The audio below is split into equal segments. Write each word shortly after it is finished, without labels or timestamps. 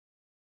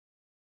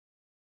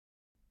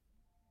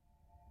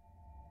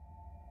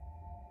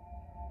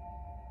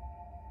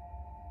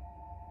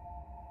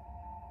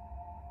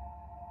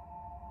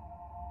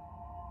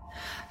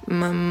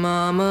My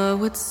mama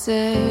would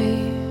say,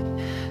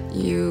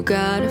 you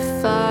gotta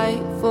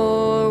fight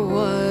for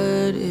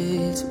what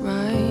is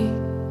right.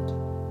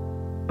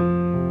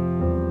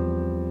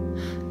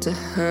 To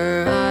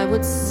her I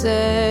would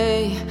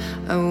say,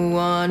 I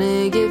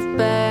wanna give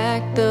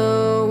back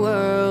the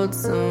world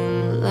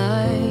some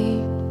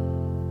light.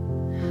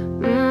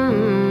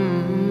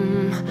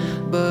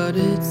 But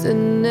it's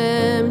an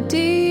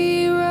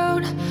empty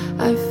road.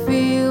 I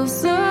feel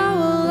so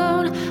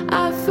alone.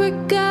 I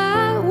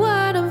forgot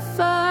what I'm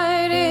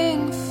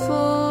fighting for.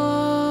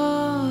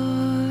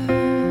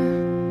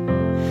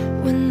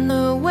 When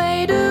the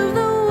weight of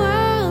the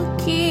world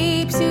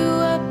keeps you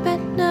up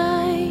at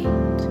night,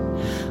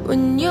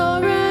 when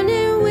you're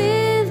running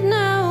with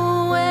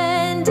no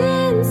end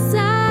in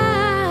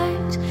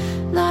sight,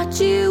 thought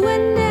you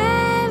would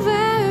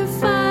never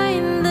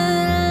find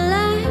the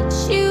light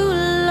you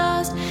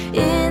lost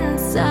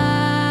inside,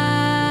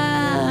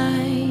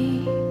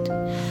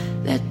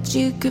 that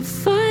you could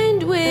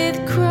find with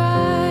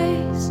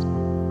Christ.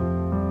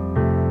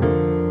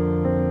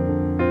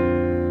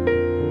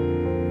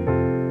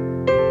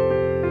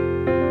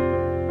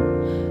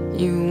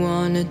 You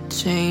wanna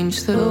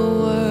change the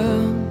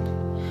world,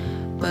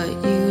 but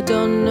you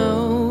don't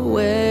know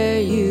where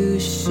you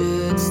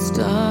should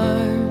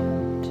start.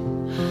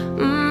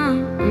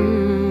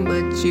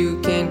 But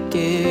you can't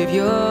give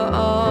your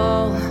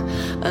all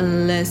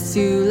unless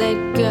you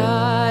let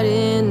God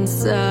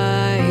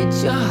inside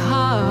your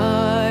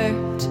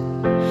heart.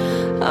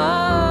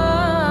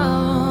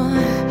 Oh,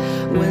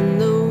 when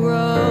the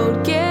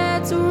road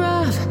gets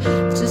rough,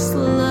 just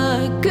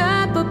look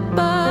up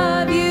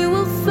above. You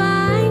will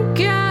find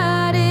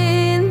God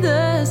in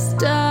the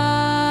stars.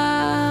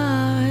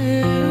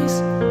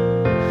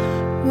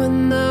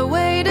 When the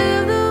weight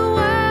of the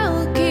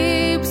world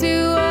keeps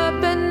you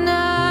up at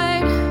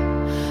night,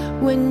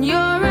 when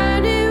you're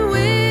running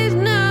with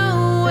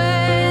no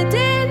end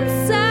in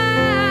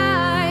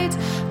sight,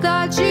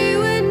 thought you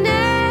would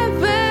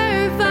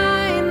never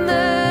find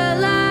the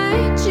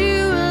light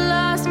you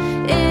lost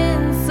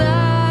inside,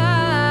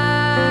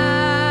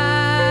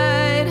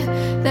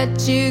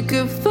 that you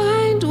could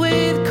find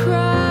with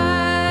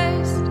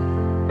Christ.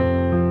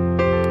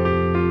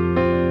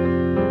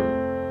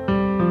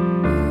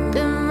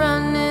 Been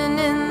running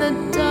in the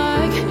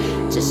dark,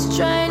 just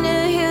trying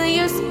to heal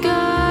your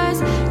scars.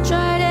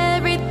 Tried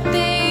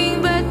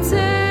everything but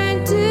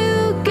turned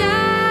to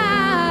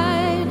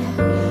God,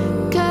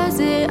 'cause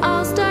it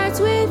all starts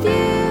with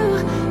you.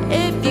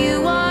 If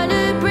you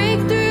wanna break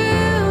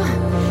through,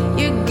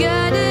 you're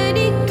gonna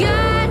need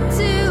God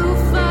to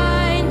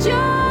find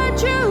your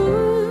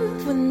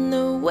truth. When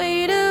the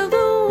weight of the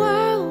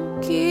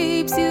world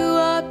keeps you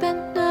up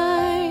at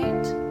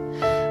night,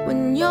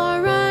 when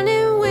you're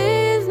running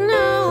with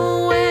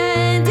no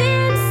end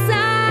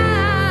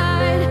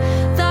inside,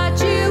 thought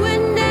you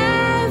would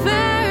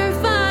never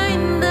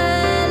find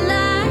the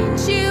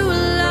light you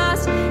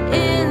lost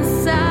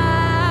inside,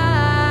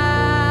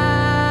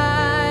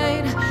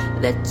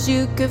 that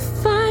you could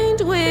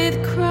find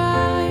with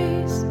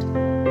Christ.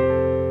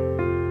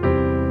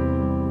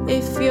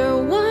 If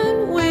you're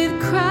one with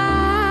Christ.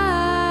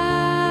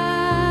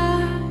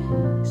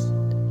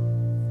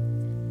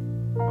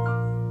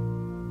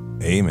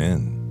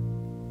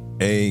 Amen.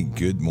 Hey,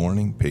 good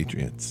morning,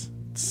 Patriots.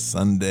 It's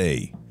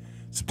Sunday,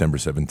 September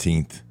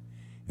 17th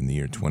in the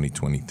year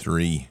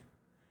 2023.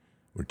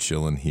 We're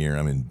chilling here.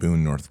 I'm in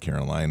Boone, North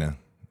Carolina,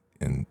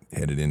 and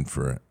headed in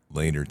for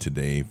later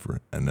today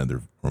for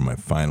my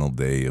final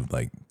day of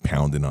like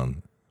pounding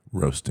on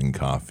roasting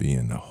coffee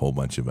and a whole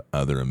bunch of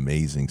other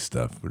amazing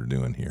stuff we're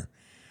doing here,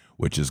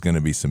 which is going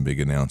to be some big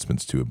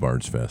announcements too at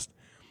Bards Fest.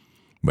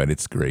 But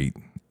it's great,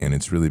 and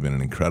it's really been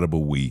an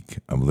incredible week.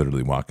 I'm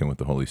literally walking with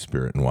the Holy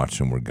Spirit and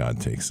watching where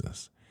God takes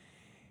us.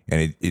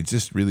 And it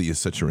just really is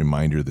such a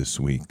reminder this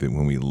week that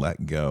when we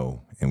let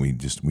go and we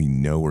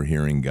know we're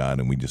hearing God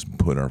and we just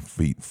put our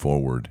feet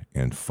forward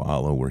and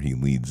follow where he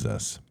leads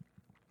us,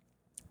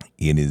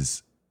 it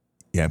is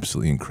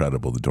absolutely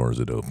incredible the doors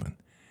that open.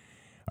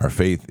 Our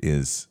faith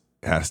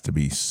has to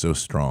be so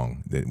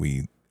strong that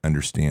we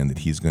understand that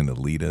he's going to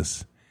lead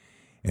us.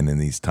 And in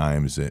these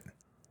times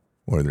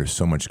where there's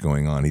so much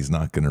going on, he's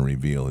not going to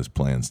reveal his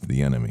plans to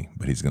the enemy,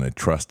 but he's going to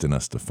trust in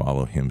us to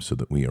follow him so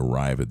that we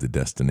arrive at the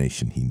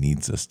destination he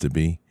needs us to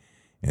be.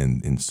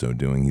 And in so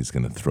doing, he's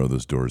going to throw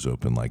those doors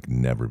open like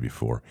never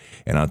before.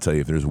 And I'll tell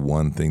you, if there's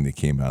one thing that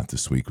came out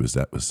this week was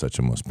such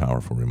a most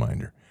powerful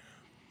reminder.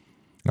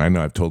 I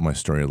know I've told my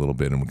story a little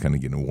bit and we're kind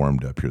of getting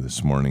warmed up here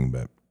this morning,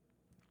 but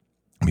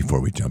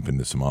before we jump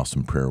into some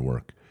awesome prayer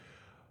work.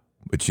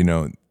 But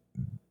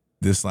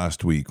this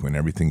last week when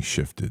everything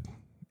shifted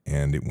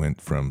and it went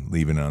from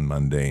leaving on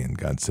Monday and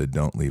God said,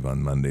 don't leave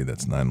on Monday,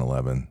 that's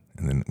 9/11.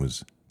 And then it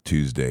was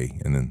Tuesday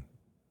and then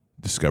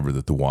discovered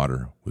that the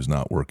water was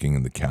not working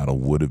and the cattle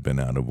would have been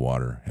out of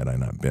water had I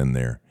not been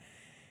there.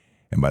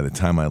 And by the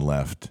time I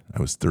left,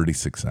 I was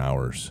 36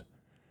 hours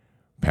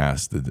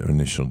past the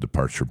initial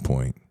departure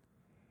point.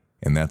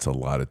 And that's a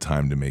lot of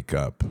time to make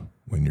up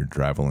when you're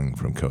traveling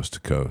from coast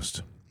to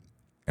coast.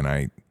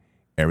 And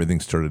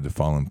Everything started to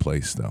fall in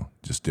place, though,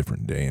 just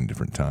different day and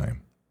different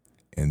time.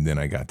 And then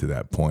I got to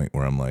that point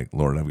where I'm like,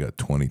 Lord, I've got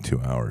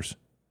 22 hours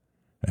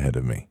ahead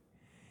of me.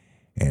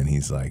 And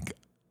he's like,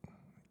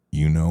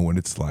 you know what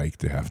it's like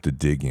to have to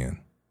dig in.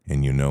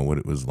 And you know what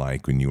it was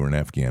like when you were in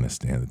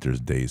Afghanistan, that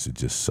there's days it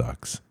just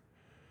sucks.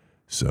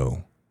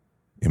 So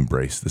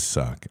embrace the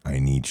suck. I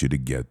need you to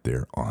get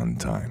there on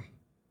time.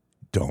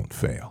 Don't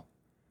fail.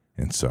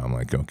 And so I'm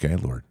like, okay,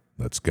 Lord,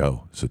 let's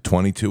go. So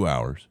 22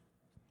 hours.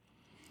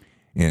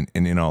 And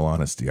in all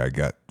honesty,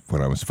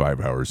 when I was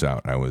 5 hours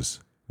out, I was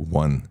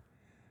 1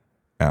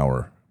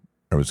 hour.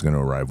 I was going to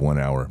arrive 1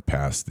 hour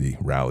past the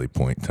rally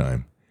point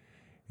time.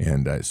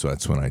 And so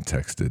that's when I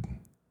texted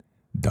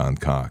Don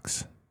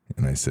Cox.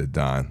 And I said,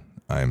 Don,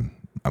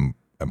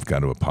 I've got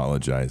to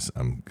apologize.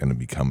 I'm going to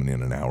be coming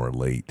in an hour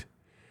late.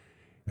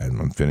 And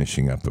I'm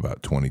finishing up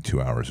about 22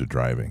 hours of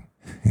driving.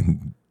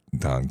 And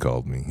Don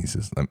called me. He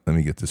says, let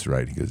me get this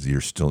right. He goes,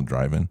 you're still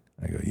driving?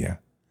 I go, yeah.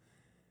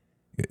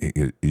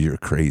 You're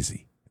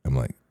crazy. I'm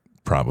like,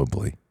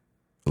 probably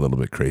a little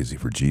bit crazy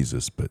for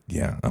Jesus, but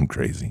yeah, I'm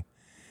crazy.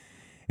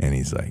 And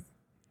he's like,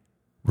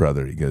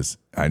 brother, he goes,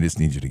 I just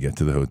need you to get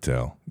to the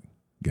hotel,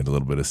 get a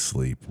little bit of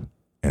sleep,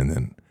 and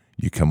then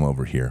you come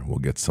over here. We'll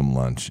get some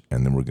lunch,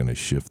 and then we're going to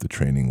shift the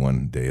training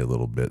one day a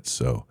little bit.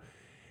 So,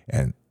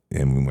 and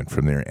we went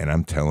from there. And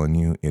I'm telling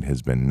you, it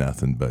has been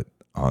nothing but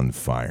on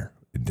fire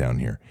down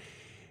here.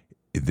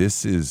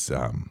 This is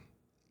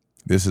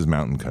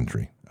mountain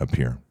country up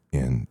here.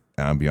 And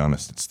I'll be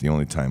honest, it's the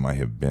only time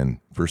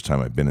first time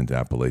I've been into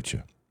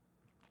Appalachia.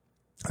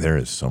 There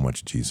is so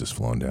much Jesus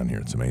flowing down here.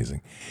 It's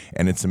amazing.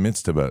 And it's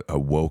amidst of a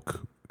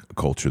woke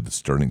culture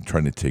that's trying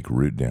to take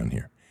root down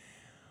here.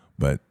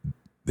 But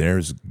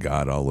there's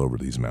God all over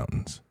these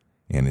mountains.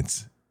 And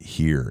it's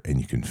here, and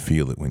you can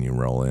feel it when you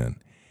roll in.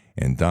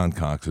 And Don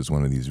Cox is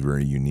one of these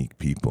very unique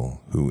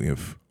people who,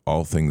 if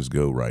all things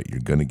go right, you're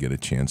going to get a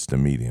chance to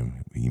meet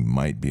him. He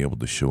might be able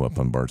to show up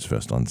on Bards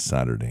Fest on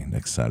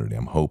next Saturday.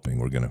 I'm hoping.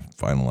 We're going to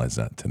finalize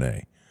that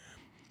today.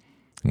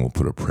 And we'll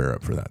put a prayer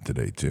up for that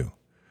today, too.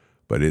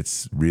 But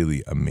it's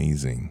really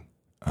amazing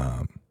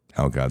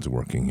how God's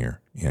working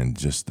here, and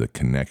just the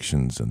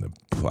connections and the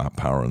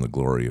power and the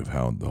glory of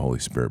how the Holy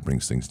Spirit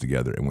brings things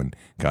together. And when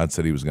God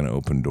said he was going to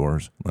open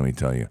doors, let me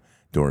tell you,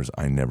 doors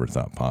I never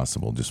thought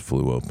possible just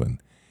flew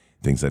open,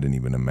 things I didn't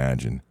even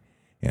imagine.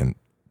 And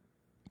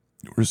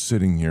we're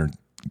sitting here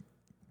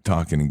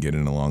talking and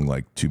getting along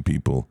like two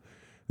people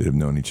that have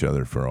known each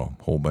other for a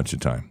whole bunch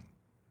of time.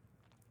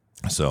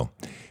 So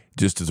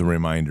just as a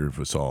reminder of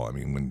us all, I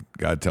mean, when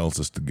God tells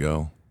us to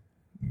go.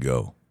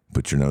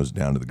 Put your nose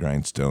down to the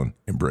grindstone,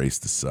 embrace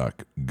the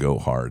suck, go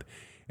hard,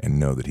 and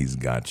know that he's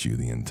got you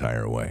the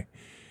entire way.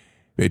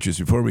 Patriots,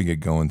 before we get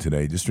going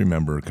today, just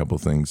remember a couple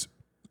things.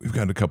 We've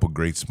got a couple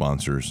great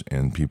sponsors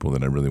and people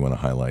that I really want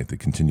to highlight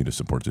that continue to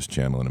support this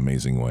channel in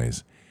amazing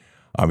ways.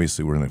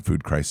 Obviously, we're in a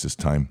food crisis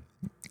time,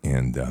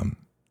 and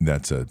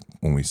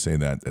when we say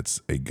that,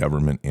 that's a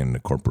government and the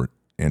corporate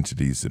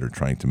entities that are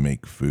trying to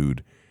make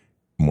food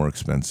more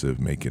expensive,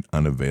 make it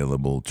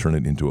unavailable, turn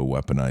it into a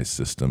weaponized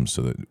system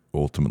so that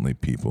ultimately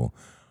people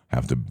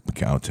have to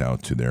kowtow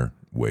to their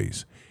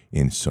ways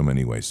in so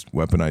many ways.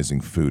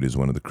 Weaponizing food is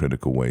one of the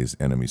critical ways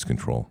enemies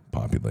control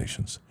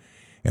populations.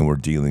 And we're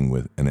dealing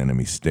with an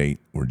enemy state.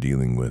 We're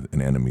dealing with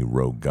an enemy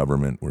rogue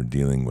government. We're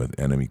dealing with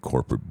enemy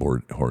corporate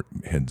board or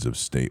heads of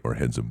state or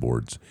heads of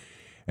boards.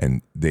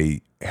 And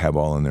they have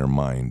all in their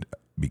mind,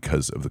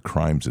 because of the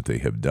crimes that they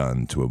have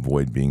done to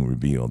avoid being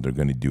revealed, they're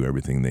going to do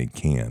everything they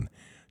can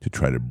to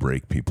try to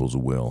break people's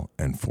will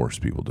and force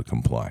people to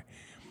comply.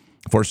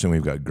 Fortunately,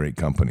 we've got great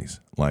companies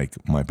like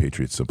My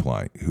Patriot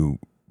Supply who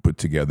put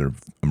together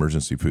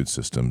emergency food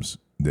systems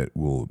that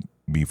will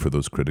be for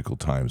those critical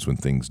times when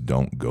things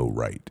don't go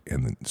right,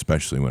 and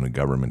especially when a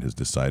government has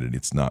decided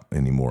it's not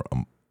anymore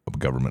a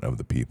government of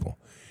the people.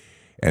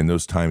 And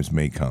those times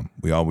may come.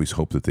 We always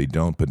hope that they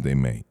don't, but they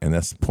may. And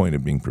that's the point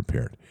of being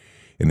prepared.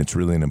 And it's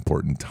really an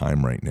important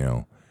time right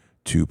now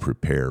to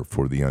prepare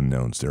for the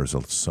unknowns. There's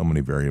so many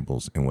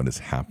variables in what is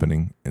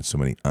happening and so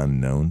many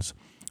unknowns,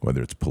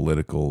 whether it's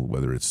political,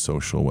 whether it's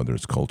social, whether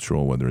it's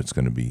cultural, whether it's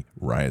going to be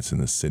riots in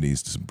the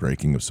cities, just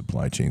breaking of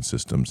supply chain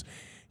systems.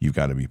 You've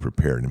got to be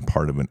prepared. And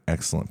part of an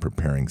excellent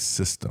preparing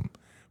system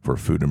for a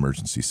food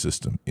emergency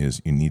system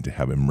is you need to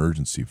have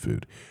emergency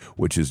food,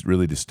 which is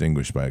really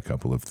distinguished by a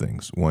couple of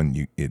things.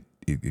 One,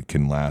 it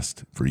can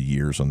last for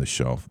years on the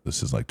shelf.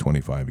 This is like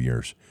 25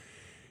 years.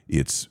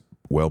 It's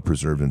well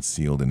preserved and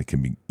sealed, and it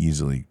can be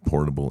easily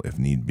portable if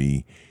need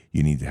be.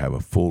 You need to have a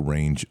full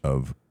range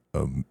of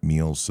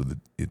meals so that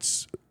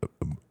it's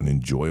an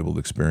enjoyable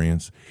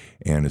experience,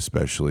 and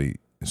especially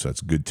so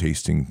it's good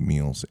tasting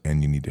meals,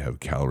 and you need to have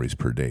calories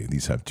per day.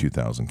 These have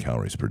 2,000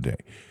 calories per day.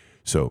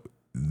 So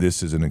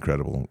this is an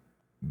incredible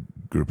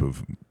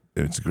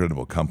it's an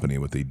incredible company,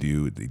 what they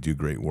do. They do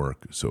great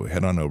work. So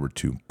head on over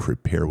to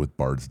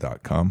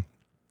preparewithbards.com,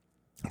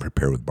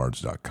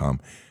 preparewithbards.com.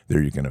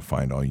 There you're going to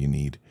find all you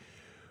need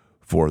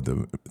for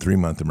the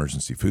 3-month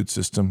emergency food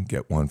system.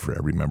 Get one for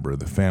every member of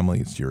the family.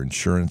 It's your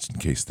insurance in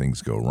case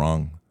things go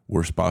wrong.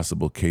 Worst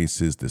possible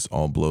case is this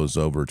all blows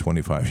over.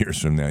 25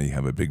 years from now, you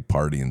have a big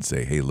party and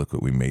say, hey, look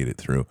what we made it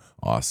through.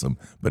 Awesome.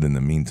 But in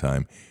the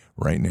meantime,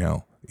 right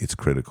now, it's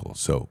critical.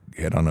 So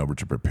head on over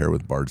to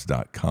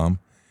preparewithbards.com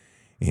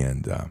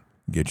and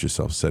get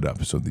yourself set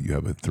up so that you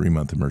have a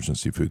 3-month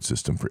emergency food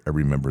system for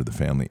every member of the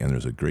family. And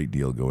there's a great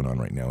deal going on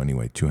right now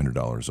anyway,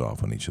 $200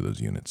 off on each of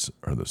those units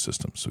or those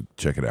systems. So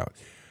check it out.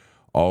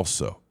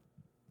 Also,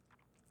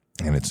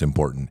 and it's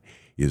important,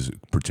 is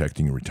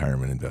protecting your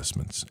retirement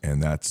investments.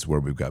 And that's where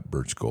we've got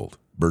Birch Gold.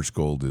 Birch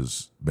Gold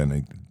has been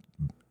an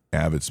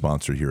avid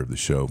sponsor here of the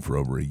show for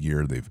over a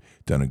year. They've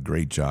done a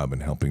great job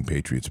in helping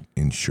patriots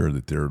ensure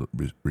that their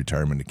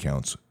retirement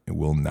accounts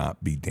will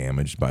not be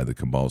damaged by the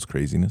cabal's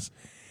craziness.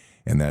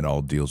 And that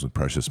all deals with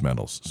precious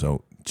metals.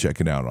 So check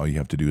it out. All you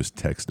have to do is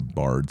text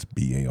BARDS,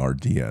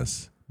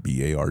 B-A-R-D-S,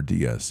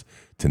 B-A-R-D-S,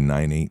 to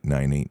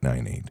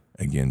 989898.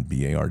 Again,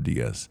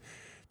 B-A-R-D-S,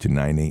 to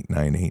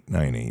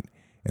 989898.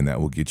 And that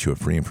will get you a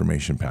free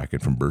information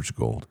packet from Birch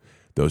Gold.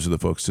 Those are the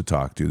folks to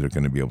talk to. They're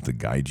going to be able to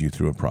guide you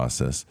through a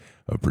process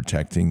of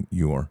protecting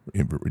your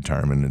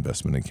retirement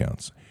investment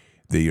accounts.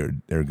 They are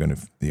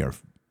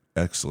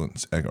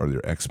excellent, or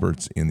they're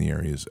experts in the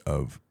areas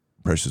of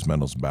precious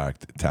metals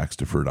backed tax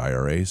deferred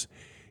IRAs.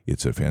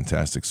 It's a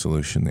fantastic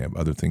solution. They have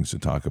other things to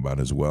talk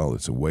about as well.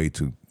 It's a way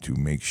to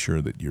make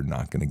sure that you're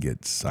not going to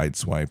get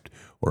sideswiped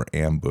or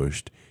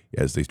ambushed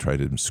as they try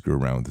to screw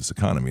around with this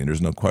economy. And there's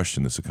no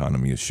question this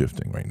economy is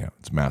shifting right now.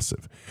 It's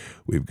massive.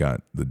 We've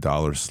got the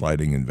dollar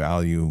sliding in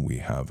value. We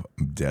have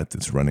debt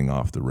that's running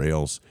off the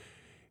rails.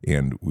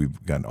 And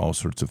we've got all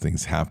sorts of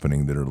things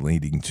happening that are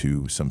leading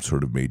to some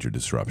sort of major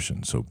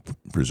disruption. So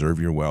preserve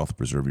your wealth,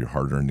 preserve your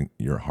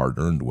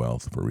hard-earned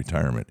wealth for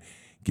retirement.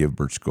 Give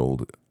Birch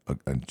Gold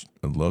a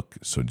look.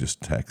 So just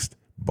text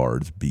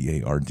BARDS,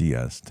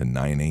 B-A-R-D-S, to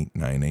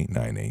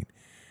 989898.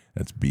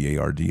 That's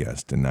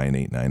B-A-R-D-S to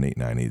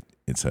 989898.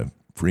 It's a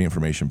free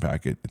information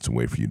packet. It's a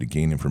way for you to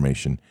gain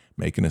information,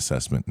 make an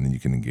assessment, and then you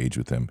can engage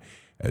with them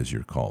as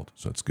you're called.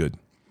 So it's good.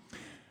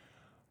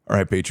 All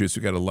right, Patriots,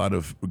 we got a lot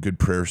of good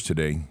prayers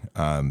today.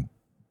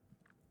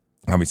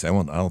 Obviously,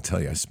 I'll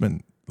tell you, I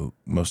spent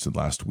most of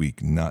last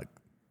week not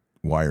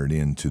wired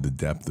into the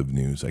depth of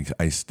news.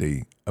 I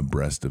stay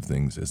abreast of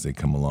things as they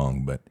come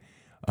along, but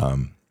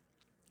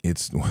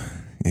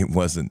it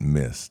wasn't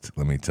missed.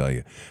 Let me tell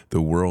you,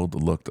 the world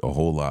looked a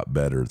whole lot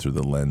better through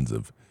the lens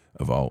of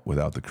all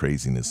without the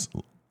craziness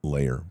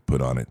layer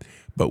put on it.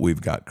 But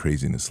we've got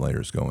craziness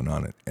layers going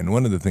on it. And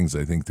one of the things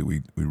I think that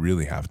we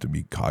really have to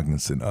be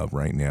cognizant of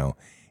right now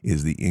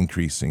is the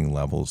increasing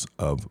levels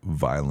of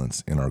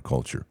violence in our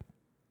culture.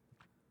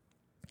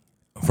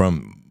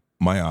 From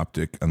my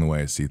optic and the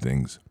way I see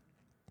things,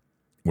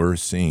 we're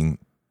seeing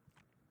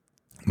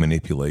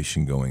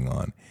manipulation going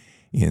on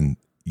in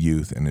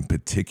youth, and in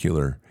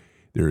particular,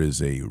 there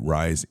is a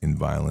rise in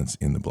violence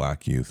in the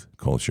black youth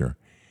culture,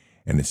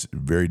 and it's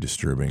very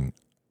disturbing.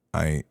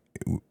 We're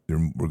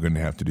going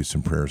to have to do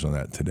some prayers on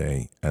that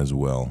today as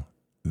well.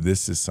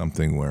 This is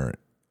something where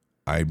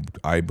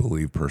I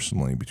believe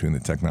personally, between the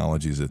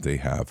technologies that they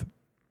have,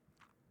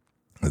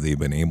 they've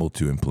been able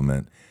to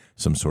implement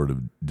some sort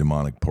of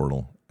demonic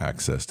portal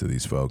access to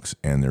these folks,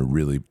 and they're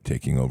really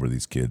taking over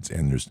these kids,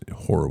 and there's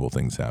horrible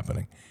things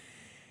happening.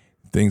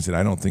 Things that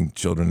I don't think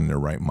children in their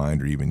right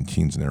mind or even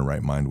teens in their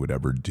right mind would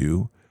ever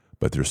do,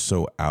 but they're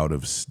so out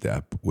of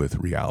step with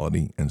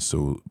reality and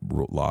so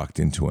locked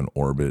into an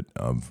orbit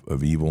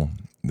of evil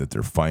that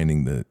they're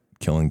finding that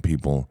killing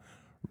people,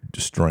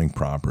 destroying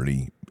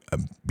property,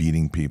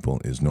 beating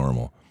people is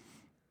normal.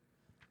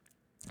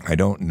 I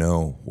don't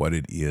know what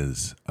it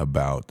is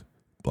about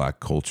black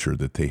culture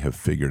that they have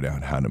figured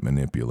out how to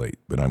manipulate,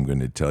 but I'm going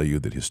to tell you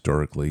that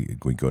historically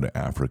we go to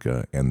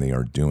Africa and they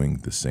are doing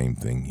the same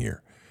thing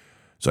here.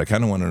 So I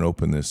kind of want to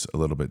open this a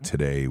little bit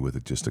today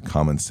with just a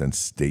common sense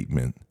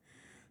statement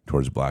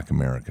towards Black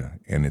America,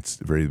 and it's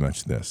very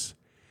much this.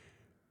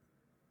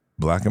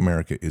 Black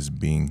America is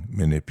being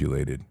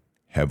manipulated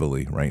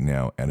heavily right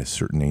now at a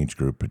certain age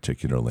group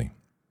particularly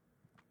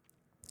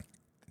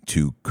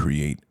to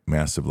create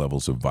massive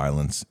levels of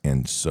violence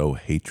and sow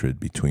hatred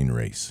between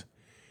race.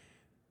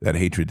 That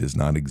hatred does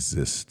not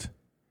exist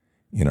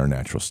in our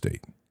natural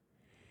state.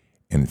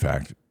 In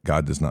fact,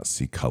 God does not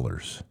see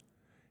colors.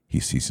 He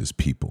sees his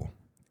people.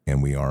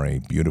 And we are a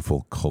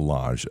beautiful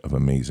collage of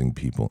amazing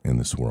people in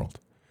this world.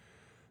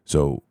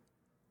 So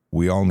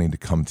we all need to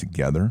come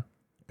together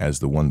as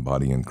the one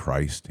body in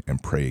Christ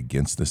and pray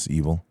against this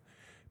evil,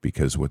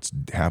 because what's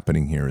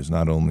happening here is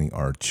not only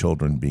are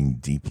children being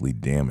deeply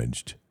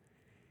damaged,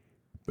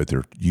 but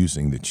they're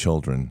using the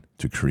children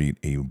to create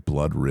a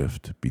blood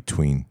rift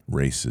between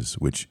races,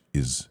 which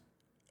is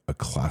a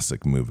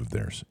classic move of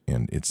theirs.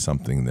 And it's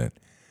something that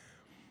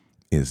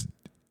is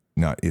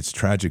not, it's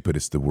tragic, but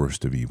it's the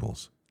worst of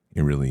evils.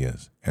 It really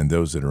is. And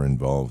those that are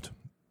involved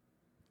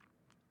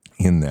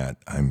in that,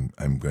 I'm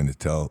going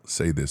to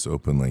say this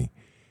openly,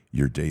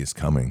 your day is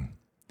coming.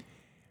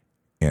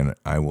 And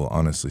I will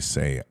honestly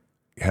say,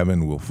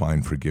 heaven will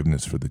find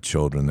forgiveness for the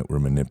children that were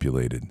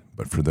manipulated.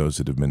 But for those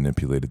that have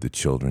manipulated the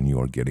children, you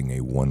are getting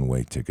a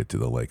one-way ticket to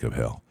the lake of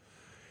hell.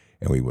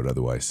 and we would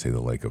otherwise say the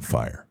lake of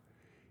fire.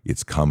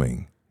 It's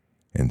coming.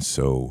 And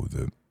so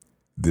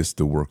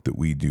the work that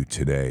we do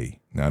today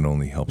not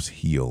only helps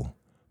heal,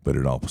 but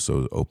it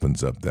also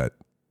opens up that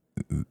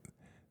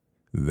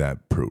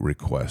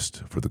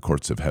request for the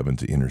courts of heaven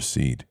to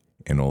intercede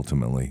and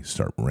ultimately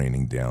start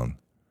raining down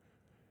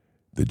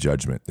the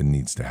judgment that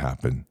needs to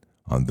happen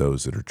on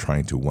those that are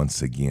trying to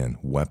once again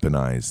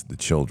weaponize the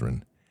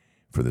children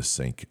for the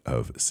sake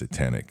of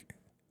satanic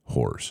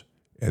horrors.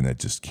 And that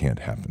just can't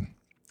happen.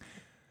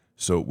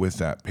 So with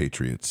that,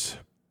 Patriots,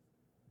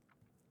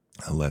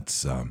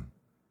 let's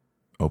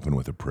open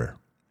with a prayer.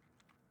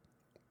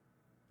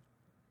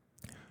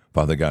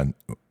 Father God,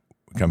 we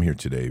come here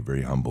today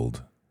very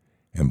humbled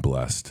and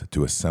blessed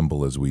to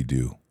assemble as we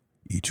do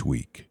each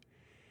week.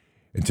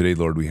 And today,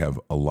 Lord, we have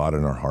a lot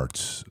in our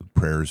hearts,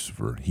 prayers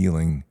for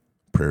healing,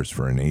 prayers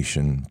for our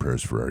nation,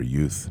 prayers for our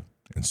youth.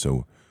 And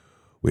so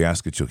we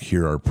ask that you'll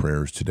hear our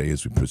prayers today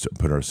as we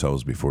put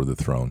ourselves before the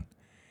throne.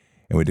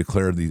 And we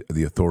declare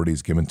the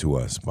authorities given to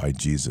us by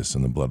Jesus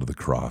and the blood of the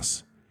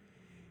cross,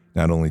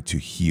 not only to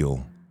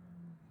heal,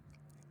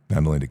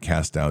 not only to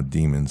cast out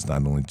demons,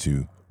 not only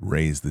to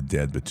raise the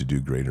dead, but to do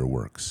greater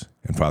works.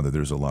 And Father,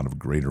 there's a lot of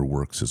greater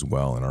works as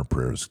well in our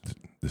prayers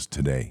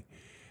today,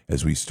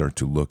 as we start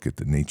to look at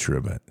the nature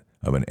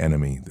of an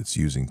enemy that's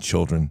using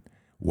children,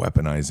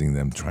 weaponizing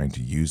them, trying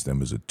to use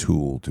them as a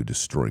tool to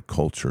destroy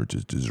culture,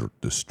 to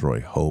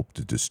destroy hope,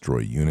 to destroy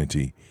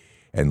unity,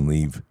 and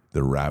leave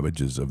the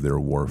ravages of their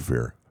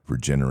warfare for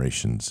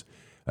generations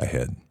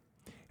ahead.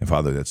 And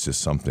Father, that's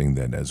just something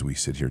that as we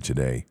sit here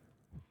today,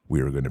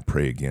 we are going to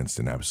pray against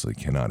and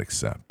absolutely cannot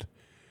accept.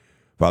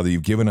 Father,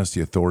 you've given us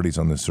the authorities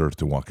on this earth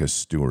to walk as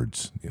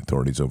stewards, the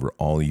authorities over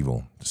all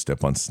evil, to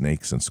step on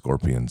snakes and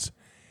scorpions.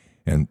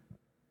 And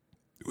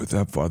with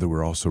that, Father,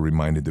 we're also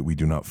reminded that we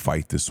do not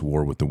fight this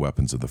war with the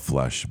weapons of the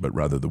flesh, but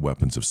rather the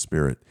weapons of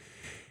spirit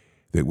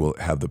that will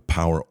have the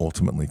power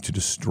ultimately to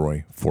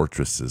destroy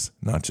fortresses,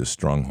 not just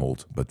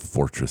strongholds, but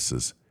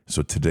fortresses.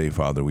 So today,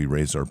 Father, we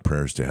raise our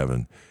prayers to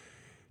heaven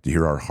to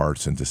hear our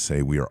hearts and to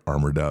say we are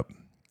armored up.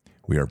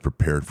 We are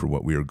prepared for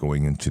what we are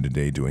going into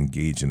today to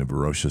engage in a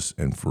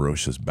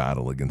ferocious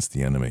battle against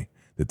the enemy.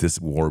 That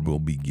this war will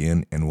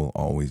begin and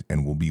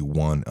will be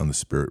won on the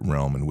spirit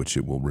realm, in which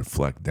it will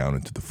reflect down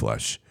into the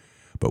flesh.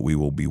 But we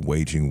will be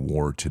waging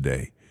war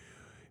today.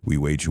 We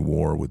wage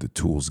war with the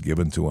tools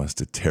given to us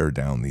to tear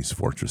down these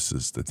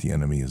fortresses that the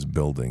enemy is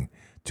building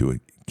to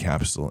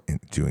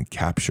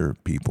capture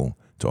people,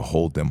 to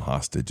hold them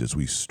hostage as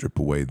we strip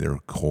away their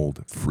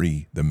hold,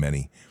 free the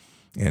many,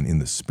 and in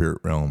the spirit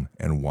realm,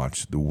 and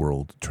watch the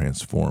world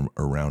transform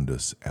around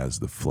us as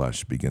the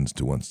flesh begins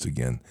to once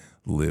again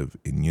live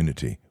in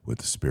unity with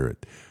the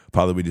Spirit.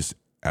 Father, we just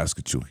ask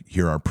that you'll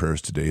hear our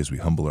prayers today as we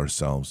humble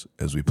ourselves,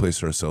 as we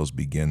place ourselves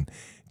in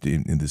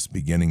this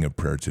beginning of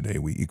prayer today.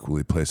 We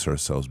equally place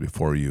ourselves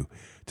before you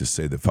to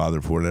say that,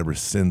 Father, for whatever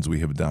sins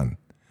we have done,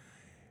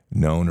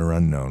 known or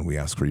unknown, we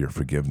ask for your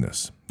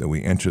forgiveness, that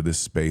we enter this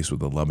space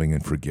with a loving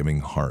and forgiving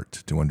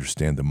heart to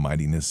understand the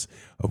mightiness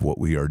of what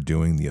we are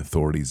doing, the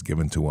authorities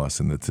given to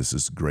us, and that this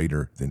is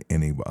greater than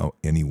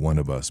any one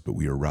of us, but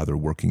we are rather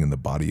working in the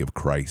body of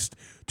Christ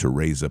to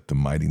raise up the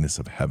mightiness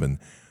of heaven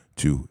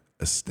to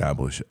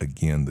establish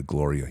again the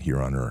glory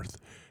here on earth.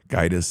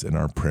 Guide us in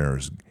our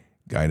prayers,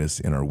 guide us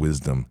in our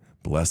wisdom,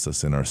 bless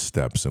us in our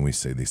steps, and we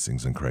say these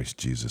things in Christ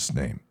Jesus'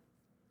 name.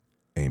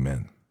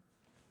 Amen.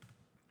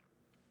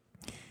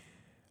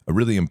 A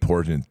really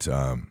important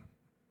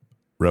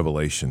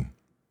revelation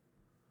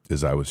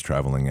as I was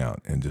traveling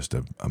out, and just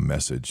a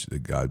message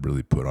that God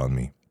really put on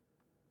me.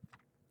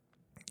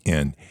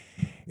 And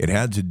it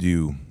had to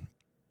do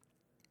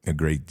a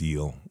great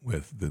deal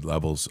with the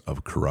levels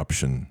of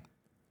corruption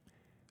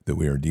that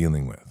we are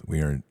dealing with. We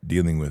are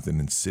dealing with an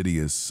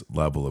insidious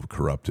level of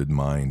corrupted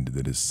mind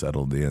that is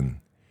settled in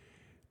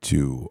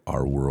to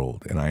our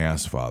world. And I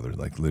asked Father,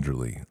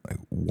 literally,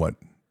 what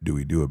do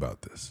we do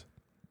about this?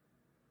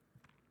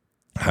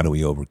 How do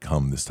we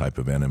overcome this type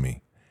of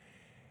enemy?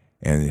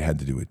 And it had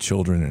to do with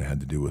children, and it had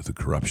to do with the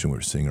corruption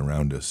we're seeing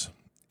around us.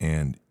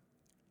 And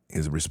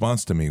his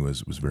response to me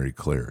was very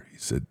clear. He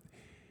said,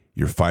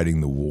 you're fighting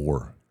the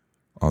war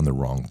on the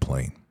wrong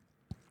plane.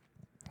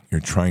 You're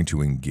trying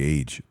to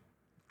engage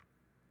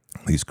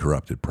these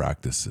corrupted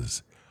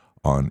practices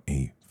on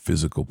a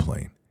physical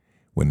plane,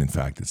 when in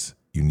fact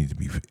you need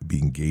to be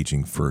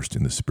engaging first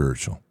in the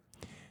spiritual.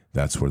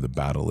 That's where the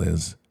battle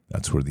is.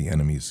 That's where the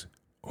enemy's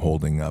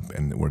holding up,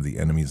 and where the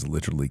enemy is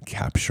literally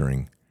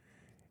capturing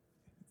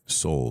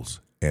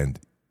souls, and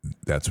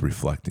that's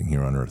reflecting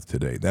here on earth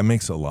today. That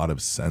makes a lot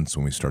of sense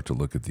when we start to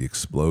look at the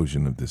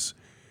explosion of the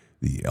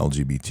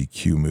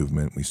LGBTQ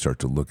movement. We start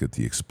to look at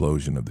the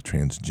explosion of the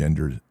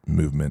transgender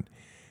movement.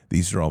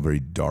 These are all very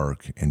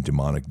dark and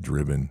demonic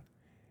driven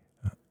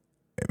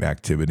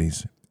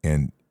activities,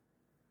 and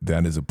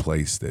that is a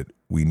place that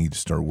we need to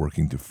start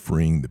working to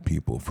freeing the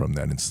people from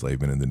that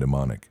enslavement and the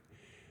demonic.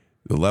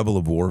 The level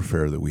of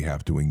warfare that we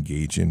have to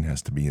engage in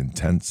has to be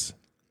intense,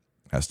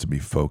 has to be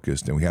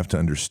focused, and we have to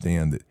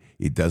understand that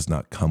it does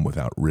not come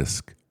without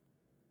risk.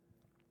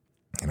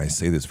 And I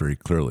say this very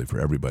clearly for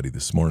everybody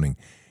this morning,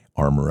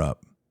 armor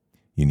up.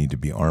 You need to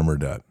be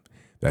armored up.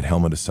 That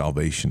helmet of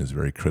salvation is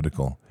very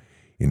critical.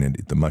 And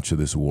the much of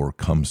this war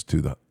comes to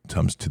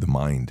the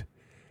mind,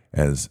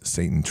 as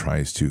Satan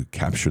tries to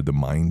capture the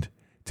mind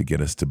to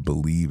get us to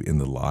believe in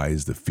the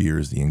lies, the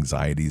fears, the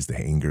anxieties, the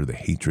anger, the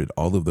hatred,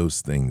 all of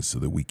those things, so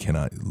that we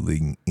cannot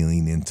lean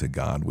into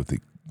God with the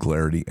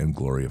clarity and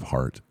glory of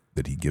heart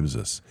that he gives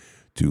us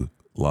to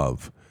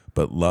love.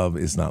 But love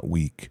is not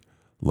weak.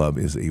 Love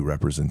is a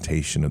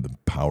representation of the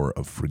power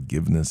of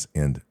forgiveness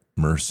and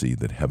mercy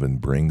that heaven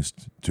brings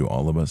to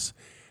all of us.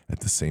 At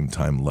the same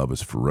time, love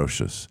is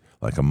ferocious,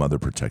 like a mother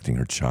protecting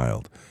her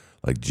child,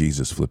 like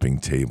Jesus flipping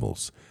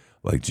tables,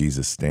 like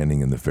Jesus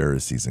standing in the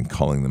Pharisees and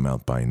calling them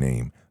out by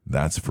name.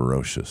 That's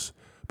ferocious.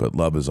 But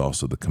love is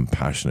also the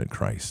compassionate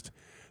Christ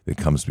that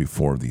comes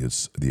before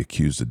the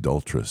accused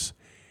adulteress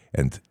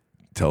and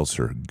tells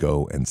her,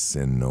 go and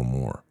sin no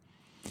more.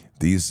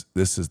 This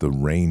is the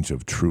range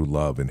of true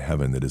love in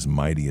heaven that is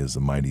mighty as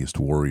the mightiest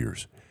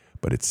warriors,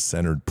 but its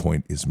centered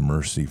point is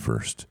mercy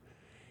first.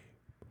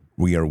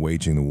 We are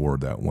waging the war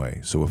that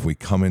way. So if we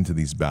come into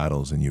these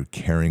battles and you're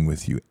carrying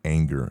with you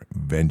anger,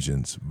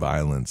 vengeance,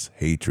 violence,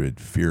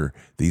 hatred, fear,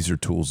 these are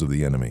tools of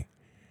the enemy.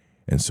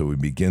 And so we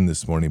begin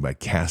this morning by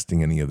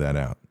casting any of that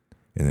out.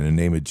 And in the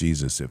name of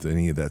Jesus, if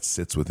any of that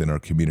sits within our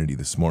community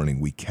this morning,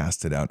 we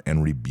cast it out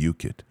and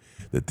rebuke it.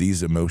 That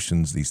these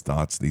emotions, these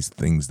thoughts, these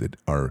things that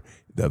are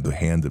of the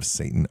hand of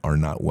Satan are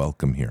not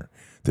welcome here.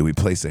 That we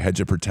place a hedge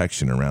of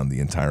protection around the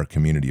entire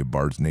community of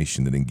Bard's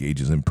Nation that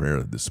engages in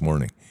prayer this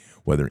morning,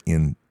 whether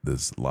in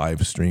this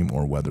live stream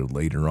or whether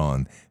later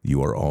on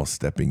you are all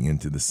stepping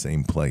into the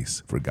same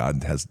place. For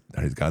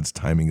God's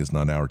timing is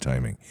not our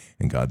timing,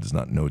 and God does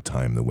not know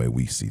time the way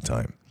we see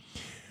time.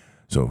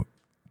 So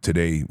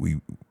today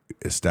we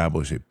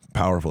establish a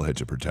powerful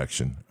hedge of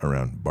protection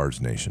around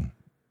Bard's Nation,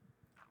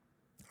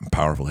 a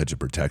powerful hedge of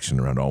protection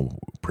around all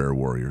prayer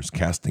warriors,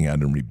 casting out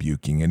and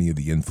rebuking any of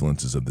the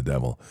influences of the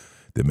devil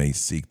that may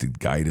seek to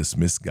guide us,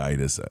 misguide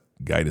us,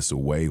 guide us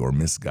away, or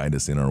misguide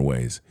us in our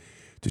ways,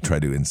 to try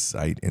to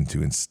incite and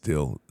to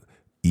instill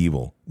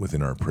evil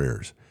within our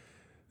prayers.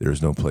 There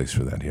is no place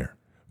for that here.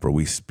 For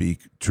we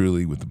speak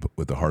truly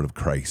with the heart of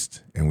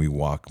Christ, and we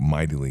walk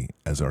mightily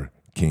as our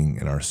King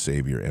and our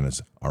Savior and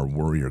as our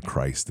warrior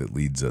Christ that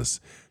leads us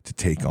to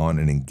take on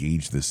and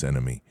engage this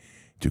enemy,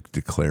 to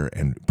declare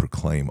and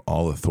proclaim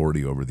all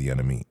authority over the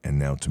enemy, and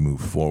now to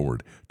move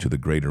forward to the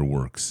greater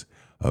works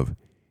of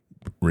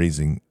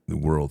raising the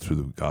world through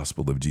the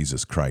gospel of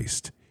Jesus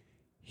Christ,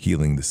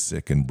 healing the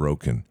sick and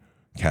broken,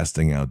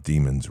 casting out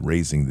demons,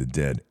 raising the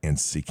dead, and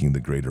seeking the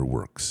greater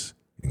works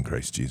in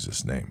Christ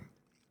Jesus' name.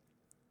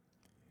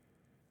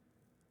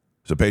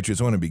 So,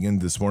 Patriots, I want to begin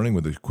this morning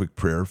with a quick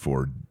prayer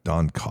for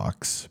Don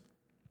Cox,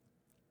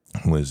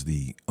 who is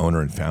the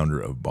owner and founder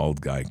of Bald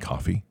Guy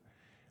Coffee.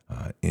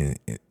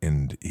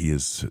 And he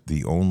is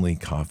the only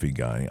coffee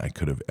guy I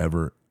could have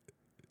ever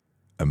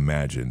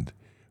imagined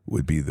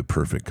would be the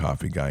perfect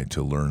coffee guy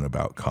to learn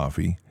about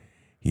coffee.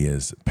 He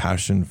has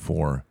passion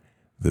for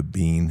the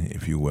bean,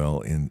 if you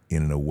will,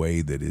 in a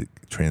way that it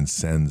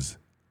transcends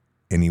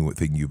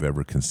anything you've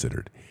ever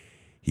considered.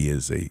 He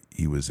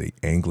was an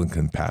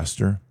Anglican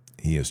pastor.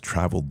 He has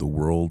traveled the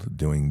world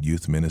doing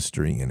youth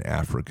ministry in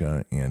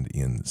Africa and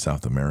in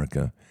South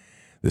America.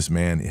 This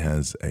man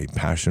has a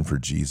passion for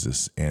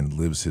Jesus and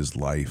lives his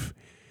life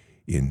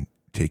in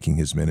taking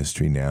his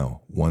ministry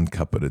now, one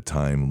cup at a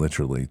time,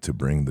 literally, to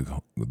bring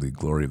the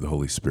glory of the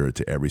Holy Spirit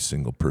to every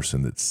single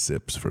person that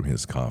sips from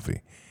his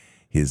coffee.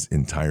 His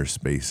entire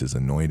space is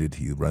anointed.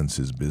 He runs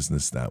his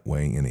business that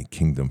way in a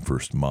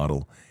kingdom-first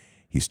model.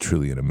 He's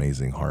truly an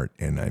amazing heart,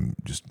 and I'm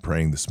just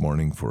praying this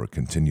morning for a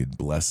continued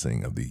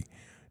blessing of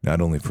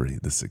not only for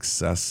the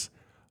success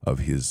of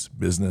his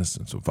business.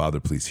 And so, Father,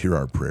 please hear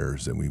our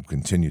prayers, and we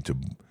continue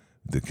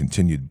the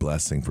continued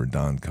blessing for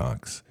Don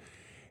Cox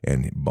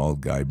and Bald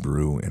Guy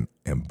Brew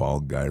and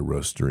Bald Guy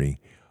Roastery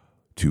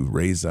to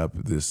raise up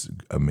this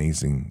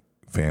amazing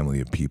family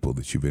of people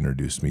that you've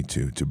introduced me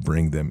to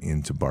bring them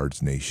into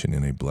Bard's Nation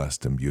in a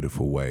blessed and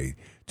beautiful way,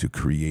 to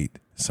create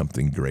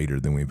something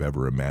greater than we've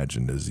ever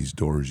imagined as these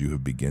doors you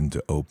have begun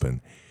to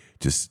open,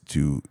 just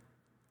to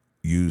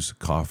use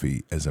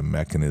coffee as a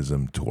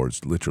mechanism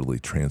towards literally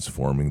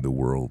transforming the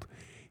world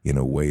in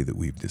a way that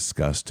we've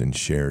discussed and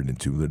shared, and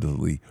to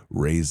literally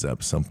raise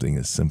up something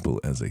as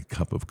simple as a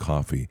cup of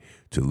coffee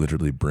to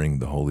literally bring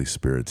the Holy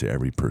Spirit to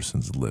every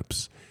person's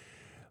lips.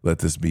 Let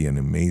this be an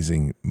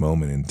amazing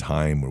moment in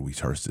time where we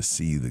start to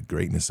see the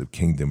greatness of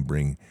kingdom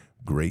bring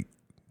great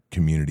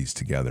communities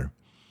together.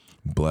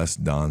 Bless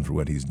Don for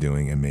what he's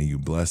doing, and may you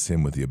bless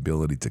him with the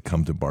ability to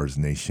come to Bard's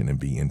Nation and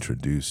be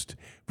introduced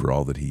for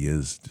all that he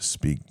is, to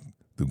speak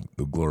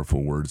the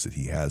gloriful words that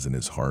he has in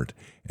his heart,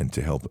 and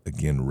to help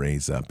again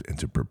raise up and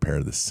to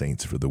prepare the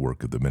saints for the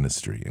work of the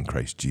ministry in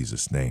Christ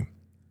Jesus' name.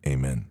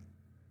 Amen.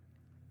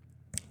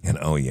 And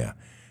oh yeah,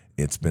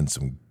 it's been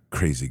some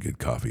crazy good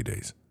coffee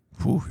days.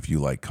 Whew, if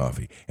you like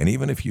coffee, and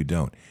even if you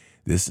don't,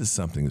 this is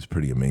something that's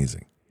pretty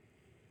amazing.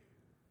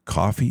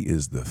 Coffee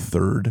is the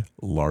third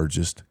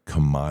largest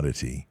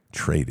commodity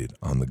traded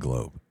on the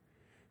globe.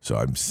 So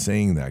I'm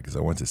saying that because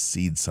I want to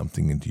seed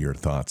something into your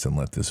thoughts and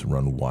let this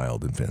run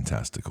wild and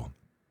fantastical.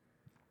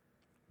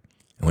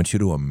 I want you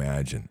to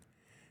imagine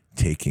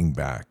taking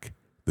back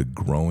the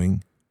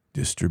growing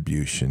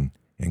distribution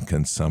and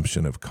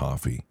consumption of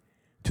coffee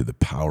to the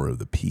power of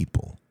the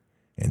people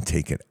and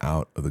take it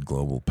out of the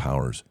global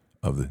powers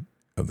of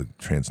the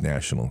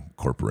transnational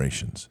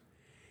corporations.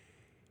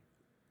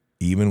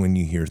 Even when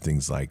you hear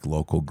things like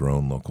local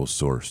grown, local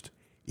sourced,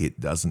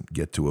 it doesn't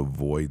get to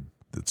avoid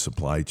the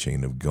supply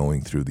chain of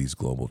going through these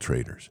global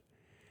traders.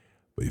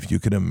 But if you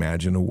could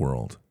imagine a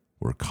world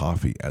where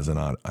coffee as an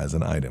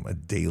item, a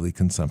daily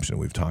consumption,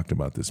 we've talked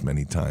about this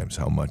many times,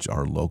 how much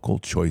our local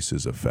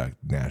choices affect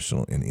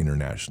national and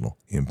international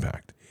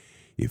impact.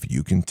 If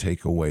you can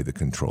take away the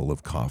control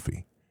of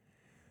coffee,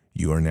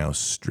 you are now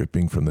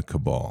stripping from the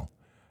cabal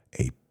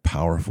a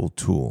powerful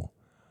tool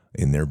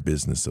in their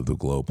business of the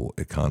global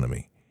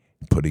economy,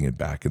 putting it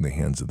back in the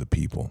hands of the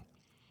people,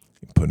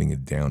 putting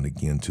it down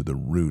again to the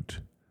root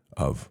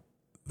of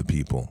the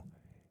people,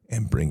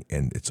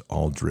 and it's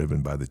all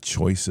driven by the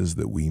choices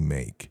that we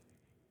make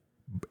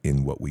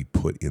in what we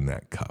put in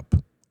that cup.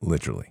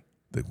 Literally,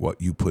 that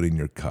what you put in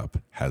your cup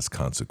has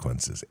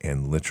consequences,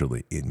 and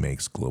literally it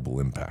makes global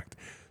impact.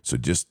 So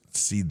just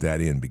seed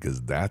that in,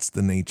 because that's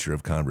the nature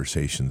of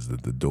conversations,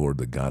 that the door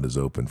that God has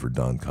opened for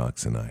Don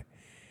Cox and I.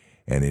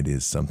 And it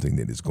is something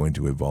that is going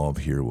to evolve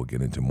here. We'll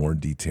get into more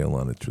detail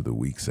on it through the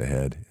weeks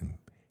ahead.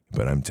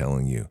 But I'm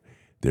telling you,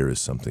 there is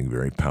something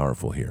very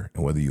powerful here.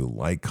 And whether you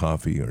like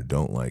coffee or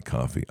don't like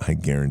coffee, I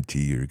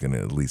guarantee you're going to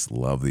at least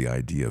love the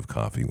idea of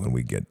coffee when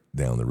we get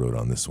down the road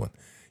on this one.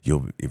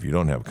 If you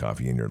don't have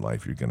coffee in your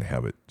life, you're going to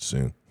have it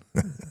soon.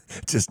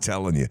 Just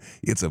telling you,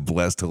 it's a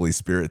blessed Holy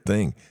Spirit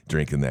thing,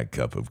 drinking that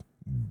cup of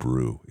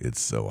brew.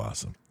 It's so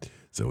awesome.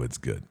 So it's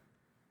good.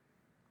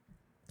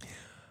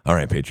 All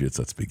right, Patriots,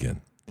 let's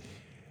begin.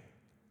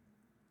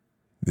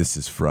 This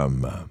is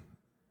from, I'm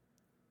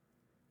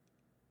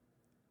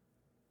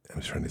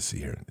trying to see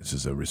here. This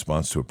is a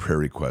response to a prayer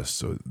request.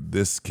 So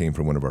this came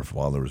from one of our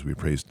followers we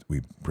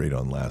prayed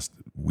on last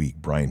week,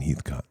 Brian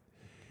Heathcott.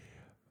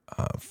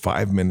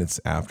 5 minutes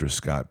after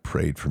Scott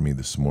prayed for me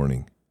this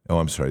morning. Oh,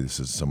 I'm sorry. This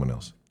is someone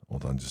else.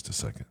 Hold on just a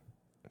second.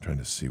 I'm trying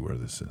to see where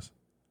this is.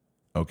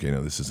 Okay,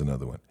 no, this is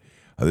another one.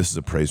 This is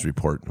a praise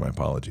report. My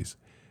apologies.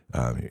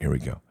 Here we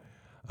go.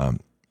 A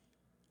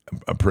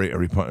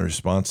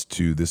response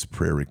to this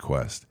prayer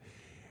request.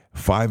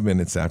 5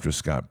 minutes after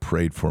Scott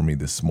prayed for me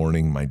this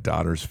morning, my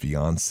daughter's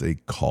fiance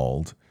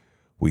called.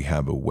 We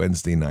have a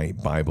Wednesday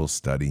night Bible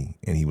study,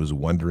 and he was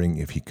wondering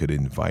if he could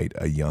invite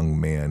a young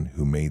man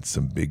who made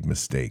some big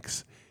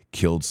mistakes,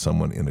 killed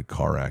someone in a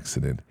car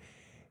accident,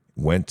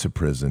 went to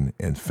prison,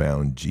 and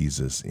found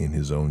Jesus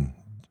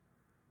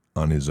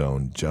on his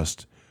own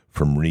just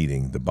from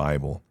reading the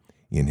Bible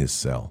in his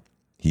cell.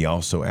 He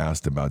also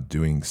asked about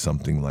doing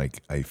something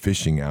like a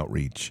fishing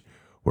outreach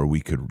where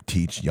we could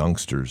teach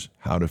youngsters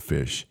how to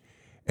fish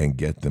and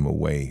get them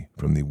away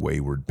from the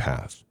wayward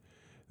path.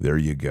 There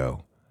you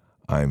go.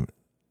 I'm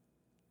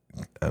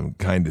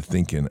kind of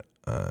thinking,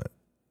 I'm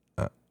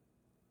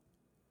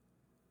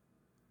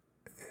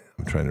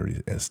trying to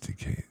read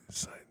SDK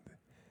side.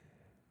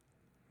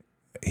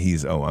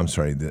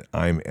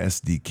 I'm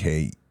SD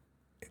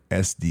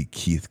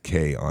Keith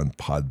K on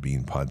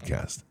Podbean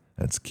podcast.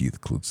 That's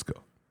Keith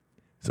Klutsko.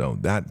 So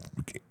that,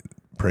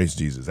 praise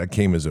Jesus, that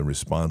came as a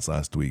response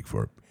last week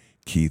for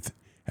Keith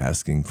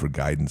asking for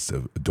guidance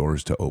of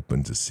doors to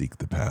open to seek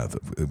the path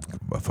of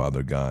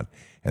Father God.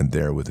 And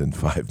there, within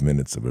 5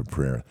 minutes of a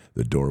prayer,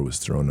 the door was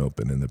thrown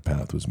open and the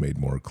path was made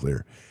more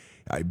clear.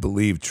 I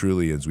believe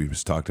truly, as we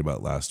talked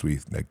about last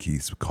week, that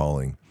Keith's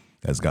calling,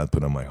 as God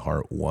put on my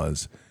heart,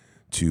 was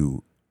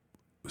to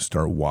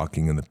start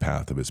walking in the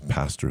path of his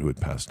pastor who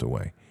had passed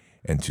away,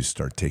 and to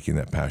start taking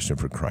that passion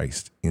for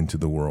Christ into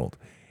the world.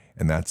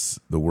 And that's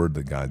the word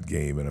that God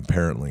gave. And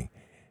apparently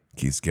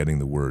Keith's getting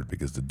the word,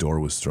 because the door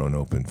was thrown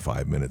open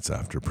 5 minutes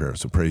after prayer.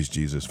 So praise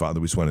Jesus. Father,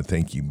 we just want to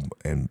thank you,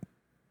 and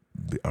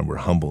we're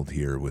humbled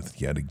here with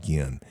yet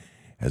again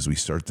as we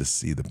start to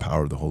see the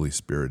power of the Holy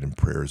Spirit and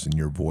prayers and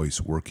your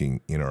voice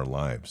working in our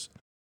lives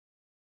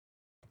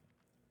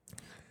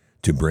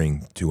to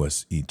bring to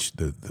us each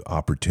the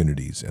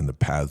opportunities and the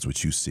paths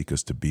which you seek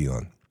us to be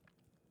on.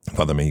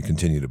 Father, may you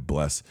continue to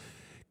bless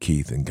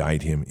Keith and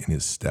guide him in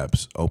his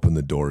steps. Open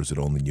the doors that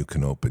only you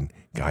can open.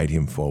 Guide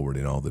him forward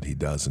in all that he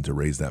does, and to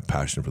raise that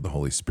passion for the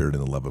Holy Spirit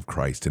and the love of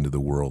Christ into the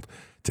world,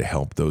 to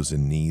help those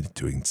in need,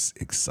 to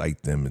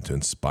excite them and to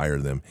inspire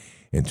them,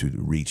 and to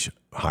reach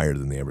higher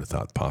than they ever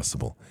thought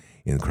possible.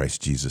 In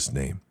Christ Jesus'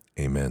 name,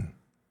 amen.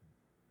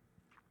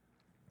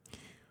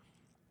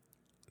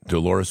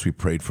 Dolores, we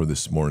prayed for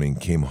this morning,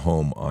 came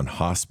home on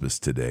hospice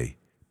today,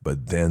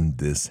 but then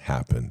this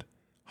happened.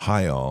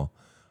 Hi, all.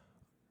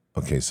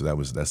 Okay, so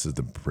this is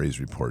the praise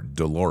report.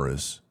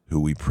 Dolores,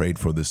 who we prayed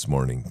for this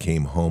morning,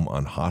 came home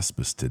on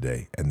hospice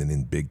today, and then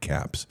in big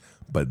caps,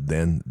 but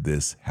then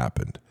this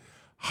happened.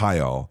 Hi,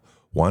 all.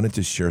 Wanted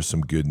to share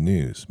some good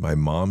news. My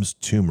mom's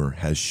tumor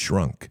has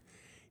shrunk.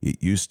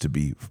 It used to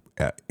be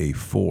at a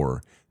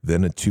 4,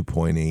 then a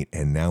 2.8,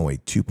 and now a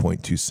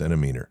 2.2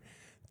 centimeter.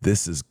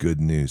 This is good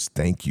news.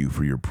 Thank you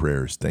for your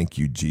prayers. Thank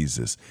you,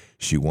 Jesus.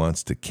 She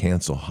wants to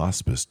cancel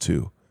hospice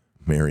too.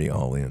 Mary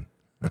all in.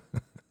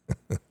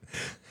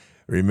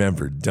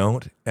 Remember,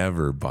 don't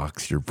ever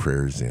box your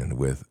prayers in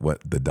with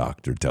what the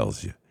doctor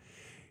tells you.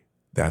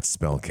 That's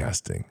spell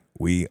casting.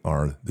 We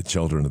are the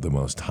children of the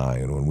Most High,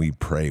 and when we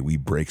pray, we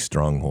break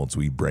strongholds,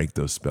 we break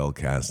those spell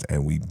casts,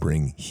 and we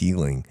bring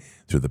healing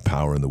through the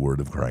power and the word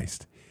of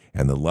Christ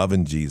and the love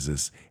in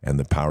Jesus and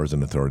the powers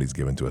and authorities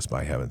given to us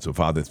by heaven. So,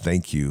 Father,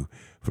 thank you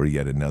for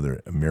yet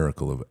another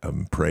miracle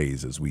of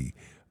praise as we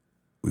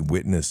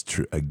witness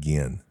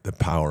again the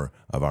power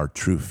of our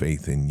true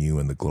faith in you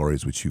and the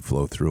glories which you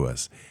flow through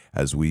us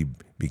as we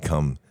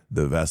become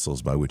the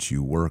vessels by which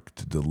you work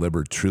to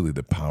deliver truly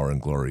the power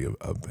and glory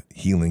of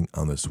healing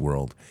on this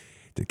world,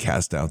 to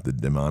cast out the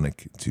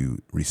demonic, to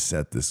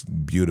reset this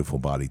beautiful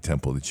body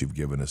temple that you've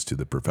given us to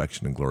the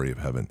perfection and glory of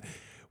heaven.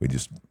 We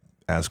just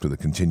ask for the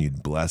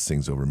continued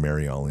blessings over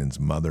Mary Allin's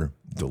mother,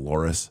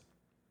 Dolores.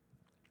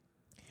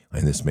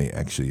 And this may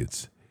actually,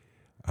 it's,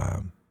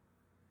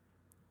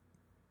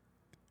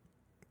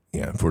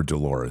 for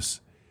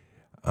Dolores.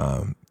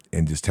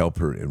 And just help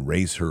her and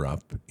raise her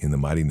up in the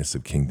mightiness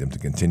of kingdom, to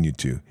continue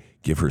to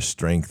give her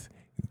strength,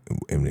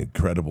 an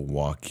incredible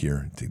walk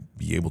here, to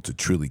be able to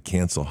truly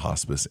cancel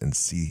hospice and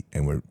see,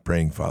 and we're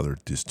praying, Father,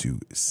 just to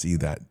see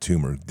that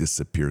tumor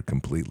disappear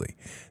completely.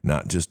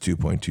 Not just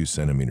 2.2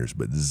 centimeters,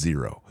 but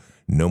 0.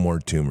 No more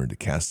tumor, to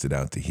cast it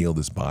out, to heal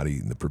this body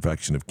in the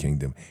perfection of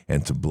kingdom,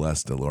 and to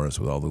bless Dolores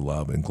with all the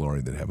love and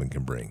glory that heaven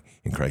can bring.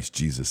 In Christ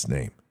Jesus'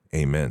 name,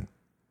 amen.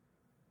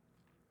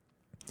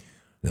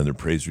 Another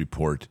praise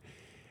report.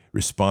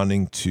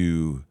 Responding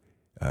to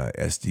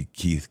SD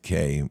Keith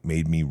K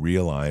made me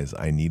realize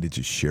I needed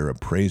to share a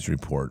praise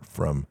report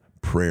from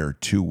prayer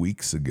 2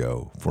 weeks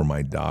ago for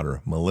my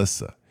daughter,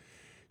 Melissa.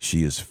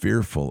 She is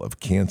fearful of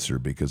cancer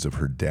because of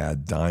her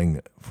dad dying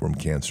from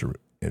cancer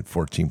at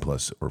 14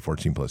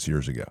 plus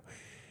years ago.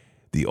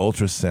 The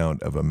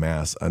ultrasound of a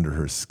mass under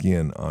her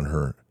skin on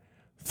her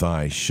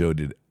thigh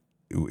showed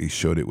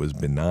it was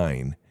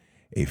benign,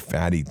 a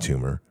fatty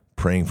tumor.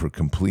 Praying for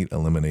complete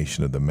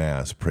elimination of the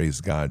mass. Praise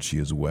God, she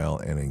is well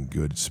and in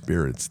good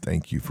spirits.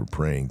 Thank you for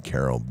praying,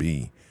 Carol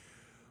B.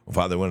 Well,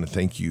 Father, I want to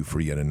thank you for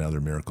yet another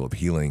miracle of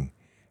healing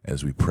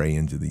as we pray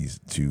into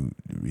these to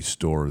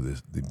restore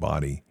the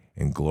body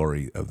and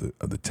glory of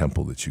the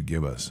temple that you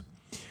give us.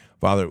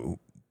 Father,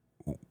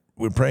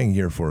 we're praying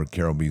here for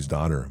Carol B.'s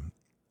daughter,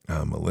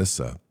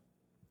 Melissa,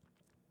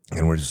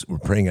 and we're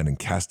praying out and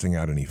casting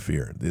out any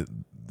fear.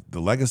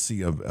 The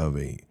legacy of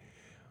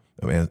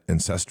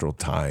ancestral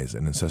ties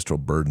and ancestral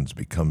burdens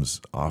becomes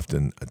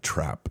often a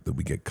trap that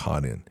we get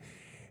caught in.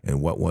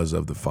 And what was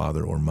of the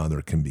father or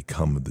mother can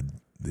become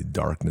the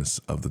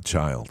darkness of the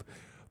child.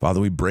 Father,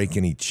 we break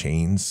any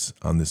chains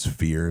on this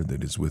fear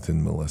that is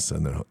within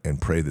Melissa and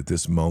pray that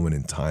this moment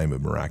in time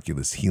of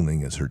miraculous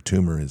healing, as her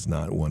tumor is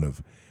not one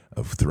of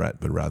threat,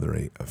 but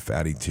rather a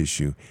fatty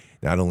tissue,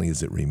 not only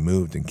is it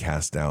removed and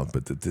cast out,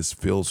 but that this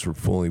fills her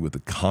fully with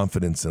the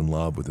confidence and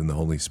love within the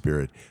Holy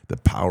Spirit, the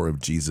power of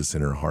Jesus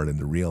in her heart, and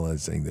the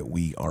realizing that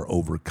we are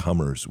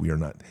overcomers. We are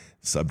not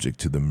subject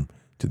to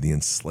the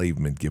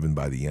enslavement given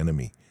by the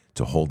enemy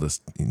to hold us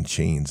in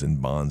chains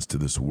and bonds to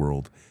this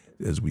world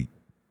as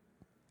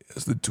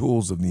the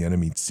tools of the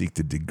enemy seek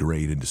to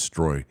degrade and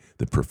destroy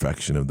the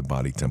perfection of the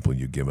body temple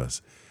you give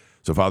us.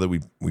 So, Father,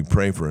 we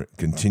pray for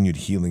continued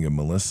healing of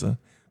Melissa,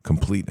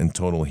 complete and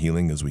total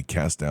healing as we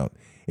cast out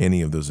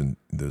any of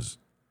those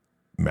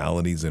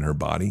maladies in her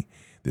body,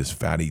 this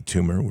fatty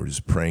tumor. We're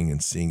just praying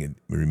and seeing it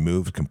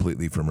removed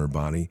completely from her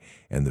body,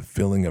 and the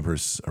filling of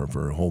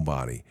her whole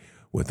body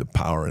with the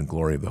power and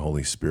glory of the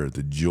Holy Spirit,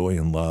 the joy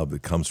and love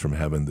that comes from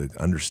heaven, the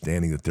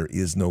understanding that there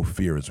is no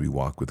fear as we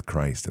walk with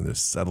Christ, and the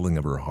settling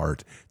of her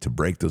heart to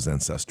break those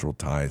ancestral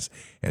ties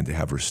and to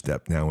have her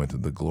step now into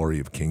the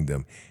glory of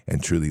kingdom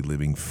and truly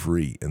living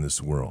free in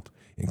this world.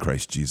 In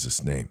Christ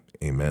Jesus' name,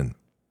 amen.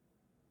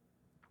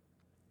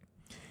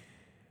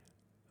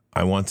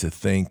 I want to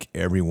thank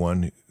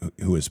everyone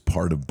who is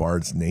part of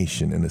Bard's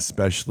Nation, and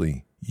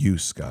especially you,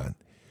 Scott.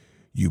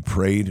 You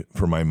prayed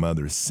for my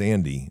mother,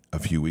 Sandy, a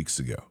few weeks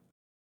ago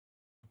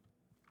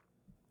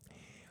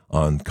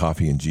on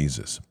Coffee and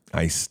Jesus.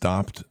 I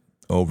stopped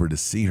over to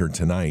see her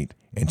tonight,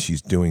 and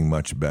she's doing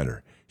much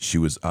better. She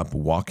was up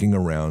walking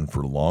around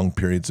for long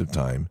periods of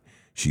time.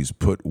 She's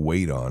put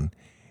weight on,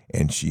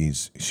 and she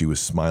was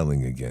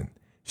smiling again.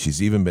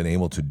 She's even been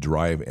able to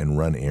drive and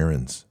run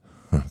errands.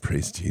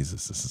 Praise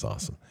Jesus. This is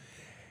awesome.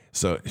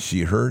 So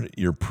she heard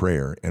your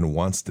prayer and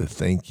wants to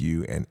thank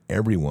you and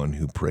everyone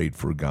who prayed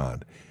for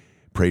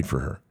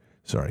her.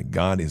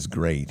 God is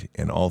great,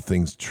 and all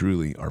things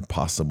truly are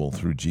possible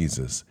through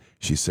Jesus.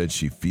 She said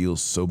she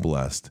feels so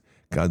blessed.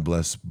 God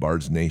bless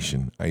Bard's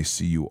Nation. I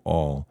see you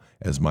all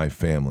as my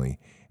family,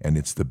 and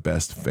it's the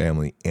best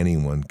family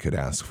anyone could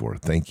ask for.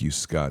 Thank you,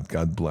 Scott.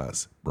 God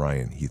bless.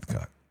 Brian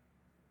Heathcott.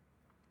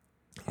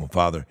 Well,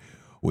 Father,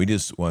 we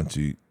just want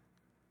to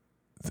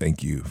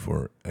thank you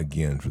for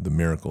the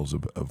miracles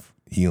of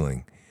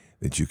healing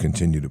that you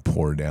continue to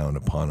pour down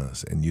upon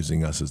us and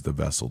using us as the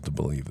vessel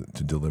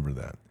to deliver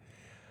that.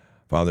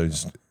 Father, I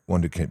just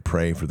want to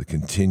pray for the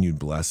continued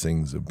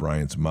blessings of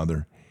Brian's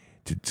mother,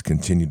 to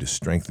continue to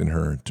strengthen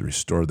her, to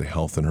restore the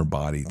health in her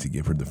body, to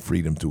give her the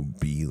freedom to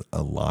be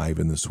alive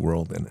in this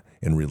world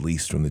and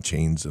released from the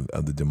chains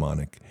of the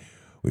demonic.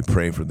 We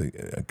pray for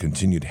the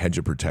continued hedge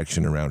of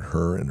protection around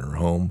her and her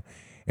home,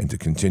 and to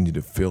continue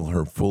to fill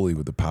her fully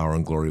with the power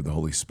and glory of the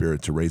Holy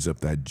Spirit, to raise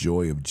up that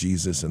joy of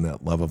Jesus and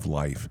that love of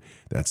life,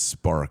 that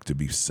spark to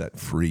be set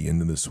free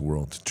into this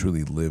world, to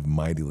truly live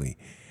mightily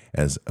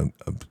as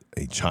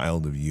a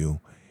child of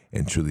you,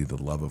 and truly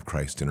the love of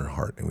Christ in her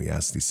heart. And we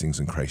ask these things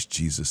in Christ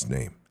Jesus'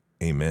 name.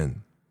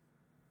 Amen.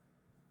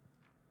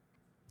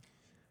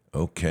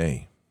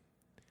 Okay.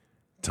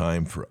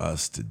 Time for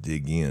us to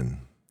dig in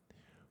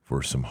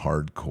for some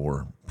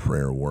hardcore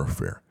prayer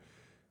warfare.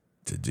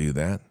 To do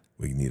that,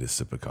 we need a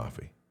sip of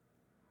coffee.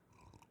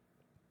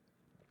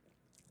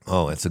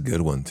 Oh, that's a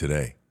good one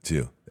today,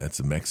 too. That's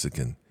a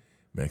Mexican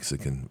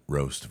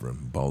roast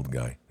from Bald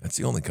Guy. That's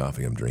the only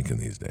coffee I'm drinking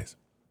these days.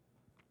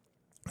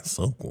 It's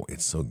so cool.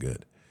 It's so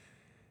good.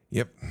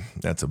 Yep,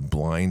 that's a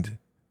blind,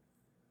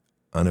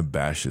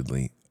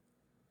 unabashedly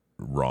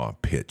raw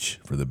pitch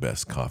for the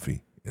best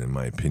coffee, in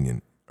my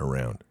opinion,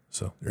 around.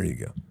 So there you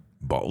go.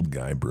 Bald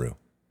Guy Brew.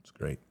 It's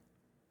great.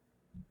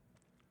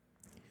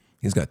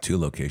 He's got 2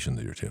 locations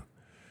here, too.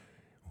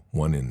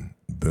 One in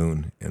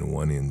Boone and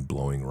one in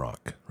Blowing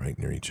Rock, right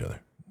near each other.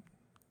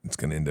 It's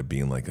going to end up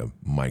being like a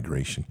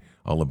migration.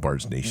 All of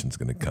Bard's Nation's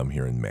going to come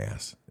here in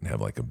mass and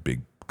have like a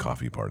big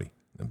coffee party.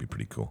 That'd be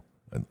pretty cool.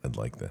 I'd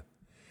like that.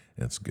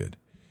 That's good.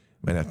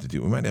 We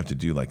might have to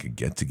do like a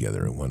get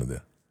together at one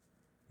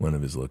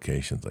of his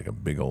locations, like a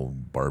big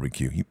old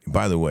barbecue.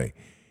 By the way,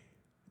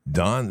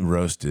 Don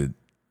roasted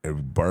a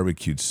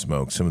barbecued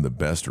smoke, some of the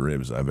best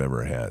ribs I've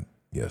ever had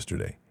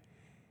yesterday.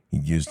 He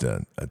used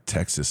a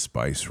Texas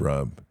spice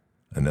rub,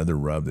 another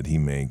rub that he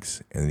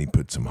makes, and then he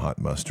put some hot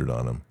mustard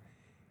on them,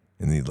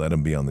 and he let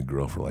them be on the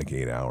grill for like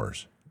 8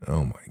 hours.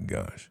 Oh my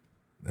gosh,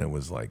 that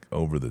was like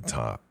over the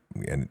top,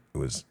 and it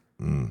was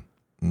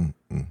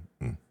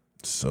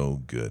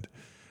so good.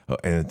 Oh,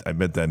 and I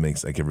bet that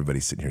makes like everybody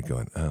sitting here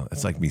going, "Oh,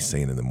 it's like me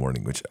saying in the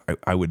morning," which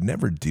I would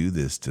never do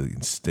this to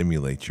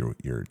stimulate your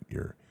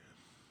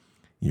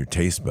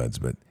taste buds,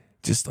 but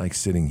just like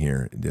sitting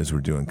here as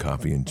we're doing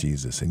Coffee and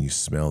Jesus, and you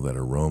smell that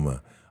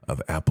aroma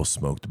of apple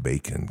smoked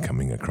bacon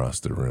coming across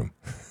the room.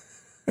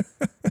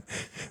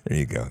 There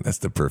you go. That's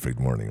the perfect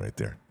morning right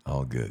there.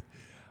 All good.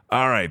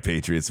 All right,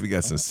 Patriots, we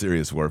got some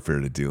serious warfare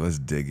to do. Let's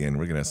dig in.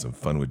 We're going to have some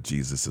fun with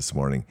Jesus this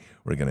morning.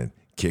 We're going to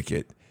kick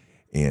it,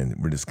 and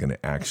we're just going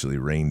to actually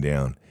rain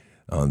down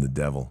on the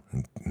devil.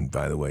 And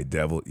by the way,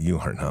 devil, you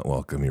are not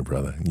welcome here,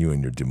 brother. You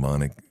and your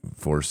demonic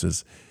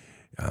forces.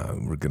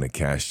 We're going to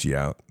cast you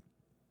out,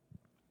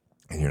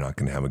 and you're not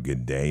going to have a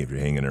good day if you're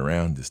hanging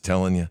around. Just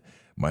telling you,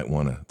 might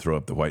want to throw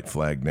up the white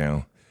flag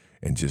now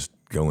and just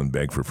go and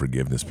beg for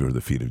forgiveness before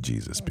the feet of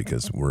Jesus,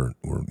 because we're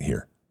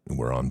here and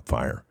we're on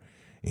fire,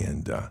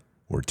 and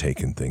we're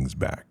taking things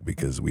back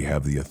because we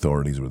have the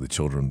authorities. We're the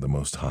children of the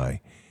Most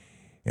High,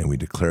 and we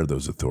declare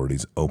those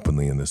authorities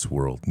openly in this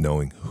world,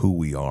 knowing who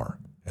we are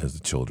as the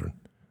children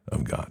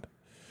of God.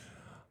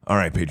 All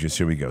right, Patriots,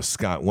 here we go.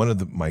 Scott, one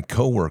of my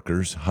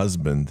coworkers'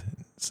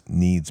 husband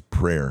needs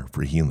prayer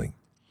for healing.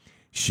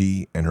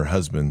 She and her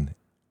husband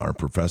are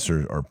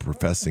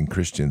professing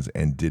Christians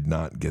and did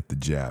not get the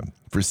jab.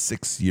 For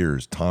 6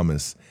 years,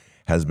 Thomas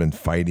has been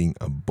fighting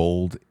a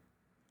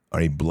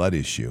blood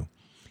issue.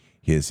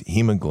 His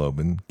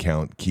hemoglobin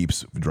count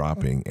keeps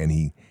dropping, and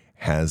he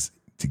has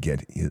to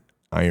get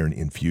iron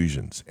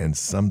infusions and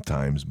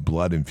sometimes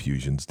blood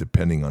infusions,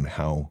 depending on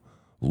how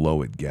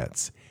low it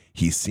gets.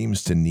 He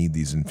seems to need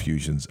these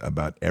infusions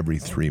about every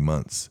 3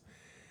 months.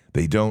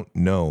 They don't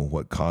know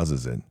what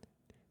causes it.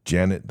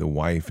 Janet, the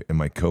wife and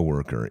my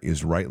coworker,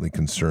 is rightly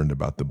concerned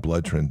about the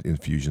blood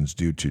infusions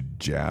due to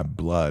jab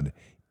blood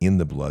in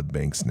the blood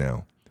banks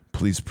now.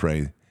 Please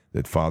pray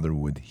that Father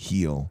would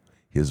heal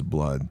his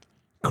blood,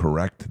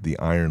 correct the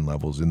iron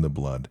levels in the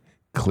blood,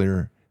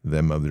 clear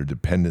them of their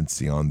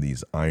dependency on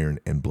these iron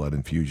and blood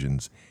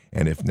infusions,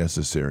 and if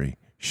necessary,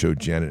 show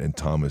Janet and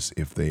Thomas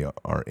if there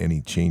are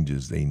any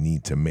changes they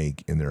need to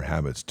make in their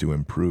habits to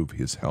improve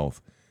his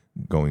health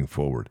going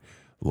forward.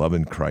 Love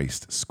in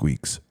Christ,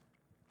 Squeaks.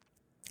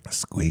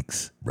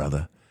 Squeaks,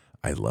 brother.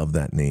 I love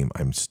that name.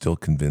 I'm still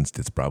convinced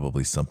it's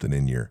probably something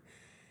in your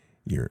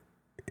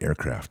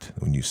aircraft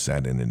when you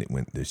sat in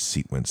and the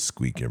seat went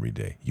squeak every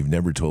day. You've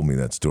never told me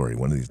that story.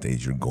 One of these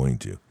days you're going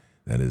to.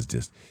 That is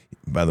just,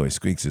 by the way,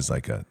 Squeaks is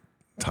like a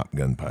Top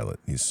Gun pilot.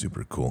 He's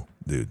super cool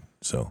dude.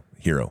 So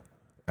hero,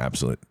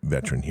 absolute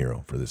veteran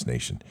hero for this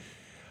nation.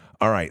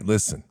 All right,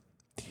 listen.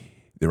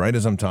 Right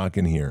as I'm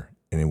talking here,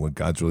 and what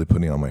God's really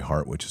putting on my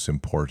heart, which is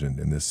important,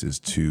 and this is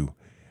to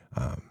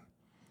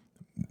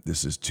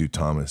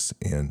Thomas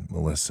and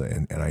Melissa,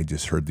 and I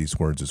just heard these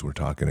words as we're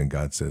talking, and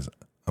God says,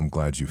 I'm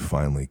glad you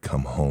finally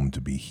come home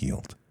to be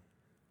healed.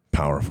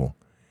 Powerful.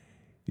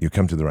 You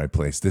come to the right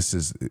place. This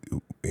is,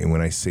 and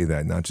when I say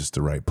that, not just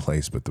the right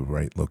place, but the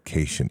right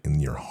location in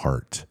your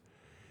heart.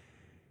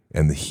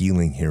 And the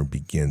healing here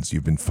begins.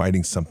 You've been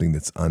fighting something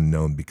that's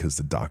unknown because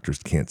the doctors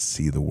can't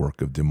see the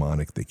work of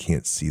demonic. They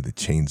can't see the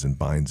chains and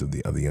binds of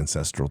the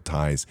ancestral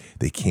ties.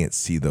 They can't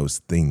see those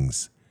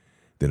things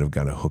that have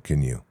got a hook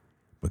in you,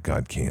 but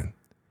God can.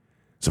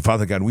 So,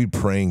 Father God, we're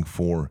praying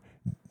for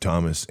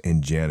Thomas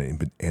and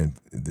Janet and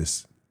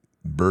this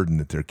burden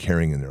that they're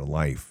carrying in their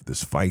life,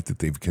 this fight that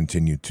they've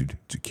continued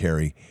to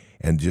carry,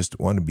 and just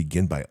want to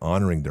begin by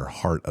honoring their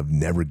heart of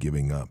never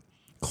giving up,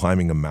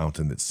 climbing a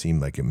mountain that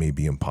seemed like it may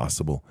be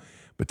impossible.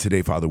 But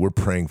today, Father, we're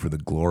praying for the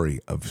glory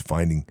of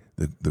finding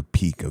the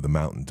peak of the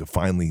mountain, to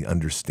finally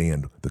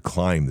understand the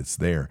climb that's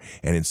there,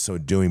 and in so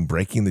doing,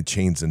 breaking the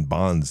chains and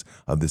bonds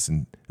of this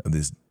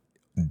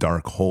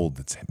dark hold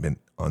that's been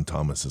on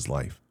Thomas's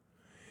life.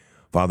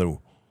 Father,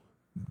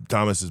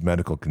 Thomas's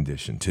medical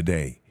condition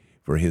today,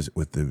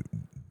 with the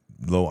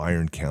low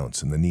iron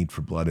counts and the need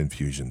for blood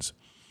infusions,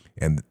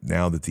 and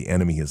now that the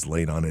enemy has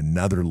laid on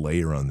another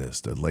layer on this,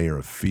 the layer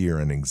of fear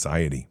and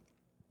anxiety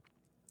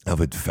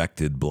of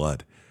infected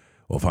blood.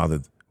 Well, Father,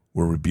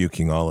 we're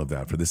rebuking all of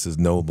that, for this is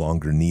no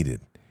longer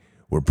needed.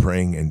 We're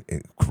praying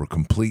for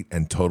complete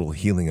and total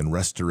healing and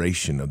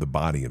restoration of the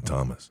body of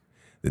Thomas,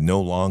 that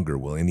no longer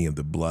will any of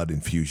the blood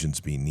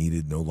infusions be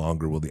needed. No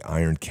longer will the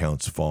iron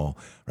counts fall.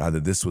 Rather,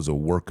 this was a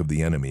work of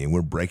the enemy, and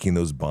we're breaking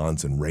those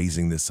bonds and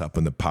raising this up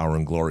in the power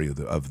and glory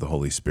of the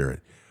Holy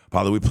Spirit.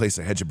 Father, we place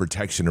a hedge of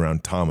protection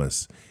around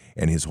Thomas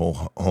and his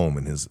whole home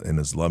and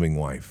his loving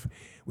wife.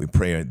 We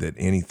pray that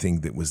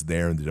anything that was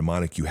there in the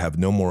demonic, you have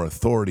no more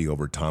authority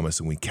over Thomas,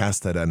 and we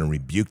cast that out and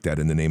rebuke that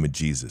in the name of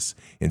Jesus.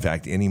 In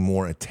fact, any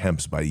more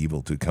attempts by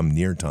evil to come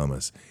near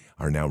Thomas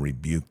are now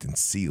rebuked and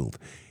sealed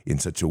in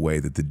such a way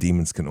that the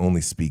demons can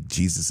only speak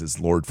Jesus as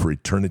Lord for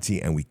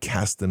eternity, and we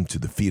cast them to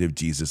the feet of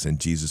Jesus, and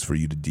Jesus for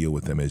you to deal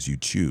with them as you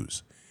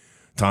choose.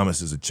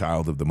 Thomas is a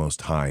child of the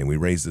Most High, and we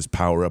raise this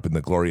power up in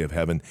the glory of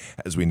heaven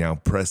as we now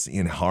press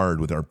in hard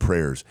with our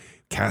prayers,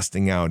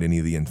 casting out any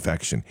of the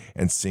infection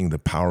and seeing the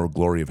power and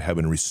glory of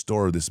heaven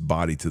restore this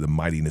body to the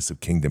mightiness of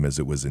kingdom as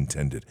it was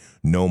intended.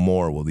 No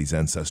more will these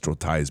ancestral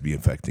ties be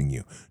affecting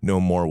you.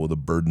 No more will the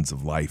burdens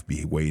of life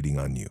be waiting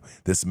on you.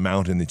 This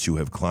mountain that you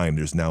have climbed,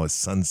 there's now a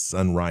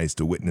sunrise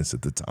to witness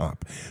at the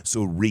top.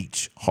 So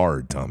reach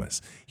hard,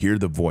 Thomas. Hear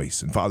the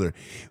voice. And Father,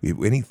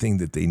 anything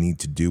that they need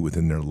to do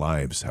within their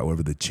lives,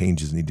 however the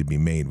changes need to be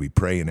made, we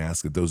pray and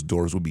ask that those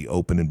doors will be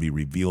open and be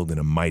revealed in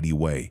a mighty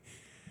way.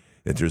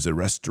 That there's a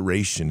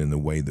restoration in the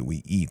way that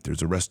we eat.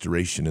 There's a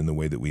restoration in the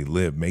way that we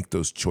live. Make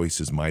those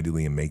choices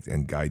mightily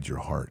and guide your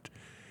heart.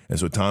 And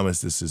so,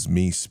 Thomas, this is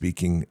me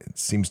speaking. It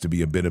seems to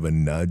be a bit of a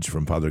nudge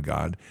from Father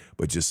God,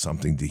 but just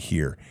something to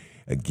hear.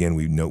 Again,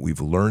 we've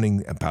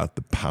learning about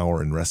the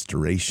power and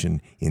restoration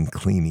in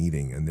clean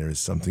eating, and there is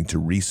something to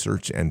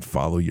research and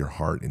follow your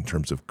heart in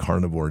terms of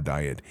carnivore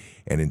diet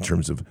and in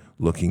terms of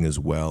looking as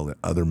well at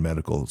other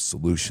medical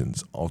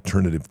solutions,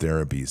 alternative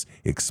therapies.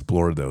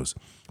 Explore those,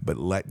 but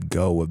let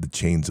go of the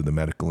chains of the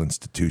medical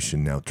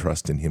institution. Now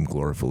trust in Him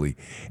gloriously.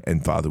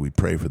 And Father, we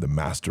pray for the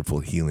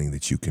masterful healing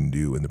that you can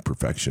do in the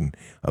perfection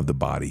of the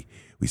body.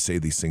 We say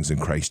these things in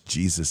Christ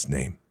Jesus'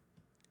 name.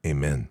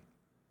 Amen.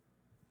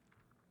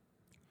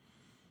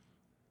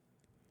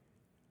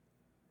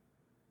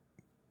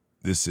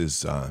 This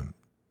is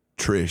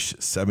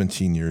Trish,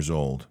 17 years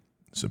old.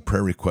 It's a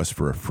prayer request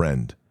for a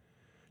friend.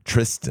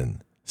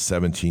 Tristan,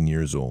 17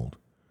 years old,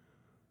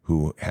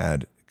 who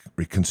had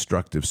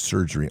reconstructive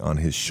surgery on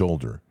his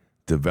shoulder,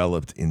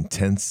 developed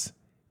intense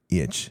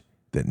itch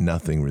that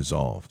nothing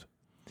resolved.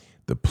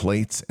 The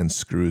plates and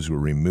screws were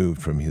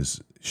removed from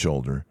his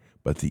shoulder,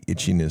 but the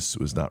itchiness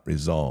was not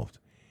resolved.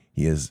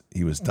 He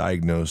was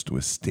diagnosed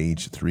with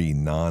stage 3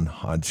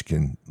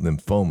 non-Hodgkin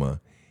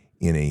lymphoma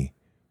in a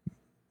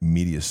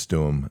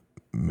mediastinum.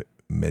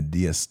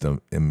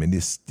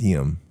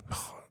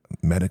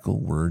 Medical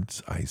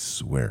words, I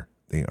swear,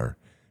 they are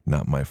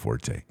not my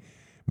forte.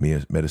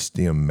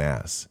 Mediastinum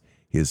mass.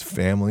 His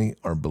family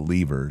are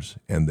believers,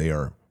 and they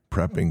are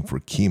prepping for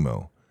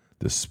chemo.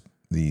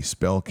 The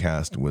spell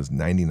cast was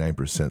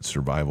 99%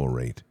 survival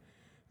rate.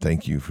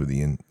 Thank you for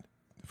the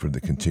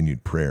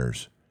continued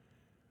prayers,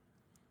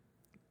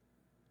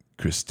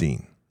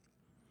 Christine.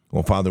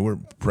 Well, Father, we're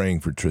praying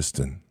for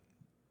Tristan,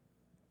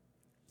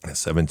 at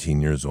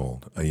 17 years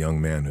old, a young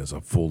man who has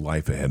a full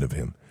life ahead of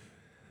him,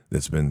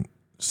 that's been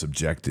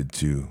subjected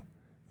to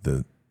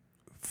the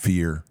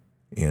fear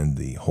and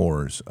the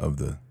horrors of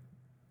the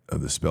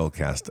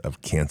spellcast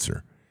of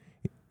cancer.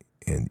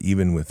 And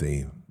even with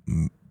a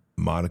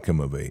modicum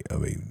of a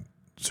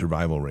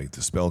survival rate,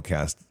 the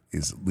spellcast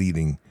is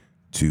leading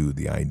to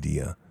the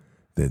idea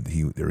that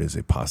there is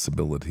a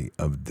possibility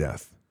of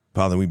death.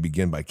 Father, we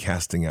begin by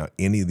casting out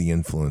any of the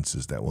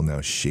influences that will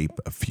now shape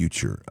a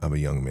future of a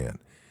young man.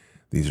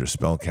 These are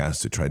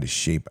spellcasts to try to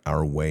shape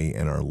our way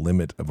and our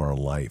limit of our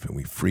life. And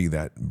we free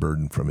that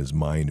burden from his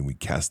mind, and we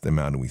cast them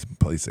out, and we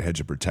place a hedge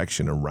of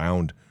protection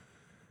around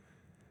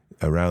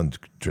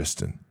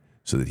Tristan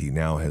so that he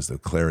now has the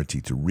clarity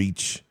to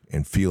reach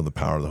and feel the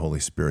power of the Holy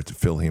Spirit to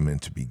fill him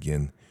and to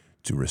begin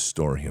to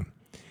restore him.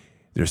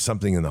 There's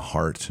something in the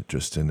heart,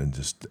 Tristan, and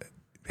just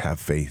have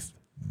faith,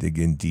 dig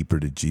in deeper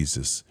to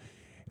Jesus,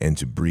 and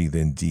to breathe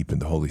in deep in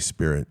the Holy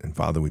Spirit. And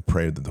Father, we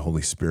pray that the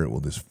Holy Spirit will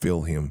just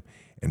fill him,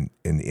 and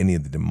any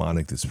of the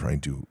demonic that's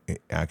trying to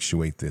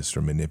actuate this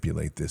or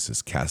manipulate this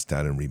is cast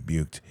out and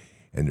rebuked,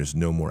 and there's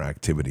no more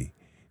activity.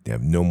 They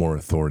have no more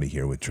authority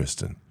here with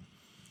Tristan.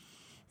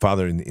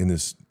 Father, in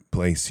this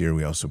place here,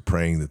 we also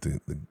praying that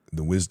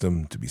the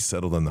wisdom to be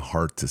settled on the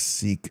heart to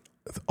seek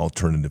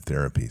alternative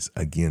therapies.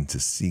 Again, to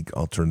seek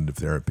alternative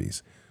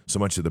therapies. So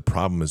much of the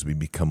problem is we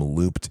become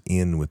looped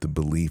in with the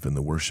belief and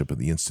the worship of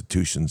the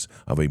institutions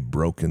of a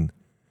broken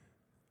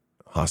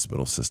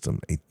hospital system,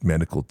 a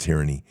medical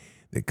tyranny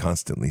that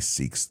constantly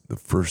seeks the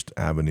first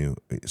avenue.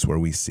 It's where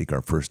we seek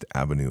our first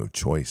avenue of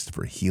choice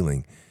for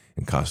healing.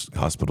 And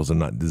hospitals are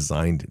not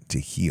designed to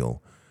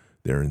heal.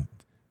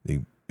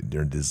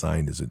 They're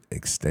designed as an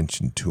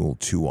extension tool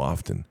too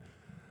often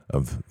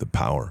of the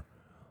power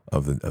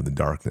of the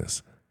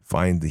darkness.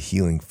 Find the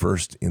healing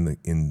first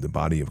in the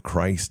body of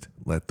Christ.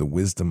 Let the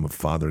wisdom of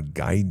Father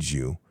guide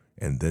you,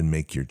 and then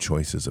make your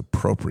choices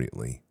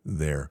appropriately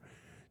there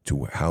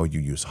to how you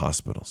use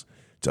hospitals.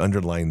 To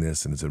underline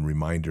this, and as a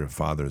reminder of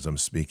Father, as I'm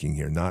speaking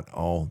here, not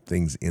all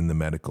things in the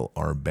medical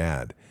are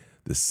bad.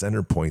 The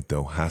center point,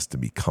 though, has to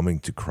be coming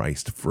to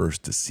Christ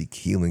first to seek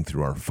healing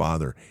through our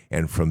Father,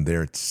 and from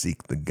there to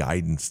seek the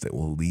guidance that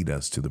will lead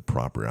us to the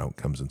proper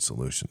outcomes and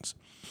solutions.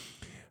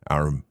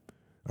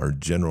 Our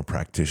general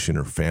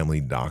practitioner, family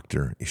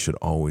doctor, it should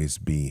always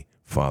be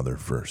Father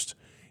first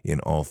in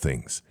all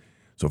things.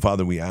 So,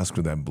 Father, we ask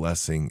for that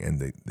blessing and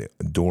the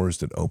doors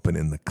that open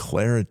and the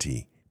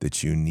clarity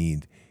that you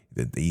need,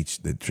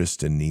 that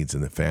Tristan needs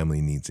and the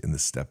family needs in the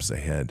steps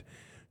ahead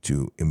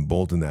to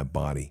embolden that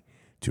body,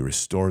 to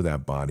restore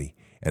that body.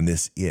 And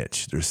this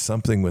itch, there's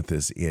something with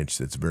this itch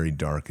that's very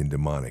dark and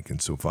demonic.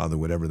 And so, Father,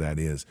 whatever that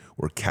is,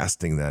 we're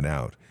casting that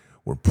out.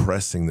 We're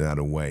pressing that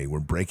away.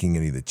 We're breaking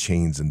any of the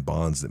chains and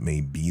bonds that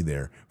may be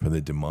there for the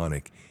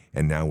demonic.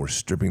 And now we're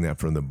stripping that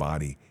from the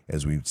body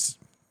as we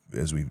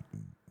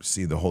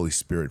see the Holy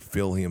Spirit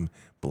fill him,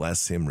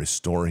 bless him,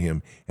 restore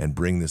him, and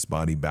bring this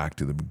body back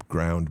to the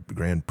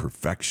grand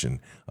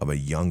perfection of a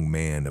young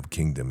man of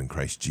kingdom in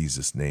Christ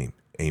Jesus' name.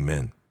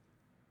 Amen.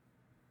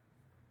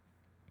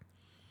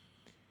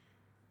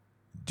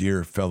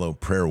 Dear fellow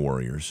prayer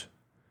warriors,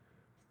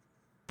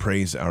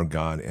 praise our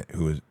God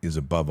who is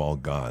above all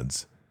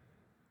gods.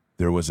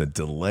 There was a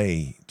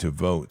delay to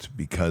vote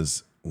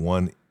because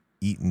one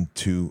Eaton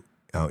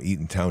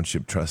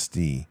Township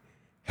trustee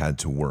had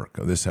to work.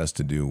 This has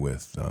to do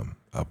with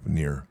up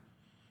near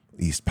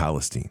East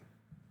Palestine,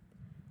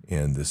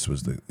 and these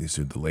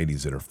are the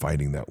ladies that are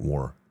fighting that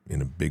war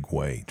in a big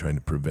way, trying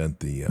to prevent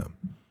the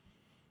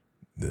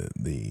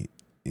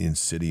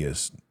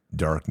insidious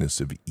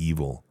darkness of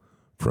evil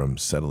from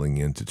settling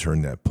in to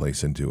turn that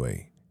place into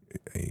a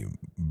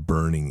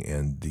burning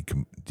and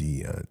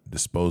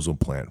disposal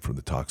plant for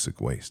the toxic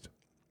waste.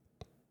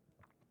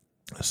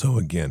 So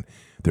again,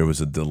 there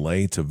was a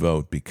delay to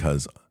vote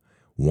because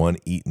one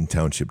Eaton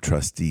Township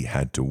trustee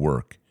had to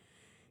work.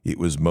 It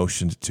was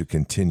motioned to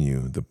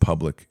continue the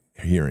public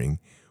hearing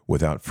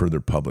without further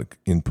public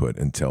input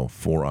until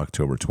 4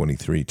 October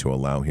 23 to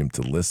allow him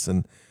to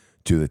listen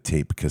to the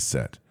tape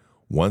cassette.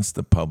 Once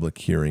the public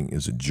hearing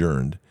is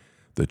adjourned,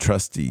 the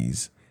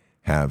trustees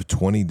have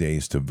 20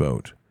 days to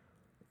vote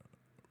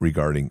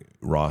regarding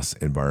Ross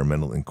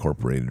Environmental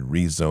Incorporated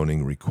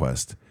rezoning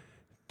request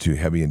to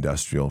heavy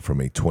industrial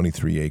from a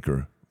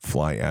 23-acre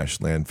fly ash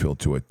landfill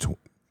to a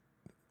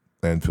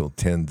landfill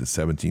 10 to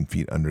 17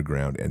 feet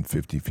underground and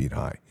 50 feet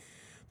high.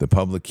 The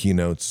public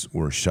keynotes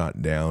were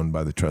shot down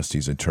by the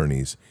trustees'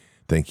 attorneys.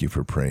 Thank you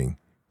for praying,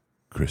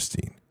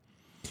 Christine.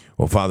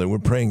 Well, Father, we're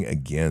praying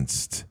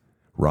against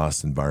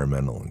Ross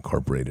Environmental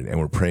Incorporated, and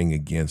we're praying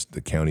against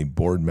the county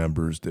board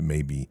members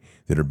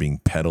that are being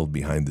peddled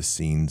behind the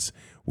scenes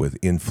with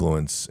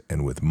influence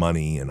and with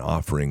money and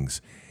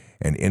offerings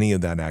and any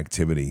of that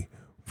activity.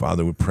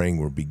 Father, we're praying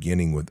we're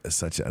beginning with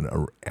such an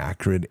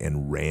acrid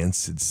and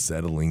rancid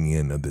settling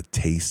in of the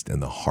taste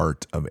and the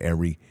heart of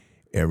every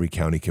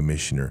county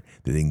commissioner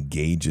that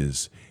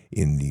engages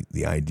in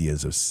the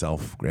ideas of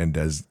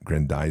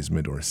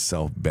self-grandizement or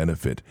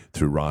self-benefit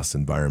through Ross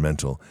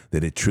Environmental,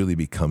 that it truly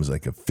becomes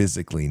like a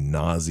physically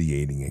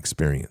nauseating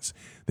experience,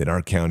 that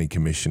our county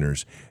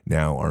commissioners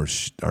now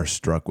are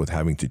struck with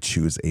having to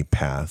choose a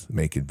path.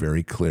 Make it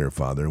very clear,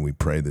 Father, and we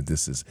pray that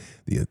this is,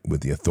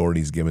 with the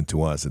authorities given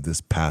to us, that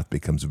this path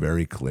becomes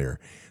very clear,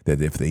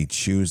 that if they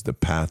choose the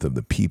path of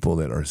the people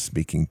that are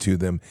speaking to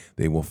them,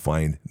 they will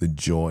find the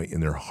joy in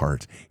their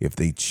heart. If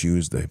they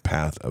choose the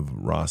path of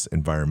Ross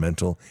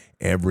Environmental,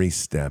 every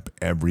step,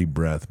 every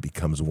breath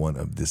becomes one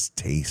of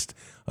distaste,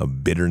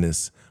 of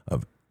bitterness,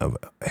 of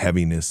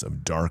heaviness,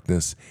 of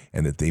darkness,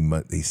 and that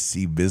they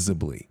see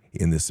visibly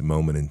in this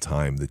moment in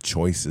time the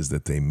choices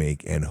that they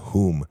make and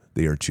whom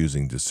they are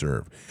choosing to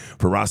serve.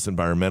 For Ross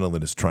Environmental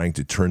that is trying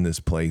to turn this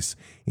place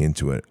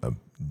into a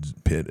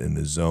pit and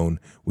a zone,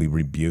 we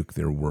rebuke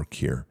their work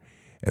here.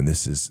 And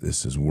this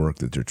is work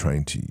that they're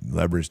trying to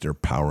leverage their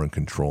power and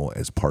control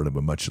as part of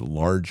a much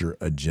larger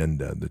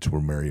agenda that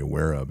we're very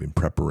aware of in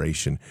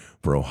preparation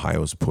for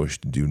Ohio's push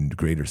to do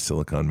greater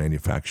silicon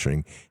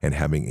manufacturing and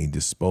having a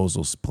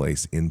disposal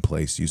place in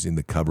place using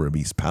the cover of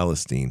East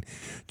Palestine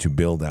to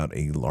build out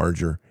a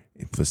larger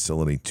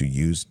facility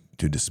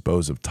to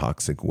dispose of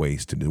toxic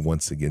waste, to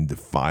once again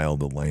defile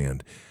the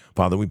land.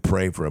 Father, we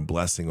pray for a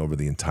blessing over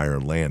the entire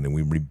land, and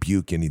we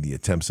rebuke any of the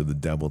attempts of the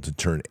devil to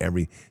turn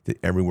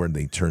everywhere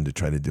they turn to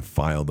try to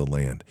defile the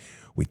land.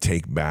 We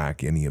take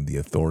back any of the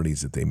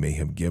authorities that they may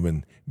have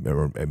given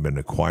or have been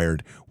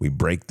acquired. We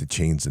break the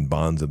chains and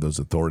bonds of those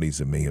authorities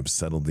that may have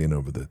settled in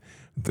over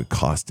the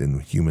cost in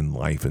human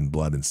life and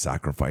blood and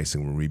sacrifice,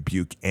 and we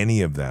rebuke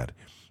any of that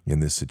in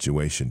this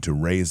situation to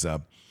raise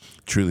up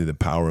truly the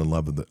power and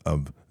love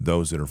of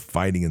those that are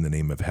fighting in the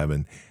name of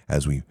heaven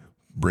as we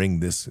bring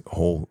this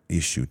whole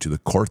issue to the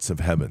courts of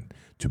heaven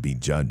to be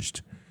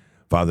judged.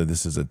 Father,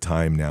 this is a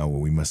time now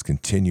where we must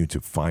continue to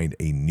find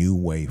a new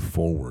way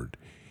forward,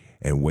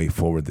 and a way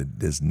forward that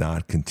does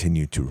not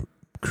continue to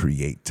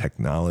create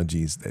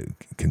technologies that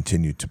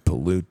continue to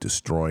pollute,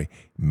 destroy,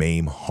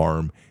 maim,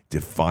 harm,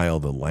 defile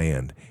the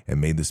land. And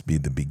may this be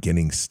the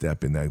beginning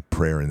step in that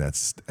prayer and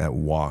that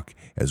walk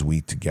as we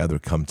together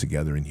come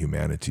together in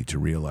humanity to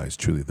realize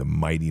truly the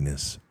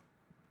mightiness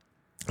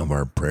of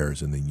our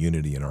prayers and the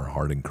unity in our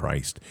heart in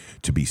Christ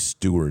to be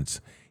stewards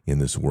in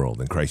this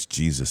world. In Christ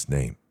Jesus'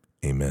 name,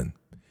 amen.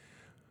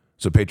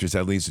 So, Patriots,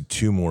 that leads to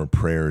two more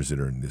prayers that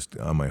are just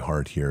on my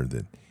heart here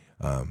that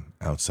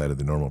outside of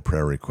the normal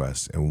prayer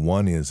requests. And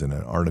one is in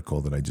an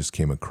article that I just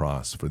came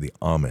across for the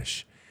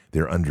Amish.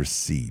 They're under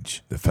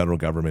siege. The federal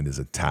government is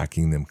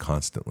attacking them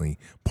constantly.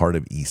 Part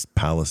of East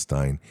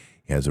Palestine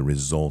as a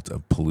result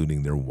of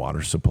polluting their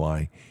water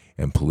supply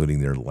and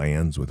polluting their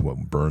lands with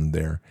what burned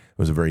there. It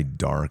was a very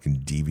dark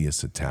and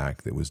devious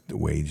attack that was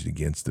waged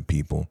against the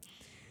people.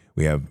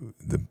 We have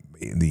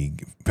the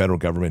federal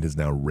government has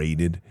now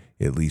raided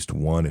at least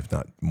one, if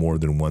not more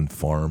than one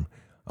farm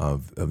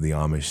of the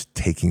Amish,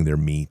 taking their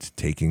meat,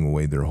 taking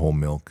away their whole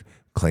milk,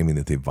 claiming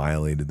that they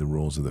violated the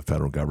rules of the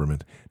federal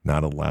government,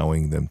 not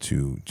allowing them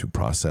to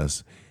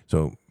process.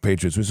 So,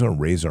 Patriots, we just want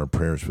to raise our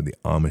prayers for the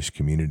Amish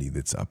community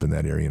that's up in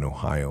that area in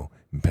Ohio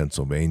and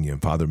Pennsylvania.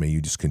 And Father, may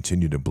you just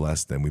continue to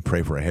bless them. We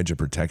pray for a hedge of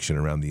protection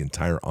around the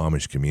entire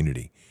Amish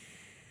community.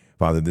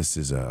 Father, this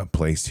is a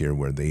place here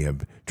where they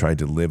have tried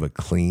to live a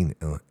clean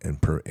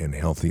and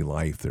healthy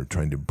life. They're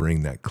trying to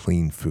bring that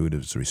clean food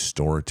as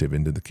restorative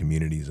into the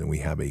communities. And we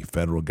have a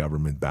federal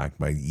government backed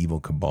by evil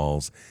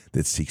cabals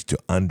that seeks to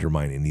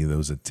undermine any of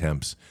those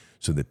attempts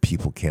so that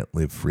people can't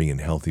live free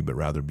and healthy, but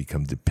rather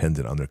become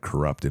dependent on their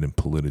corrupted and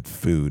polluted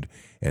food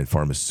and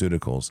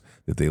pharmaceuticals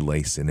that they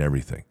lace in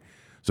everything.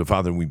 So,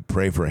 Father, we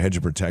pray for a hedge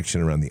of protection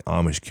around the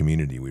Amish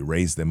community. We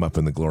raise them up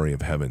in the glory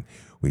of heaven.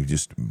 We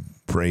just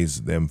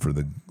praise them for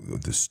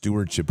the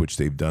stewardship which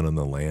they've done on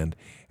the land,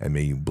 and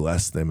may you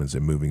bless them as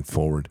they're moving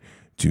forward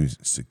to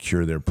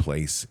secure their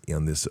place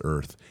on this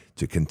earth,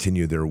 to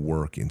continue their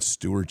work in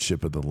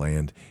stewardship of the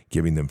land,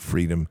 giving them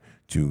freedom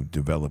to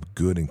develop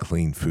good and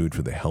clean food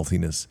for the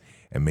healthiness.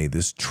 And may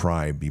this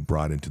tribe be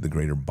brought into the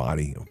greater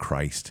body of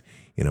Christ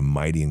in a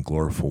mighty and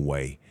glorious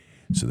way,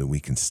 so that we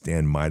can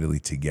stand mightily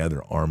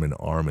together, arm in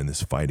arm, in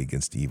this fight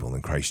against evil.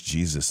 In Christ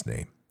Jesus'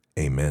 name,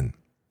 amen.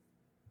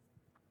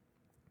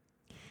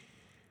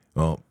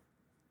 Well,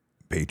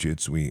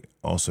 Patriots, we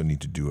also need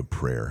to do a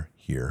prayer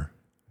here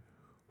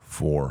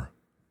for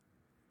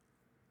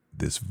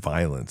this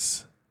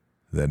violence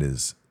that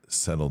is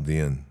settled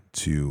in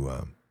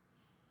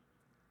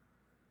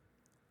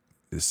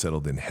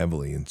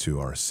heavily into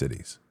our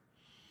cities.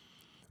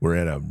 We're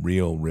at a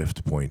real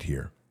rift point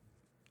here,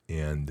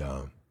 and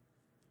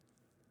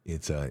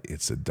it's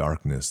a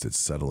darkness that's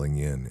settling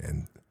in,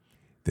 and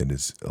that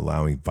is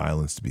allowing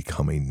violence to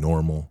become a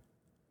normal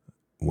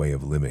way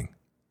of living.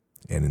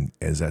 And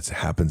as that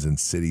happens in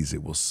cities,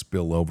 it will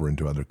spill over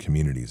into other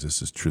communities.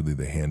 This is truly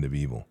the hand of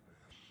evil.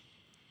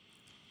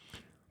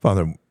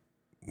 Father,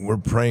 we're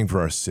praying for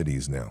our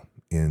cities now,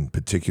 in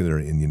particular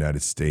in the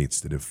United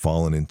States, that have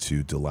fallen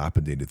into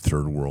dilapidated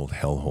third world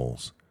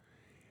hellholes,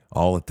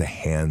 all at the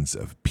hands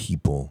of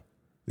people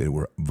that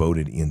were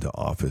voted into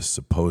office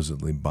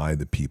supposedly by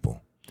the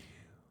people.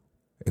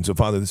 And so,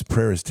 Father, this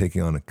prayer is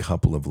taking on a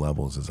couple of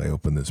levels as I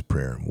open this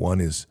prayer. One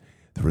is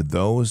for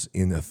those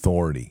in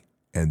authority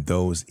and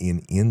those in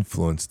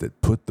influence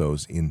that put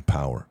those in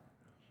power.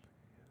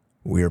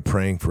 We are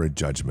praying for a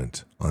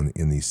judgment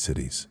in these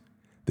cities,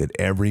 that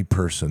every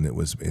person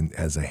that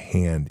has a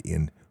hand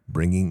in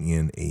bringing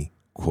in a,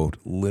 quote,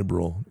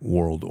 liberal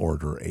world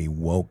order, a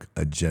woke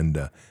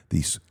agenda,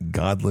 these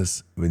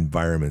godless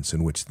environments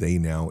in which they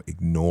now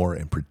ignore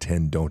and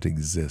pretend don't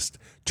exist,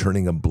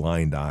 turning a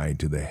blind eye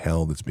to the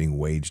hell that's being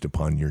waged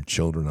upon your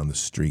children on the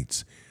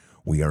streets.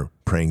 We are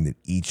praying that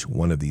each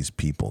one of these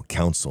people,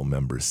 council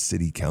members,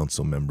 city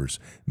council members,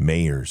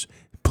 mayors,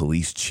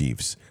 police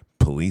chiefs,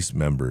 police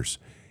members,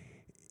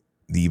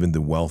 even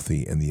the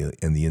wealthy and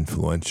the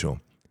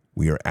influential,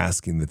 we are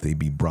asking that they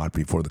be brought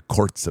before the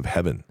courts of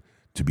heaven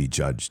to be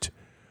judged.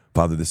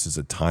 Father, this is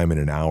a time and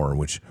an hour in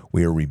which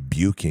we are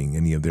rebuking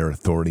any of their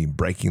authority,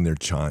 breaking their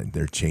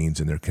chains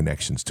and their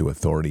connections to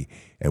authority,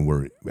 and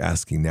we're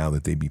asking now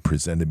that they be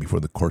presented before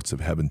the courts of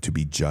heaven to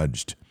be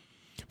judged.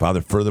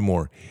 Father,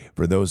 furthermore,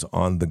 for those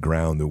on the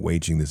ground that are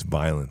waging this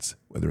violence,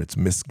 whether it's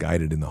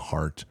misguided in the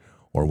heart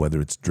or whether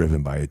it's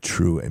driven by a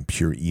true and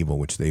pure evil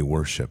which they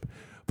worship,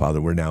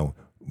 Father, we're now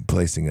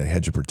placing a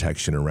hedge of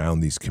protection around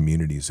these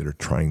communities that are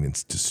trying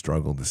to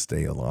struggle to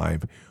stay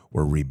alive.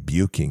 We're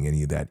rebuking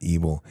any of that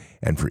evil.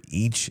 And for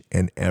each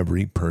and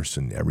every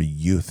person, every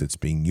youth that's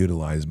being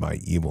utilized by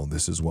evil,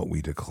 this is what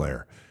we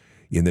declare.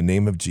 In the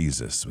name of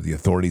Jesus, with the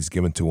authorities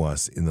given to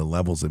us in the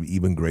levels of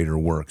even greater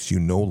works, you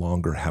no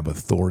longer have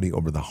authority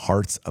over the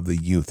hearts of the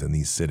youth in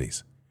these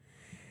cities.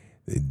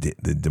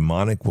 The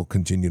demonic will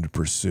continue to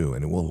pursue,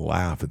 and it will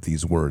laugh at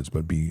these words,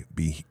 but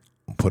be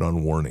put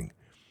on warning.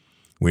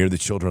 We are the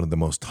children of the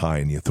Most High,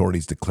 and the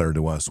authorities declare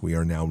to us, we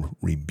are now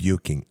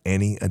rebuking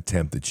any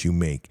attempt that you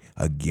make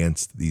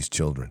against these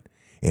children,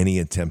 any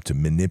attempt to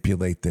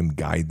manipulate them,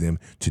 guide them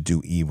to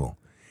do evil.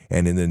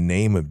 And in the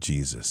name of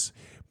Jesus,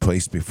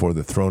 placed before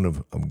the throne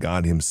of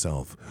God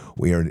himself,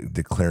 we are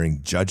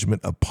declaring judgment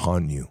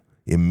upon you,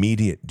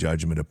 immediate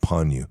judgment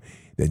upon you,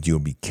 that you will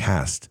be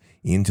cast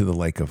into the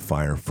lake of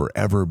fire,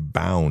 forever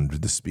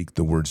bound to speak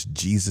the words,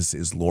 Jesus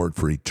is Lord,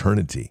 for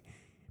eternity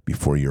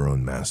before your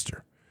own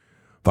master.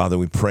 Father,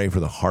 we pray for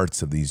the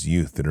hearts of these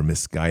youth that are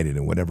misguided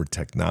in whatever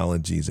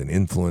technologies and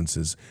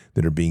influences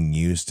that are being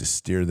used to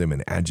steer them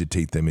and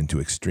agitate them into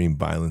extreme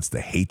violence,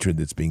 the hatred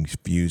that's being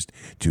fused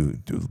to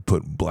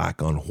put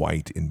black on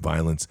white in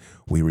violence.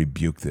 We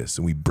rebuke this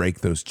and we break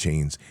those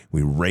chains.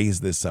 We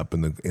raise this up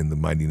in the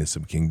mightiness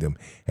of kingdom,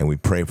 and we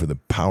pray for the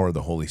power of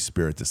the Holy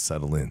Spirit to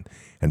settle in.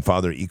 And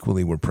Father,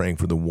 equally, we're praying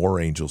for the war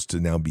angels to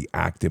now be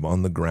active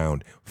on the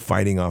ground,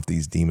 fighting off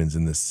these demons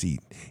in the cities.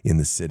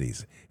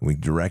 And we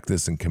direct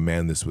this and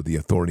command this with the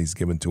authorities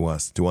given to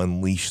us to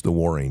unleash the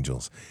war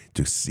angels,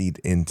 to seat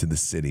into the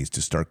cities,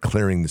 to start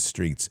clearing the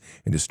streets,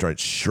 and to start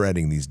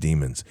shredding these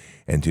demons,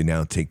 and to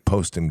now take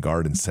post and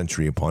guard and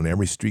sentry upon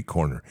every street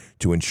corner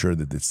to ensure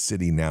that the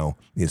city now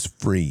is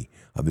free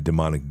of the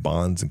demonic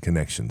bonds and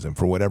connections. And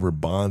for whatever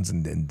bonds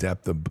and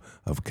depth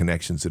of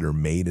connections that are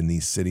made in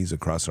these cities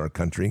across our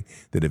country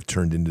that have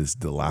turned into this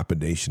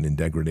dilapidation and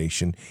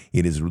degradation,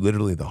 it is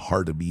literally the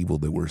heart of evil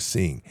that we're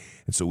seeing.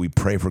 And so we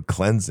pray for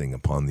cleansing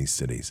upon these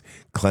cities,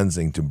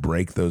 cleansing to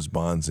break those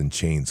bonds and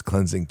chains,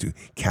 cleansing to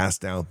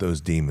cast out those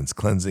demons,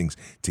 cleansings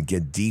to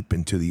get deep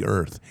into the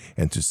earth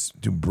and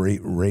to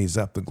raise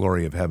up the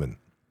glory of heaven,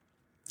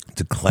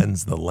 to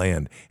cleanse the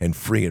land and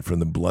free it from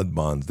the blood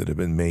bonds that have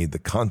been made, the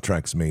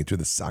contracts made through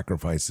the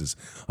sacrifices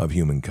of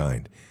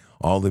humankind.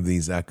 All of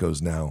these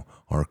echoes now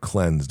are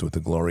cleansed with the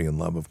glory and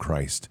love of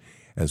Christ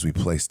as we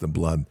place the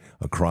blood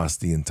across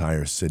the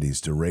entire cities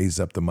to raise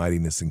up the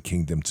mightiness and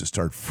kingdom, to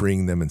start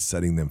freeing them and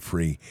setting them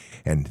free.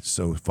 And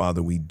so,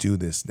 Father, we do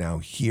this now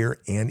here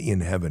and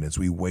in heaven as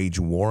we wage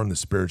war in the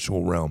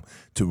spiritual realm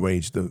to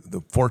wage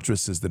the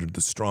fortresses that are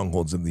the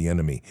strongholds of the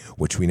enemy,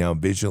 which we now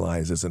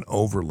visualize as an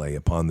overlay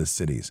upon the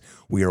cities.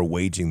 We are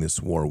waging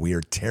this war. We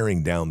are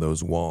tearing down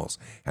those walls,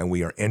 and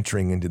we are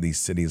entering into these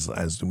cities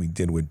as we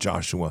did with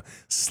Joshua,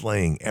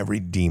 slaying every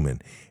demon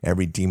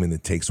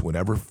that takes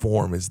whatever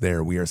form is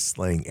there. We are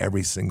slaying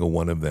every single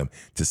one of them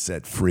to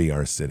set free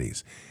our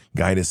cities.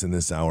 Guide us in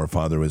this hour,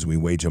 Father, as we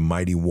wage a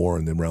mighty war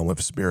in the realm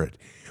of spirit.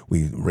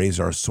 We raise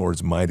our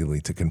swords mightily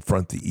to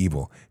confront the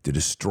evil, to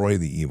destroy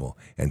the evil,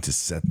 and to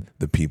set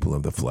the people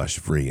of the flesh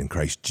free. In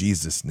Christ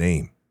Jesus'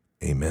 name,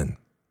 amen.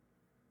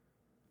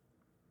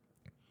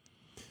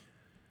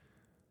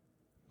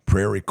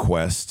 Prayer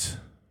request.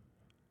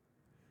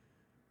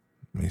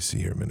 Let me see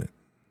here a minute.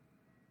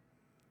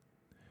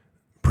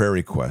 Prayer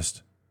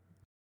request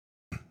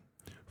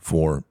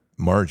for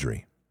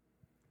Marjorie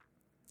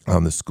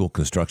on the school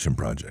construction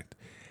project.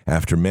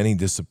 After many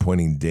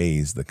disappointing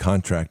days, the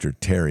contractor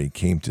Terry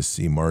came to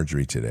see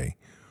Marjorie today.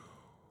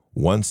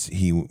 Once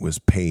he was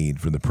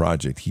paid for the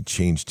project, he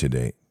changed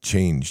today.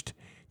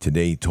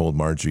 He told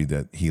Marjorie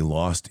that he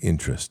lost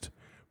interest.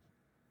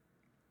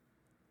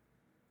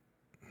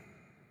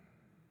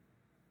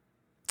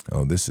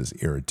 Oh, this is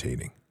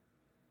irritating.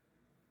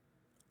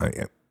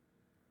 I'm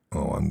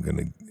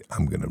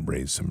gonna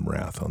raise some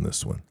wrath on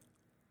this one.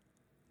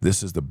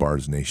 This is the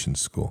Bars Nation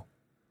School.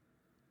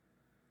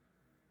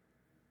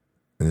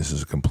 And this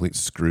is a complete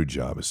screw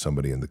job as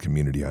somebody in the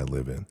community I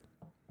live in.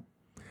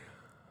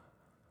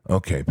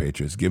 Okay,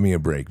 Patriots, give me a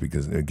break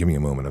give me a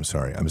moment. I'm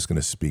sorry. I'm just going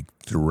to speak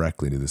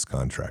directly to this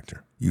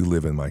contractor. You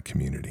live in my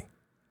community.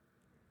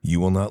 You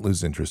will not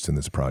lose interest in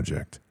this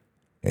project,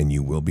 and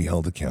you will be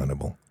held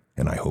accountable.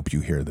 And I hope you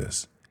hear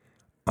this.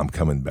 I'm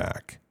coming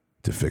back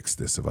to fix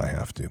this if I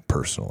have to,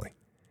 personally.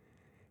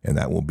 And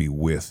that will be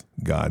with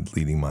God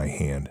leading my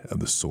hand of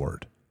the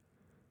sword.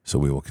 So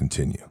we will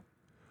continue.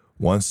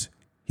 Once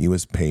he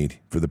was paid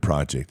for the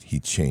project, he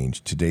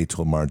changed. Today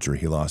told Marjorie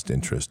he lost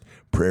interest.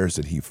 Prayers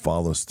that he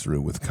follows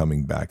through with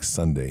coming back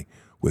Sunday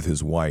with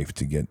his wife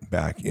to get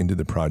back into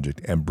the project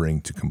and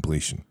bring to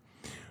completion.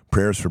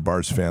 Prayers for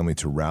Bart's family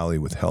to rally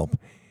with help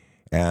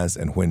as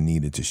and when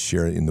needed to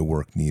share in the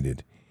work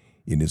needed.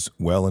 It is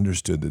well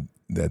understood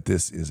that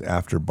this is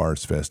after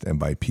Bards Fest and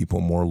by people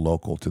more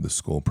local to the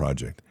school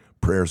project.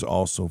 Prayers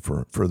also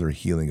for further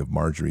healing of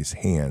Marjorie's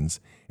hands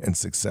and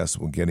success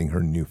with getting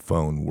her new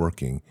phone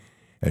working,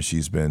 as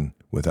she's been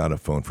without a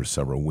phone for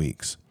several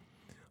weeks.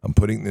 I'm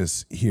putting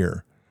this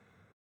here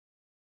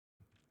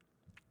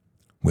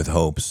with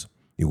hopes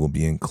it will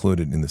be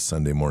included in the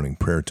Sunday morning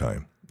prayer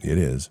time. It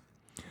is.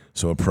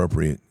 So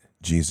appropriate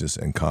Jesus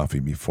and coffee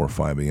before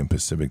 5 a.m.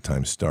 Pacific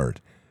time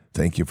start.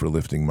 Thank you for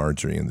lifting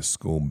Marjorie in the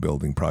school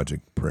building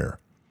project prayer.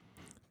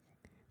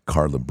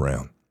 Carla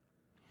Brown.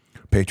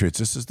 Patriots,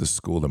 this is the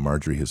school that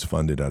Marjorie has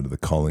funded out of the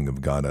calling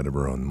of God, out of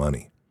her own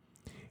money.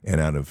 And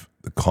out of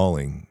the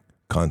calling,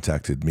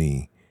 contacted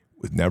me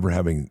with never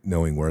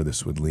knowing where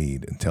this would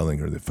lead, and telling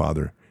her that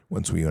Father,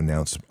 once we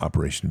announced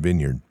Operation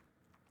Vineyard,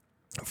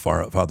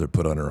 Father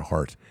put on her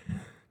heart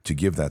to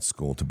give that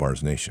school to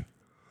Bards Nation.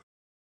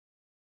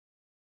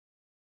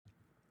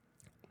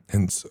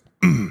 And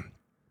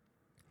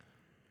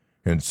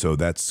so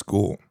that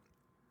school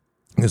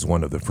is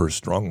one of the first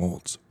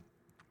strongholds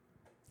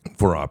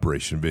for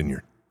Operation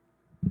Vineyard.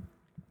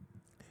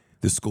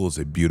 This school is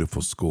a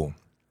beautiful school.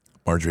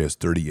 Marjorie has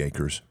 30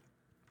 acres.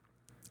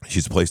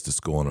 She's placed the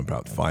school on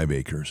about 5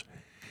 acres,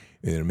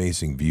 an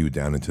amazing view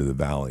down into the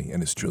valley,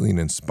 and it's truly an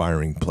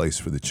inspiring place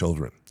for the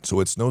children. So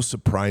it's no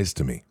surprise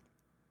to me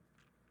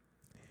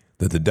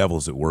that the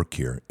devil's at work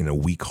here in a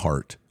weak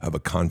heart of a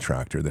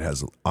contractor that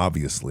has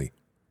obviously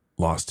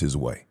lost his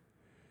way.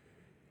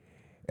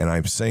 And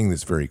I'm saying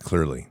this very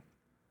clearly.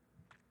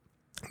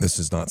 This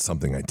is not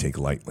something I take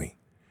lightly.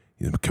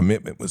 The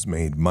commitment was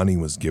made, money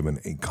was given,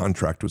 a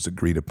contract was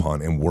agreed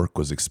upon, and work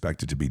was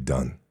expected to be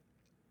done.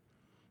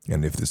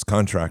 And if this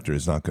contractor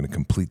is not going to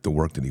complete the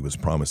work that he was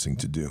promising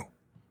to do,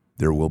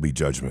 there will be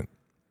judgment.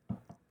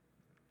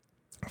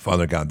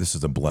 Father God, this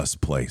is a blessed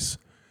place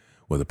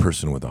with a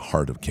person with a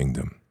heart of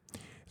kingdom.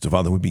 So,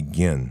 Father, we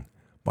begin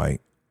by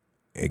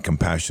a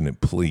compassionate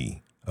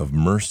plea of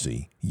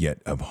mercy,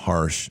 yet of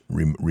harsh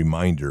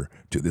reminder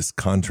to this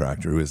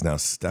contractor who is now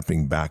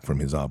stepping back from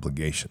his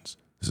obligations.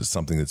 This is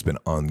something that's been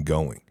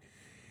ongoing.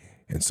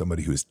 And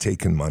somebody who has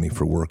taken money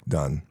for work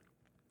done,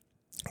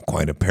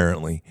 quite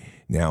apparently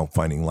now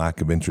finding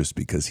lack of interest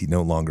because he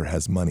no longer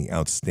has money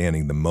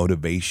outstanding. The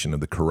motivation of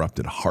the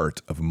corrupted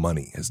heart of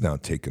money has now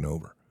taken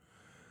over.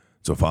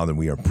 So, Father,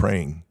 we are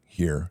praying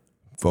here,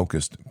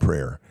 focused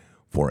prayer,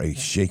 for a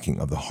shaking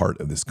of the heart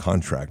of this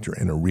contractor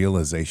and a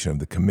realization of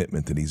the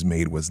commitment that he's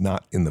made was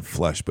not in the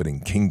flesh but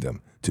in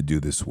kingdom to do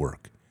this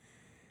work.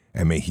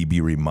 And may he be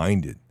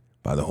reminded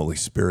by the Holy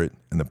Spirit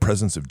and the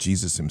presence of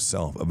Jesus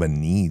himself of a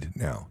need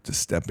now to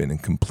step in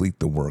and complete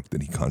the work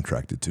that he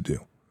contracted to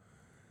do.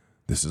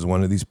 This is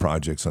one of these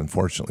projects,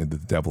 unfortunately,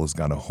 that the devil has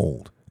got a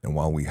hold. And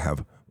while we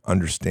have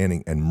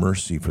understanding and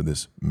mercy for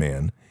this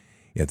man,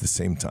 at the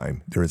same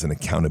time, there is an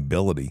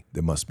accountability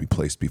that must be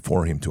placed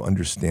before him to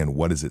understand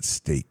what is at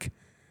stake.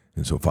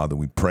 And so, Father,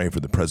 we pray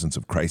for the presence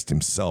of Christ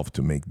himself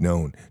to make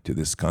known to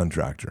this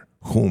contractor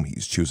whom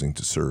he's choosing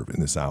to serve in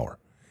this hour.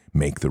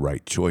 Make the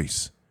right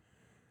choice.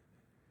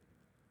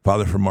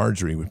 Father, for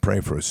Marjorie, we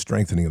pray for a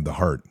strengthening of the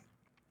heart.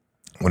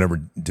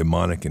 Whatever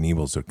demonic and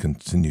evils are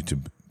continue to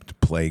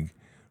plague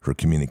her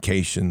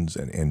communications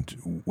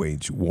and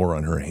wage war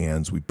on her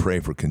hands, we pray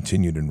for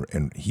continued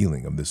and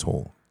healing of this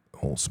whole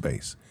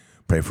space.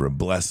 Pray for a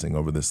blessing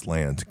over this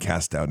land to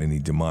cast out any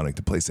demonic,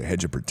 to place a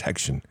hedge of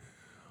protection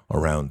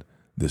around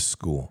this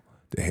school,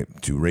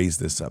 to raise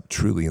this up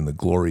truly in the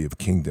glory of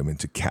kingdom and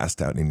to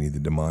cast out any of the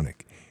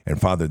demonic. And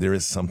Father, there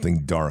is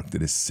something dark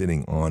that is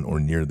sitting on or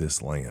near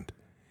this land.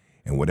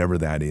 And whatever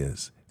that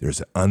is, there's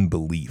an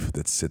unbelief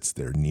that sits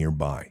there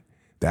nearby.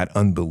 That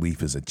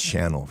unbelief is a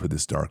channel for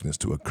this darkness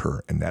to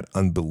occur. And that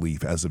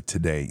unbelief, as of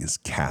today, is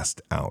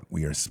cast out.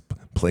 We are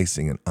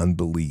placing an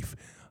unbelief,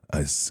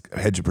 a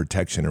hedge of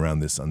protection around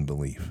this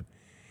unbelief.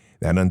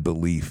 That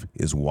unbelief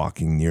is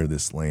walking near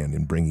this land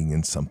and bringing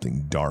in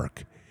something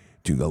dark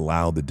to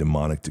allow the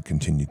demonic to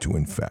continue to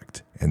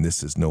infect. And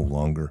this is no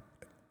longer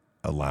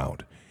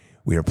allowed.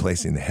 We are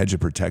placing the hedge of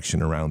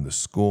protection around the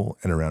school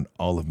and around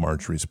all of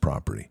Marjorie's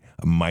property,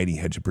 a mighty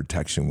hedge of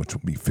protection which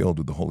will be filled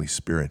with the Holy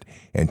Spirit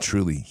and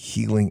truly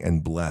healing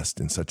and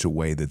blessed in such a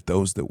way that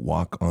those that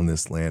walk on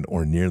this land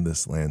or near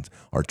this land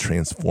are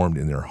transformed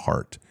in their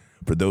heart.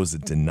 For those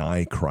that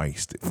deny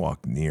Christ, that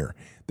walk near,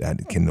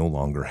 that can no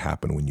longer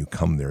happen when you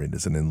come there. It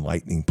is an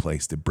enlightening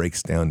place that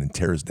breaks down and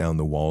tears down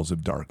the walls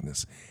of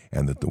darkness,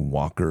 and that the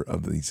walker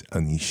of these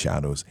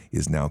shadows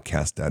is now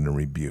cast out and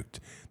rebuked.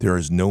 There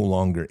is no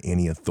longer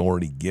any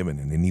authority given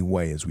in any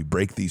way as we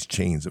break these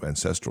chains of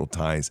ancestral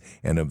ties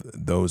and of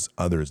those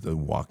others that are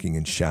walking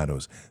in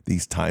shadows.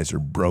 These ties are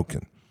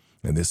broken.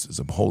 And this is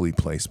a holy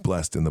place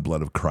blessed in the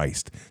blood of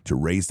Christ to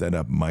raise that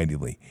up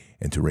mightily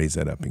and to raise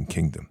that up in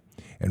kingdom.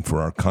 And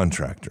for our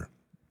contractor,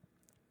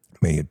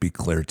 may it be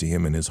clear to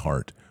him in his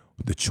heart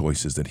the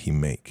choices that he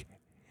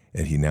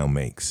now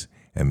makes.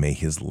 And may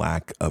his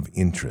lack of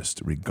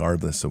interest,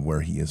 regardless of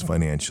where he is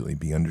financially,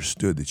 be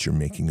understood that you're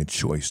making a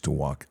choice to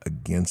walk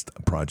against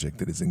a project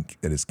that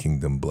is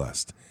kingdom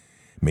blessed.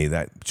 May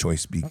that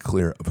choice be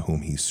clear of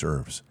whom he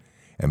serves.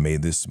 And may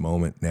this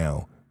moment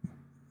now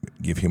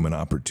give him an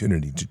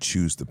opportunity to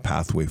choose the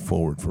pathway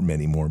forward for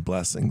many more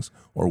blessings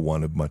or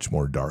one of much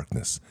more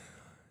darkness.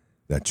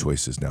 That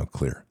choice is now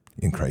clear.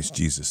 In Christ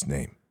Jesus'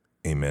 name,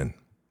 amen.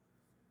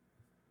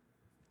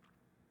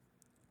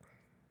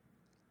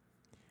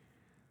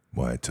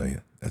 Boy, I tell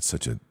you, that's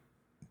such a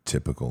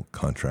typical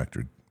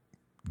contractor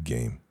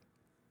game.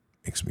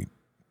 Makes me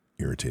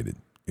irritated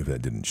if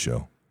that didn't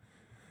show.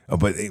 Oh,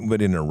 but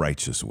in a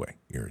righteous way,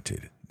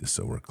 irritated, just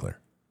so we're clear.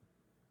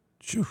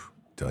 Phew,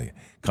 tell you.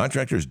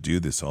 Contractors do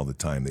this all the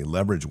time. They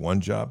leverage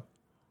one job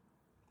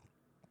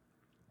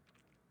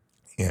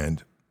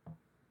and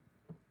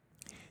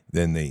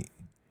then they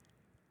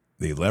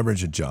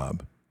leverage a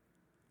job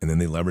and then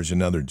they leverage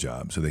another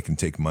job so they can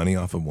take money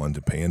off of one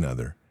to pay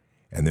another.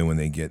 And then when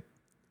they get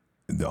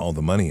all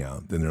the money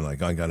out, then they're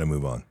like, I got to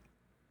move on.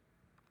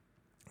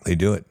 They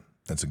do it.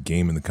 That's a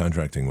game in the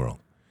contracting world.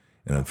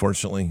 And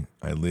unfortunately,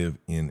 I live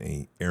in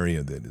an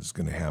area that is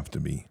going to have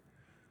to be,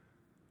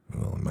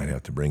 well, I might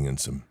have to bring in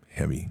some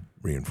heavy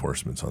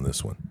reinforcements on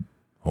this one.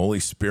 Holy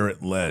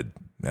Spirit led.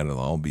 That'll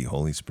all be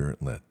Holy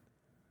Spirit led.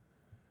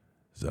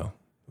 So,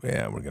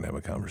 yeah, we're going to have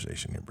a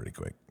conversation here pretty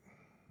quick.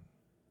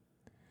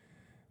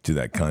 To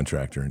that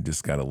contractor, and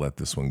just got to let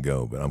this one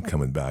go. But I'm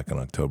coming back on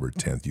October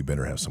 10th. You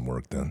better have some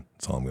work done.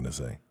 That's all I'm going to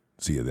say.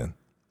 See you then.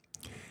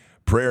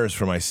 Prayers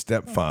for my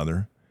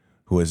stepfather,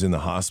 who is in the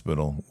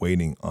hospital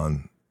waiting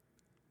on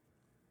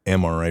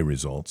MRI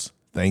results.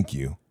 Thank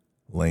you,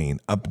 Lane.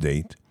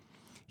 Update.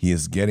 He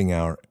is getting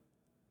out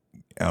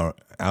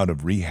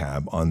of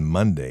rehab on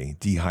Monday.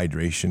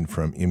 Dehydration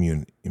from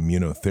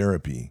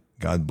immunotherapy.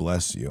 God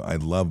bless you. I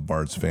love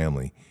Bard's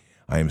family.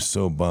 I am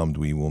so bummed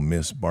we will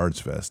miss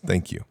Bard's Fest.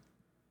 Thank you.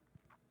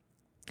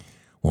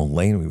 Well,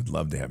 Lane, we would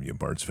love to have you at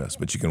Bard's Fest,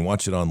 but you can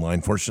watch it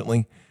online.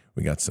 Fortunately,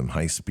 we got some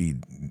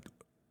high-speed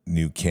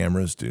new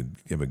cameras to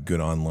give a good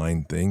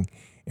online thing,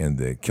 and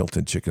the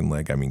Kilton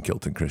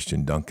Kilton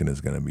Christian Duncan is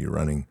going to be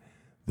running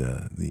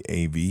the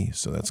AV,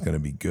 so that's going to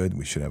be good.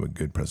 We should have a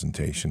good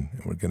presentation,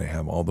 and we're going to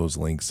have all those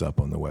links up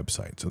on the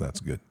website, so that's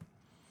good.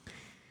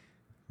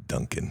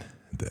 Duncan,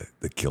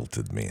 the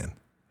kilted man.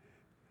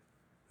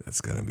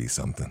 That's going to be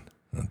something,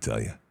 I'll tell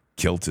you.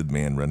 Kilted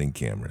man running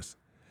cameras.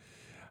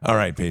 All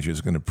right,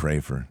 Patriots, we're going to pray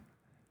for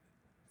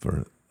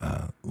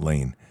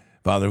Lane.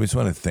 Father, we just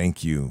want to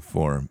thank you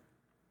for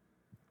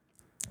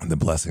the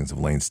blessings of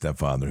Lane's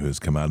stepfather, who has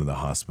come out of the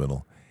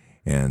hospital,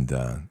 and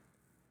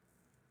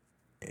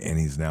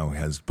he's now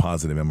has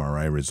positive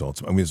MRI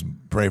results. We just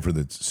pray for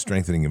the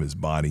strengthening of his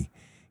body.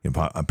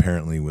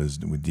 Apparently was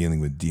dealing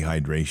with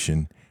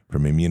dehydration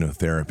from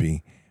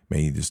immunotherapy.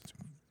 May he just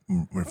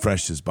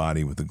refresh his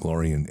body with the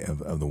glory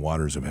of the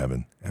waters of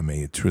heaven, and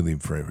may it truly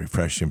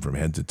refresh him from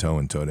head to toe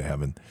and toe to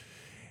heaven,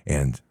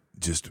 and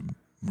just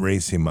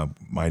raise him up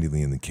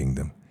mightily in the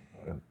kingdom.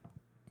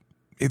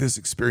 May this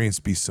experience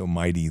be so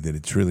mighty that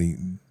it truly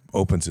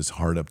opens his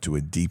heart up to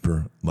a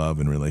deeper love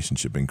and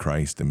relationship in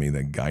Christ, and may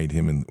that guide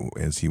him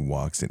as he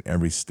walks in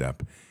every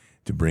step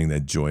to bring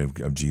that joy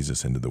of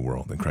Jesus into the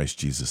world. In Christ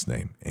Jesus'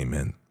 name,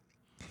 amen.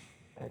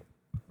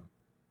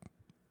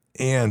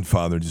 And,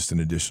 Father, just an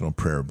additional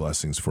prayer of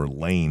blessings for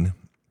Lane,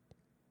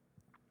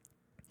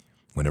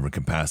 whatever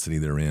capacity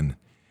they're in,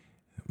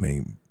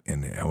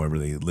 and however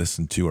they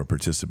listen to or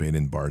participate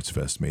in Bard's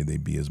Fest, may they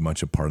be as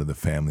much a part of the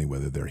family,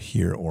 whether they're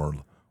here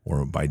or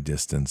by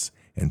distance,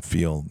 and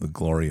feel the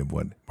glory of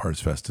what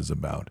Bard's Fest is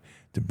about,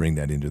 to bring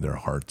that into their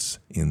hearts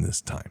in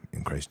this time.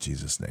 In Christ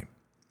Jesus' name.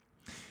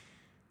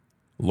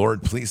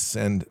 Lord, please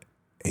send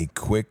a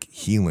quick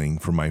healing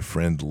for my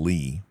friend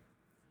Lee.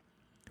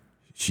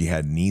 She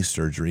had knee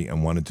surgery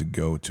and wanted to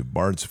go to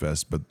Bard's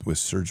Fest, but with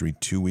surgery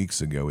 2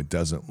 weeks ago, it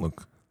doesn't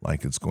look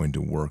like it's going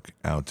to work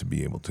out to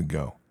be able to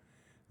go.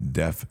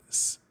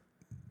 DefSync,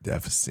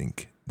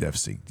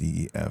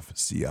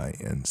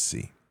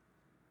 DEFCINC.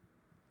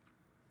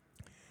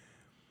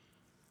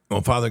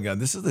 Well, Father God,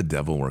 this is the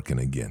devil working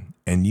again.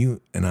 And you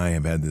and I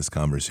have had this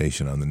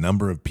conversation on the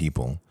number of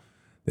people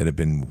that have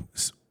been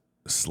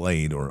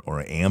slayed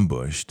or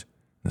ambushed.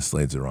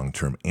 Slayed's the wrong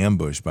term.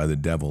 Ambushed by the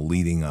devil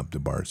leading up to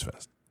Bard's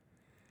Fest.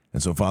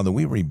 And so, Father,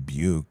 we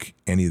rebuke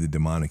any of the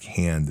demonic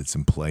hand that's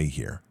in play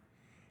here.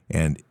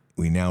 And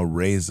we now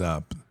raise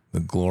up the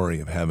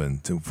glory of heaven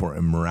for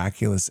a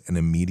miraculous and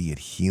immediate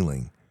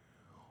healing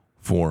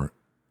for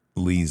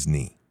Lee's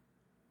knee.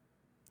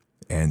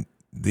 And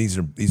these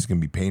can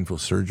be painful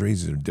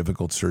surgeries. These are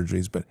difficult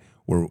surgeries, but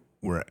we're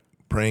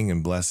praying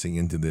and blessing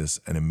into this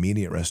an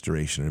immediate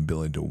restoration, an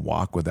ability to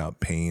walk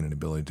without pain, an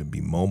ability to be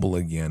mobile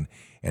again,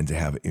 and to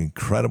have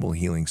incredible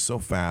healing so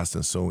fast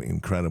and so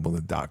incredible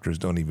that doctors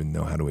don't even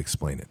know how to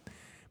explain it.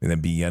 May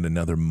that be yet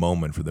another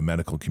moment for the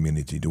medical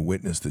community to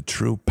witness the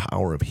true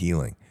power of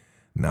healing,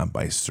 not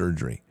by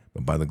surgery,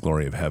 but by the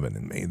glory of heaven.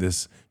 And may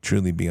this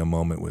truly be a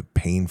moment with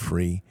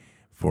pain-free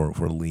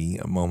for Lee,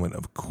 a moment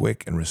of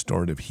quick and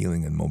restorative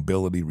healing and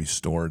mobility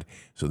restored,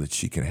 so that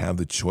she can have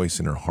the choice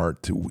in her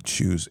heart to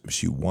choose if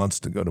she wants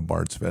to go to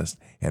Bard's Fest,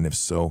 and if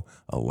so,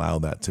 allow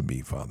that to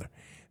be, Father.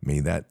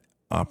 May that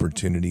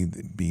opportunity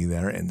to be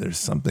there. And there's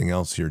something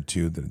else here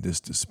too that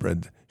just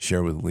to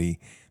share with Lee.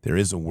 There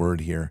is a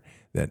word here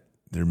that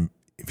there,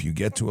 if you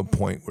get to a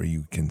point where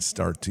you can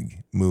start to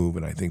move,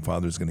 and I think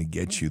Father's going to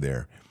get you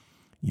there,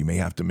 you may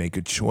have to make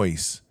a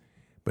choice,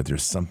 but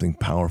there's something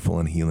powerful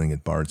and healing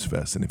at Bard's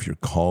Fest. And if you're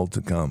called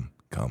to come,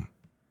 come.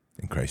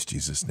 In Christ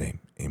Jesus' name,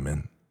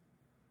 amen.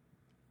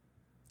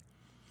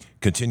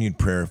 Continued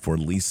prayer for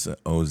Lisa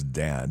O's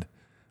dad.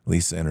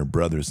 Lisa and her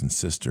brothers and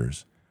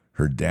sisters.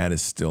 Her dad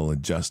is still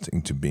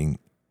adjusting to being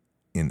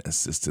in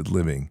assisted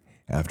living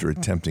after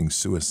attempting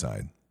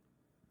suicide.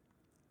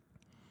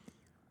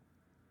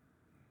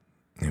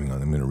 Hang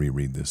on, I'm going to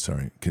reread this,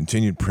 sorry.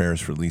 Continued prayers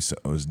for Lisa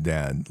O's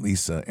dad,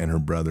 Lisa and her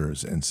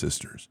brothers and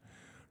sisters.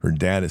 Her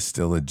dad is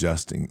still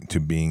adjusting to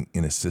being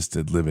in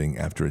assisted living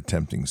after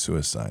attempting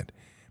suicide.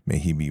 May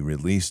he be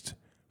released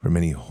from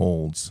any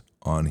holds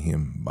on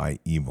him by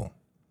evil.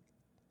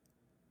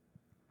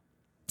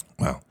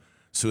 Wow.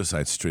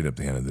 Suicide's straight up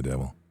the hand of the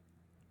devil.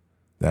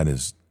 That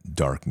is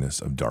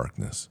darkness of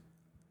darkness.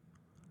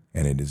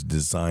 And it is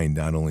designed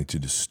not only to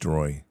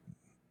destroy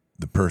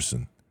the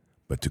person,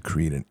 but to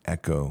create an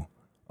echo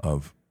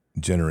of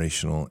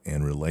generational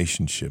and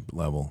relationship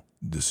level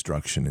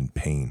destruction and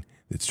pain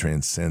that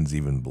transcends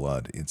even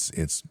blood.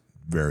 It's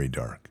very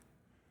dark.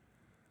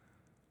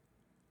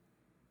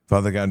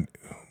 Father God,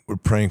 we're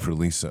praying for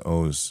Lisa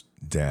O's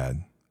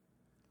dad,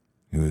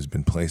 who has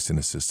been placed in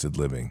assisted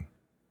living,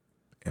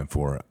 and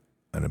for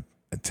an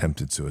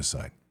attempted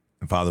suicide.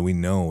 And Father, we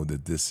know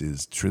that this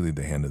is truly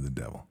the hand of the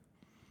devil.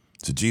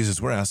 So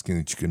Jesus, we're asking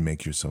that you can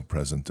make yourself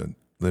present to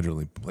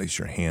literally place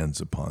your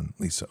hands upon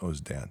Lisa O's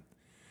dad,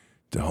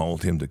 to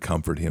hold him, to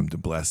comfort him, to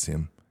bless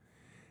him,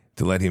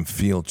 to let him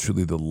feel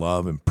truly the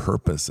love and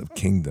purpose of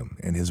kingdom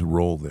and his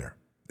role there,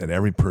 that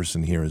every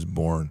person here is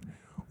born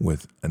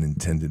with an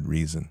intended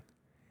reason.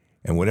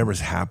 And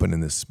whatever's happened in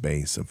this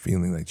space of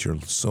feeling like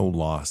you're so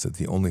lost that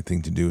the only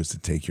thing to do is to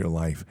take your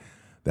life,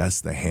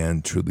 that's the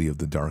hand truly of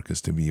the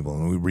darkest of evil.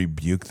 And we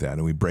rebuke that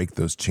and we break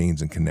those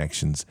chains and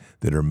connections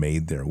that are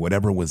made there.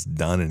 Whatever was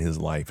done in his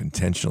life,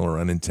 intentional or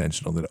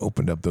unintentional, that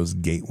opened up those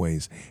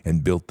gateways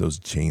and built those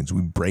chains,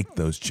 we break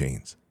those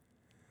chains.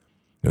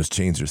 Those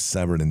chains are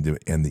severed and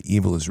the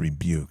evil is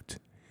rebuked.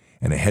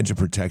 And a hedge of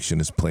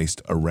protection is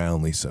placed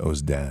around Lisa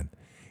O's dad.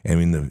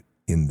 And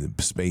in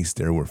the space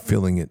there, we're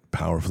filling it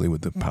powerfully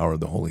with the power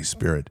of the Holy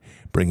Spirit,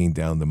 bringing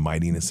down the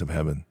mightiness of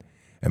heaven.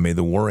 And may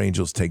the war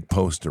angels take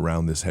post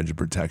around this hedge of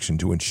protection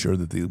to ensure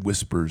that the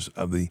whispers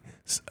of the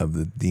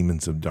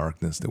demons of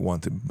darkness that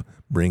want to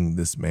bring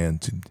this man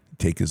to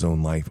take his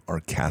own life are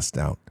cast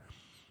out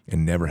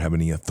and never have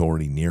any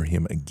authority near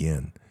him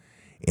again.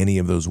 Any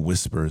of those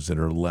whispers that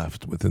are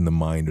left within the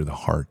mind or the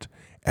heart,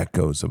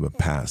 echoes of a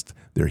past,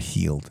 they're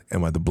healed.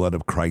 And by the blood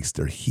of Christ,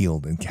 they're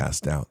healed and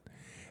cast out.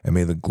 And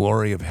may the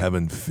glory of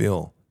heaven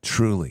fill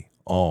truly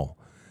all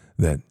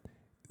that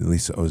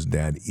Lisa O's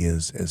dad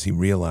is, as he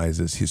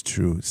realizes his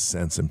true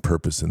sense and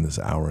purpose in this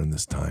hour and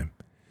this time.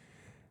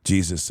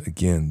 Jesus,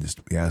 again,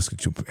 we ask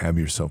that you have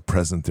yourself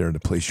present there to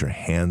place your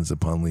hands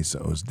upon Lisa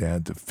O's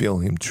dad, to fill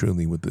him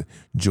truly with the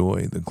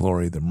joy, the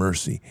glory, the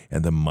mercy,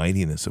 and the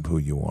mightiness of who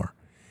you are.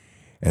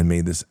 And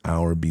may this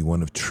hour be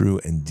one of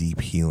true and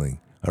deep healing,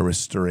 a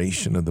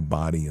restoration of the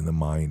body and the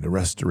mind, a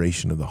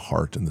restoration of the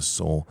heart and the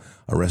soul,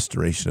 a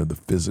restoration of the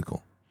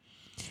physical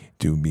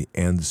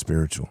and the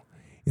spiritual,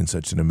 in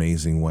such an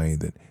amazing way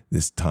that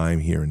this time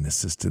here in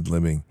assisted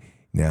living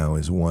now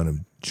is one of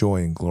joy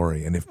and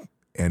glory. And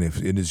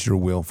if it is your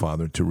will,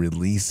 Father, to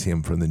release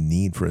him from the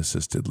need for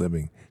assisted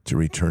living, to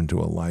return to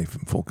a life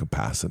in full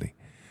capacity.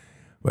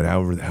 But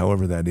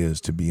however that is,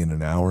 to be in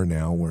an hour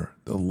now where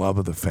the love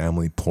of the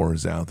family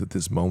pours out, that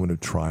this moment of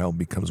trial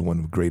becomes one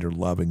of greater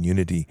love and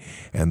unity,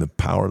 and the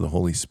power of the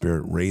Holy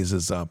Spirit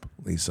raises up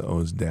Lisa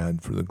O's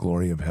dad for the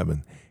glory of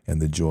heaven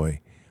and the joy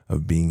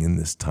of being in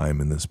this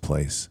time, in this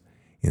place,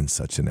 in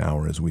such an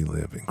hour as we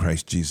live. In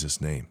Christ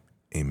Jesus' name,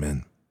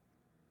 amen.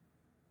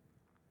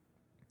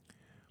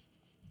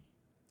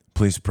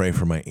 Please pray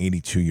for my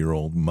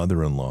 82-year-old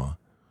mother-in-law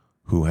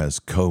who has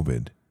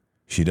COVID.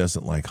 She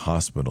doesn't like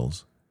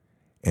hospitals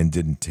and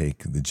didn't take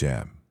the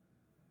jab.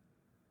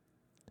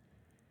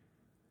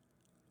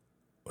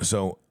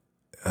 So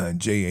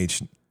J.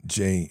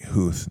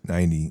 Huth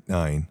 99,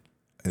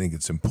 I think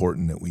it's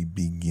important that we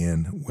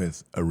begin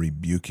with a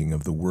rebuking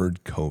of the word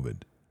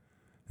COVID.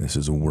 This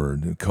is a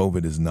word.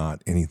 COVID is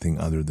not anything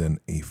other than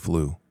a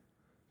flu,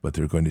 but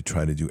they're going to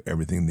try to do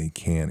everything they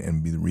can,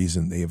 and be the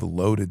reason they have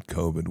loaded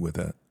COVID with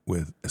a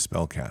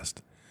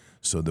spellcast,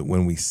 so that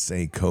when we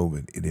say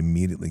COVID, it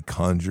immediately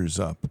conjures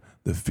up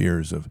the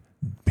fears of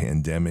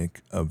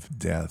pandemic, of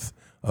death,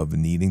 of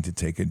needing to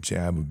take a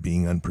jab, of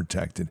being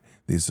unprotected.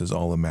 This is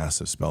all a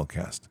massive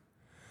spellcast.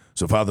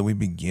 So, Father, we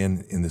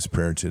begin in this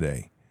prayer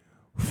today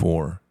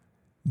for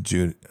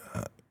Judas'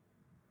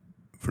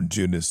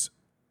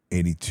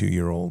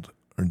 82-year-old,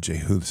 or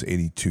Jehuth's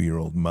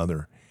 82-year-old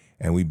mother,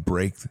 and we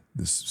break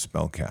this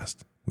spellcast.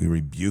 We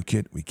rebuke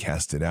it, we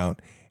cast it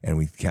out, and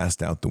we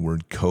cast out the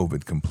word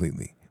COVID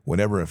completely.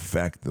 whatever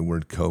effect the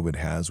word COVID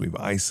has, we've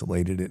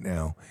isolated it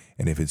now.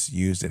 And if it's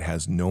used, it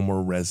has no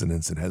more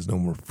resonance. It has no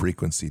more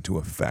frequency to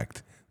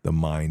affect the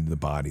mind, the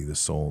body, the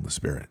soul, the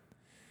spirit.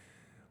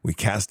 We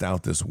cast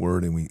out this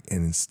word and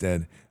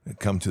instead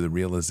come to the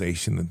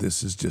realization that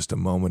this is just a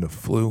moment of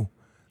flu,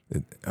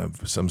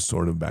 of some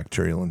sort of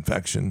bacterial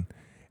infection,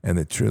 and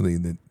that truly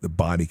the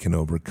body can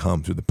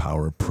overcome through the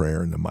power of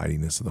prayer and the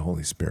mightiness of the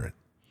Holy Spirit.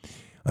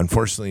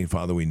 Unfortunately,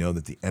 Father, we know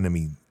that the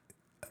enemy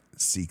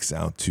seeks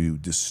out to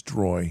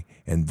destroy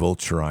and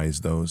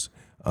vulturize those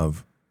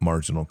of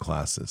marginal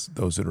classes,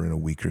 those that are in a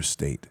weaker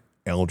state,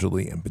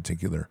 elderly in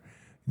particular,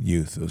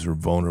 youth. Those are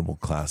vulnerable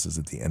classes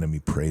that the enemy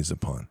preys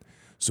upon.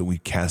 So we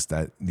cast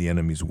the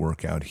enemy's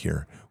work out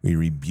here. We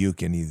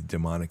rebuke any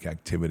demonic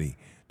activity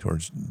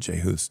towards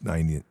Jehu's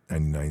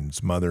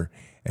 99's mother,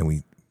 and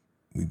we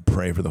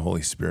pray for the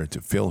Holy Spirit to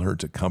fill her,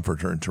 to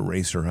comfort her, and to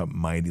raise her up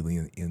mightily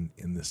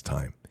in this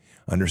time.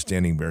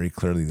 Understanding very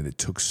clearly that it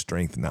took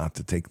strength not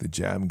to take the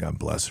jab, God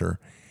bless her,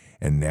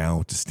 and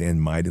now to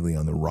stand mightily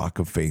on the rock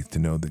of faith to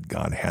know that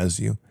God has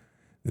you,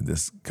 that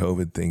this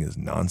COVID thing is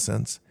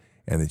nonsense,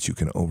 and that you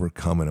can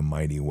overcome in a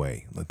mighty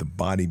way. Let the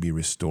body be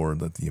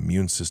restored. Let the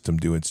immune system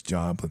do its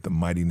job. Let the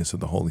mightiness of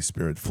the Holy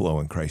Spirit flow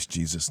in Christ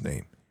Jesus'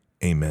 name.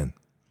 Amen.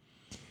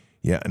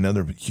 Yeah,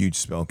 another huge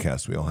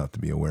spellcast we all have to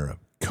be aware of.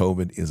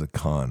 COVID is a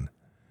con,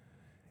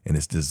 and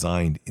it's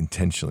designed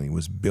intentionally. It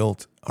was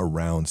built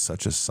around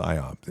such a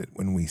psyop that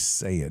when we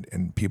say it,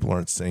 and people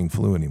aren't saying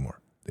flu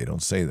anymore. They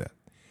don't say that.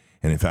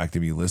 And in fact,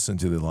 if you listen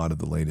to a lot of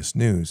the latest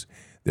news,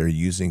 they're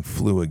using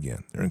flu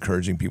again. They're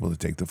encouraging people to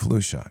take the flu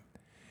shot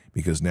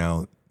because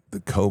now the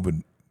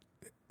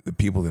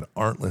people that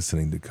aren't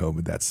listening to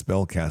COVID, that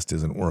spellcast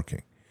isn't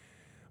working.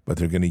 But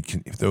they're going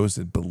to, if those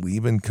that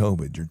believe in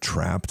COVID, you're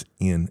trapped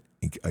in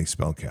a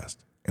spellcast,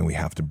 and we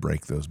have to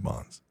break those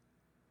bonds.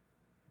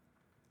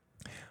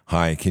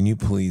 Hi, can you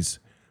please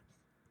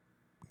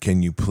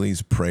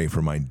pray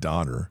for my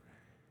daughter?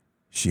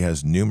 She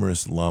has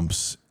numerous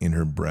lumps in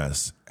her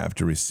breasts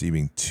after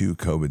receiving 2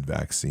 COVID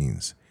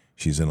vaccines.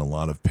 She's in a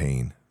lot of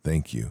pain.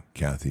 Thank you,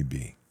 Kathy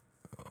B.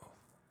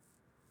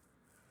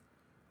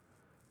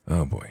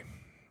 Oh boy.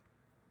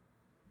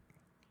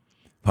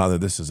 Father,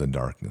 this is a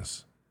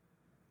darkness.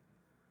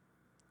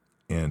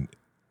 And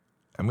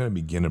I'm going to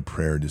begin a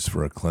prayer just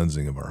for a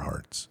cleansing of our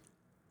hearts.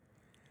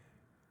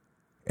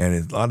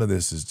 And a lot of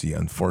this is the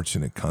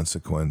unfortunate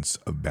consequence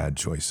of bad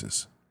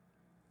choices.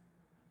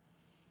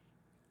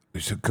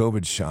 There's a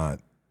COVID shot.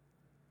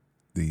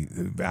 The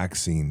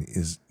vaccine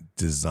is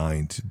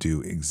designed to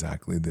do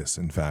exactly this.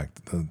 In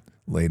fact, the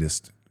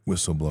latest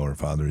whistleblower,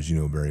 Father, as you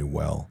know very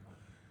well,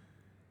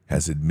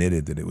 has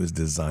admitted that it was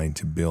designed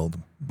to build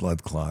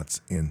blood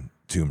clots in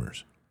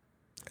tumors.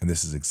 And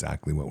this is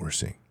exactly what we're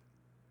seeing.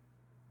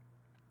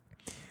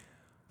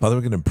 Father,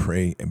 we're going to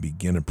pray and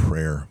begin a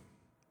prayer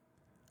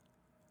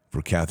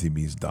for Kathy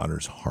B's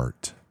daughter's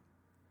heart.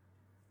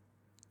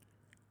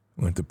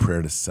 I want the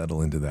prayer to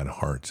settle into that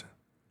heart,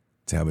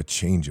 to have a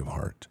change of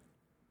heart,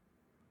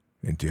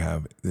 and to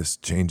have this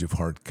change of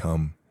heart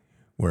come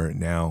where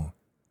now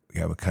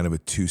we have a kind of a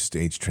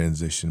 2-stage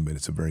transition, but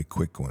it's a very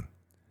quick one.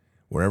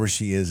 Wherever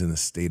she is in the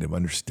state of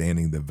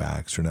understanding the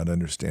vax or not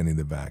understanding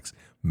the vax,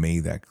 may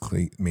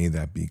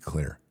that be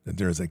clear, that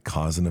there is a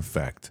cause and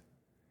effect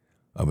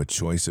of a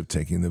choice of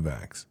taking the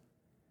vax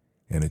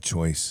and a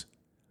choice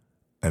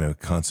and a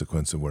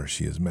consequence of where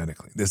she is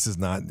medically. This is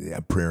not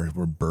a prayer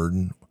for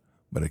burden,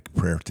 but a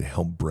prayer to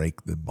help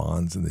break the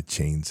bonds and the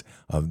chains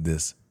of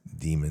this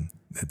demon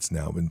that's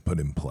now been put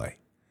in play.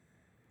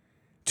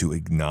 To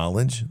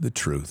acknowledge the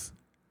truth,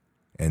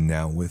 and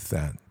now with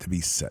that, to be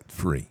set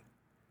free.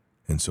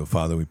 And so,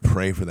 Father, we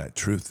pray for that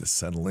truth to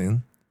settle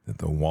in, that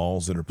the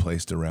walls that are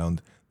placed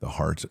around the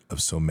hearts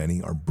of so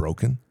many are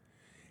broken,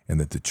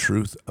 and that the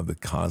truth of the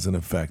cause and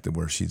effect of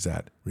where she's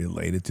at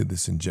related to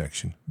this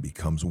injection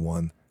becomes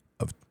one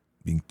of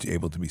being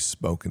able to be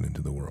spoken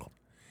into the world.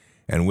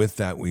 And with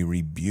that, we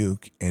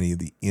rebuke any of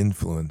the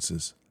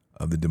influences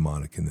of the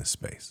demonic in this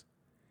space.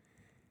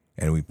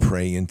 And we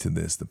pray into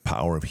this, the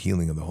power of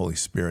healing of the Holy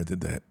Spirit,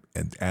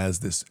 and as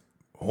this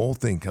whole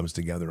thing comes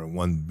together in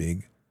one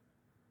big,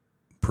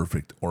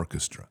 perfect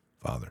orchestra,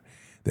 Father,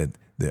 that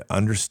the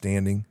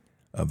understanding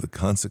of the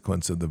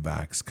consequence of the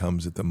vax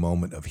comes at the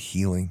moment of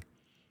healing,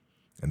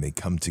 and they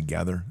come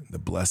together. The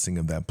blessing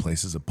of that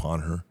places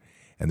upon her,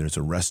 and there's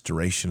a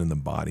restoration in the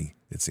body.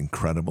 It's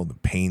incredible. The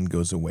pain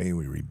goes away.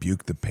 We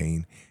rebuke the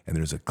pain, and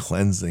there's a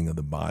cleansing of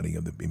the body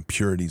of the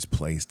impurities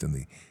placed and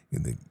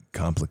the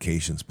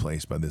complications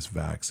placed by this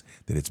vax,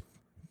 that it's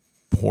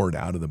poured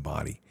out of the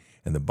body,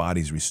 and the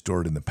body's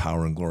restored in the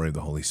power and glory of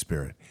the Holy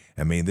Spirit.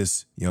 And may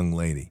this young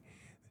lady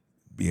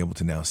be able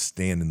to now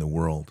stand in the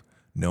world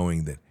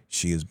knowing that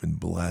she has been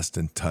blessed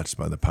and touched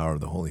by the power of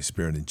the Holy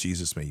Spirit. And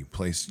Jesus, may you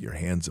place your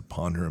hands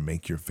upon her and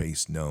make your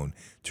face known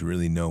to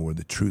really know where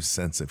the true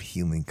sense of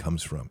healing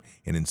comes from.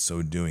 And in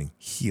so doing,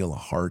 heal a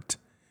heart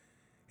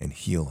and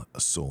heal a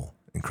soul.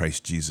 In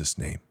Christ Jesus'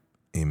 name,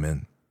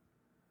 amen.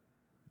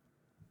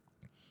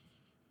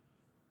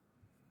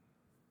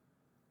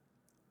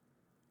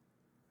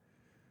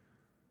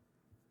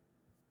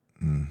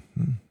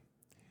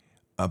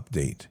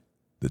 Update.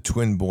 The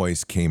twin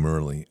boys came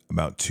early,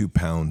 about 2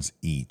 pounds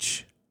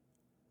each.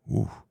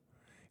 Woo.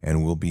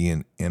 And will be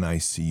in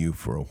NICU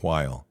for a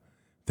while.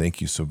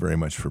 Thank you so very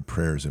much for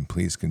prayers, and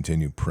please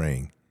continue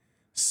praying.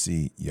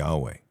 See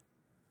Yahweh.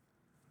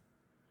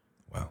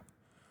 Wow.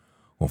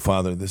 Well,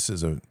 Father, that's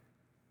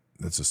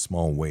a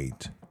small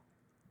weight.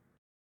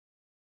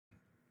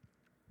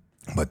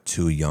 But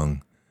 2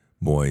 young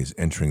boys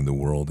entering the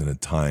world in a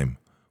time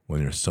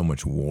when there's so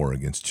much war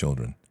against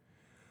children.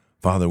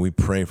 Father, we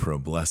pray for a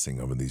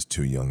blessing over these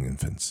 2 young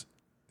infants,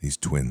 these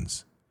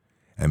twins.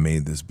 And may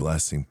this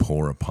blessing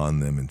pour upon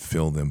them and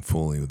fill them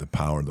fully with the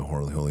power of the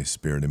Holy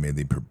Spirit. And may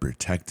they be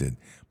protected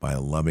by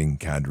a loving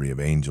cadre of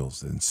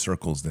angels that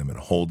encircles them and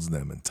holds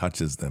them and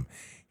touches them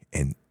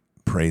and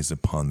prays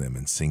upon them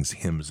and sings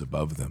hymns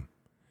above them.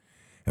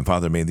 And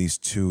Father, may these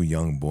 2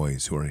 young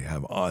boys who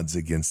have odds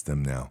against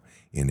them now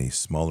in a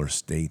smaller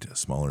state, a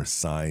smaller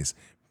size,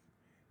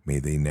 may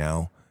they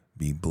now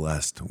be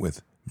blessed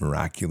with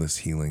miraculous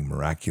healing,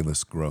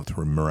 miraculous growth,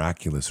 or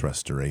miraculous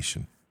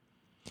restoration.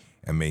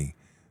 And may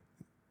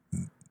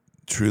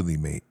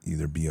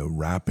either be a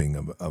wrapping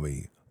of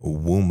a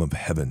womb of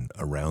heaven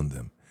around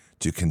them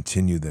to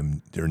continue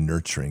their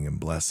nurturing and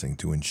blessing,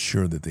 to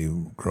ensure that they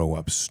grow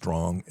up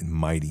strong and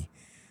mighty,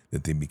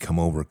 that they become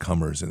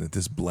overcomers, and that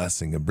this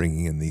blessing of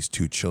bringing in these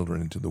 2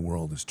 children into the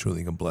world is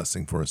truly a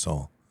blessing for us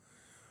all.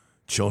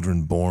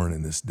 Children born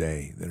in this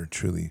day that are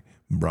truly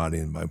brought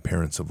in by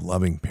parents of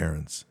loving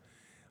parents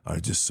are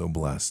just so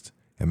blessed.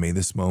 And may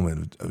this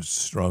moment of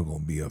struggle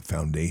be a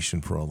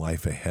foundation for a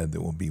life ahead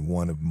that will be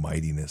one of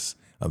mightiness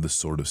of the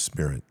sword of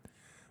spirit,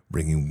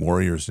 bringing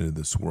warriors into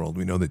this world.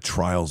 We know that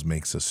trials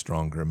makes us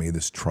stronger. May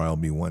this trial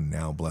be one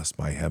now blessed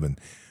by heaven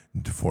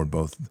for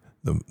both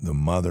the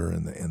mother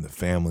and the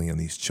family and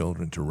these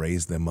children, to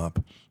raise them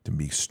up to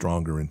be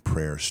stronger in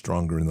prayer,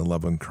 stronger in the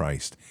love of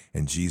Christ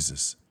and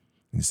Jesus.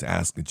 And just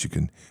ask that you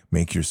can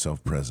make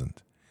yourself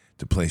present,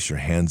 to place your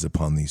hands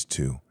upon these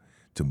 2,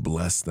 to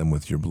bless them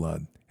with your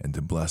blood and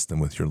to bless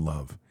them with your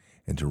love,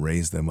 and to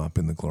raise them up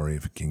in the glory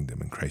of the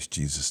kingdom. In Christ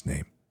Jesus'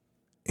 name,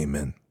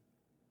 amen.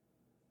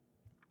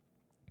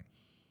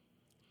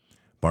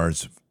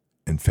 Bards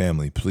and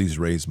family, please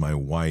raise my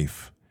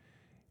wife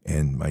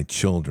and my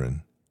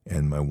children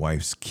and my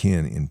wife's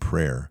kin in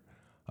prayer.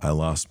 I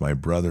lost my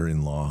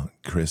brother-in-law,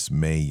 Chris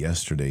May,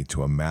 yesterday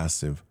to a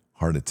massive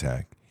heart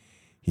attack.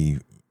 He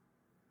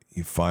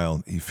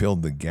filled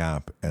the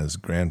gap as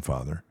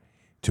grandfather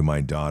to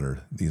my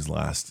daughter these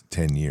last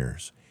 10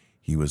 years.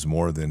 He was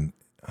more than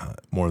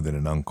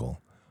an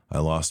uncle. I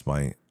lost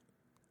my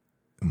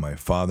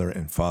father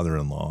and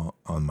father-in-law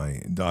on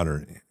my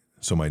daughter,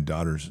 so my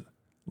daughters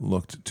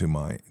looked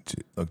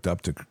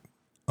up to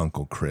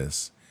Uncle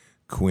Chris.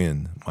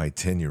 Quinn, my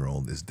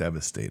 10-year-old, is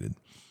devastated.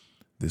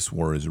 This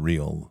war is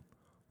real.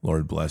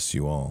 Lord bless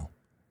you all.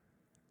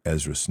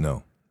 Ezra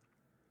Snow.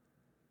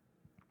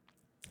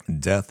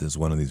 Death is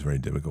one of these very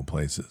difficult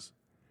places.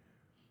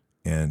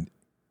 And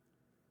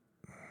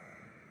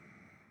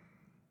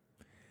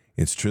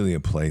it's truly a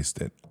place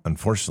that,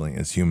 unfortunately,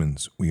 as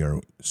humans, we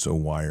are so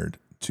wired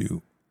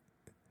to.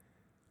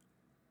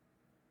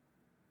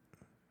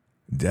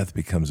 Death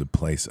becomes a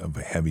place of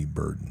a heavy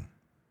burden.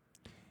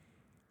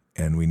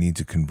 And we need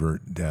to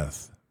convert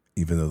death,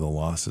 even though the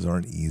losses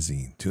aren't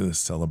easy, to a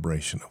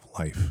celebration of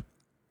life.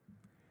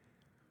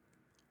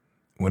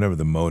 Whatever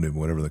the motive,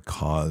 whatever the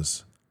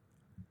cause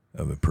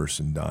of a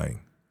person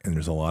dying, and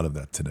there's a lot of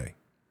that today.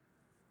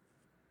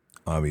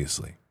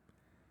 Obviously,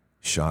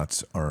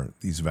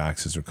 these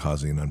vaccines are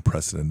causing an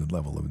unprecedented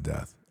level of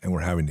death, and we're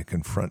having to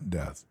confront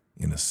death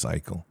in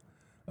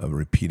a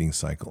repeating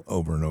cycle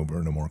over and over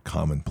in a more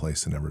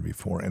commonplace than ever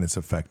before, and it's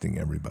affecting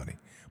everybody.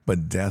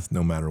 But death,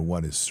 no matter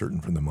what, is certain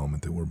from the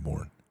moment that we're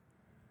born.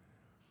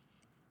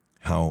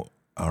 How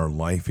our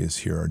life is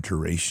here, our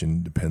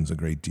duration depends a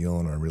great deal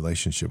on our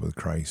relationship with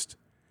Christ,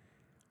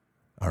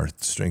 our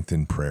strength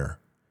in prayer,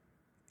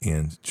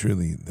 and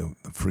truly the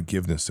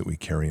forgiveness that we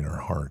carry in our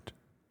heart,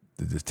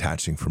 the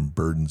detaching from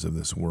burdens of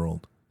this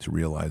world to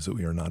realize that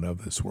we are not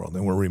of this world.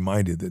 And we're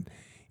reminded that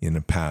in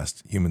the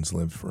past, humans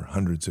lived for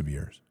hundreds of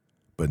years,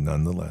 but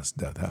nonetheless,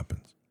 death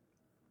happens.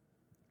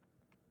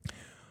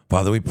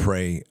 Father, we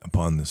pray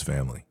upon this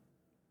family.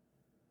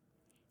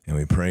 And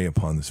we pray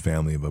upon this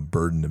family of a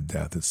burden of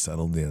death that's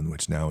settled in,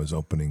 which now has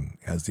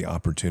the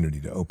opportunity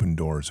to open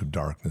doors of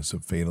darkness,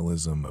 of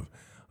fatalism,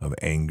 of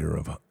anger,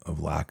 of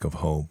lack of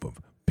hope, of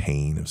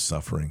pain, of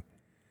suffering.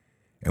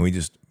 And we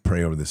just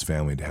pray over this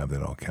family to have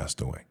that all cast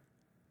away.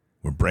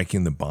 We're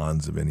breaking the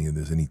bonds of any of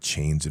this, any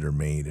chains that are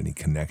made, any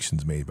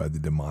connections made by the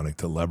demonic,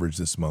 to leverage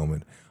this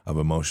moment of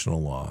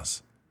emotional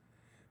loss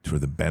for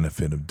the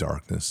benefit of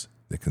darkness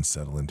that can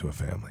settle into a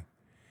family.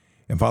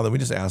 And Father, we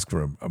just ask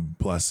for a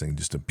blessing,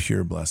 just a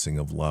pure blessing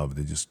of love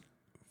to just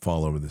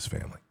fall over this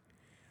family.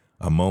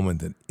 A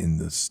moment that in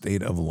the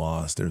state of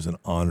loss, there's an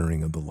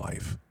honoring of the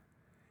life.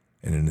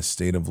 And in a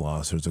state of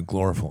loss, there's a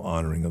gloriful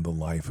honoring of the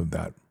life of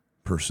that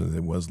person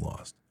that was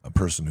lost, a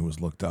person who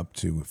was looked up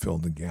to, who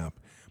filled the gap.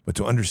 But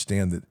to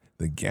understand that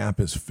The gap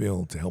is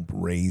filled to help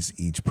raise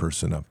each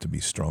person up to be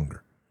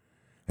stronger.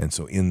 And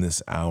so in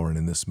this hour and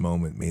in this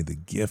moment, may the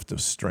gift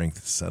of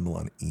strength settle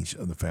on each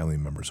of the family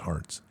members'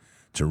 hearts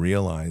to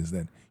realize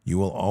that you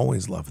will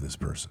always love this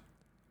person.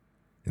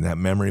 And that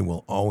memory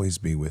will always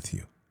be with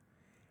you.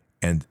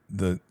 And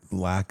the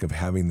lack of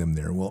having them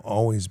there will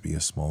always be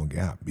a small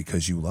gap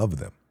because you love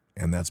them.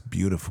 And that's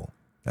beautiful.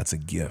 That's a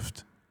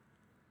gift.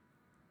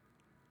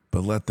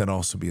 But let that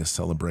also be a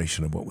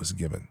celebration of what was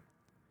given,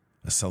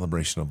 a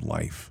celebration of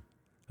life,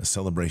 a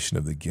celebration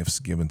of the gifts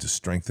given to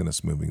strengthen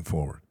us moving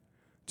forward.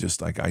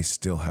 Just like I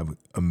still have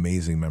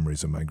amazing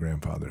memories of my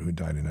grandfather who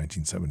died in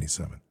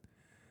 1977.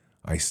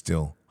 I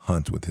still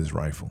hunt with his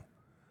rifle.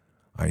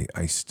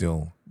 I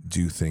still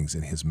do things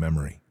in his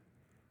memory.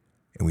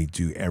 And we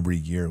do every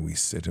year, we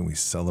sit and we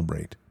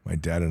celebrate, my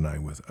dad and I,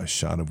 with a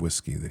shot of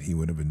whiskey that he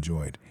would have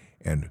enjoyed.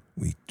 And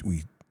we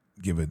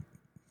give a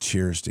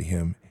cheers to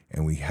him,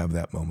 and we have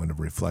that moment of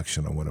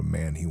reflection on what a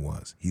man he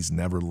was. He's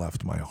never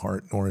left my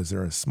heart, nor is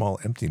there a small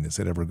emptiness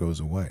that ever goes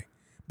away.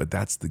 But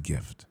that's the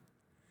gift.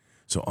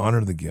 So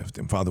honor the gift.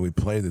 And Father, we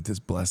pray that this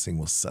blessing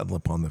will settle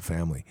upon the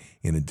family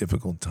in a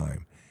difficult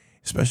time,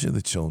 especially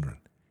the children.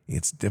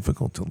 It's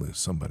difficult to lose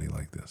somebody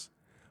like this.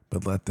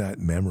 But let that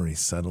memory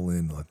settle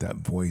in. Let that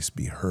voice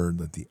be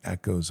heard. Let the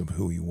echoes of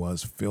who he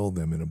was fill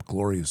them in a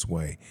glorious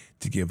way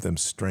to give them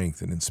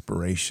strength and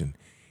inspiration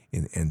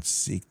and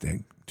seek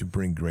to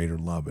bring greater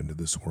love into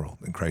this world.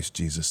 In Christ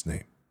Jesus'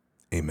 name,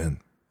 amen.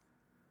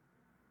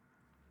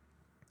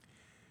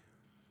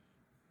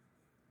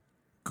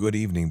 Good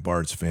evening,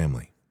 Bard's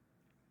family.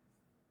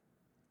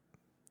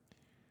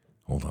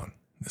 Hold on.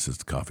 This is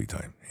the coffee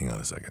time. Hang on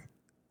a second.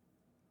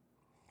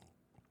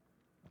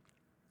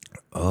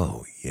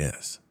 Oh,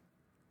 yes.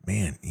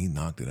 Man, he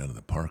knocked it out of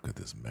the park with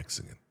this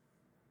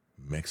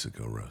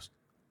Mexico roast.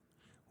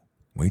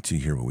 Wait till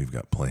you hear what we've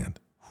got planned.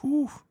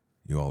 Whew.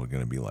 You all are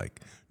going to be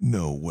like,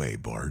 no way,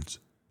 Bards.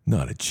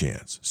 Not a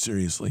chance.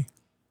 Seriously?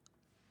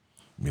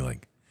 Be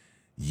like,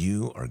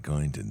 you are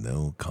going to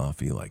know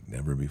coffee like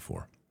never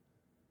before.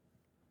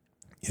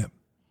 Yep.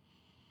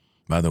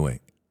 By the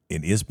way,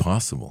 it is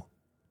possible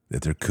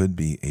that there could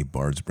be a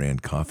Bard's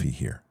brand coffee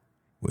here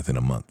within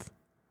a month.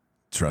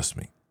 Trust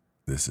me.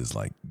 This is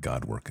like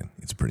God working.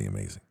 It's pretty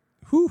amazing.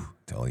 Whew,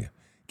 tell you.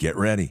 Get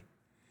ready.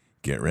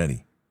 Get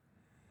ready.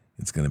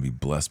 It's going to be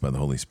blessed by the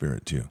Holy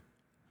Spirit too.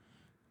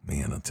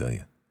 Man, I'll tell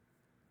you.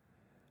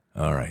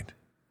 All right.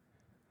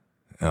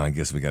 Now, I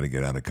guess we got to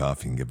get out of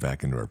coffee and get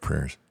back into our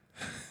prayers.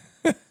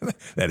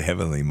 That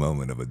heavenly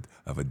moment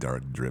of a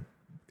dark drip.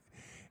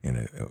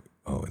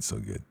 Oh, it's so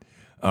good.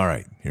 All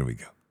right, here we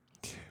go.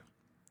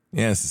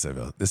 Yeah, this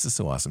is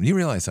so awesome. Do you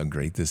realize how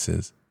great this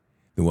is?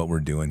 What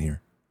we're doing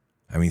here?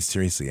 I mean,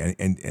 seriously,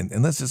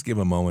 and let's just give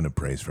a moment of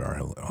praise for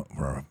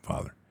our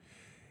Father.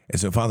 And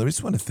so, Father, we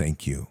just want to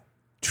thank you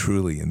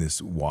truly in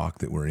this walk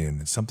that we're in.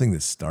 It's something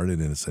that started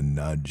and it's a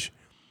nudge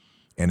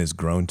and has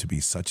grown to be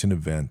such an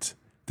event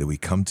that we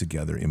come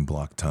together in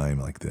block time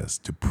like this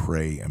to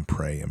pray and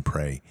pray and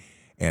pray.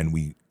 And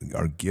we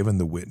are given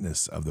the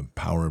witness of the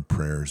power of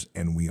prayers,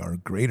 and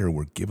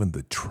we're given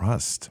the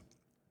trust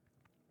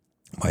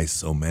by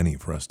so many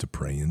for us to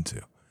pray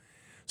into.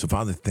 So,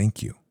 Father,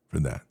 thank you for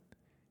that.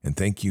 And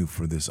thank you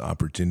for this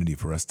opportunity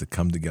for us to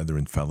come together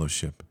in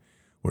fellowship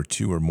where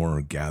two or more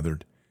are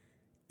gathered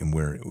and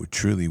where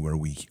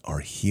we are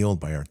healed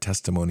by our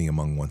testimony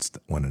among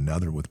one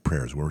another with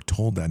prayers. We're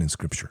told that in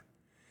Scripture.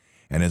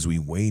 And as we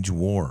wage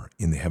war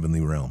in the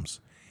heavenly realms,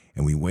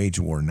 and we wage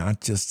war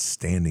not just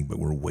standing, but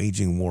we're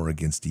waging war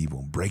against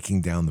evil, breaking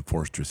down the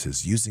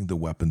fortresses, using the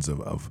weapons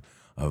of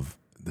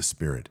the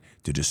Spirit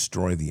to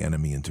destroy the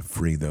enemy and to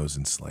free those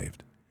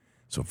enslaved.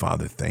 So,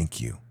 Father, thank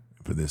you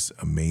for this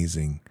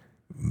amazing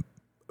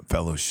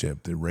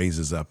fellowship that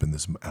raises up in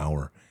this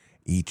hour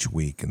each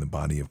week in the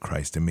body of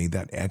Christ. And may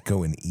that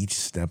echo in each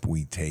step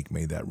we take.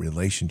 May that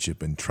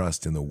relationship and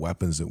trust in the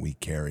weapons that we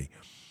carry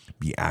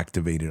be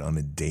activated on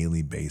a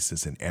daily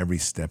basis in every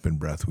step and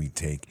breath we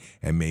take.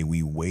 And may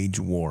we wage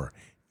war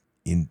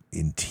in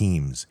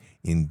teams,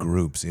 in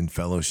groups, in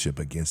fellowship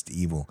against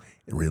evil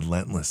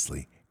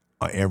relentlessly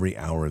every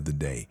hour of the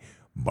day.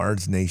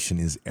 Bard's Nation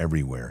is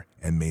everywhere,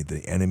 and may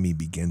the enemy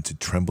begin to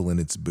tremble in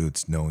its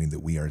boots, knowing that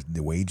we are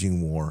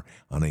waging war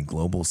on a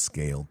global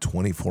scale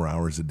 24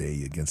 hours a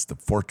day against the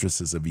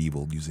fortresses of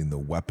evil using the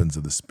weapons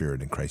of the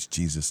Spirit in Christ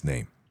Jesus'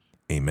 name.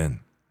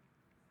 Amen.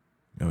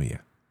 Oh, yeah.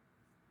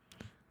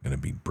 Going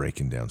to be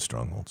breaking down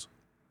strongholds.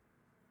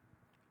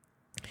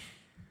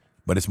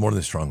 But it's more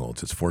than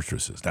strongholds, it's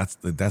fortresses. That's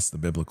the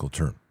biblical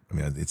term. I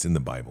mean, it's in the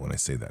Bible when I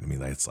say that. I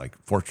mean, it's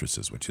like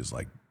fortresses, which is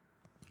like,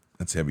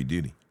 that's heavy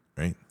duty.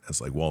 Right? That's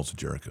like walls of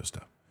Jericho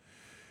stuff.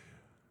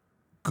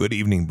 Good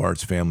evening,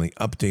 Bart's family.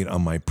 Update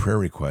on my prayer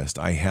request.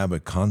 I have a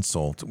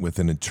consult with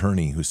an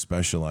attorney who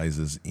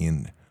specializes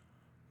in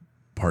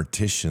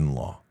partition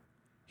law.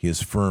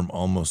 His firm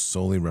almost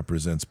solely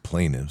represents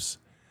plaintiffs,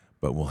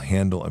 but will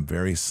handle a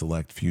very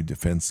select few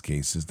defense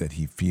cases that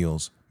he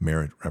feels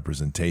merit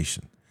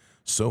representation.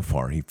 So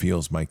far, he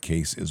feels my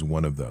case is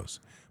one of those.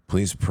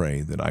 Please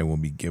pray that I will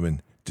be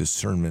given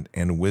discernment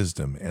and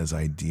wisdom as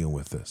I deal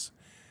with this,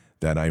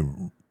 that I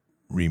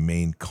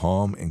remain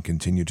calm and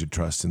continue to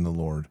trust in the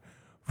Lord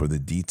for the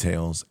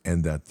details,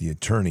 and that the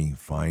attorney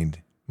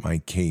find my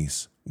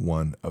case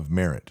one of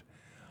merit.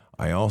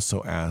 I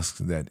also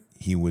asked that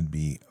he would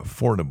be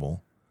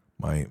affordable.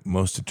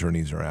 Most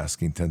attorneys are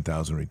asking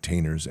 10,000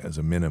 retainers as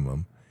a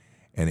minimum,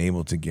 and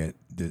able to get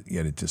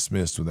it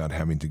dismissed without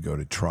having to go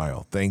to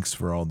trial. Thanks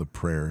for all the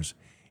prayers.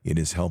 It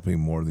is helping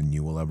more than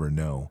you will ever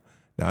know.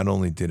 Not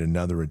only did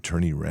another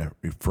attorney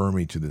refer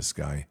me to this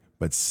guy,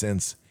 but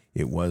since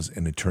it was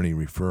an attorney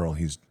referral,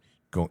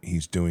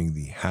 he's doing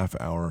the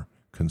half-hour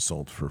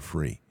consult for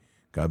free.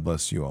 God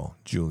bless you all.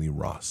 Julie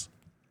Ross.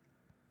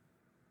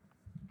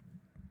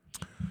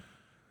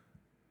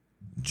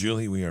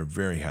 Julie, we are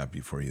very happy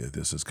for you that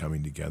this is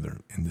coming together.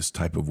 And this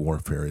type of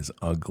warfare is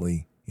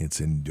ugly. It's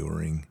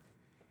enduring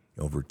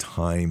over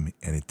time,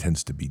 and it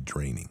tends to be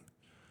draining.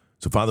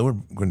 So, Father,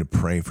 we're going to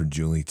pray for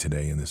Julie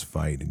today in this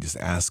fight, and just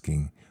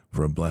asking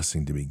for a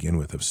blessing to begin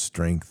with, of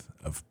strength,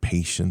 of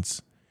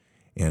patience,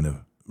 and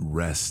of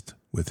rest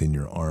within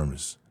your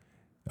arms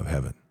of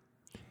heaven.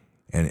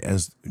 And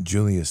as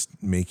Julie is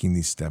making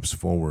these steps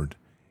forward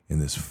in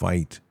this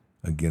fight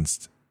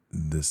against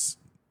this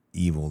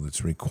evil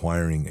that's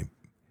requiring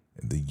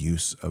the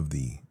use of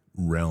the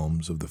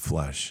realms of the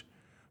flesh,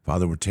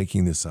 Father, we're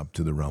taking this up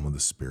to the realm of the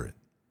Spirit.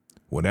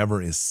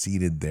 Whatever is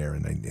seated there,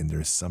 and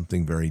there's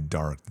something very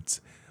dark that's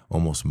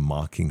almost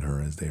mocking her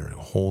as they are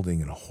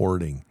holding and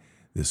hoarding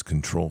this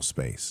control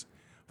space.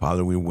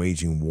 Father, we're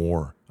waging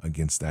war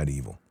against that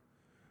evil.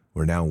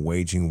 We're now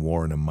waging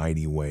war in a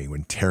mighty way.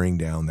 We're tearing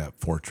down that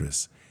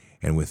fortress,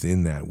 and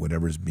within that,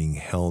 whatever's being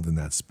held in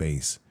that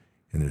space,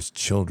 and there's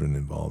children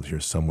involved here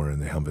somewhere in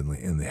the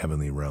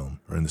heavenly realm,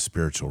 or in the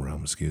spiritual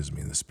realm,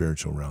 in the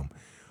spiritual realm,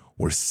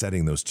 we're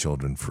setting those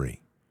children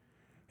free.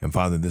 And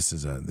Father, this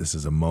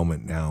is a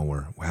moment now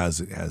where,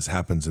 as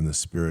happens in the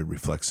spirit,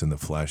 reflects in the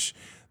flesh.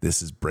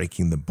 This is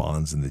breaking the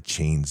bonds and the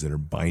chains that are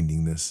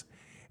binding this,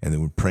 and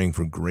then we're praying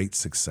for great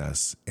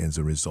success as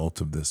a result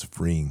of this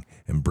freeing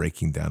and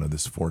breaking down of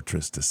this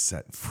fortress, to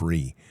set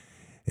free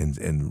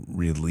and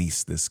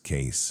release this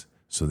case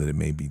so that it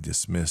may be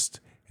dismissed,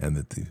 and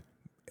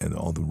that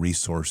all the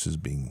resources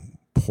being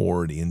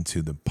poured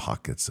into the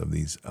pockets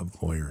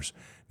of lawyers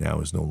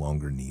now is no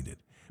longer needed.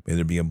 May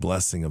there be a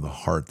blessing of the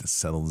heart that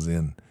settles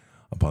in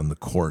upon the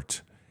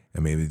court,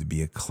 and may there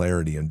be a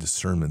clarity and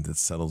discernment that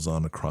settles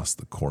on across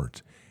the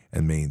court,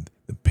 and may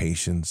the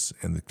patience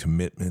and the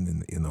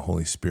commitment in the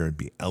Holy Spirit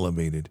be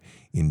elevated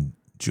in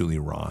Julie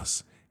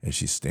Ross as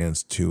she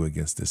stands to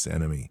against this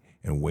enemy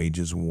and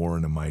wages war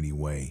in a mighty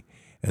way,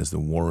 as the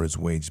war is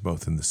waged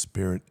both in the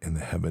spirit and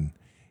the heaven,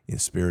 in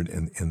spirit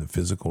and the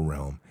physical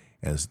realm,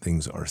 as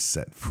things are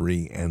set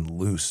free and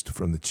loosed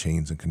from the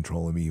chains and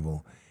control of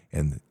evil,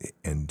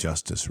 and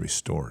justice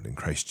restored. In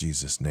Christ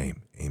Jesus'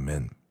 name,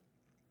 amen.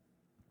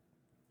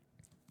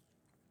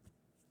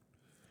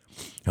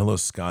 Hello,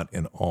 Scott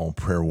and all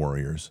prayer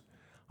warriors.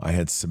 I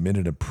had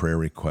submitted a prayer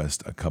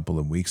request a couple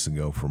of weeks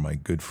ago for my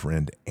good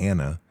friend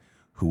Anna,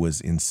 who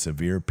was in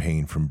severe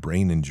pain from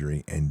brain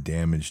injury and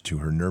damage to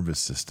her nervous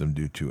system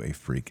due to a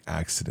freak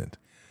accident.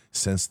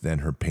 Since then,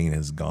 her pain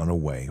has gone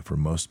away for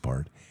most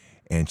part,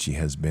 and she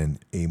has been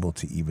able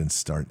to even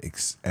start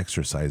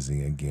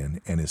exercising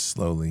again and is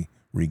slowly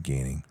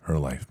regaining her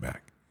life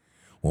back.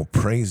 Well,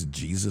 praise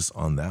Jesus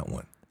on that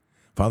one.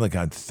 Father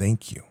God,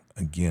 thank you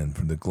again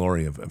for the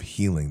glory of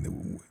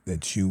healing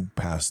that you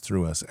pass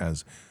through us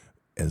as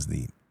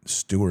the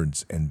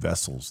stewards and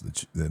vessels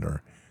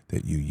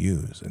that you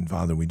use. And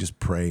Father, we just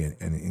pray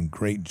and in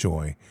great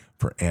joy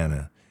for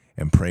Anna,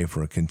 and pray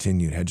for a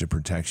continued hedge of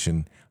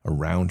protection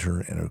around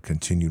her and a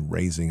continued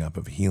raising up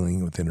of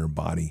healing within her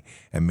body.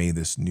 And may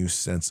this new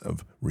sense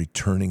of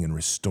returning and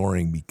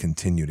restoring be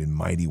continued in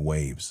mighty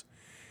waves.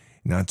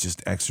 Not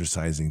just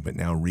exercising, but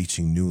now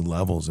reaching new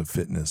levels of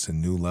fitness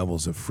and new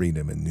levels of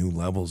freedom and new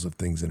levels of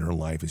things in her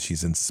life as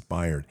she's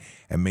inspired.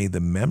 And may the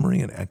memory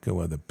and echo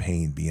of the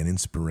pain be an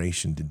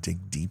inspiration to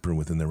dig deeper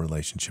within the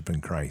relationship in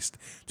Christ,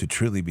 to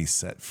truly be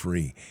set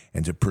free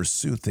and to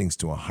pursue things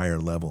to a higher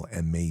level.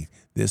 And may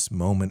this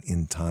moment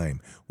in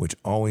time, which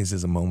always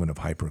is a moment of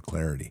hyper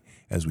clarity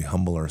as we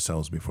humble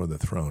ourselves before the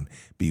throne,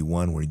 be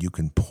one where you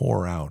can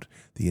pour out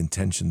the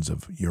intentions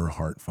of your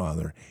heart,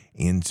 Father,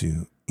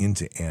 into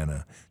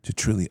Anna, to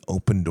truly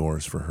open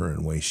doors for her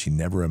in ways she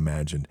never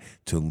imagined,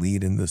 to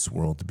lead in this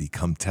world, to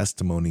become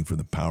testimony for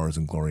the powers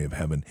and glory of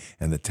heaven,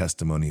 and the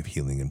testimony of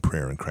healing and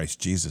prayer. In Christ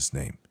Jesus'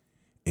 name,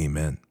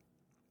 amen.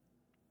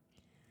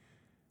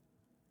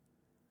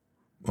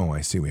 Oh, I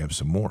see we have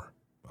some more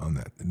on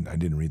that. I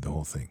didn't read the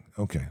whole thing.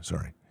 Okay,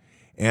 sorry.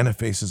 Anna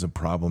faces a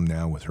problem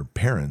now with her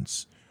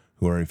parents,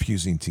 who are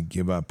refusing to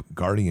give up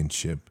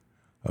guardianship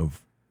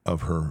of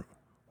her,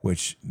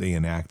 which they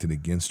enacted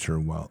against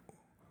her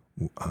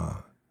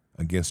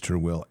against her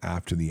will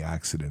after the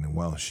accident and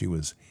while she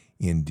was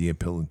in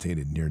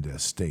debilitated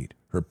near-death state.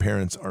 Her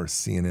parents are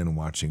CNN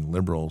watching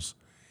liberals,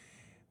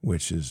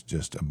 which is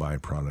just a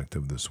byproduct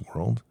of this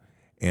world,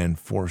 and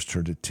forced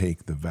her to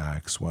take the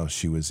vax while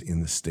she was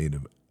in the state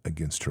of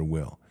against her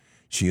will.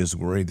 She is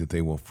worried that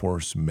they will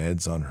force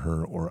meds on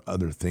her or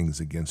other things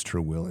against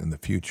her will in the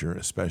future,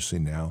 especially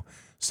now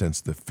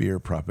since the fear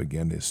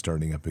propaganda is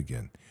starting up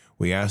again.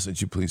 We ask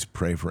that you please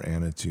pray for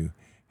Anna to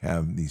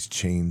have these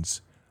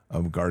chains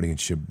of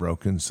guardianship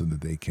broken so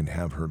that they can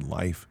have her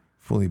life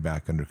fully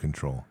back under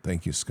control.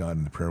 Thank you, Scott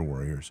and the prayer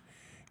warriors.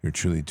 You're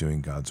truly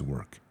doing God's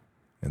work.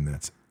 And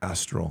that's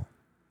Astral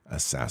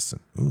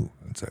Assassin. Ooh,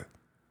 that's a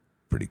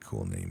pretty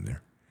cool name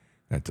there.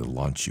 I have to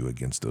launch you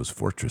against those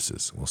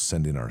fortresses. We'll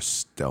send in our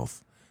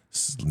stealth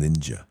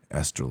ninja,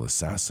 Astral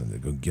Assassin, to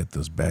go get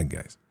those bad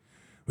guys.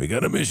 We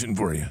got a mission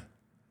for you.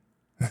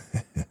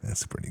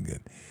 That's pretty good.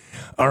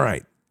 All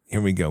right,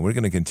 here we go. We're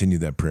going to continue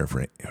that prayer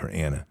for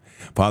Anna.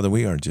 Father,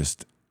 we're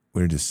just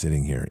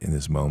sitting here in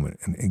this moment.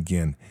 And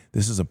again,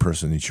 this is a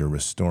person that you're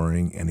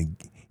restoring. And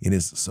it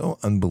is so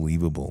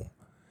unbelievable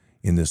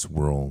in this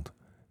world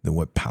that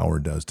what power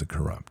does to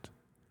corrupt.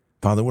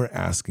 Father, we're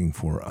asking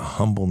for a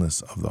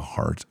humbleness of the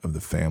heart of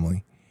the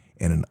family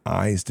and an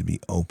eyes to be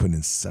open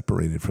and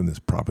separated from this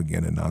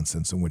propaganda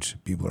nonsense in which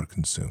people are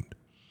consumed.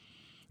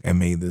 And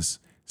may this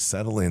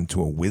settle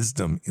into a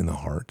wisdom in the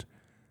heart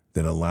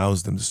that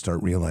allows them to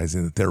start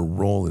realizing that their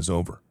role is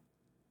over.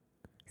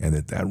 And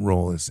that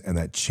role is, and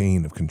that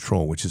chain of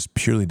control, which is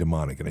purely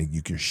demonic.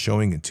 And you're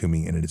showing it to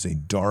me, and it is a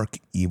dark,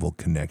 evil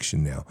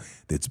connection now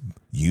that's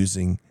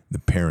using the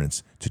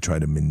parents to try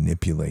to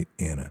manipulate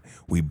Anna.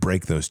 We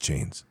break those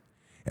chains.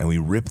 And we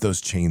rip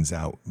those chains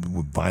out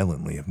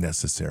violently if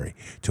necessary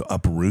to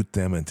uproot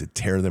them and to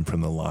tear them from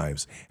the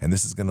lives. And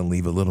this is going to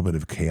leave a little bit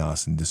of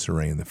chaos and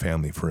disarray in the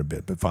family for a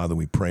bit. But Father,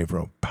 we pray for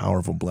a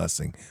powerful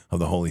blessing of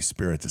the Holy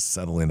Spirit to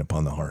settle in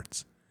upon the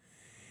hearts.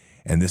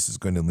 And this is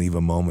going to leave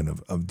a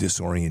moment of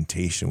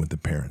disorientation with the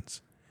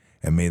parents.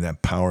 And may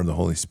that power of the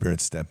Holy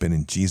Spirit step in.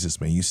 And Jesus,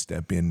 may you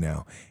step in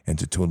now and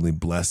to totally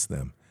bless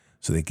them,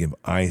 so they give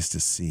eyes to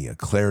see, a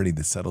clarity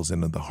that settles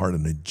into the heart,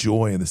 and the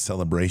joy of the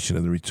celebration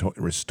of the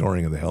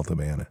restoring of the health of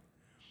Anna.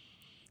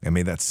 And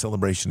may that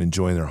celebration and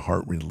joy in their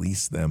heart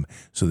release them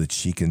so that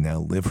she can now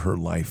live her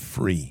life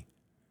free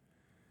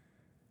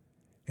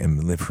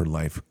and live her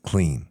life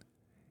clean.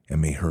 And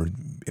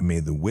may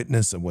the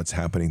witness of what's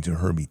happening to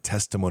her be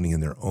testimony in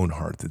their own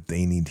heart that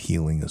they need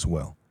healing as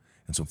well.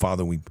 And so,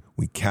 Father, we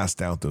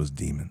cast out those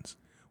demons.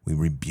 We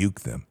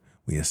rebuke them.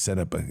 We have set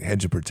up a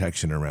hedge of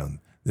protection around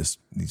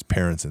these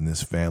parents and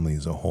this family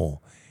as a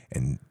whole.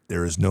 And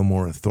there is no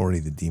more authority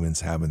the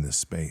demons have in this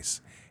space.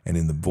 And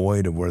in the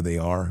void of where they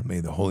are,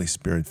 may the Holy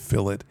Spirit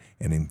fill it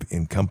and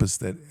encompass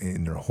that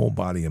in their whole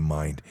body and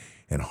mind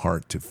and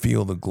heart to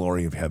feel the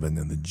glory of heaven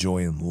and the joy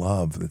and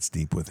love that's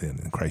deep within.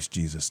 In Christ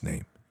Jesus'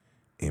 name,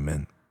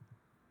 amen.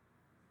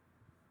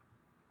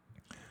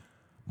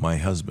 My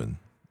husband,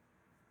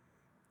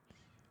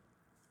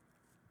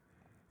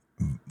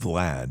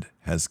 Vlad,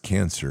 has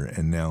cancer,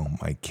 and now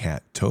my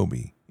cat,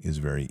 Toby, is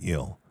very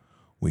ill.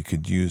 We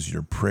could use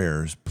your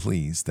prayers,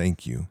 please.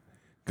 Thank you.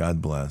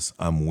 God bless.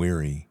 I'm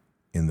weary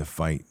in the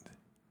fight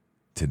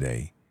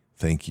today.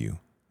 Thank you.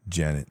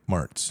 Janet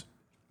Martz.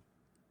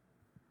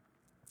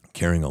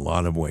 Carrying a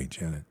lot of weight,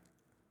 Janet.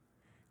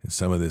 And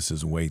some of this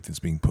is weight that's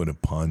being put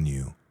upon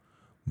you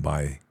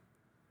by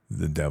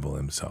the devil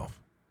himself.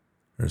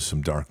 There's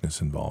some darkness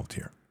involved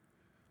here.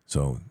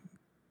 So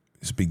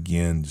just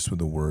begin just with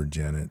the word,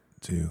 Janet,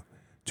 to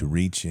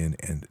reach in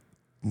and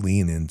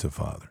lean into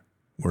Father.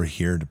 We're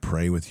here to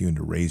pray with you and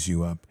to raise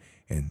you up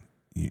and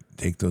you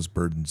take those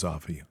burdens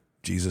off of you.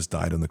 Jesus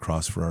died on the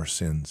cross for our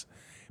sins,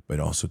 but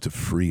also to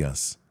free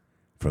us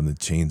from the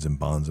chains and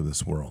bonds of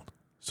this world.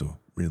 So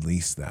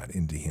release that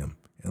into him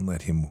and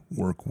let him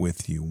work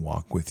with you,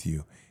 walk with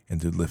you, and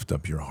to lift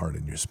up your heart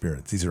and your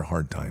spirit. These are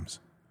hard times.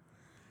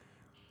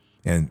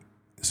 And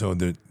so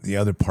the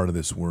other part of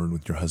this word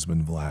with your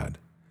husband, Vlad,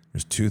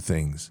 there's two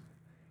things.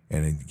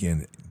 And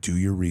again, do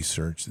your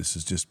research. This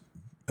is just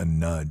a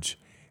nudge.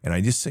 And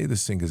I just say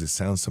this thing because it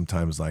sounds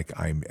sometimes like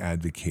I'm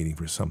advocating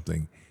for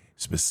something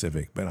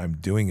specific, but I'm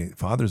doing it.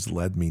 Father's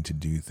led me to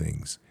do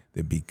things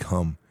that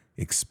become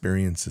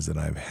experiences that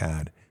I've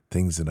had,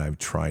 things that I've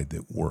tried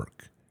that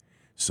work.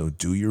 So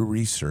do your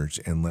research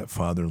and let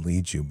Father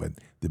lead you. But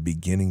the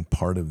beginning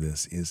part of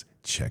this is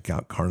check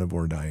out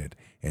Carnivore Diet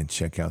and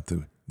check out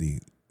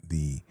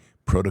the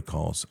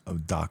protocols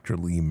of Dr.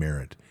 Lee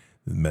Merritt,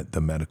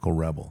 the medical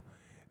rebel.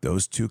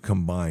 Those two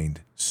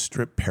combined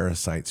strip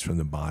parasites from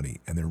the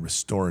body, and they're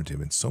restorative.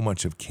 And so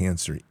much of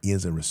cancer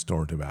is a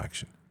restorative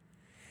action.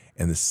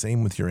 And the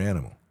same with your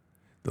animal.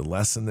 The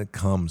lesson that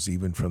comes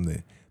even from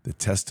the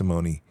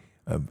testimony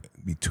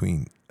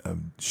between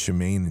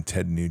Shemaine and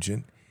Ted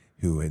Nugent,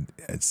 who had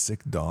a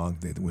sick dog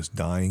that was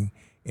dying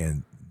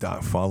and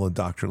followed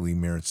Dr. Lee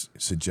Merritt's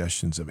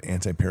suggestions of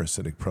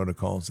anti-parasitic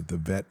protocols that the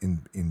vet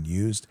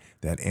used,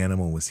 that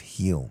animal was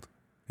healed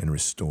and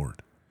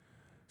restored.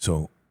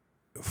 So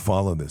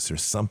follow this.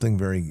 There's something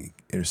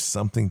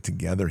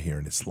together here,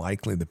 and it's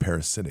likely the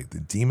parasitic. The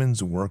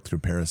demons work through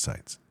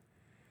parasites.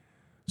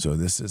 So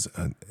this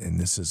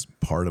is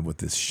part of what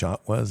this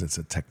shot was. It's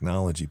a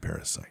technology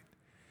parasite.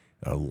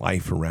 Our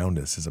life around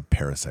us is a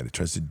parasite. It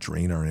tries to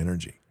drain our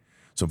energy.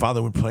 So,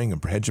 Father, we're praying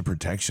a hedge of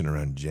protection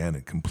around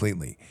Janet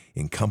completely,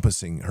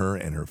 encompassing her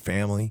and her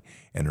family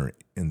and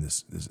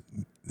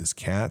this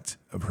cat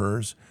of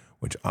hers,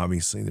 which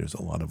obviously there's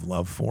a lot of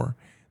love for.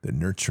 The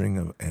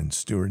nurturing and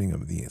stewarding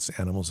of these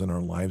animals in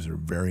our lives are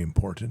very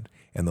important,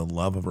 and the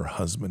love of her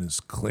husband is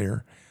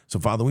clear. So,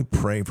 Father, we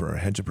pray for a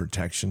hedge of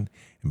protection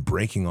and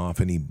breaking off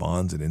any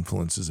bonds and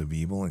influences of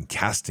evil and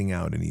casting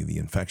out any of the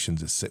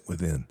infections that sit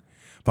within.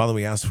 Father,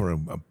 we ask for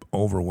an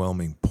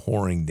overwhelming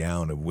pouring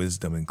down of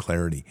wisdom and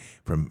clarity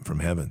from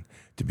heaven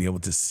to be able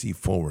to see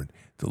forward,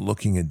 to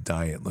looking at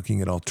diet,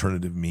 looking at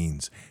alternative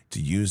means,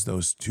 to use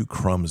those 2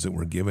 crumbs that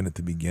were given at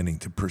the beginning,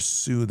 to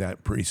pursue that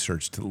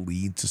research to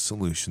lead to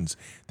solutions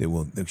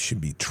that should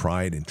be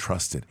tried and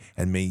trusted.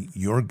 And may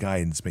your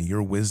guidance, may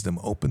your wisdom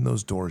open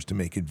those doors to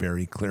make it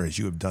very clear, as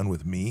you have done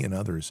with me and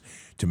others,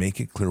 to make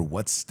it clear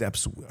what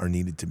steps are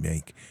needed to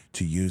make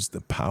to use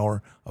the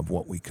power of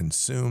what we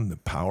consume, the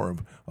power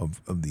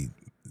of the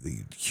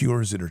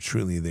cures that are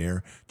truly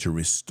there to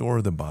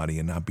restore the body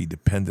and not be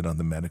dependent on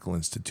the medical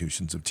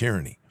institutions of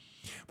tyranny.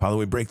 Father,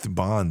 we break the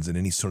bonds and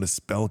any sort of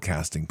spell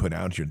casting put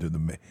out here,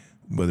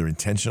 whether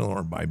intentional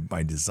or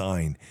by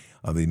design,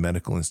 of the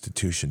medical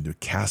institution, to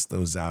cast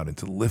those out and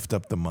to lift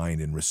up the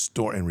mind and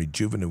restore and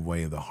rejuvenate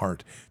way of the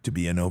heart, to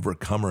be an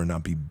overcomer and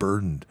not be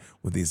burdened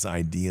with these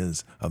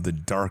ideas of the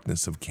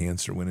darkness of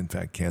cancer, when in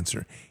fact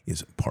cancer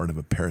is part of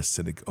a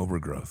parasitic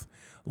overgrowth.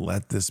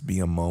 Let this be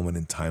a moment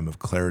in time of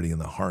clarity in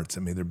the hearts,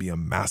 and may there be a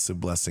massive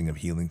blessing of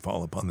healing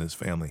fall upon this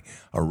family,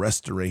 a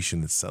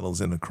restoration that settles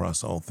in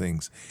across all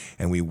things.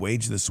 And we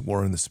wage this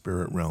war in the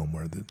spirit realm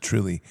where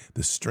truly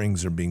the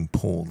strings are being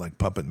pulled like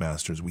puppet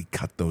masters. We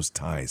cut those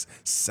ties,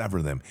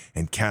 sever them,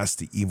 and cast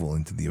the evil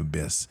into the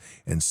abyss.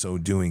 And so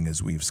doing,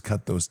 as we've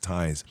cut those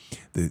ties,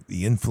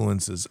 the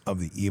influences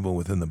of the evil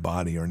within the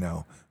body are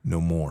now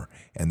no more,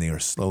 and they are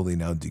slowly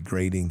now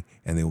degrading,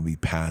 and they will be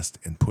passed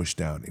and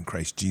pushed out in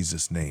Christ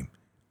Jesus' name.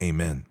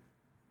 Amen.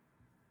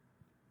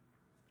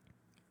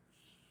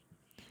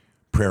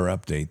 Prayer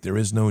update. There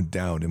is no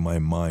doubt in my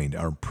mind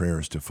our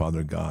prayers to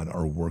Father God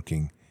are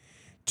working.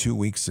 2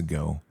 weeks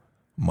ago,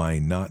 my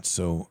not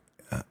so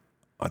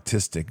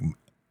autistic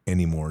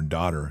anymore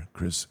daughter,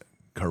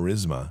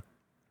 Charisma,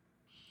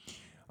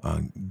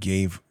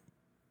 gave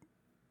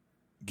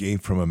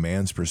from a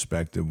man's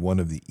perspective one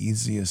of the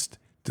easiest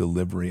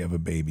delivery of a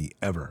baby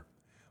ever.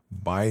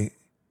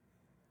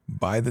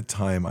 By the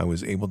time I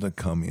was able to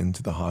come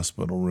into the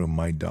hospital room,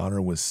 my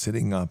daughter was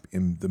sitting up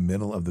in the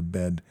middle of the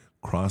bed,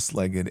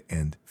 cross-legged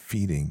and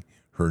feeding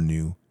her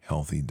new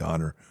healthy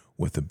daughter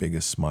with the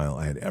biggest smile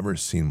I had ever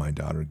seen my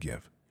daughter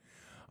give.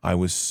 I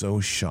was so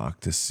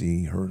shocked to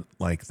see her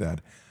like that.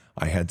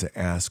 I had to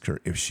ask her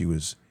if she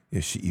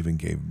even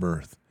gave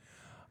birth.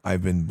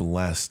 I've been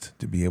blessed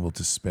to be able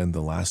to spend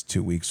the last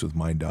 2 weeks with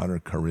my daughter,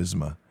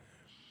 Charisma,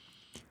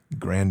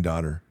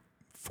 granddaughter,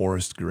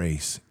 Forrest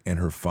Grace, and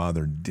her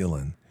father,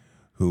 Dylan,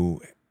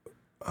 who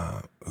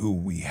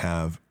we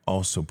have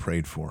also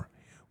prayed for.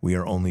 We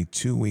are only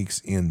 2 weeks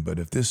in, but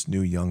if this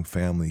new young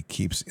family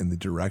keeps in the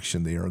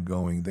direction they are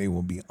going, they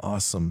will be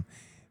awesome.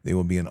 They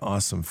will be an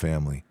awesome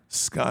family.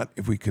 Scott,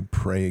 if we could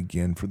pray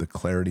again for the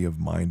clarity of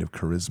mind of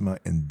Charisma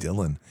and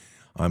Dylan,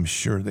 I'm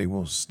sure they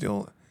will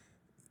stay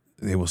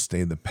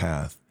the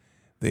path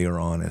they are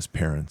on as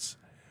parents.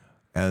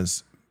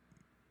 As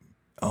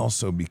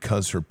also,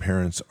 because her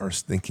parents are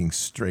thinking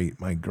straight,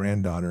 my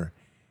granddaughter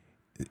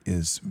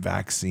is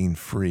vaccine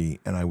free,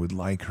 and I would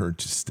like her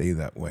to stay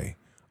that way.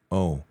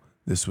 Oh,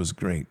 this was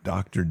great.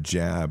 Dr.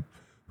 Jab,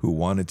 who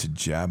wanted to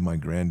jab my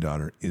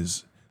granddaughter,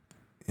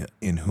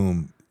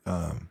 whom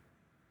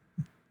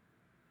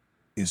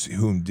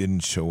didn't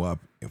show up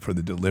for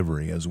the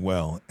delivery as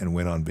well and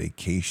went on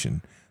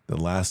vacation the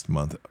last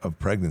month of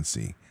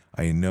pregnancy.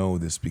 I know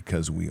this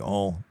because we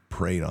all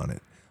prayed on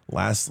it.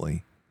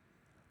 Lastly,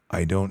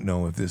 I don't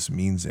know if this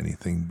means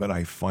anything, but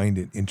I find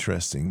it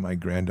interesting. My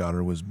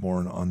granddaughter was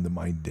born on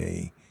my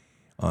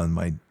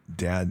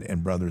dad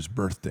and brother's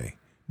birthday.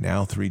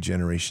 Now 3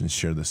 generations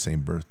share the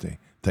same birthday.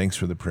 Thanks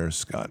for the prayers,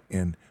 Scott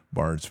and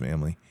Bard's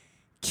family.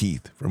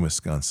 Keith from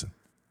Wisconsin.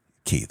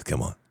 Keith,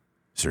 come on.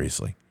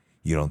 Seriously.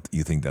 You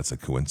think that's a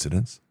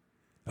coincidence?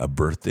 A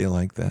birthday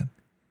like that?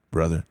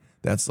 Brother,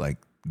 that's like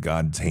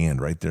God's hand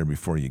right there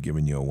before you,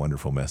 giving you a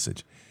wonderful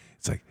message.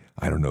 It's like,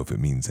 I don't know if it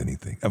means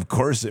anything. Of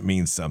course it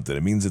means something.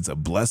 It means it's a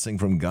blessing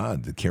from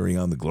God to carry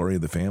on the glory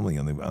of the family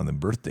on the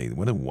birthday.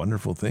 What a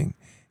wonderful thing.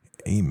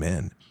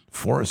 Amen.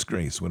 Forrest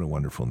Grace, what a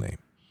wonderful name.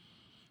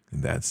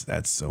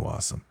 That's so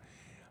awesome.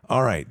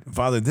 All right,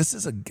 Father,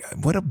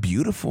 what a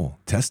beautiful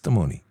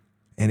testimony.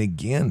 And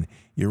again,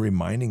 you're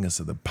reminding us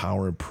of the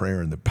power of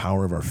prayer and the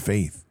power of our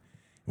faith.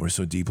 We're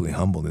so deeply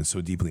humbled and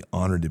so deeply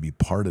honored to be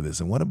part of this.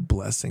 And what a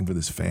blessing for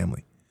this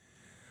family.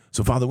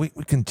 So, Father, we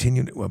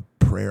continue to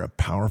a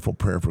powerful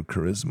prayer for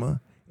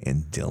Charisma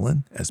and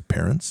Dylan as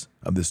parents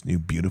of this new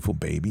beautiful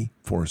baby,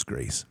 Forrest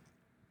Grace.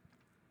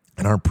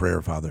 And our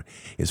prayer, Father,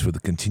 is for the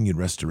continued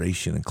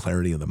restoration and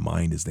clarity of the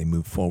mind as they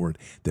move forward,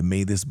 that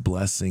may this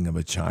blessing of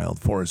a child,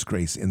 Forrest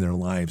Grace, in their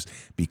lives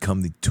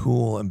become the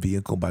tool and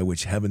vehicle by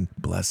which heaven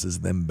blesses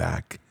them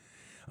back.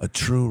 a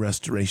true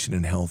restoration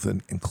in health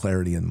and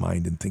clarity in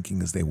mind and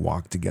thinking as they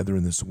walk together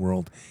in this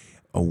world,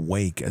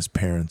 awake as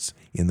parents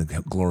in the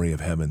glory of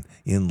heaven,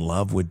 in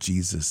love with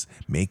Jesus,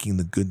 making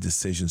the good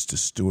decisions to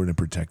steward and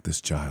protect this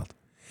child.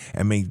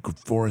 And may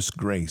Forrest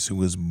Grace, who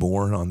was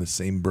born on the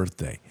same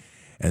birthday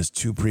as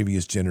two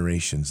previous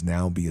generations,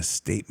 now be a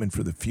statement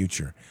for the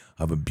future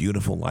of a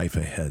beautiful life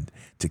ahead,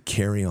 to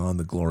carry on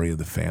the glory of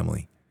the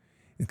family,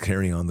 and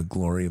carry on the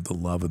glory of the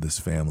love of this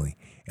family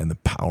and the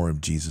power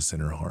of Jesus in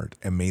her heart.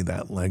 And may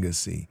that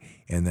legacy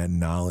and that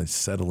knowledge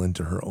settle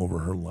into her over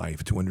her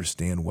life, to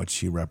understand what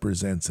she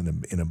represents in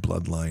a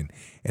bloodline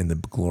and the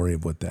glory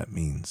of what that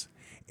means.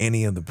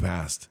 Any of the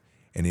past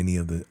and any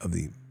of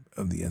the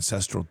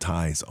ancestral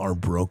ties are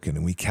broken,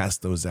 and we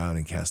cast those out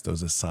and cast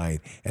those aside.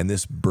 And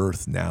this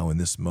birth now, in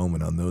this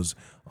moment, on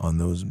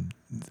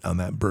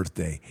that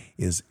birthday,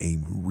 is a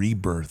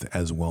rebirth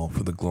as well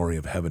for the glory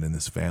of heaven in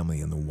this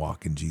family and the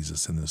walk in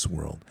Jesus in this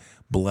world.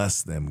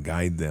 Bless them,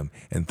 guide them,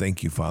 and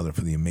thank you, Father,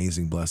 for the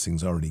amazing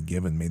blessings already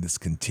given. May this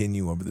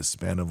continue over the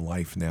span of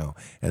life now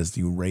as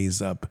you raise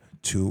up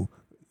to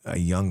a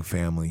young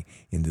family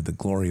into the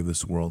glory of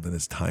this world in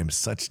this time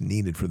such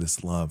needed for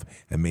this love.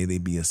 And may they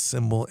be a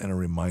symbol and a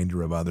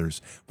reminder of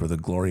others for the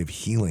glory of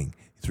healing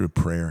through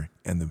prayer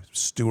and the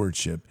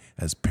stewardship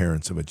as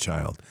parents of a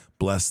child.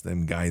 Bless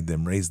them, guide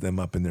them, raise them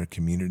up in their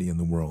community and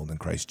the world. In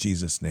Christ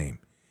Jesus' name,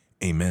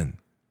 amen.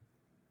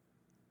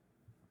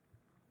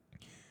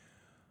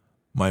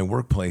 My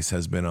workplace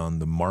has been on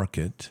the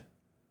market,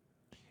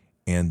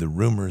 and the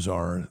rumors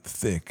are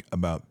thick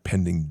about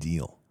pending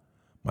deal.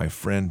 My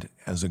friend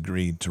has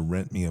agreed to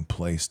rent me a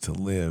place to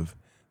live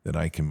that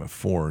I can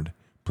afford.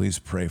 Please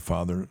pray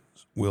Father's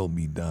will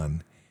be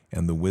done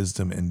and the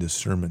wisdom and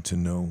discernment to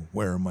know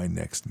where my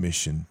next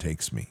mission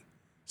takes me.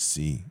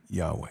 See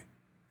Yahweh.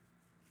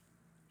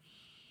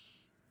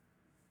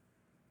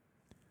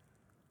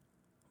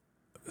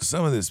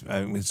 Some of this,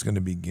 it's going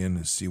to begin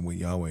to see what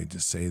Yahweh to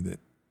say that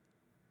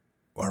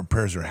our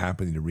prayers are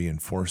happy to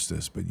reinforce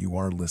this, but you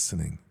are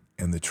listening,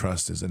 and the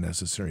trust is a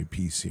necessary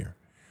piece here.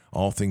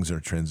 All things are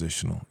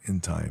transitional in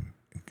time,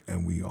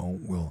 and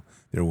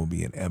there will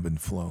be an ebb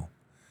and flow.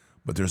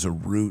 But there's a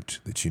root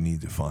that you need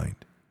to find.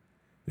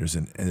 There's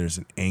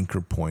an anchor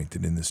point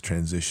that in this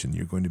transition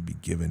you're going to be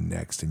given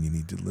next, and you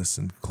need to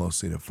listen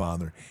closely to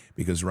Father,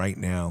 because right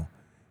now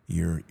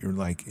you're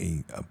like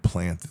a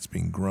plant that's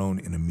being grown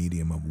in a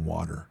medium of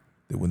water,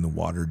 that when the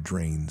water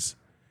drains,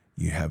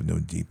 you have no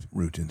deep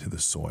root into the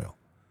soil.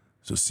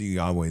 So see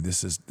Yahweh,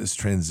 this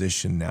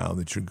transition now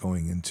that you're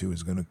going into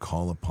is going to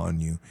call upon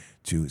you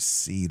to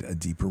seed a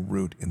deeper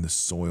root in the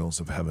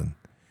soils of heaven,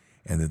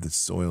 and that the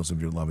soils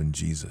of your love in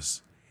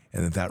Jesus,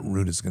 and that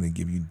root is going to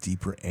give you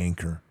deeper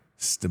anchor,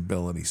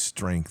 stability,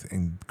 strength,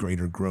 and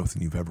greater growth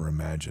than you've ever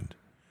imagined.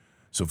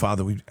 So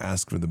Father, we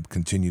ask for the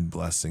continued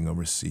blessing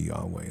over See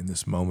Yahweh in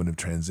this moment of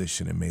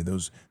transition, and may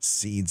those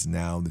seeds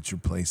now that you're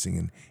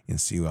placing in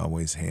See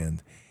Yahweh's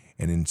hand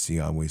and in See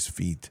Yahweh's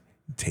feet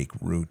take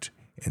root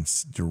and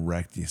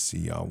direct you, See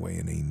Yahweh,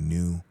 in a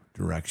new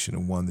direction,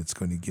 and one that's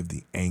going to give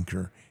the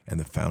anchor and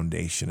the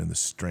foundation and the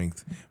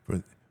strength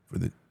for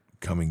the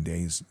coming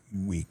days,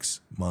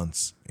 weeks,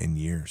 months, and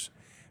years.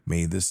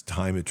 May this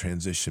time of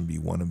transition be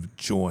one of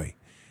joy,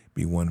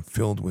 be one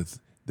filled with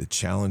the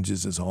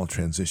challenges as all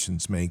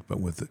transitions make,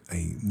 but with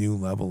a new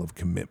level of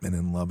commitment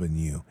and love in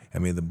you.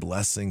 And may the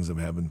blessings of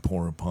heaven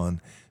pour upon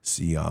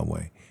See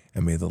Yahweh.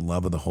 And may the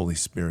love of the Holy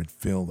Spirit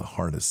fill the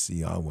heart of See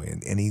Yahweh,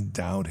 and any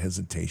doubt,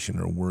 hesitation,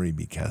 or worry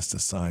be cast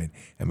aside.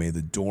 And may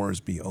the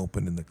doors be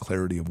opened and the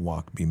clarity of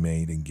walk be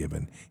made and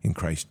given. In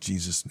Christ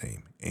Jesus'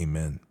 name,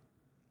 amen.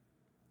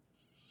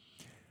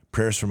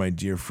 Prayers for my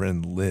dear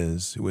friend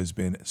Liz, who has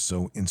been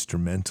so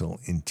instrumental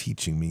in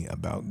teaching me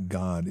about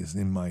God,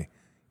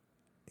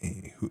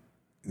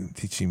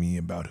 teaching me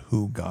about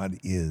who God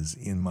is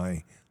in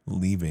my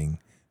leaving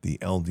the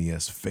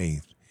LDS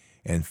faith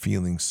and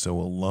feeling so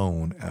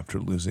alone after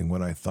losing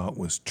what I thought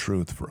was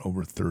truth for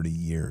over 30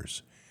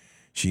 years.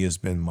 She has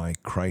been my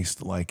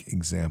Christ-like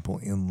example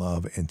in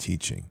love and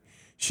teaching.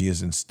 She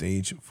is in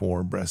stage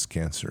 4 breast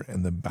cancer,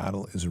 and the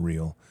battle is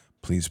real.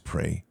 Please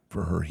pray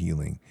for her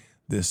healing.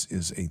 This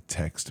is a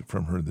text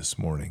from her this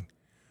morning.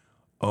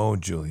 Oh,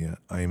 Julia,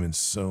 I am in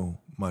so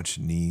much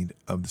need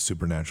of the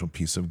supernatural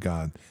peace of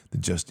God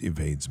that just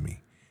evades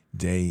me.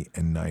 Day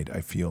and night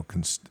I feel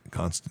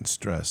constant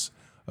stress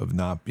of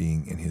not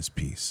being in his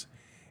peace,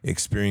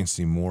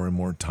 experiencing more and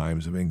more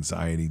times of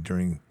anxiety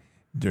during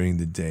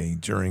the day,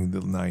 during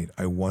the night.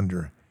 I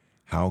wonder,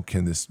 how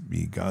can this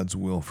be God's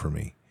will for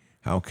me?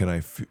 How can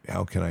I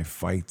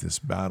fight this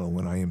battle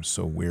when I am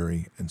so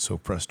weary and so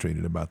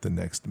frustrated about the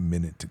next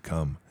minute to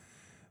come?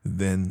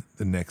 Then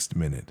the next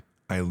minute,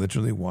 I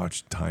literally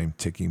watch time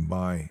ticking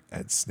by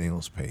at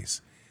snail's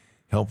pace.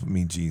 Help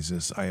me,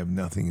 Jesus. I have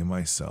nothing in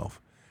myself.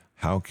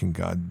 How can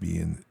God be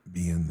in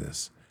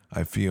this?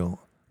 I feel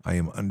I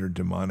am under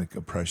demonic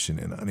oppression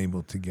and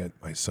unable to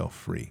get myself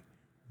free.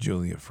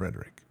 Julia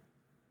Frederick.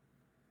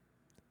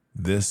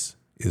 This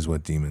is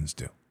what demons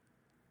do.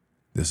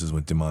 This is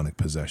what demonic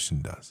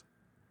possession does.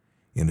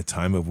 In a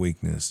time of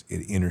weakness,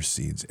 it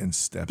intercedes and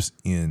steps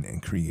in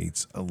and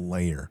creates a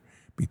layer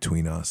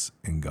between us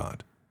and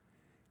God,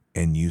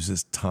 and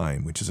uses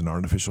time, which is an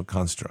artificial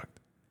construct,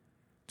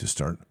 to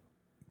start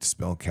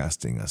spell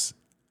casting us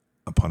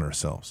upon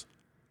ourselves.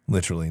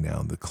 Literally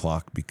now, the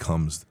clock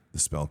becomes the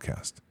spell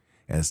cast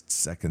as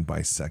second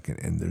by second,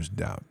 and there's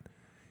doubt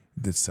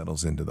that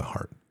settles into the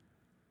heart.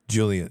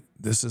 Julia,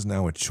 this is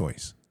now a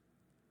choice,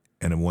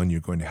 and one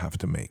you're going to have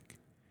to make.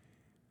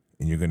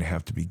 And you're going to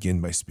have to begin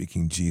by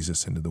speaking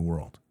Jesus into the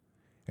world.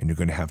 And you're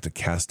going to have to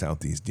cast out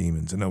these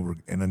demons and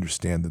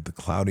understand that the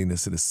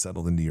cloudiness that has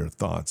settled into your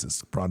thoughts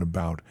is brought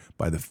about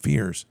by the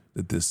fears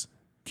that this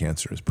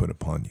cancer has put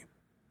upon you.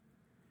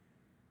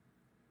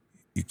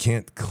 You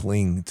can't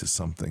cling to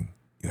something.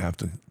 You have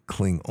to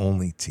cling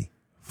only to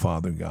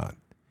Father God.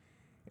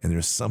 And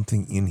there's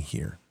something in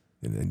here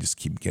that I just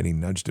keep getting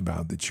nudged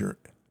about, that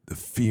the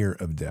fear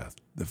of death,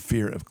 the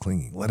fear of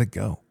clinging. Let it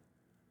go.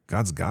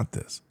 God's got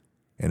this.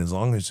 And as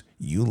long as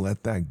you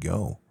let that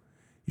go,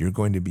 you're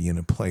going to be in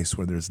a place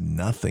where there's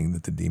nothing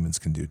that the demons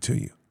can do to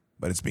you.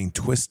 But it's being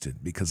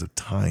twisted because of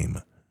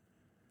time.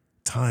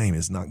 Time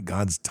is not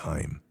God's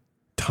time.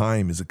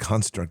 Time is a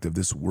construct of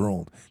this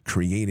world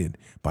created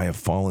by a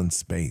fallen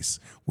space,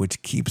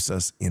 which keeps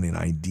us in an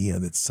idea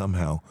that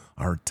somehow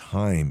our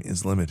time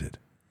is limited.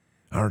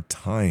 Our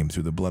time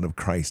through the blood of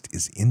Christ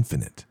is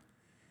infinite.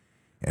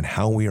 And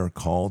how we are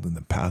called and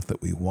the path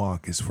that we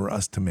walk is for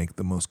us to make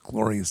the most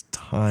glorious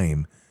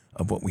time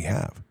of what we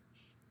have.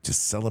 To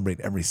celebrate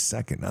every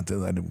second, not to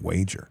let it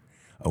wager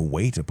a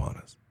weight upon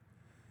us.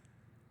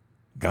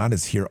 God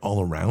is here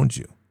all around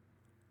you.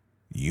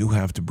 You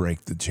have to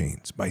break the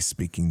chains by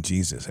speaking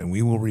Jesus, and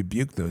we will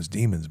rebuke those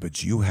demons,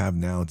 but you have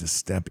now to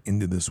step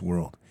into this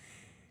world.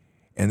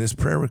 And this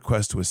prayer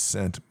request was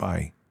sent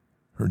by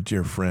her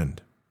dear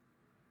friend.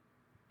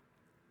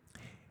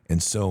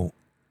 And so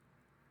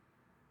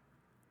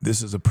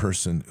this is a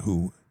person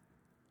who,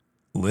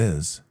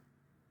 Liz,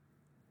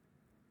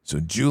 so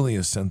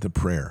Julia sent the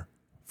prayer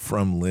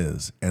from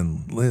Liz,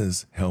 and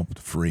Liz helped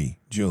free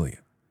Julia.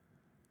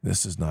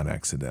 This is not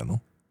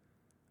accidental.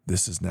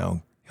 This is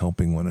now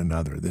helping one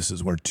another. This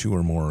is where two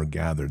or more are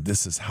gathered.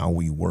 This is how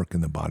we work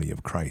in the body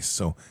of Christ.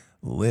 So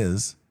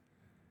Liz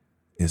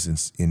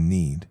is in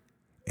need,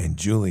 and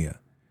Julia,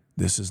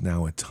 this is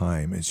now a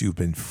time, as you've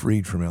been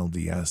freed from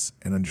LDS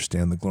and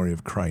understand the glory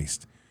of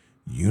Christ,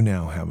 you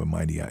now have a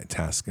mighty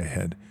task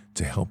ahead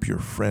to help your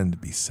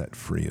friend be set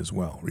free as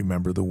well.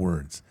 Remember the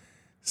words: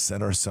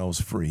 set ourselves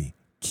free,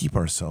 keep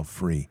ourselves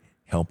free,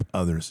 help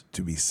others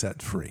to be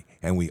set free.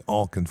 And we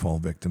all can fall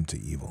victim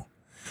to evil.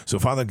 So,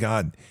 Father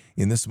God,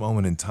 in this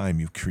moment in time,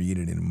 you've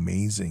created an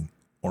amazing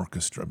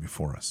orchestra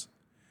before us.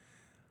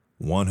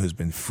 One who's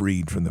been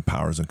freed from the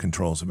powers and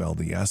controls of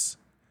LDS,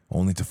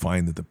 only to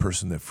find that the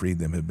person that freed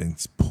them had been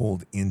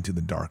pulled into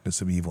the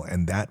darkness of evil.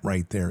 And that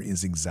right there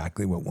is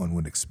exactly what one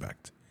would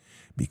expect.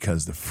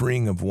 Because the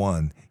freeing of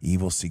one,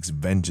 evil seeks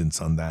vengeance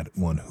on that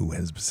one who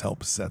has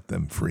helped set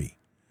them free.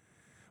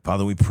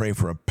 Father, we pray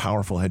for a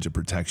powerful hedge of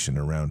protection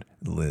around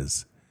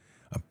Liz,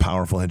 a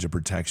powerful hedge of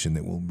protection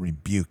that will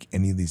rebuke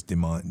any of these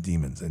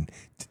demons. And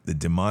the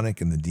demonic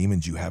and the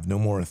demons, you have no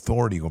more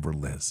authority over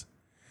Liz.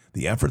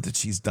 The effort that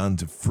she's done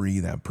to free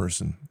that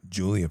person,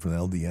 Julia, from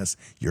LDS,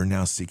 you're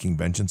now seeking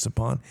vengeance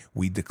upon.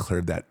 We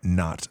declare that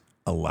not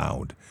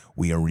allowed.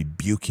 We are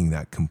rebuking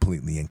that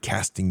completely and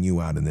casting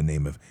you out in the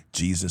name of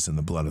Jesus and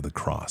the blood of the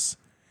cross.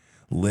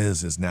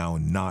 Liz is now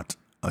not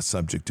a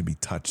subject to be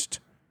touched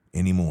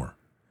anymore.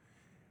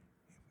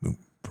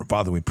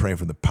 Father, we pray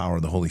for the power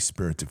of the Holy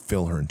Spirit to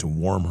fill her and to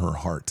warm her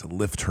heart, to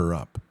lift her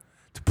up,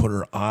 to put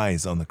her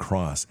eyes on the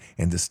cross,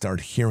 and to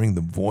start hearing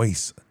the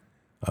voice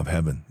of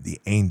heaven, the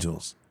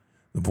angels,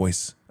 the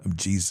voice of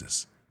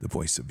Jesus, the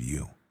voice of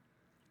you.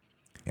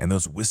 And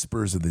those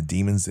whispers of the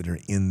demons that are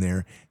in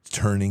there,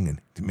 turning and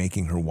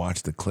making her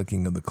watch the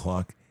clicking of the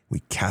clock,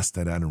 we cast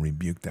that out and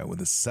rebuke that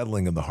with a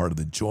settling of the heart, of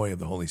the joy of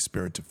the Holy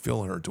Spirit to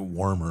fill her, to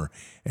warm her,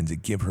 and to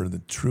give her the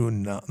true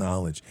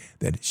knowledge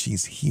that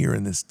she's here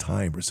in this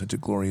time for such a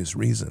glorious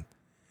reason.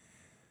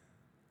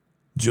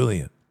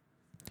 Julia,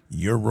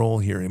 your role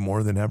here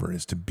more than ever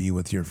is to be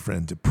with your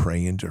friend, to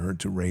pray into her,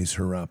 to raise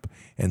her up,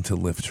 and to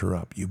lift her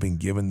up. You've been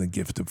given the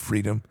gift of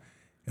freedom,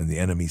 and the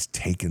enemy's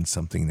taken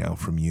something now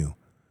from you.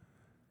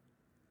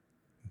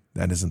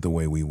 That isn't the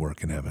way we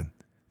work in heaven.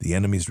 The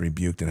enemy's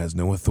rebuked and has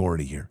no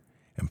authority here.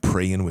 And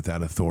pray in with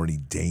that authority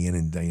day in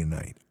and day and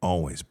night.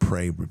 Always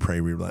pray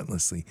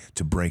relentlessly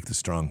to break the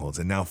strongholds.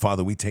 And now,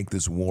 Father, we take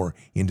this war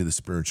into the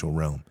spiritual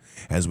realm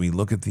as we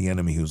look at the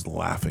enemy who's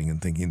laughing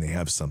and thinking they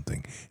have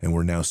something, and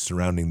we're now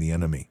surrounding the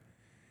enemy.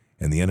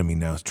 And the enemy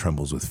now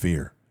trembles with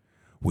fear.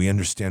 We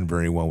understand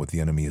very well what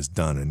the enemy has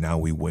done, and now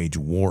we wage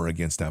war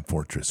against that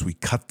fortress. We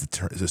cut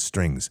the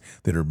strings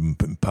that are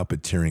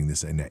puppeteering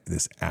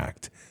this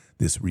act,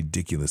 this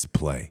ridiculous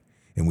play,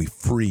 and we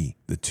free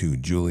the two,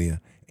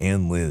 Julia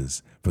and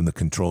Liz, from the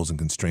controls and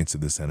constraints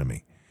of this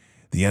enemy.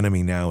 The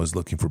enemy now is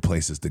looking for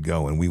places to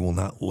go, and we will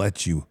not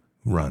let you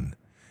run.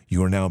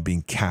 You are now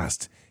being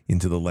cast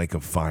into the lake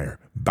of fire,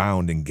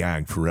 bound and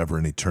gagged forever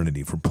and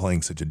eternity for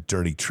playing such a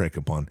dirty trick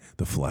upon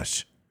the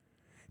flesh.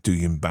 To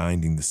him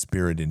binding the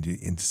spirit into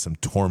some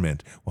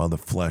torment while the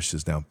flesh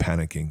is now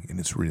panicking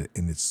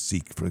in its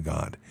seek for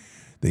God.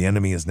 The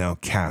enemy is now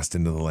cast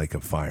into the lake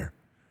of fire.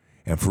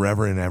 And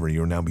forever and ever,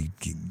 you'll now be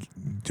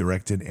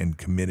directed and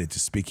committed to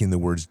speaking the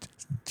words,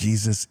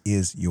 Jesus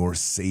is your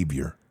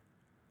Savior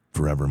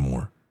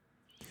forevermore.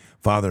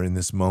 Father, in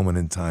this moment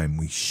in time,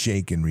 we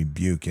shake and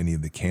rebuke any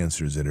of the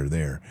cancers that are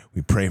there.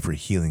 We pray for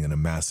healing on a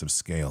massive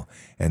scale.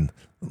 And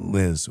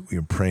Liz, we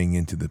are praying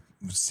into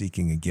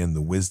seeking again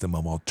the wisdom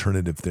of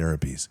alternative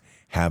therapies.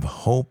 Have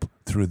hope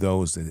through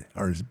those that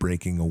are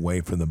breaking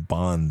away from the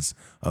bonds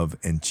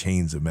and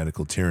chains of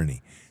medical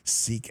tyranny.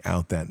 Seek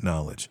out that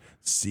knowledge.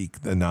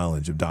 Seek the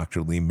knowledge of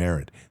Dr. Lee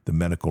Merritt, the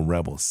medical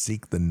rebel.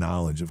 Seek the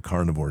knowledge of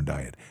carnivore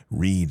diet.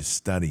 Read,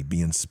 study, be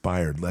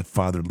inspired. Let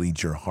Father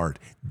lead your heart.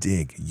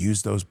 Dig.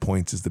 Use those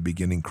points as the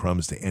beginning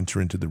crumbs to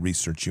enter into the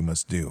research you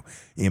must do.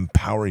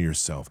 Empower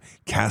yourself.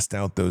 Cast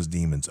out those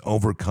demons.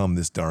 Overcome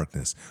this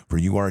darkness. For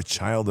you are a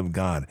child of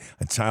God,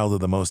 a child of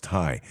the Most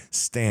High.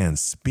 Stand,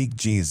 speak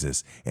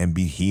Jesus, and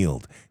be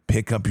healed.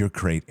 Pick up your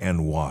crate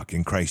and walk.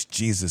 In Christ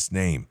Jesus'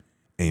 name,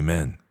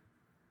 amen.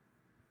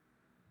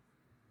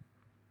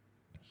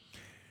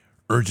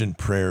 Urgent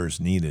prayers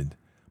needed.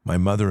 My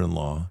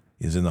mother-in-law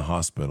is in the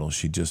hospital.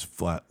 She just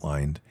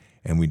flatlined,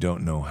 and we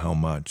don't know how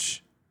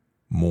much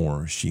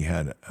more she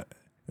had.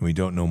 And we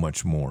don't know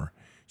much more.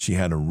 She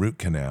had a root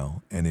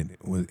canal, and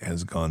it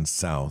has gone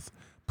south.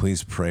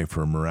 Please pray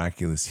for a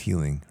miraculous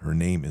healing. Her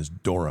name is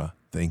Dora.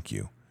 Thank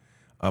you.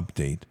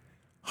 Update.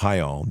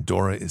 Hi all.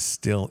 Dora is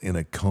still in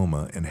a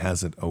coma and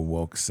hasn't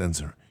awoke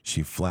since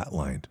she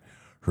flatlined.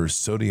 Her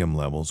sodium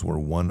levels were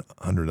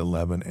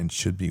 111 and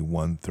should be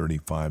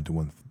 135 to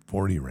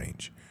 140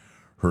 range.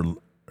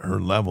 Her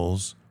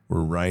levels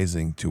were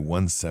rising to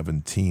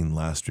 117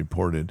 last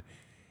reported.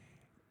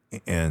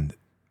 And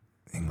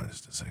hang on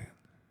just a second.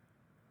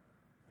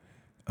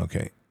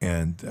 Okay,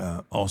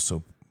 and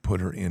also put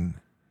her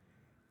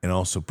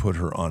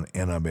on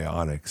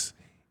antibiotics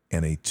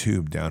and a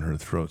tube down her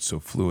throat so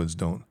fluids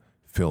don't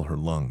fill her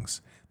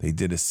lungs. They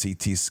did a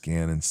CT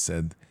scan and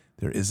said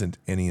there isn't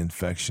any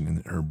infection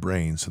in her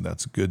brain, so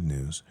that's good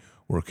news.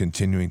 We're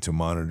continuing to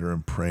monitor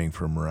and praying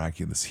for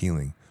miraculous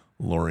healing.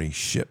 Lori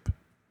Ship.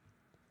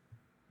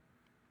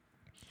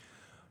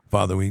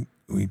 Father,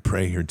 we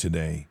pray here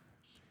today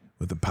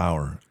with the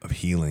power of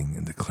healing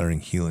and declaring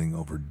healing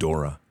over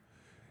Dora.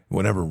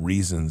 Whatever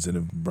reasons that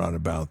have brought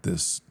about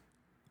this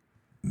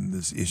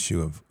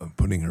issue of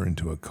putting her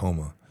into a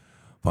coma.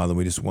 Father,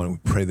 we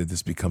pray that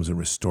this becomes a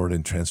restored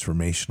and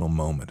transformational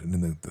moment. And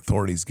in the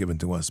authorities given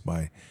to us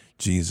by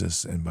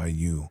Jesus and by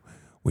you,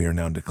 we are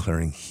now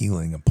declaring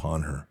healing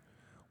upon her.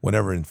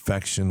 Whatever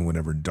infection,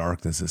 whatever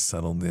darkness has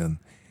settled in,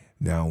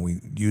 now we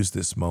use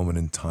this moment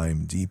in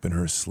time deep in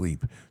her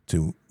sleep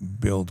to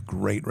build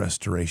great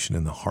restoration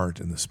in the heart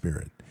and the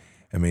spirit.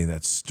 And may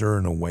that stir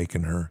and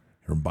awaken her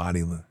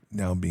body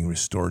now being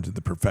restored to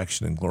the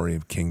perfection and glory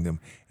of kingdom,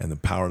 and the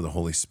power of the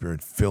Holy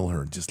Spirit fill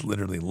her, just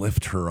literally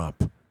lift her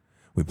up.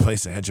 We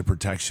place a hedge of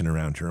protection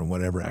around her, and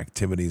whatever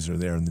activities are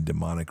there in the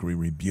demonic, we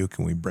rebuke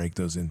and we break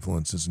those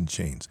influences and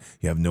chains.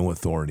 You have no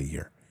authority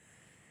here.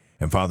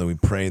 And Father, we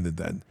pray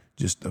that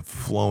just a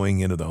flowing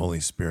into the Holy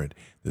Spirit,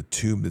 the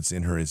tube that's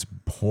in her is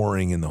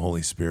pouring in the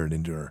Holy Spirit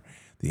into her.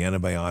 The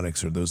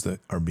antibiotics are those that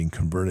are being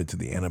converted to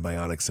the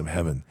antibiotics of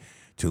heaven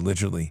to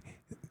literally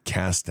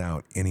cast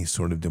out any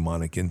sort of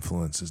demonic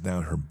influences.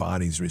 Now her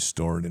body's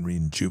restored and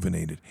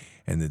rejuvenated,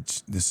 and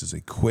this is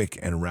a quick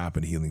and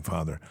rapid healing,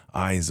 Father.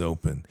 Eyes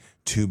open,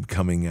 tube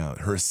coming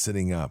out, her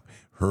sitting up,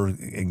 her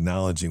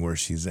acknowledging where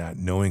she's at,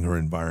 knowing her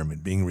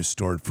environment, being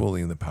restored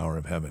fully in the power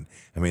of heaven.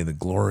 And may the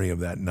glory of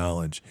that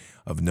knowledge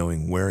of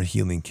knowing where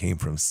healing came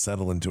from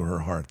settle into her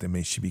heart, that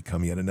may she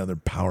become yet another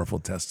powerful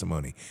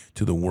testimony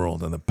to the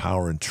world on the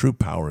power and true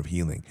power of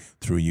healing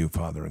through you,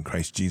 Father. In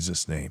Christ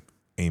Jesus' name,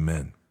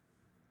 amen.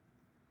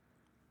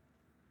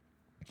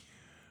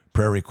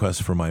 Prayer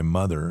request for my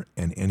mother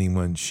and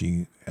anyone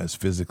she has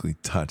physically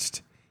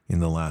touched in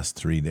the last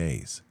 3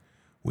 days.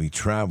 We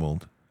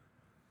traveled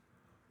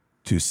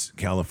to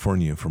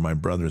California for my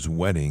brother's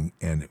wedding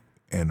and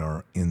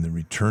are in the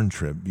return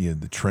trip via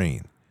the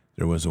train.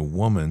 There was a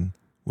woman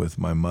who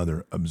my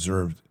mother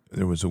observed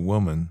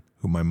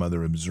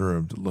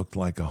looked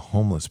like a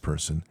homeless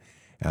person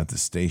at the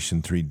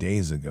station 3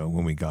 days ago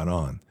when we got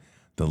on.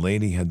 The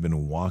lady had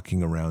been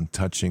walking around,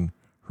 touching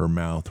her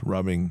mouth,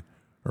 rubbing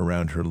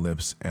around her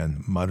lips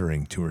and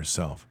muttering to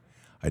herself.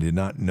 I did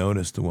not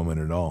notice the woman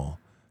at all.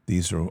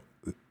 These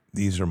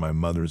are my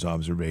mother's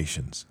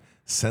observations.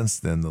 Since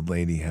then, the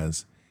lady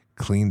has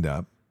cleaned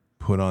up,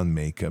 put on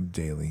makeup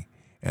daily,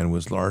 and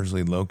was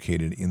largely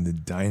located in the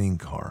dining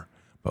car,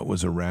 but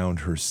was around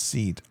her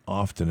seat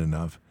often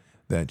enough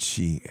that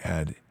she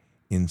had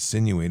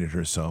insinuated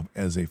herself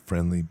as a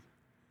friendly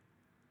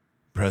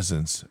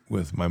presence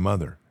with my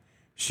mother.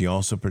 She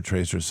also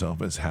portrays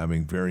herself as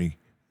having very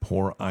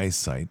poor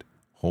eyesight,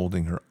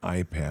 holding her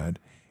iPad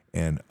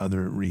and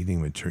other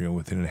reading material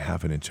within a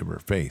half an inch of her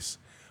face.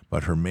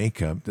 but her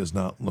makeup does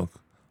not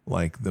look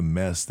like the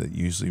mess that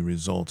usually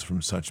results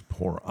from such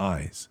poor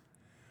eyes.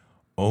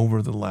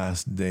 Over the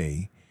last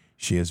day,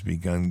 she has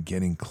begun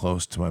getting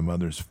close to my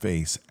mother's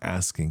face,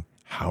 asking,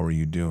 "How are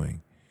you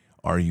doing?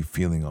 Are you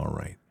feeling all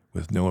right?"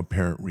 with no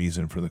apparent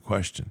reason for the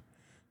question.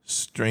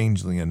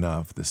 Strangely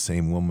enough, the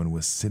same woman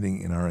was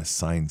sitting in our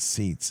assigned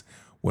seats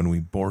when we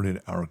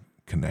boarded our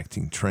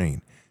connecting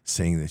train,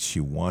 saying that she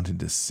wanted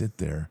to sit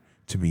there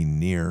to be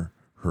near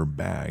her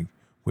bag,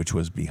 which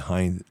was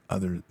behind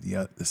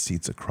the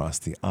seats across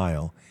the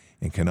aisle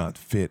and cannot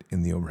fit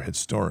in the overhead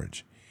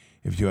storage.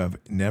 If you have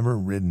never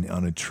ridden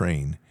on a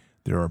train,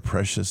 there are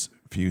precious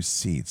few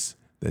seats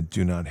that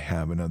do not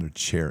have another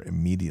chair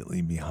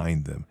immediately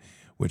behind them,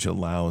 which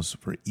allows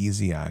for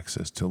easy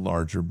access to a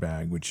larger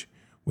bag, which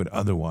would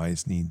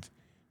otherwise need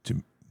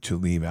to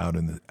leave out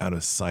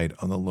of sight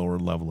on the lower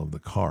level of the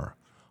car.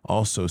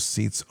 Also,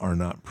 seats are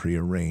not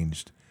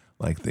prearranged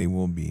like they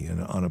will be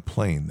on a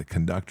plane. The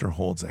conductor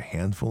holds a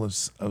handful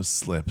of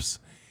slips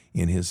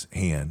in his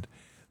hand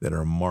that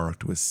are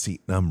marked with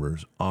seat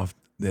numbers,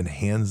 then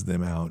hands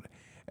them out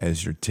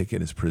as your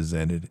ticket is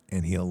presented,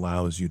 and he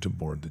allows you to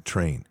board the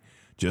train.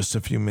 Just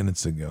a few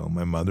minutes ago,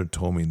 my mother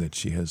told me that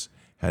she has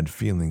had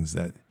feelings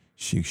that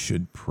she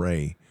should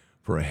pray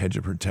for a hedge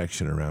of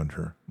protection around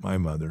her, my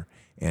mother,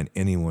 and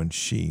anyone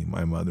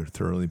my mother,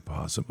 thoroughly,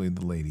 possibly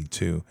the lady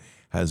too,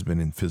 has been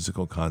in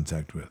physical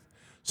contact with.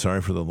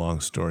 Sorry for the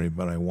long story,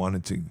 but I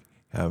wanted to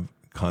have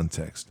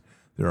context.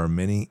 There are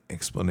many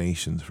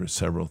explanations for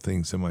several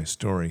things in my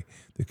story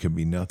that could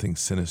be nothing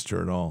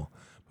sinister at all,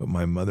 but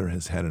my mother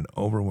has had an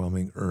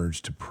overwhelming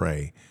urge to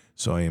pray,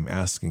 so I am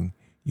asking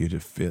you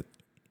to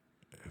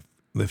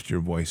lift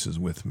your voices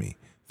with me.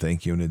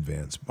 Thank you in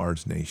advance.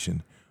 Bards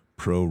Nation,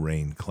 Pro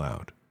Rain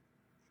Cloud.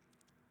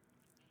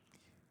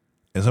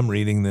 As I'm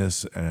reading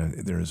this,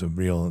 there is a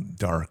real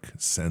dark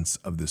sense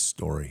of this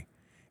story.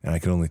 And I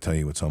can only tell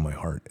you what's on my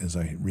heart as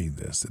I read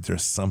this, that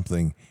there's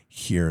something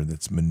here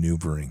that's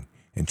maneuvering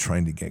and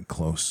trying to get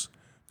close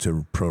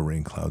to Pro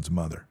Rain Cloud's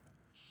mother.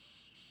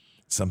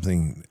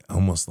 Something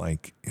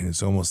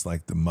it's almost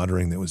like the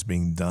muttering that was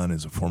being done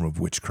is a form of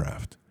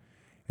witchcraft.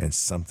 And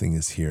something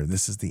is here.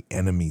 This is the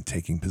enemy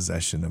taking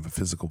possession of a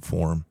physical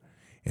form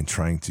and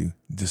trying to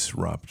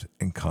disrupt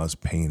and cause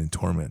pain and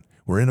torment.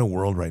 We're in a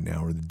world right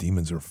now where the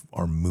demons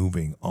are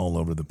moving all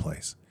over the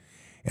place.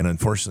 And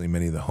unfortunately,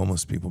 many of the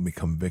homeless people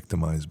become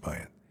victimized by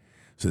it.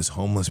 So this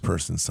homeless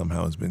person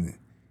somehow has been,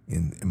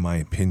 in my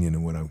opinion,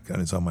 and what I've got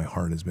is on my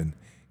heart, has been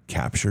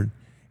captured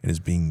and is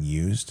being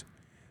used.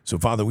 So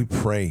Father, we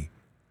pray.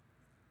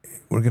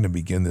 We're going to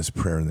begin this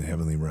prayer in the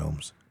heavenly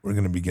realms. We're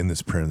going to begin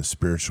this prayer in the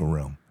spiritual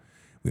realm.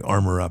 We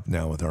armor up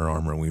now with our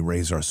armor, and we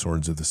raise our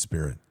swords of the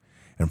Spirit.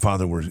 And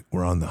Father,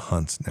 we're on the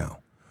hunt now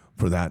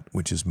for that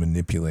which is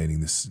manipulating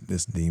this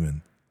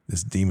demon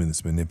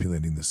that's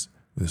manipulating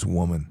this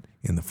woman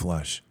in the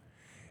flesh.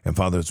 And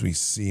Father, as we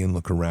see and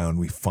look around,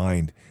 we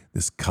find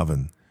this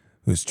coven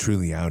who is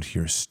truly out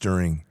here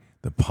stirring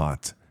the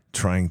pot,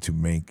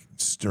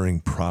 stirring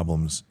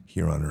problems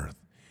here on earth.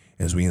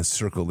 As we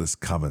encircle this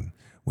coven,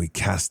 we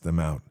cast them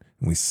out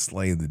and we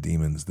slay the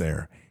demons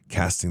there,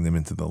 casting them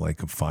into the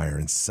lake of fire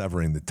and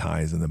severing the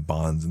ties and the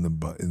bonds and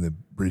the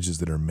bridges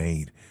that are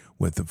made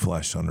with the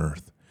flesh on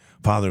earth.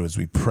 Father, as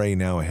we pray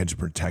now a hedge of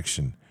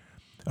protection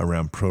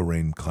around Pro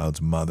Rain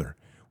Cloud's mother,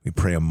 we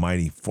pray a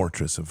mighty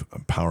fortress of a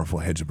powerful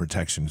hedge of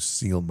protection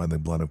sealed by the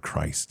blood of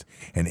Christ.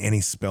 And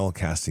any spell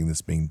casting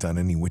that's being done,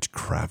 any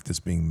witchcraft that's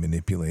being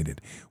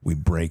manipulated, we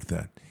break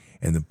that.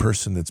 And the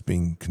person that's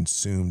being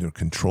consumed or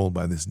controlled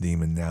by this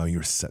demon, now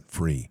you're set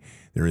free.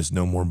 There is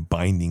no more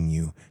binding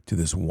you to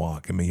this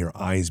walk. And may your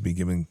eyes be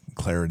given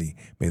clarity.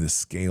 May the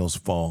scales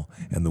fall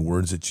and the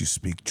words that you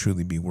speak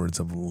truly be words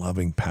of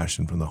loving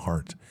passion from the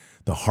heart.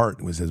 The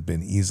heart has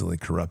been easily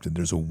corrupted.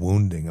 There's a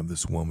wounding of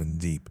this woman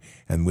deep.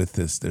 And with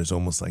this, there's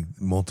almost like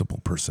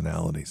multiple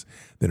personalities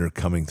that are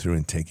coming through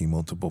and taking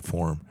multiple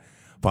form.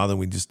 Father,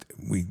 we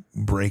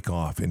break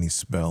off any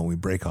spell. We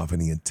break off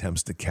any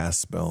attempts to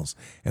cast spells.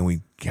 And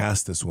we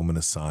cast this woman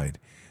aside.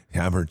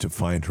 Have her to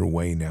find her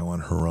way now on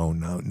her own,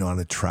 not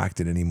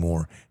attracted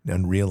anymore,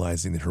 and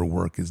realizing that her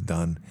work is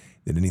done,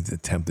 that any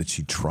attempt that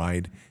she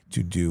tried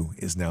to do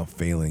is now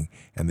failing,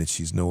 and that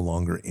she's no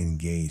longer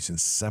engaged and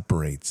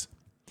separates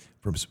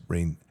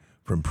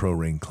from Pro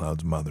Rain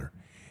Cloud's mother.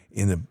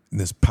 In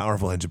this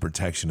powerful hedge of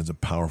protection is a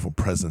powerful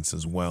presence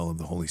as well of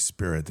the Holy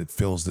Spirit that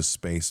fills this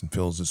space and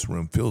fills this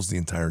room, fills the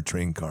entire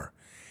train car.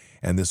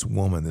 And this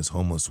woman, this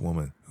homeless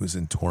woman who's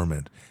in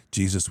torment,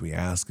 Jesus, we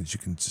ask that you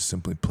can just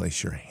simply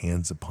place your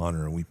hands upon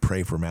her. And we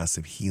pray for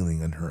massive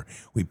healing in her.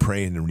 We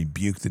pray and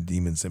rebuke the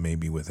demons that may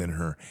be within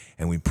her.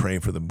 And we pray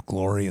for the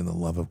glory and the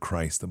love of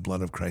Christ, the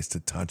blood of Christ to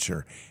touch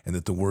her, and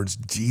that the words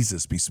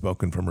Jesus be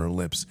spoken from her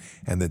lips,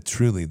 and that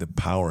truly the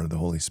power of the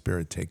Holy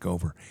Spirit take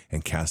over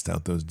and cast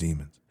out those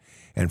demons.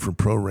 And for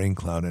Pro Rain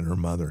Cloud and her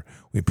mother,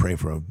 we pray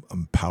for a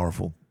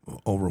powerful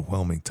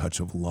overwhelming touch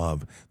of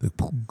love, the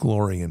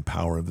glory and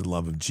power of the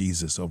love of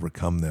Jesus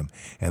overcome them,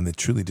 and that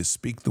truly to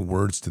speak the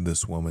words to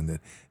this woman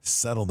that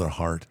settle their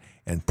heart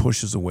and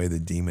pushes away the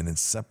demon and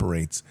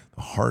separates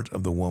the heart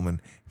of the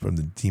woman from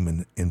the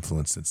demon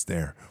influence that's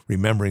there.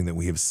 Remembering that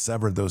we have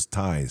severed those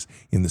ties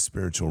in the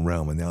spiritual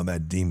realm, and now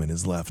that demon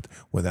is left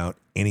without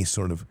any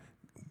sort of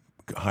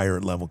higher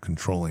level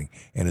controlling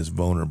and is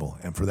vulnerable.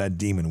 And for that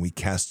demon, we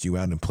cast you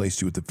out and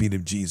place you at the feet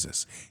of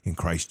Jesus in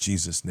Christ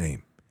Jesus'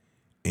 name.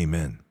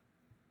 Amen.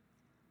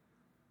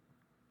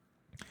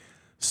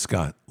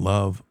 Scott,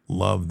 love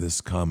this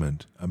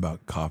comment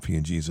about coffee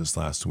and Jesus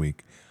last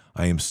week.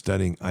 I am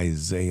studying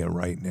Isaiah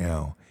right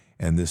now,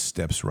 and this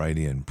steps right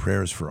in.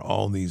 Prayers for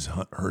all these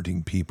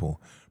hurting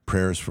people,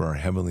 prayers for our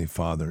Heavenly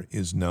Father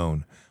is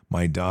known.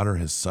 My daughter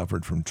has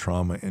suffered from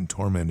trauma and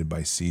tormented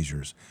by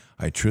seizures.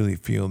 I truly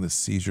feel the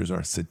seizures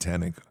are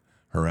satanic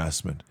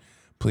harassment.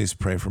 Please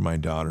pray for my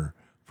daughter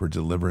for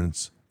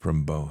deliverance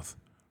from both.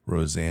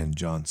 Roseanne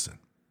Johnson.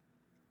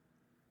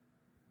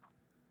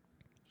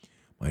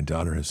 My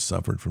daughter has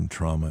suffered from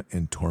trauma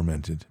and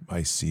tormented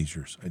by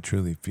seizures. I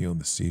truly feel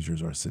the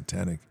seizures are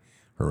satanic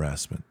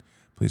harassment.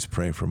 Please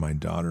pray for my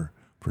daughter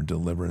for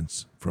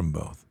deliverance from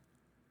both.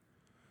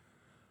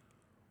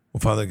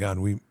 Well, Father God,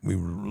 we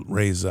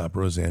raise up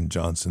Roseanne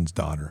Johnson's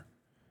daughter,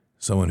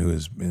 someone who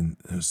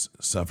has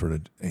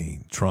suffered a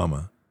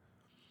trauma,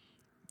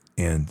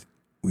 and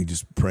we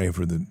just pray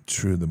for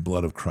the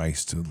blood of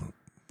Christ to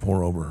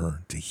pour over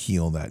her, to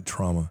heal that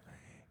trauma,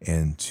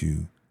 and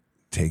to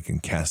take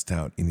and cast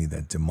out any of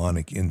that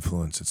demonic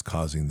influence that's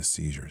causing the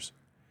seizures.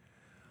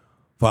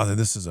 Father,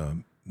 this is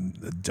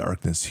the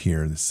darkness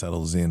here that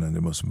settles in on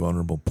the most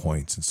vulnerable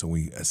points, and so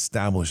we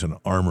establish an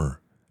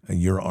armor,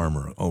 your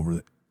armor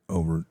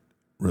over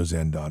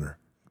Roseanne's daughter,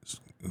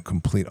 a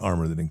complete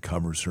armor that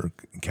encovers her,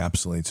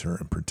 encapsulates her,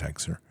 and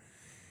protects her.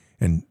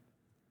 And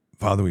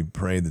Father, we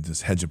pray that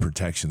this hedge of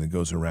protection that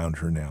goes around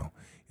her now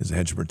is a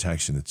hedge of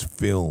protection that's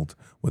filled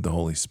with the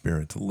Holy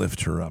Spirit to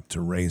lift her up, to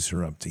raise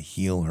her up, to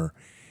heal her,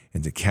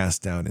 and to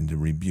cast out and to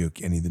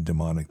rebuke any of the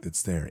demonic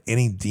that's there.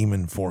 Any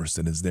demon force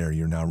that is there,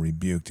 you're now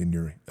rebuked and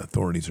your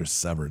authorities are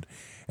severed,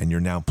 and you're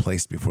now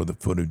placed before the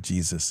foot of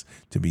Jesus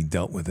to be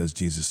dealt with as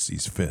Jesus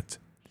sees fit.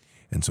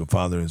 And so,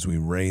 Father, as we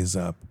raise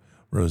up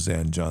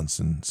Roseanne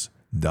Johnson's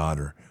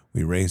daughter,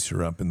 we raise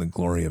her up in the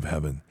glory of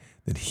heaven,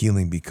 that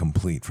healing be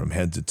complete from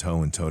head to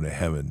toe and toe to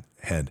heaven,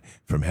 head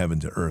from heaven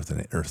to earth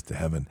and earth to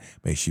heaven.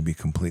 May she be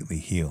completely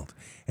healed.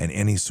 And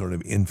any sort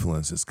of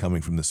influence that's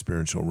coming from the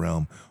spiritual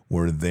realm,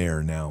 we're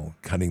there now,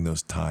 cutting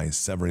those ties,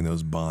 severing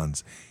those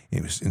bonds,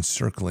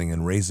 encircling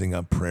and raising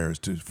up prayers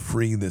to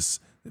free this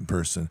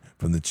person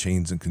from the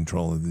chains and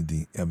control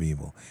of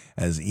evil.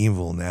 As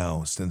evil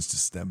now tends to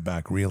step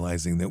back,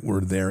 realizing that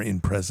we're there in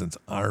presence,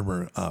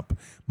 armor up,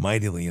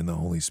 mightily in the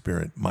Holy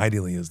Spirit,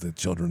 mightily as the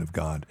children of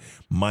God,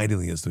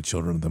 mightily as the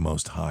children of the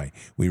Most High.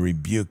 We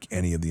rebuke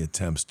any of the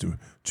attempts to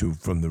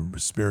from the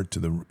spirit to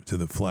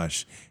the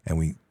flesh, and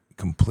we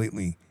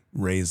completely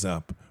raise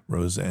up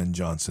Roseanne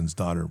Johnson's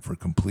daughter for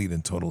complete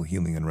and total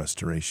healing and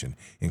restoration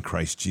in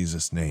Christ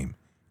Jesus' name.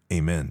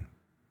 Amen.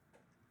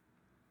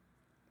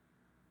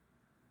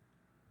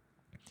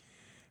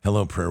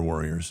 Hello, prayer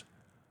warriors.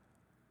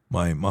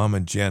 My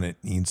mama Janet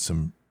needs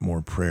some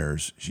more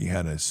prayers. She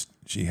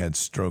had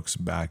strokes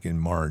back in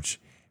March,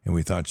 and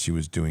we thought she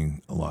was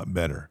doing a lot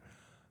better.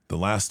 The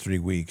last 3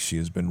 weeks, she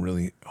has been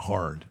really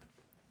hard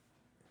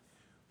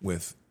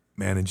with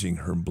managing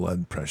her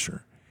blood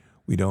pressure.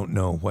 We don't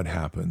know what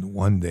happened.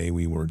 One day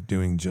we were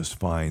doing just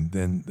fine.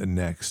 Then the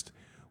next,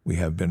 we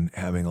have been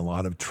having a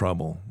lot of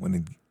trouble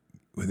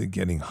with it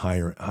getting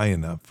high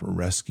enough for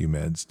rescue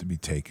meds to be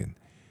taken.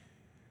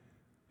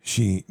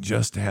 She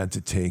just had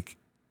to take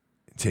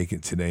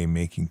it today,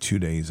 making 2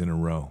 days in a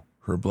row.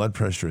 Her blood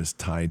pressure is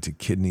tied to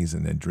kidneys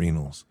and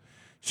adrenals.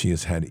 She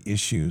has had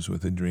issues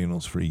with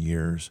adrenals for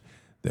years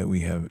that we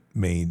have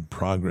made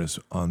progress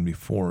on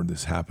before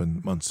this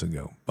happened months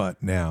ago.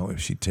 But now, if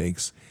she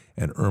takes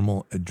an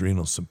Ermel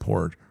adrenal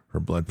support,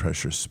 her blood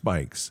pressure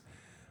spikes.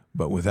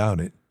 But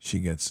without it, she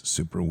gets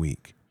super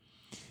weak.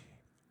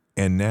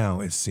 And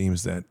now it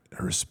seems that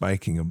her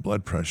spiking of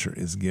blood pressure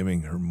is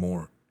giving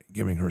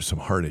her some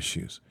heart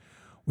issues.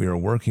 We are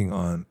working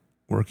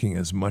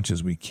as much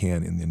as we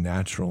can in the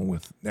natural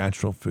with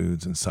natural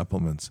foods and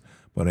supplements,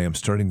 but I am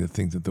starting to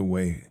think that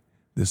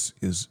this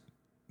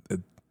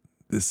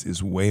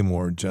is way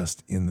more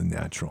just in the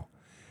natural.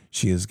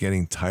 She is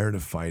getting tired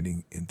of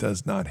fighting. It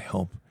does not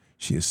help.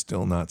 She is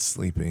still not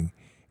sleeping,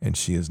 and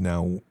she is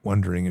now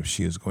wondering if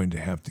she is going to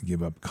have to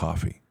give up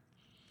coffee.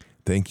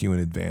 Thank you in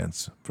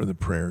advance for the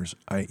prayers.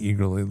 I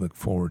eagerly look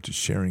forward to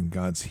sharing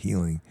God's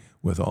healing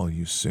with all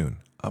you soon.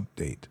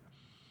 Update.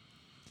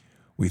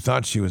 We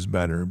thought she was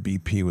better.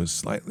 BP was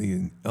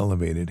slightly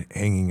elevated,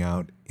 hanging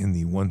out in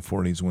the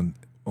 140s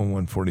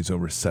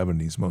over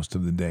 70s most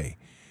of the day.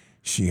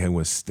 She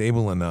was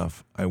stable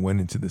enough. I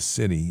went into the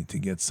city to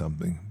get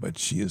something, but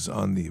she is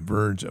on the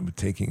verge of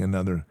taking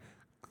another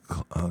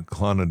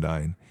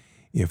clonidine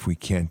if we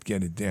can't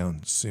get it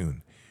down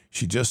soon.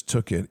 She just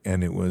took it,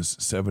 and it was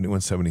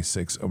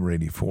 176 over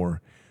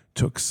 84.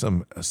 Took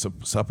some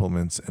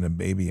supplements and a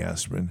baby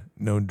aspirin,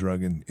 no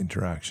drug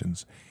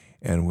interactions,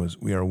 and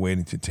we are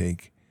waiting to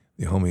take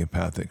the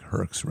homeopathic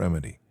Herx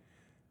remedy.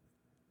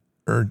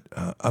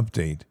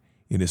 Update,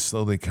 it is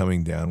slowly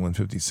coming down,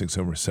 156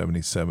 over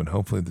 77.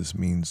 Hopefully this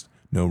means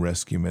no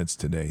rescue meds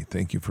today.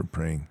 Thank you for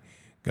praying.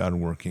 God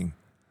working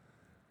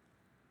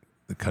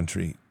the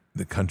country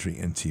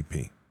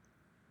NTP.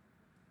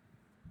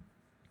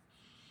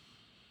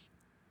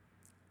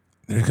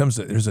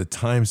 There's a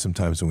time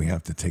sometimes when we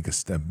have to take a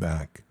step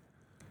back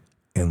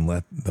and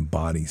let the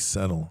body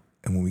settle.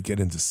 And when we get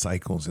into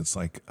cycles, it's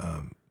like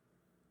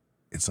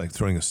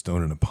throwing a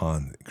stone in a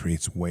pond. It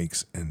creates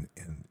wakes and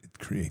it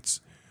creates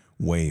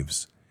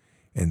waves.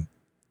 And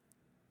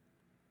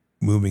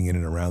moving in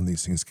and around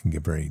these things can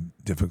get very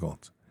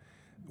difficult.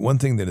 One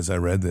thing that as I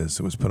read this,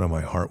 it was put on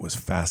my heart was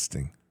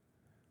fasting.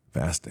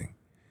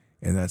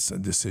 And that's a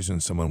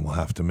decision someone will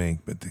have to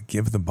make. But to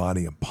give the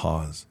body a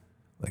pause,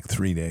 like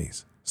 3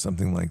 days.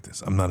 Something like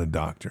this. I'm not a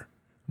doctor.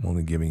 I'm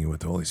only giving you what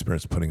the Holy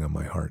Spirit's putting on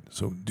my heart.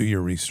 So do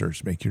your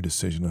research, make your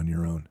decision on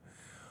your own.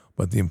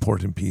 But the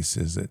important piece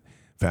is that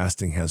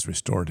fasting has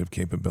restorative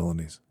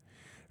capabilities.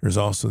 There's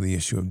also the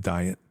issue of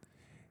diet.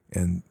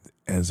 And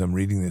as I'm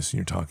reading this and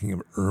you're talking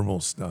of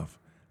herbal stuff,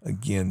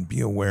 again, be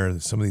aware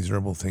that some of these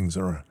herbal things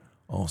are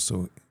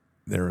also,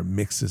 there are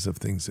mixes of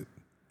things that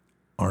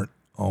aren't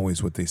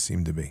always what they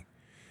seem to be.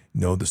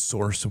 Know the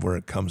source of where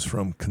it comes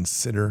from.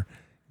 Consider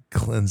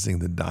cleansing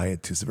the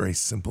diet to very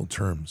simple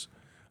terms.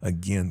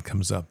 Again,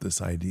 comes up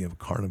this idea of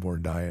carnivore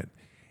diet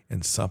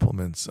and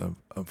supplements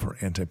for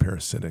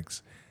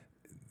antiparasitics.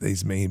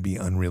 These may be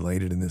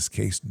unrelated in this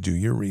case. Do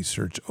your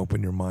research,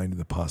 open your mind to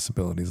the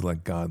possibilities,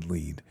 let God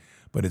lead.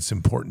 But it's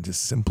important to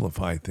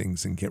simplify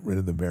things and get rid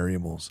of the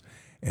variables.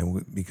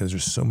 And because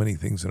there's so many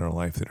things in our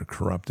life that are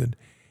corrupted,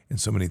 and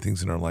so many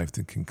things in our life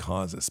that can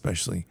cause,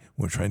 especially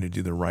when we're trying to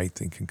do the right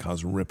thing, can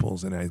cause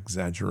ripples and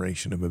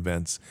exaggeration of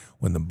events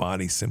when the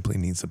body simply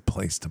needs a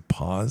place to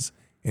pause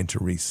and to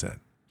reset.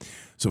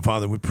 So,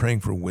 Father, we're praying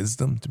for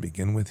wisdom to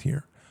begin with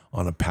here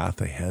on a path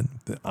ahead,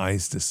 the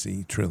eyes to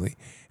see truly,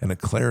 and a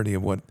clarity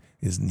of what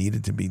is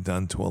needed to be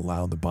done to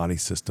allow the body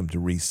system to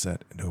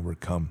reset and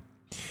overcome.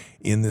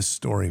 In this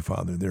story,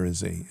 Father,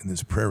 in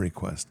this prayer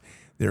request,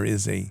 there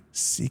is a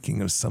seeking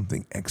of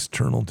something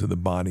external to the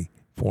body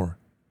for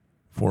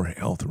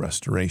health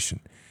restoration.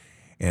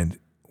 And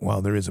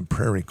while there is a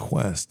prayer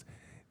request,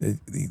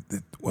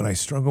 what I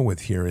struggle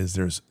with here is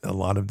there's a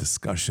lot of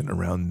discussion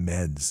around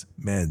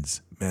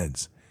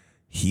meds.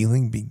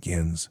 Healing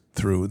begins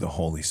through the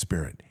Holy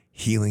Spirit.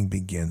 Healing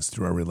begins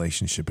through our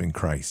relationship in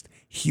Christ.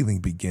 Healing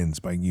begins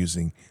by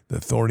using the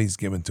authorities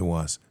given to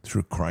us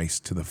through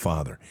Christ to the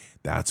Father.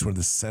 That's where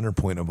the center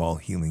point of all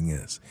healing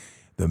is.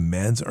 The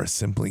meds are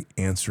simply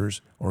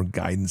answers or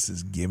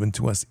guidances given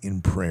to us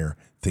in prayer,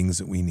 things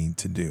that we need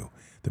to do.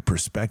 The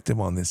perspective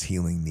on this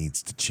healing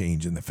needs to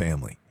change in the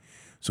family.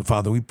 So,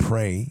 Father, we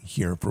pray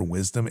here for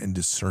wisdom and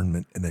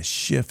discernment and a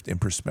shift in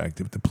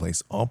perspective to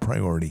place all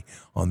priority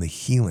on the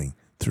healing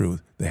through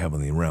the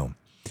heavenly realm.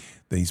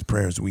 These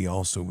prayers, we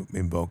also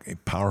invoke a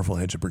powerful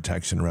hedge of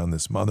protection around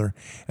this mother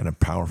and a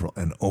powerful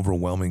and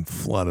overwhelming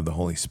flood of the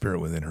Holy Spirit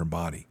within her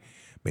body.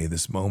 May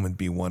this moment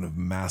be one of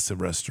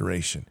massive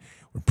restoration.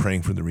 We're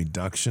praying for the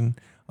reduction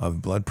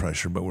of blood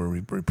pressure, but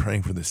we're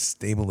praying for the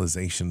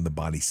stabilization of the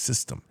body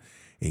system,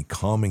 a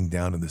calming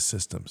down of the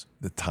systems,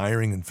 the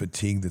tiring and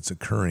fatigue that's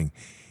occurring.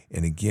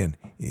 And again,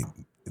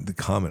 the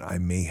comment, I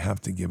may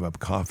have to give up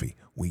coffee.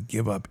 We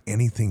give up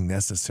anything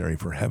necessary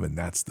for heaven.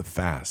 That's the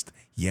fast.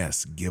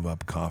 Yes, give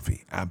up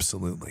coffee.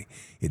 Absolutely.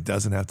 It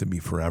doesn't have to be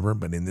forever,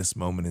 but in this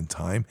moment in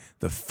time,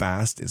 the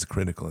fast is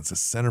critical. It's a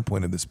center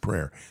point of this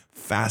prayer.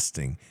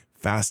 Fasting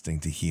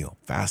to heal.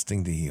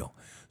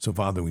 So,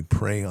 Father, we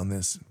pray on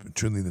this,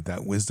 truly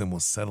that wisdom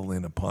will settle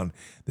in upon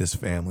this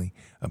family,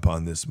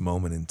 upon this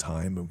moment in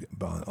time,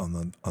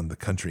 on the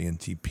country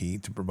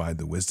NTP, to provide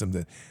the wisdom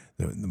that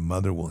the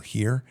mother will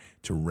hear,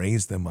 to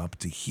raise them up,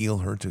 to heal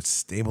her, to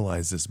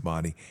stabilize this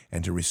body,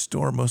 and to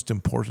restore, most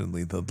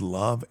importantly, the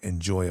love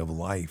and joy of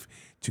life,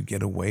 to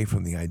get away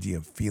from the idea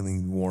of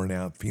feeling worn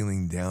out,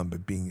 feeling down,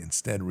 but being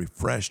instead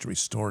refreshed,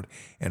 restored,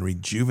 and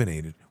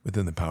rejuvenated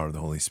within the power of the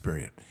Holy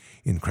Spirit.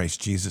 In Christ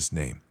Jesus'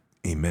 name,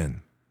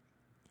 amen.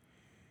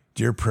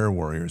 Dear prayer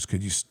warriors,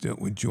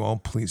 would you all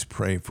please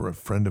pray for a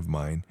friend of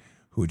mine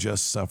who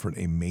just suffered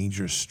a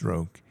major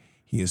stroke.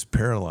 He is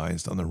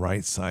paralyzed on the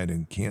right side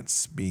and can't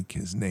speak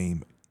his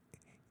name.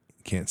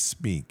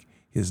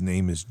 His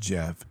name is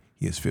Jeff.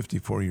 He is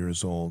 54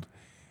 years old.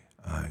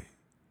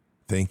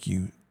 Thank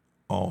you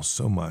all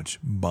so much,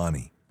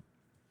 Bonnie.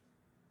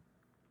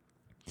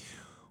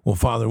 Well,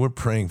 Father, we're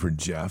praying for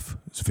Jeff,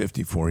 who's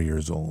 54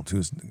 years old,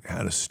 who's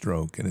had a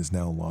stroke and has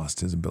now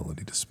lost his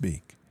ability to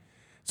speak.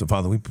 So,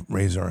 Father, we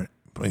place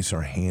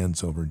our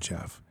hands over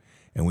Jeff,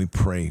 and we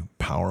pray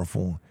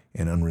powerful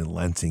and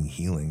unrelenting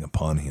healing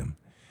upon him,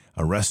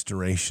 a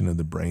restoration of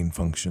the brain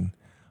function,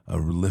 a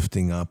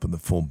lifting up of the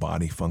full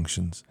body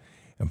functions,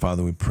 And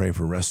Father, we pray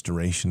for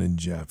restoration in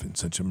Jeff in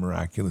such a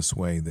miraculous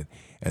way that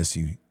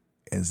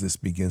as this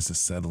begins to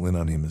settle in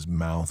on him, his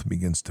mouth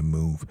begins to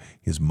move,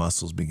 his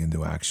muscles begin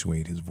to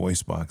actuate, his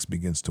voice box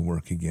begins to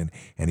work again,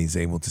 and he's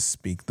able to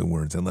speak the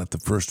words. And let the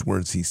first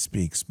words he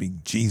speaks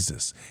speak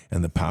Jesus,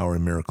 and the power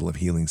and miracle of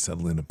healing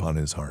settle in upon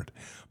his heart.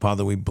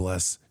 Father, we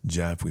bless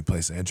Jeff. We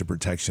place a hedge of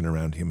protection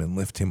around him and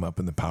lift him up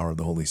in the power of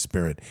the Holy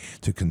Spirit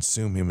to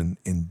consume him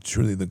in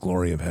truly the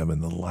glory of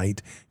heaven, the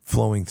light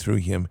flowing through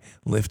him,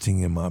 lifting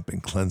him up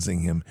and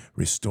cleansing him,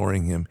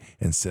 restoring him,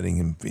 and setting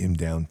him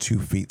down 2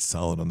 feet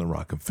solid on the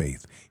rock of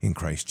faith. In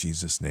Christ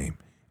Jesus' name,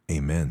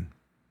 amen.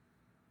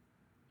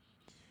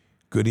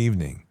 Good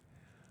evening.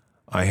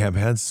 I have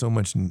had so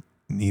much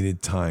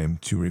needed time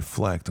to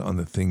reflect on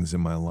the things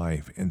in my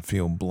life and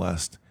feel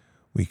blessed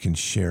we can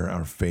share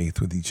our faith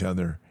with each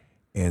other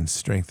and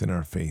strengthen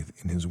our faith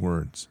in his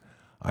words.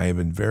 It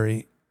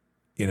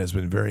has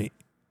been very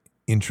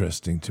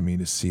interesting to me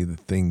to see that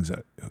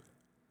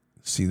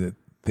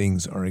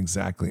things are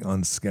exactly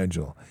on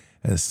schedule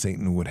as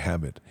Satan would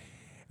have it.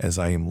 As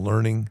I am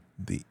learning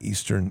that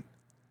Eastern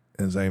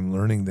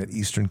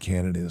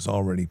Canada is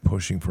already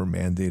pushing for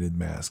mandated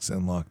masks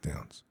and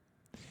lockdowns.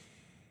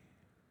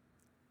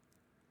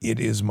 It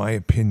is my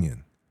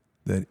opinion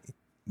that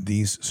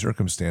these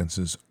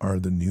circumstances are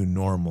the new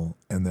normal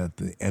and that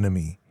the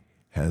enemy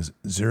has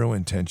zero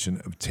intention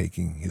of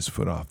taking his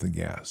foot off the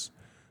gas.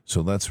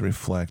 So let's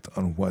reflect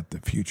on what the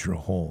future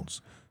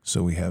holds,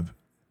 so we have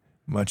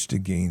much to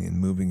gain in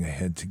moving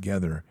ahead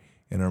together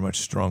and are much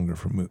stronger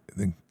from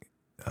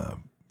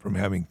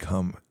having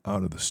come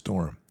out of the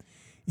storm.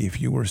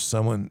 If you were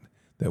someone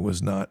that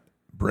was not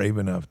brave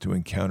enough to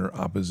encounter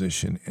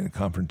opposition and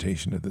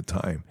confrontation at the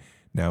time,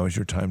 now is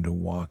your time to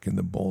walk in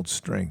the bold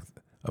strength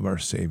of our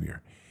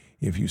Savior.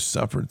 If you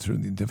suffered through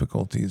the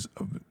difficulties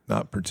of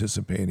not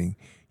participating,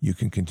 you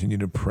can continue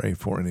to pray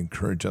for and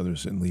encourage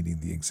others in leading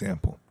the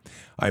example.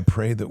 I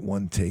pray that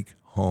one take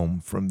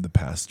home from the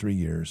past 3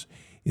 years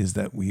is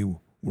that we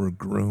were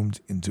groomed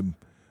into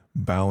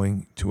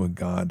bowing to a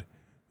God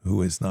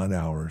who is not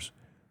ours,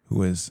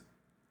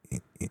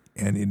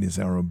 and it is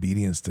our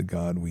obedience to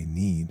God we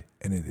need,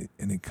 and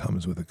it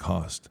comes with a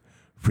cost.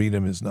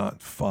 Freedom is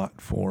not fought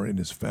for, it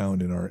is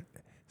found in our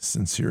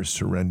sincere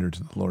surrender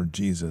to the Lord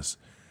Jesus.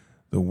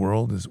 The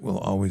world will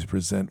always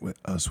present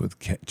us with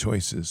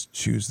choices.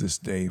 Choose this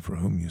day for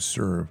whom you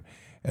serve,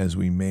 as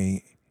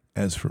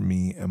for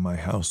me and my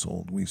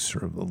household, we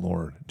serve the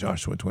Lord.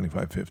 Joshua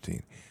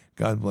 25:15.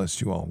 God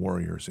bless you all,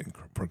 warriors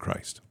for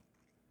Christ.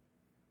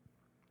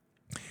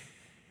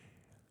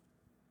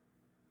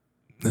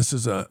 This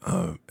is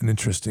an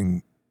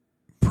interesting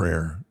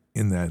prayer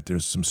in that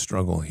there's some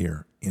struggle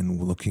here in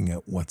looking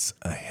at what's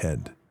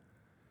ahead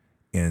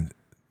and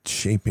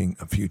shaping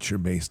a future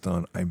based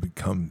on I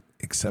become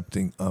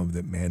accepting of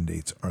that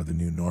mandates are the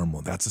new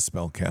normal. That's a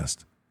spell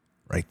cast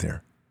right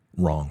there.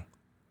 Wrong.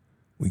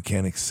 We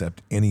can't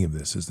accept any of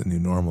this as the new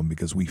normal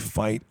because we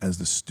fight as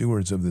the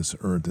stewards of this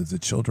earth, as the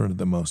children of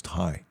the Most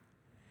High.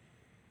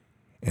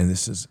 And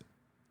this is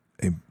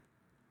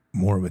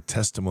more of a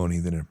testimony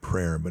than a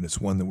prayer, but it's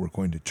one that we're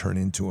going to turn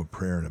into a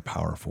prayer in a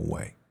powerful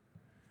way.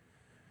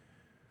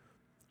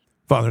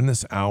 Father, in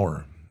this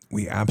hour,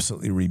 we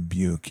absolutely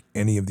rebuke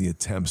any of the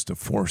attempts to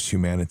force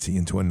humanity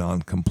into a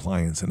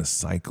non-compliance and a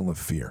cycle of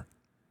fear.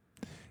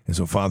 And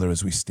so, Father,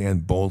 as we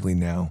stand boldly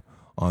now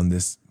on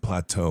this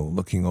plateau,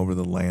 looking over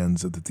the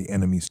lands that the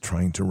enemy's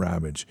trying to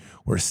ravage,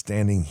 we're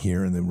standing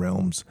here in the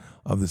realms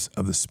of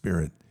the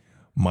Spirit,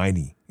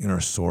 mighty in our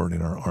sword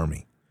and our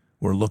army.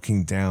 We're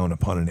looking down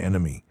upon an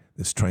enemy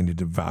that's trying to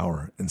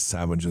devour and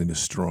savagely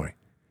destroy.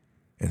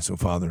 And so,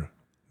 Father,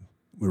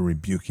 we're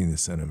rebuking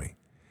this enemy.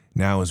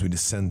 Now, as we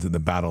descend to the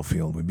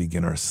battlefield, we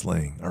begin our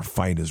slaying. Our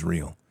fight is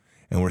real.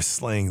 And we're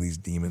slaying these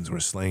demons, we're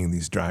slaying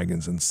these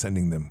dragons and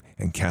sending them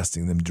and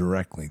casting them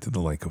directly to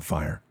the lake of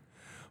fire.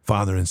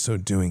 Father, in so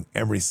doing,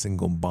 every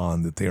single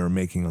bond that they are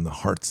making on the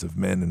hearts of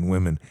men and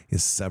women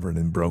is severed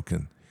and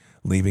broken,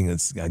 leaving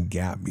a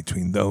gap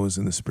between those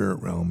in the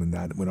spirit realm and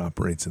that what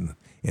operates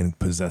and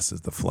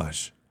possesses the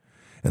flesh.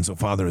 And so,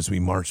 Father, as we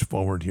march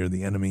forward here,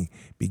 the enemy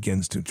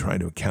begins to try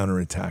to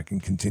counterattack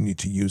and continue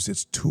to use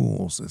its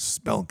tools, its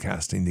spell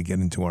casting to get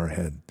into our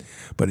head.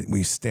 But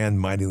we stand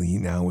mightily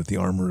now with the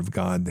armor of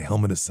God, the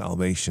helmet of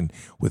salvation,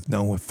 with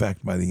no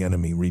effect by the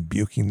enemy,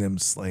 rebuking them,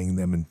 slaying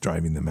them, and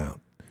driving them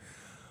out.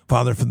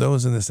 Father, for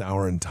those in this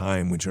hour and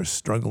time which are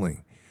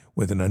struggling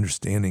with an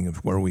understanding of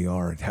where we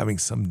are, having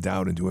some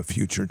doubt into a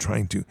future,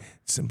 trying to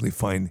simply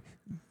find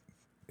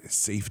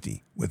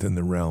safety within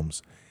the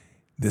realms,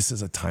 this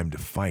is a time to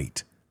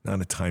fight. Not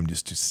a time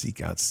just to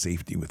seek out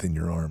safety within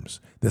your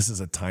arms. This is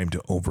a time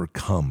to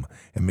overcome,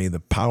 and may the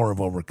power of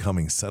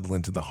overcoming settle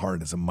into the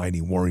heart as a mighty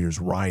warriors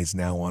rise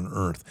now on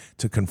earth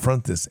to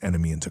confront this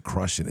enemy and to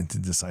crush it and to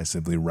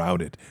decisively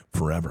rout it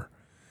forever.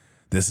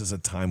 This is a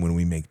time when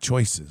we make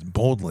choices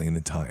boldly in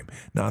a time,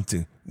 not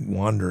to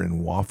wander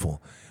and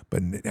waffle,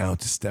 but now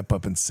to step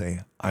up and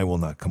say, I will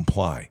not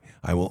comply.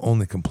 I will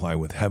only comply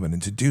with heaven,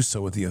 and to do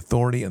so with the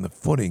authority and the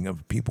footing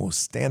of people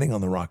standing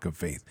on the rock of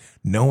faith,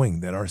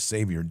 knowing that our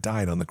Savior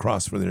died on the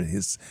cross for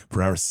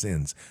our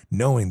sins,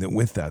 knowing that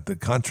with that the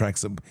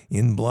contracts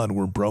in blood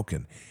were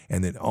broken,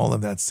 and that all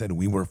of that said,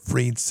 we were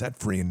freed, set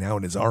free, and now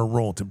it is our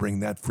role to bring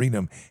that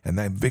freedom and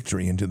that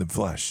victory into the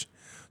flesh.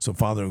 So,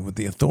 Father, with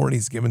the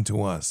authorities given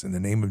to us in the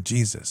name of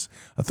Jesus,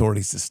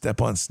 authorities to step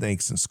on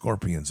snakes and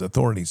scorpions,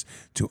 authorities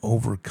to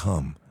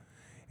overcome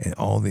and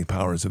all the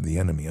powers of the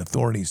enemy,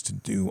 authorities to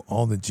do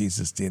all that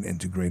Jesus did and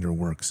to greater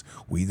works.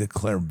 We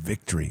declare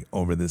victory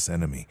over this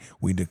enemy.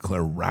 We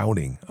declare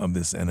routing of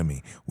this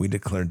enemy. We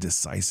declare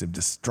decisive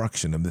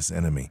destruction of this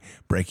enemy,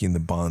 breaking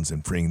the bonds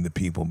and freeing the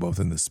people both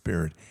in the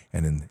spirit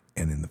and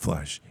in the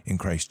flesh. In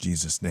Christ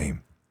Jesus'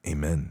 name,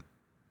 amen.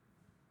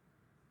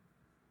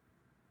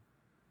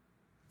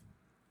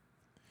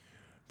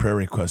 Prayer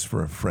request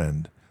for a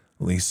friend,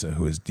 Lisa,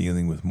 who is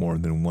dealing with more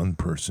than one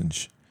person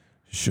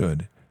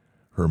should.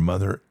 Her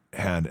mother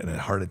had a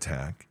heart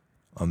attack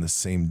on the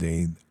same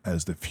day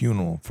as the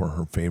funeral for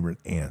her favorite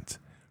aunt.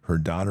 Her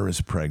daughter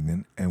is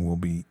pregnant and will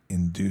be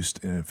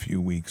induced in a few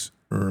weeks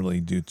early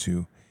due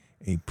to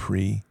a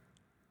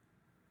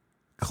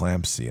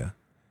preeclampsia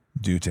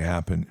due to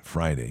happen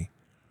Friday.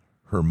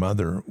 Her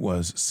mother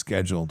was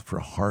scheduled for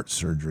heart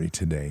surgery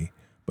today,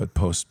 but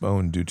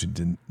postponed due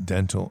to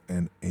dental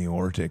and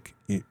aortic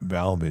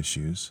valve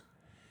issues.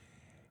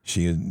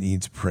 She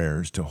needs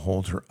prayers to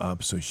hold her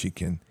up so she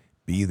can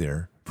be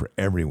there for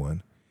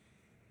everyone,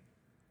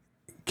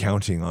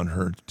 counting on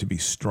her to be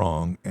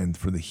strong and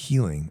for the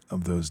healing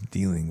of those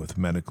dealing with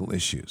medical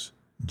issues.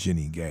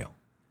 Ginny Gale.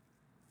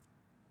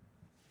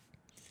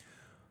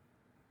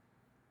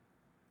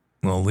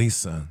 Well,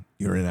 Lisa,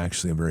 you're in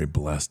actually a very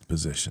blessed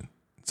position.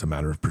 It's a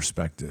matter of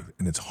perspective,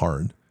 and it's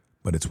hard,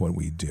 but it's what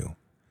we do.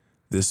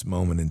 This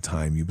moment in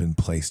time, you've been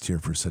placed here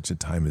for such a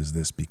time as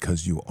this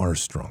because you are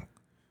strong,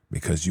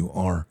 because you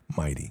are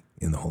mighty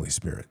in the Holy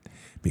Spirit,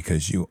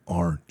 because you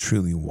are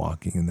truly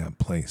walking in that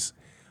place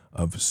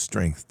of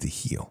strength to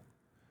heal.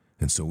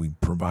 And so we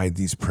provide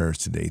these prayers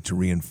today to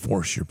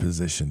reinforce your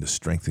position, to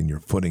strengthen your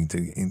footing,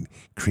 to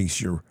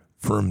increase your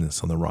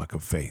firmness on the rock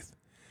of faith.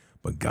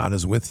 But God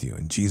is with you,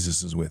 and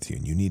Jesus is with you,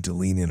 and you need to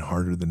lean in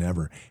harder than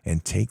ever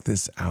and take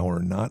this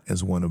hour not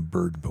as one of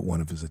burden, but one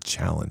of as a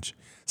challenge.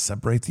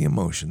 Separate the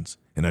emotions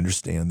and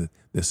understand that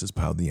this is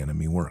how the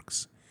enemy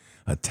works.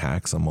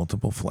 Attacks on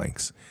multiple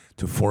flanks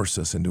to force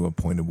us into a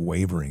point of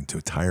wavering,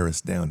 to tire us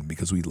down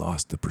because we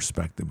lost the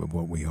perspective of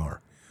what we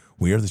are.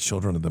 We are the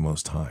children of the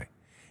Most High.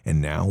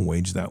 And now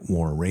wage that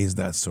war, raise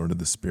that sword of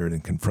the Spirit,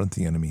 and confront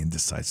the enemy and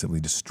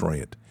decisively destroy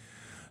it.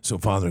 So,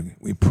 Father,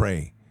 we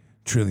pray,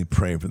 truly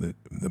pray for the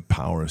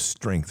power of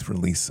strength for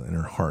Lisa in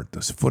her heart,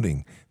 this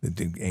footing that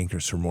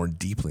anchors her more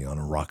deeply on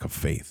a rock of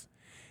faith.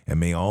 And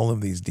may all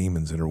of these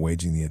demons that are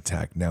waging the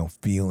attack now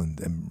feel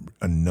and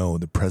know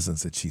the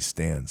presence that she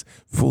stands,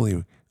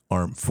 fully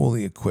armed,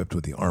 fully equipped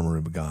with the armor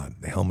of God,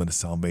 the helmet of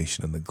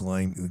salvation, and the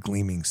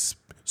gleaming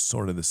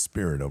sword of the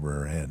Spirit over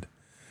her head.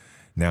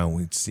 Now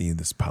we see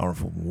this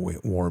powerful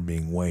war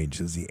being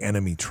waged as the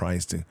enemy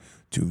tries to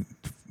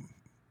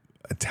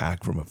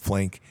attack from a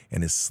flank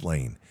and is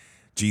slain.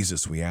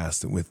 Jesus, we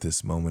ask that with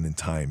this moment in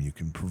time, you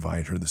can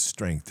provide her the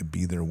strength to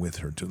be there with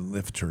her, to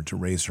lift her, to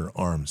raise her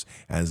arms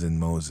as in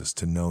Moses,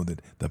 to know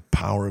that the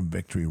power of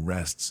victory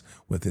rests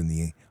within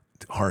the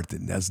heart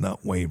that does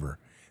not waver,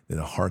 that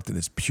a heart that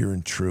is pure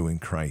and true in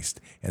Christ,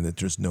 and that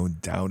there's no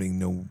doubting,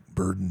 no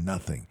burden,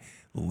 nothing.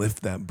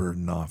 Lift that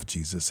burden off,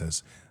 Jesus,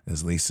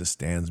 as Lisa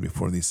stands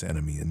before this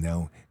enemy and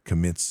now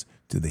commits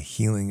to the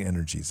healing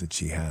energies that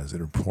she has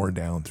that are poured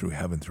down through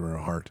heaven, through her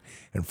heart.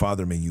 And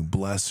Father, may you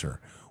bless her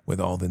with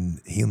all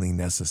the healing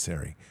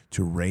necessary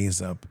to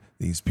raise up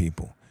these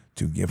people,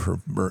 to give her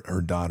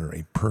daughter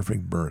a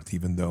perfect birth,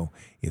 even though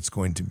it's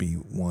going to be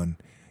one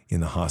in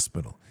the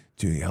hospital,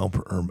 to help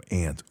her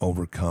aunt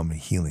overcome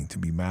healing, to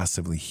be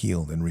massively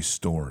healed and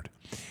restored,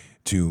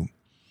 to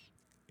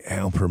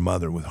help her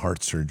mother with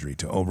heart surgery,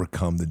 to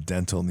overcome the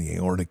dental and the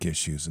aortic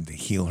issues, and to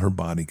heal her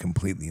body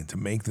completely, and to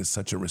make this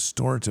such a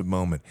restorative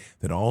moment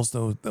that all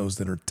those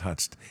that are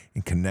touched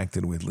and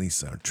connected with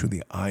Lisa are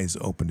truly eyes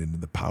opened into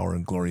the power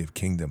and glory of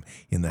kingdom,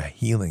 in the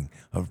healing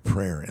of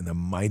prayer and the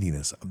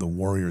mightiness of the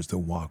warriors that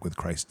walk with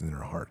Christ in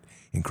their heart.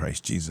 In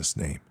Christ Jesus'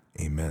 name,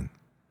 amen.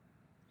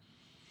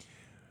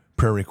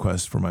 Prayer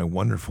request for my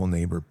wonderful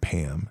neighbor,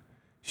 Pam.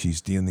 She's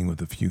dealing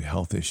with a few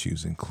health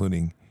issues,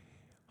 including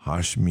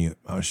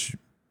Hashimoto's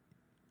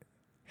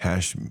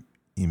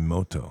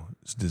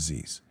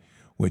disease,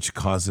 which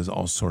causes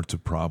all sorts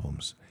of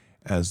problems,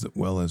 as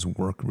well as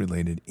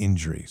work-related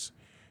injuries.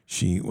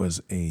 She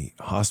was a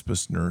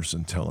hospice nurse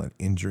until an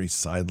injury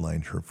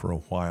sidelined her for a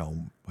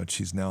while, but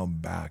she's now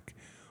back,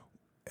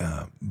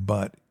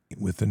 but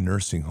with the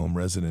nursing home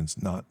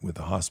residents, not with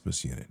the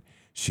hospice unit.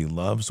 She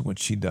loves what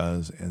she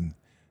does, and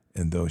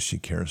those she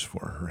cares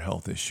for. Her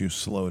health issues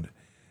slowed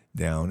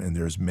down, and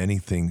there's many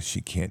things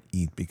she can't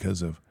eat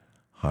because of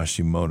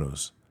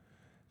Hashimoto's.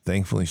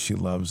 Thankfully, she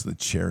loves the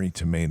cherry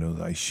tomatoes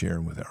I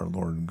share with our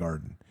Lord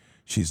garden.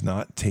 She's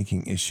not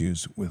taking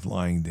issues with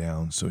lying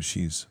down, so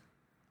she's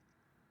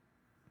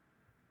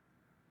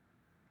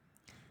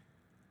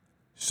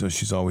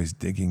always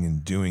digging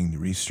and doing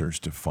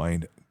research to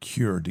find a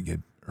cure to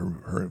get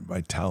her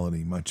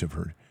vitality, much of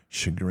her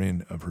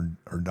chagrin of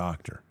her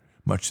doctor,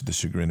 much to the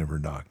chagrin of her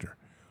doctor.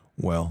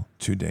 Well,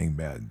 too dang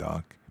bad,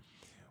 Doc.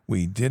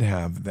 We did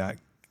have that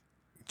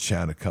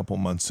chat a couple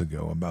months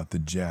ago about the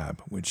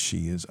jab, which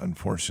she is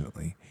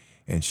unfortunately,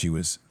 and she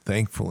was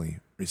thankfully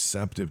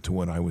receptive to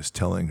what I was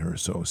telling her,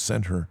 so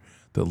sent her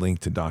the link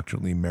to Dr.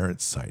 Lee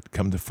Merritt's site.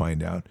 Come to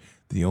find out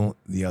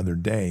the other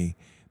day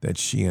that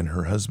she and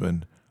her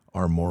husband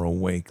are more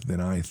awake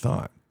than I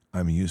thought.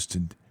 I'm used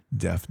to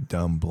deaf,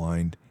 dumb,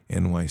 blind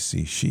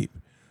NYC sheep.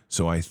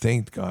 So I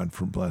thanked God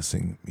for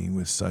blessing me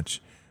with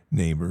such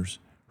neighbors.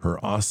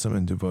 Her awesome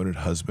and devoted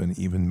husband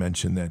even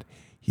mentioned that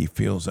he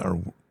feels our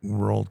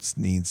world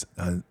needs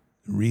a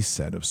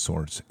reset of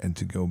sorts and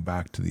to go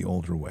back to the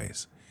older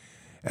ways.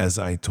 As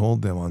I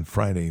told them on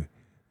Friday,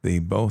 they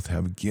both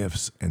have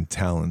gifts and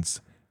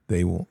talents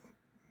that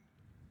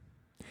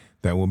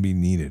will be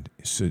needed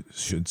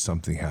should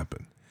something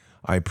happen.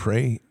 I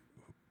pray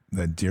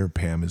that dear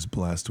Pam is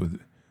blessed with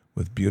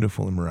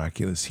beautiful and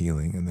miraculous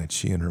healing, and that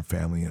she and her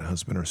family and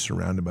husband are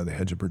surrounded by the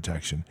hedge of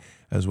protection,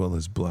 as well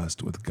as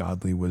blessed with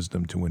godly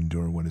wisdom to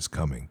endure what is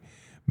coming.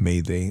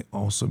 May they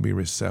also be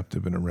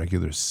receptive in the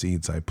regular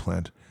seeds I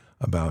plant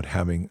about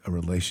having a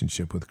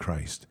relationship with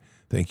Christ.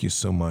 Thank you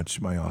so much,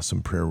 my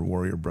awesome prayer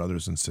warrior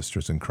brothers and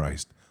sisters in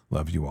Christ.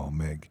 Love you all,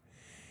 Meg.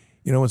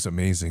 You know what's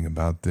amazing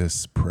about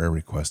this prayer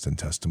request and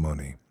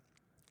testimony,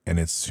 and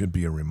it should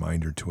be a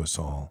reminder to us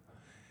all,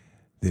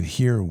 that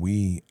here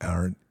we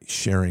are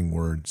sharing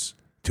words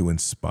to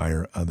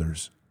inspire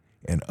others,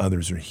 and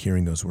others are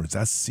hearing those words.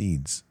 That's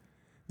seeds.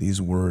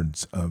 These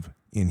words of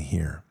in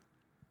here,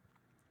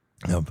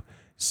 of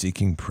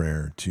seeking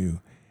prayer, to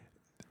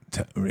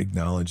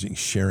acknowledging,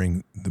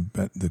 sharing the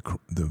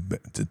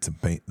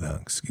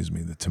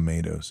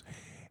tomatoes,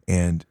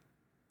 and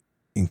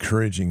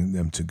encouraging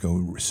them to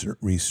go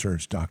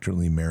research Dr.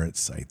 Lee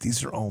Merritt's site.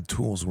 These are all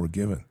tools we're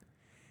given,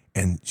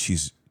 and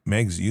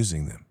Meg's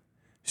using them.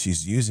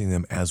 She's using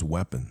them as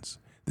weapons.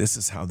 This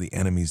is how the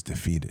enemy's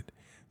defeated,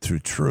 through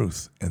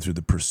truth and through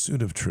the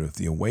pursuit of truth,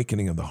 the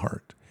awakening of the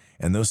heart.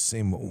 And those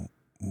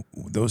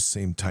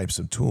same types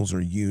of tools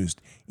are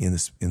used in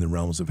the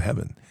realms of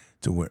heaven,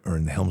 or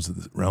in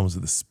the realms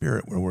of the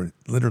spirit, where we're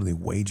literally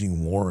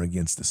waging war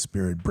against the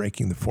spirit,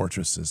 breaking the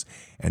fortresses,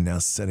 and now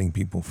setting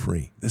people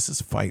free. This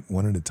is fight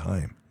one at a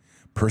time,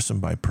 person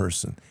by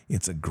person.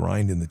 It's a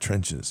grind in the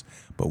trenches,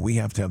 but we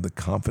have to have the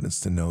confidence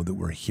to know that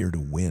we're here to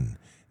win.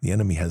 The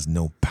enemy has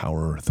no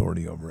power or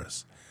authority over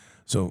us.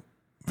 So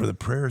for the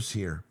prayers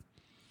here,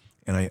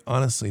 and I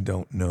honestly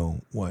don't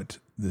know what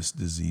this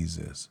disease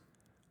is.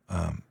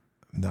 I've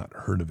not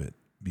heard of it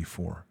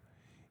before.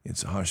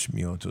 It's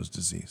Hashimoto's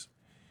disease.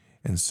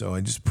 And so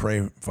I just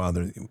pray,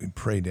 Father,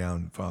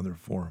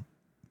 for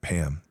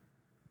Pam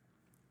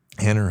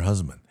and her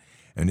husband,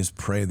 and just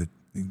pray that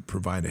you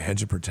provide a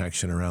hedge of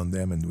protection around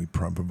them, and we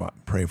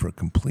pray for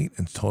complete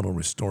and total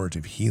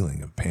restorative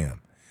healing of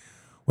Pam.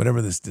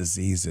 Whatever this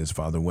disease is,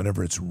 Father,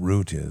 whatever its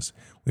root is,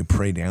 we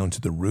pray down to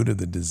the root of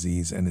the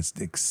disease and its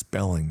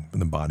expelling from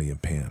the body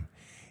of Pam.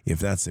 If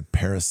that's a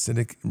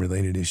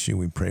parasitic-related issue,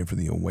 we pray for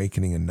the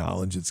awakening and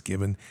knowledge that's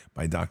given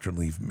by Dr.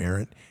 Lee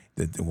Merritt,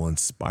 that it will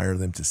inspire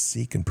them to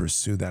seek and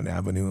pursue that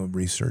avenue of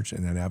research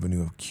and that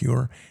avenue of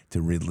cure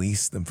to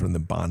release them from the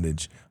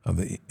bondage of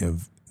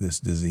this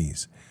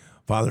disease.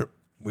 Father,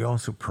 we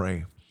also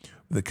pray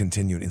the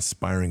continued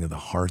inspiring of the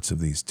hearts of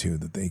these two,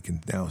 that they can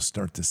now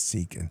start to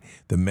seek. And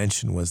the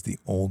mention was the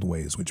old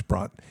ways, which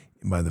brought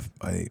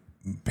by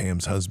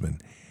Pam's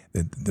husband,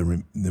 that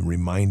the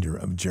reminder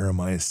of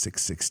Jeremiah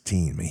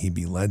 6:16. May he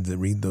be led to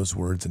read those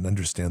words and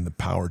understand the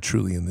power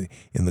truly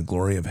in the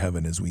glory of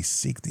heaven as we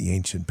seek the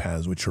ancient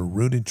paths, which are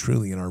rooted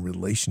truly in our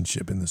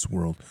relationship in this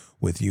world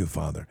with you,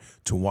 Father,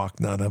 to walk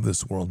not of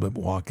this world, but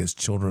walk as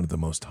children of the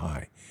Most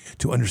High,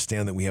 to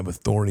understand that we have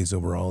authorities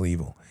over all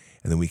evil,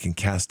 and that we can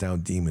cast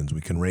out demons,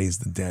 we can raise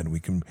the dead, we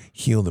can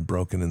heal the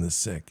broken and the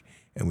sick,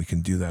 and we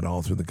can do that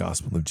all through the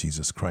gospel of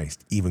Jesus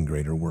Christ, even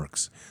greater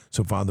works.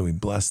 So, Father, we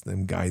bless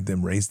them, guide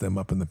them, raise them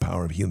up in the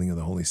power of healing of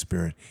the Holy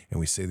Spirit, and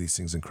we say these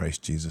things in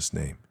Christ Jesus'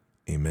 name.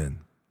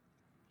 Amen.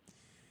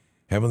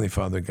 Heavenly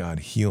Father God,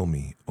 heal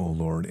me, O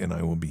Lord, and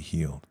I will be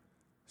healed.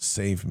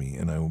 Save me,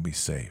 and I will be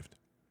saved.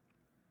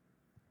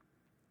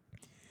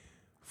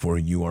 For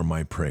you are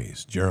my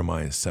praise.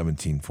 Jeremiah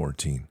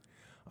 17:14.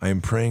 I am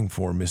praying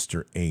for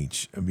Mr.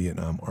 H, a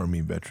Vietnam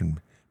Army veteran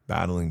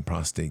battling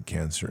prostate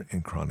cancer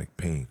and chronic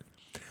pain.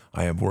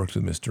 I have worked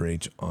with Mr.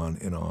 H on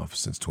and off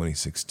since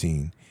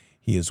 2016.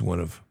 He is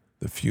one of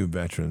the few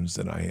veterans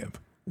that I have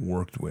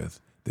worked with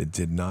that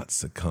did not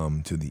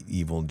succumb to the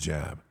evil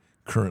jab.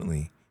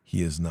 Currently,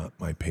 he is not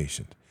my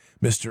patient.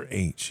 Mr.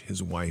 H,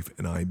 his wife,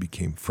 and I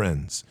became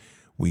friends.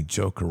 We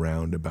joke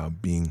around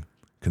about being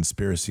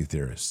conspiracy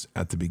theorists.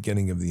 At the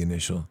beginning of the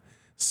initial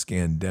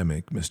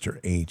scandemic,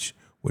 Mr. H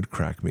would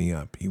crack me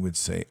up. He would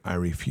say, I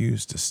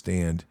refuse to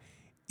stand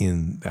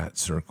in that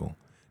circle.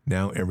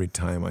 Now every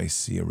time I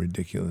see a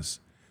ridiculous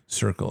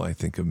circle, I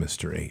think of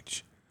Mr.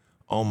 H.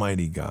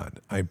 Almighty God,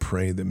 I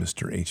pray that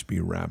Mr. H be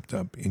wrapped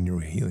up in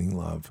your healing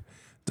love.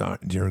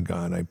 Dear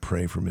God, I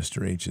pray for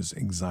Mr. H's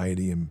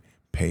anxiety and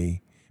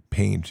pain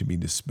to be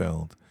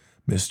dispelled.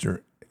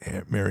 Mr.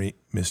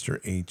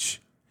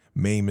 H,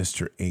 may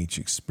Mr. H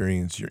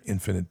experience your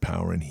infinite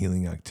power and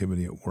healing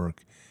activity at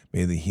work.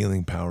 May the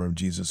healing power of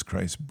Jesus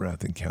Christ's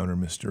breath encounter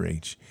Mr.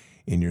 H.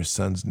 In your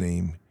Son's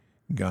name,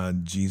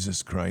 God,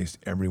 Jesus Christ,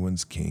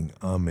 everyone's King.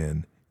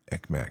 Amen.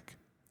 Ekmek.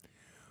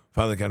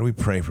 Father God, we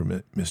pray for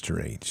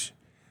Mr. H,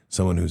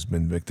 someone who's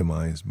been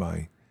victimized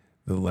by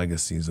the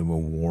legacies of a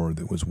war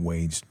that was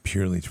waged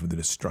purely for the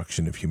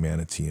destruction of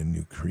humanity and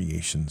new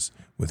creations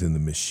within the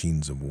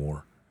machines of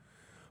war.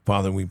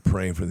 Father, we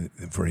pray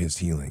for his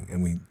healing,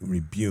 and we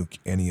rebuke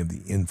any of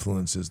the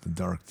influences, the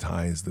dark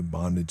ties, the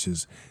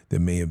bondages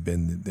that may have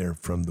been there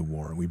from the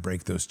war. We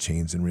break those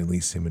chains and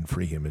release him and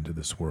free him into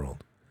this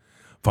world.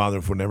 Father,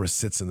 if whatever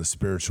sits in the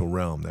spiritual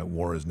realm, that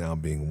war is now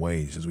being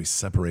waged as we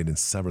separate and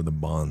sever the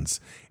bonds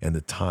and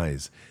the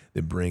ties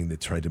that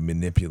try to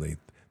manipulate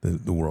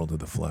the world of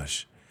the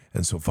flesh.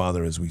 And so,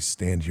 Father, as we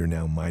stand here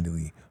now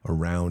mightily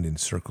around in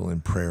circle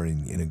in prayer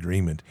and in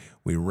agreement,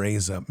 we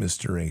raise up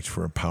Mr. H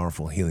for a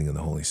powerful healing of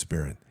the Holy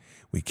Spirit.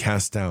 We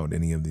cast out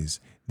any of these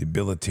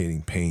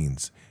debilitating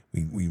pains.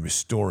 We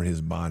restore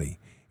his body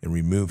and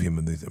remove him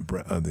of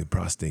the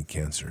prostate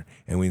cancer.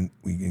 And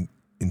we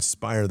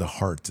inspire the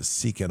heart to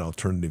seek out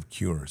alternative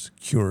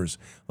cures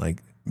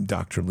like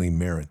Dr. Lee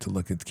Merritt, to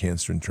look at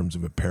cancer in terms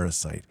of a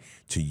parasite,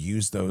 to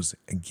use those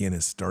again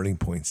as starting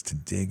points to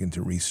dig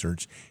into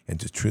research and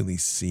to truly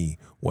see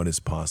what is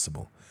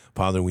possible.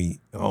 Father,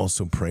 we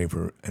also pray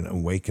for an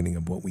awakening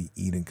of what we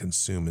eat and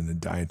consume in the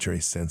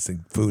dietary sense,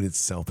 that food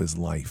itself is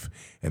life,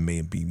 and may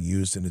it be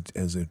used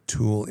as a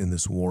tool in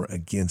this war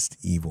against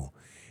evil.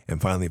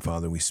 And finally,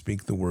 Father, we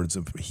speak the words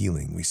of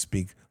healing. We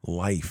speak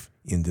life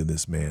into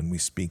this man. We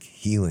speak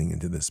healing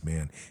into this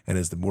man. And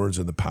as the words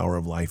are the power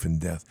of life and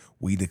death,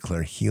 we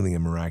declare healing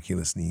and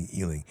miraculous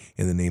healing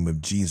in the name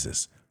of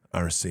Jesus,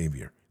 our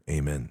Savior.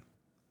 Amen.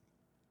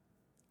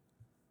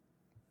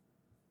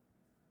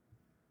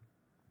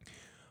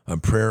 A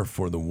prayer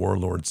for the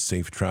warlord's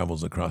safe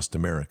travels across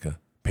America,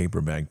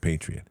 Paperbag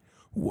Patriot.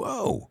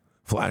 Whoa!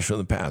 Flash from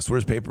the past.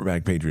 Where's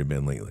Paperbag Patriot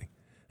been lately?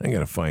 I got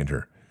to find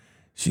her.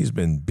 She's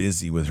been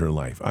busy with her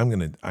life.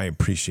 I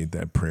appreciate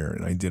that prayer,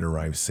 and I did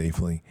arrive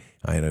safely.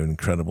 I had an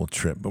incredible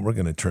trip, but we're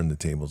going to turn the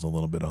tables a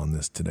little bit on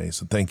this today.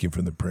 So thank you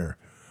for the prayer,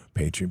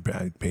 Patriot,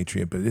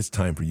 but it's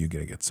time for you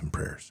to get some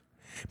prayers.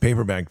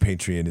 Paperback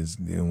Patriot is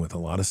dealing with a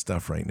lot of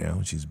stuff right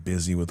now. She's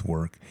busy with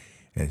work,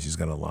 and she's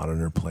got a lot on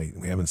her plate.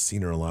 We haven't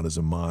seen her a lot as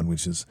a mod,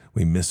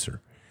 we miss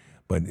her.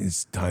 But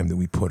it's time that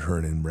we put her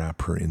in and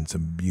wrap her in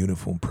some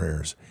beautiful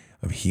prayers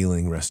of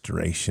healing,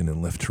 restoration,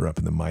 and lift her up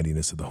in the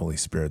mightiness of the Holy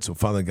Spirit. So,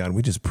 Father God,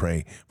 we just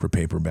pray for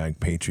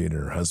Paperbag Patriot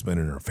and her husband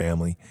and her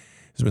family.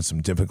 There's been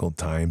some difficult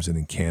times, and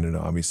in Canada,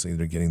 obviously,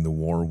 they're getting the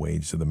war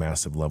waged to the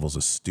massive levels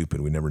of stupid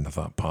we never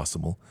thought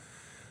possible.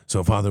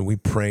 So, Father, we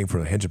pray for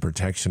a hedge of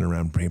protection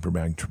around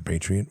Paperbag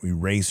Patriot. We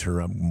raise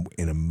her up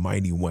in a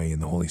mighty way in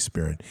the Holy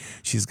Spirit.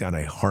 She's got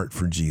a heart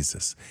for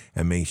Jesus,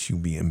 and may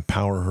you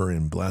empower her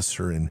and bless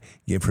her and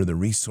give her the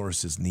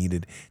resources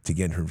needed to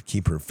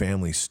keep her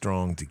family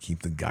strong, to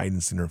keep the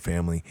guidance in her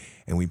family.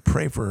 And we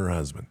pray for her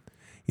husband.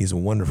 He's a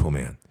wonderful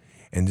man.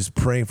 And just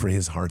pray for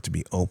his heart to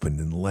be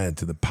opened and led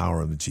to the power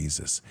of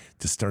Jesus,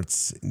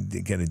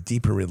 to get a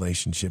deeper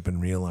relationship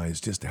and realize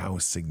just how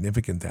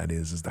significant that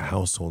is as the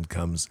household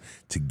comes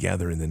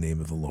together in the name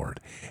of the Lord.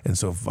 And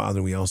so,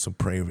 Father, we also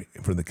pray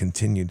for the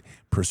continued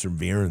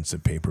perseverance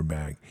of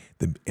Paperbag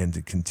and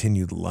the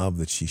continued love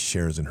that she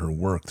shares in her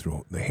work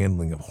through the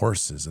handling of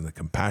horses and the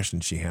compassion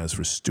she has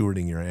for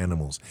stewarding your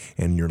animals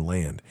and your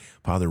land.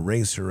 Father,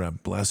 raise her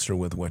up, bless her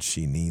with what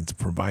she needs,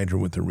 provide her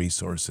with the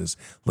resources,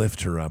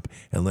 lift her up,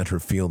 and let her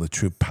feel the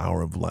true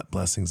power of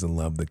blessings and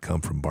love that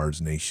come from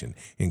Bard's Nation.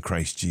 In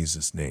Christ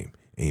Jesus' name,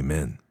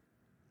 amen.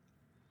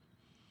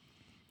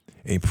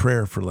 A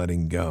prayer for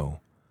letting go.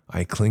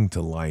 I cling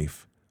to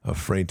life,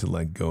 afraid to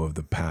let go of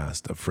the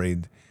past,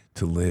 afraid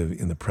to live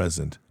in the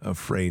present,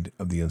 afraid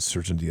of the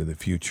uncertainty of the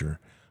future.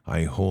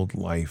 I hold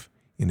life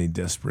in a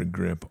desperate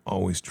grip,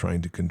 always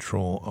trying to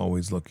control,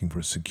 always looking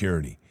for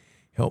security.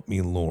 Help me,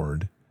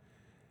 Lord,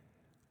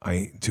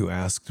 to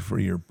ask for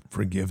your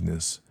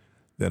forgiveness,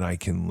 that I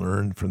can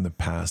learn from the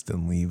past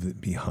and leave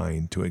it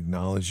behind, to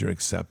acknowledge your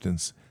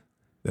acceptance,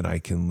 that I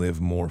can live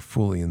more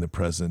fully in the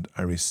present.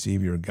 I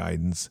receive your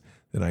guidance,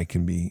 that I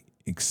can be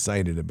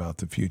excited about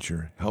the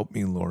future. Help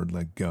me, Lord,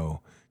 let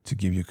go, to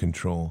give you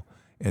control,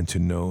 and to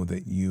know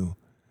that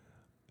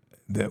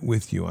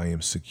with you I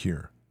am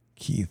secure.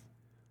 Keith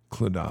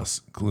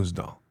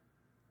Clusdahl.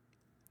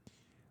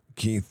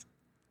 Keith,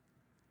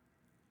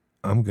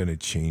 I'm going to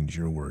change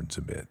your words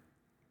a bit,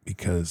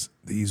 because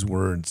these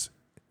words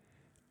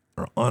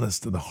are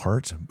honest to the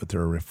heart, but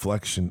they're a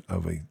reflection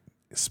of a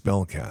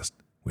spellcast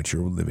which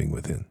you're living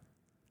within.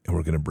 And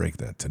we're going to break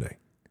that today.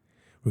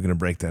 We're going to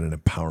break that in a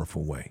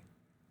powerful way.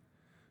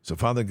 So,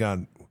 Father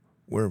God,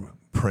 we're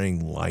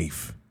praying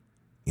life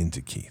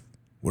into Keith.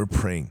 We're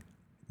praying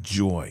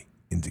joy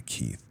into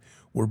Keith.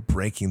 We're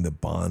breaking the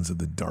bonds of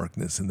the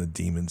darkness and the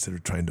demons that are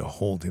trying to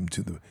hold him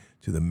to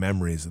the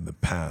memories of the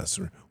past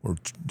or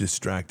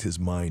distract his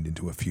mind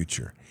into a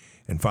future.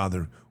 And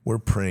Father, we're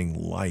praying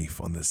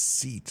life on the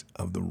seat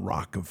of the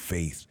rock of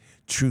faith,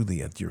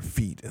 truly at your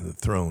feet and the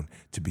throne,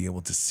 to be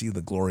able to see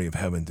the glory of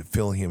heaven, to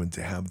fill him and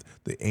to have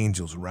the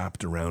angels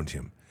wrapped around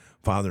him.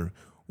 Father,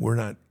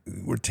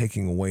 we're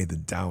taking away the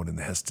doubt and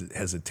the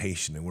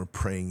hesitation, and we're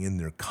praying in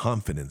their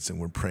confidence, and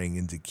we're praying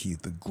into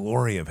Keith the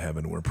glory of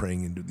heaven. We're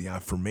praying into the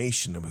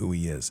affirmation of who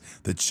he is,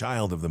 the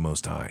child of the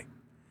Most High.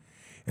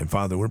 And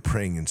Father, we're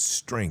praying in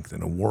strength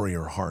and a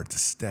warrior heart to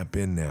step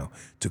in now,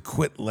 to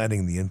quit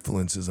letting the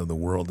influences of the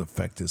world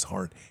affect his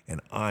heart, and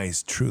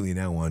eyes truly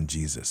now on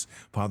Jesus.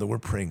 Father, we're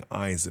praying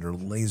eyes that are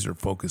laser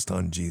focused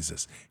on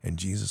Jesus. And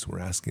Jesus, we're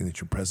asking that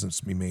your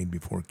presence be made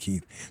before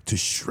Keith to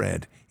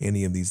shred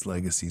any of these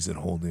legacies that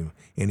hold him,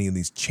 any of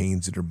these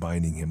chains that are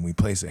binding him. We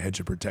place a hedge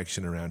of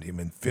protection around him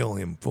and fill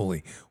him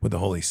fully with the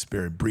Holy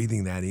Spirit,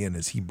 breathing that in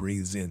as he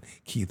breathes in.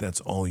 Keith,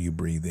 that's all you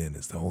breathe in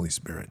is the Holy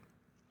Spirit.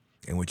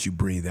 And what you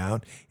breathe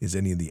out is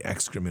any of the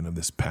excrement of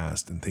this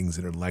past and things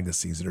that are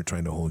legacies that are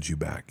trying to hold you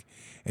back.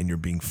 And you're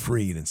being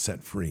freed and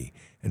set free.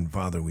 And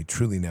Father, we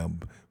truly now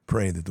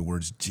pray that the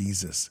words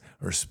Jesus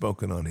are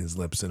spoken on his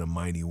lips in a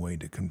mighty way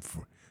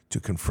to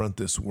confront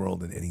this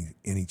world and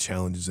any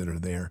challenges that are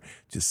there,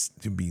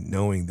 just to be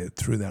knowing that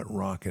through that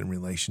rock and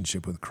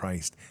relationship with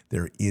Christ,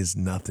 there is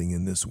nothing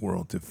in this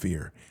world to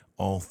fear.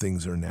 All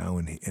things are now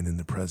and in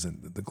the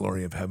present, that the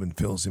glory of heaven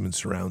fills him and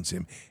surrounds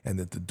him, and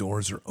that the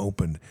doors are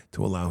opened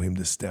to allow him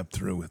to step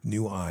through with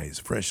new eyes,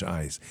 fresh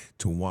eyes,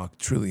 to walk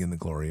truly in the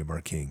glory of our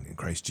King. In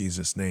Christ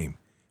Jesus' name,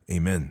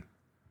 amen.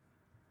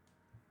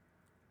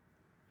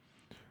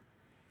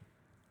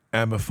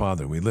 Abba,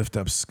 Father, we lift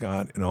up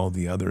Scott and all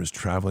the others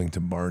traveling to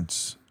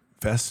Bard's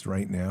Fest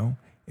right now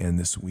and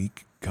this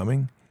week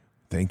coming.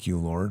 Thank you,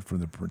 Lord, for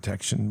the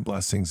protection,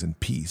 blessings, and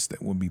peace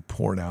that will be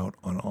poured out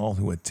on all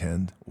who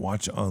attend,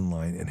 watch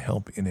online, and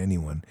help in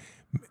anyone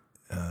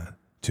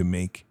to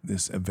make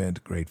this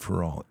event great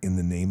for all. In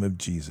the name of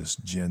Jesus,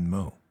 Jen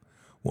Mo.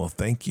 Well,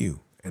 thank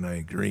you, and I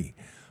agree.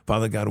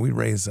 Father God, we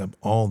raise up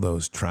all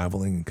those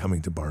traveling and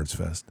coming to Bard's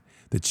Fest.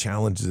 The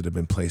challenges that have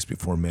been placed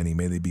before many,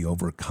 may they be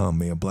overcome.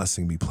 May a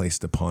blessing be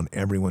placed upon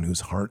everyone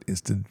whose heart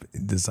is to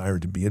desire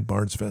to be at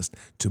Bard's Fest,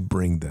 to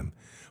bring them.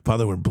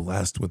 Father, we're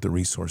blessed with the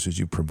resources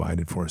you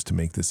provided for us to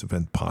make this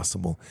event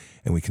possible,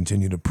 and we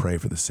continue to pray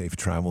for the safe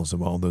travels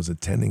of all those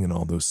attending and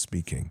all those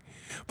speaking.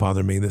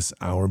 Father, may this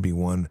hour be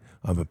one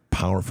of a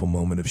powerful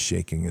moment of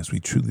shaking as we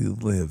truly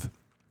live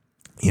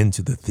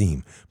into the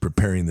theme,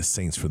 preparing the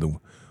saints for the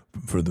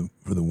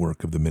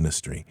work of the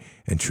ministry.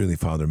 And truly,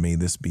 Father, may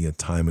this be a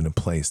time and a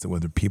place that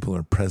whether people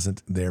are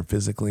present there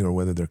physically or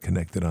whether they're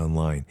connected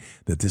online,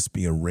 that this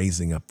be a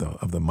raising up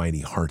of the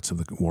mighty hearts of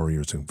the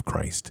warriors of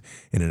Christ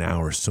in an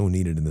hour so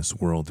needed in this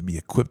world, to be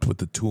equipped with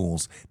the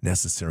tools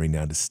necessary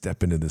now to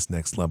step into this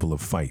next level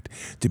of fight,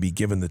 to be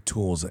given the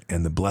tools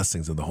and the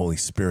blessings of the Holy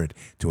Spirit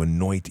to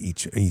anoint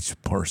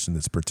each person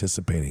that's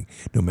participating,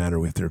 no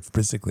matter if they're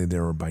physically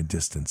there or by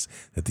distance,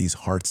 that these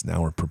hearts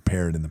now are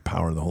prepared in the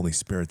power of the Holy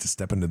Spirit to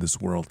step into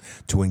this world,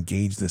 to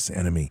engage this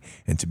enemy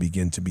and to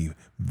begin to be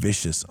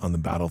vicious on the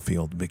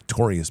battlefield,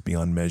 victorious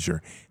beyond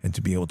measure, and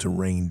to be able to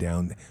rain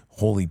down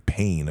holy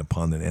pain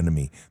upon an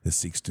enemy that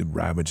seeks to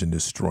ravage and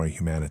destroy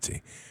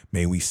humanity.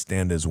 May we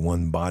stand as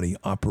one body,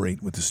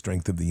 operate with the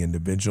strength of the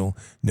individual,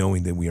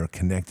 knowing that we are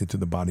connected to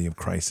the body of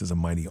Christ as a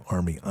mighty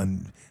army,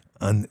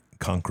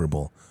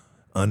 unconquerable,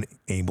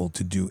 unable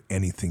to do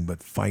anything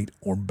but fight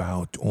or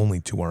bow only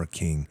to our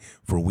King,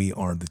 for we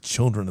are the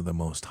children of the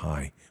Most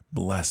High,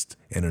 blessed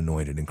and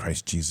anointed in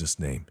Christ Jesus'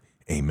 name.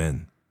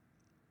 Amen.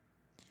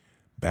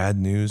 Bad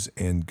news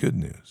and good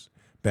news.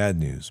 Bad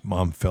news,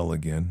 Mom fell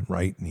again,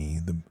 right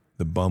knee,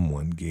 the bum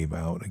one gave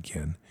out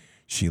again.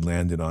 She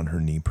landed on her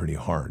knee pretty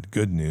hard.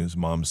 Good news,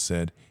 Mom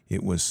said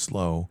it was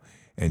slow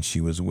and she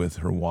was with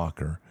her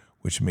walker,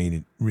 which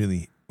made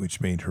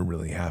her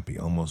really happy,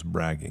 almost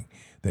bragging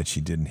that she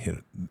didn't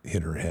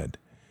hit her head.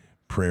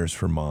 Prayers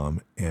for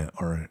Mom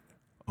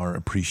are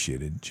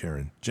appreciated,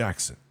 Jaron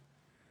Jackson.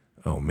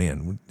 Oh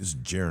man, this is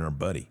Jaron, our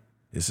buddy.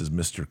 This is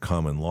Mr.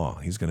 Common Law.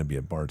 He's going to be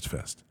at Bard's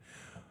Fest.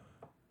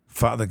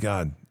 Father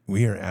God,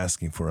 we are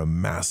asking for a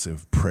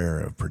massive prayer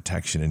of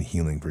protection and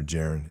healing for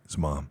Jaron's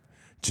mom.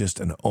 Just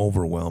an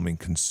overwhelming,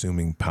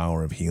 consuming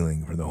power of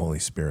healing for the Holy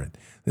Spirit.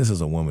 This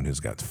is a woman who's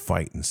got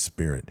fight and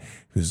spirit,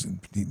 who's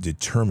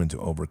determined to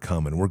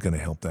overcome, and we're going to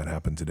help that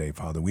happen today,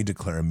 Father. We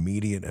declare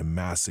immediate and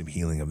massive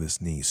healing of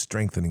this knee,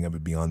 strengthening of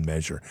it beyond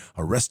measure,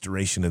 a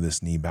restoration of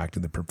this knee back to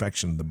the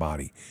perfection of the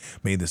body.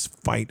 May this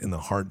fight in the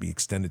heart be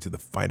extended to the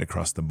fight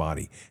across the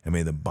body, and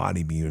may the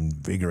body be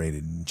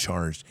invigorated and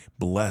charged,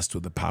 blessed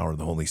with the power of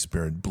the Holy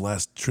Spirit,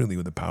 blessed truly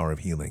with the power of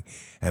healing.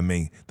 And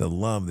may the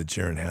love that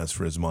Jaron has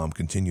for his mom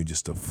continue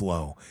just to to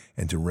flow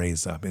and to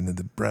raise up. Into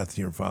the breath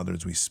here, Father,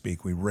 as we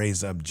speak, we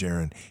raise up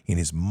Jaron in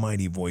his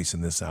mighty voice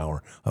in this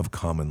hour of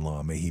common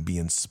law. May he be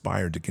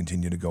inspired to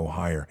continue to go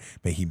higher.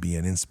 May he be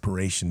an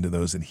inspiration to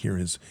those that hear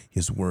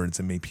his words,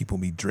 and may people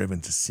be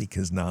driven to seek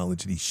his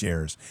knowledge that he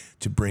shares,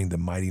 to bring the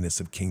mightiness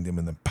of kingdom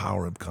and the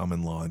power of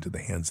common law into the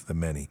hands of the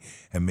many.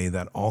 And may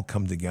that all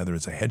come together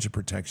as a hedge of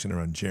protection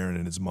around Jaron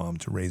and his mom,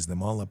 to raise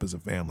them all up as a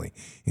family,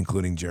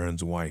 including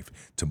Jaron's wife,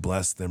 to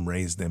bless them,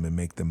 raise them, and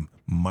make them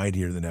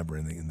mightier than ever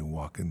in the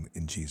walk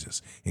in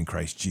Jesus. In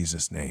Christ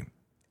Jesus' name,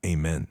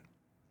 amen.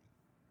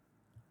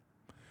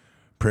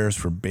 Prayers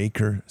for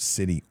Baker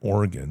City,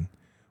 Oregon.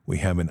 We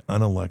have an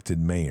unelected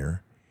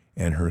mayor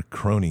and her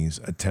cronies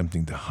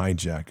attempting to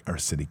hijack our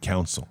city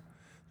council.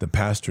 The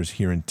pastors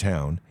here in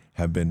town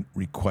have been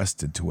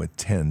requested to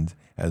attend,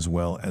 as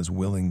well as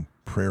willing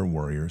prayer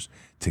warriors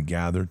to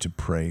gather to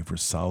pray for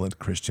solid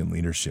Christian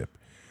leadership.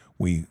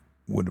 We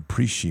would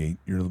appreciate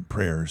your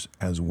prayers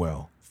as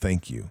well.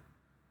 Thank you.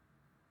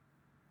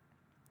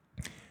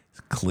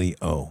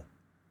 Cleo.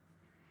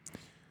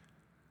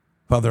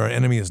 Father, our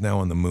enemy is now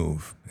on the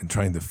move and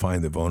trying to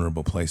find the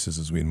vulnerable places,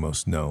 as we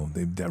most know.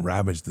 They've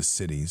ravaged the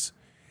cities,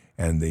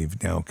 and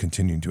they've now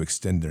continued to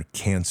extend their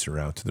cancer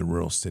out to the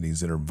rural cities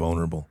that are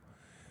vulnerable.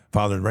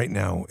 Father, right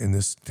now in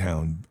this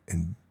town,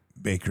 in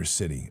Baker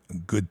City, a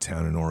good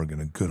town in Oregon,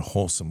 a good,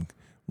 wholesome,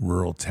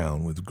 rural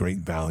town with great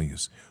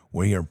values,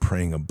 we are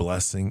praying a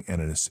blessing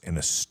and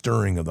a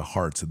stirring of the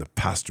hearts of the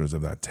pastors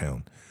of that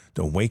town.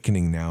 The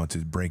awakening now to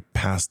break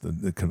past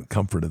the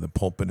comfort of the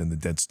pulpit and the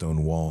dead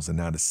stone walls, and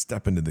now to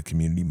step into the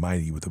community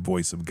mighty with the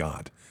voice of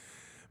God.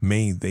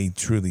 May they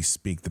truly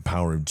speak the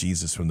power of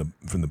Jesus from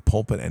the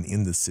pulpit and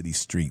in the city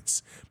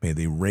streets. May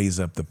they raise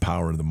up the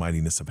power of the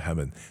mightiness of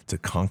heaven to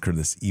conquer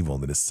this evil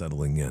that is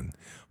settling in.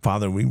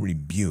 Father, we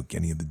rebuke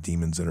any of the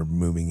demons that are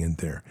moving in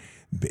there,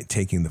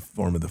 taking the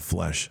form of the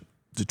flesh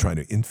to try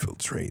to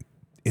infiltrate,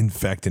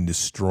 infect, and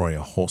destroy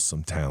a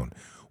wholesome town.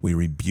 We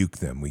rebuke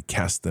them, we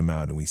cast them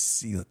out, and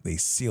they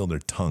seal their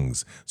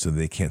tongues so that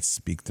they can't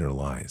speak their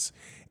lies.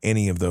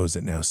 Any of those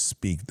that now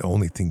speak, the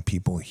only thing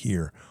people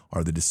hear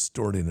are the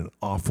distorted and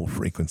awful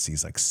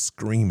frequencies like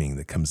screaming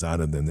that comes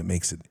out of them that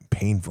makes it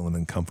painful and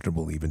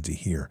uncomfortable even to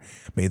hear.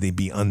 May they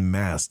be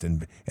unmasked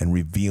and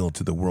revealed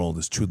to the world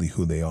as truly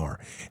who they are.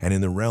 And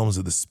in the realms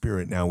of the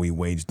Spirit now we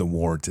wage the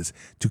war to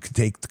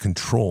take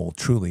control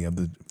truly of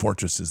the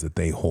fortresses that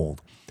they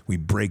hold. We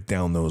break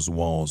down those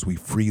walls. We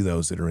free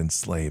those that are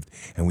enslaved,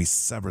 and we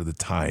sever the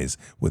ties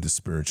with the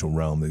spiritual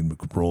realm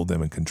that rule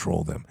them and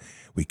control them.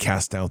 We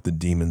cast out the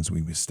demons.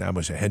 We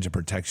establish a hedge of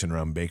protection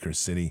around Baker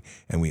City,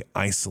 and we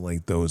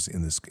isolate those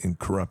in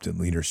corrupted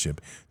leadership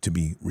to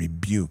be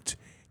rebuked,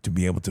 to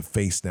be able to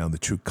face now the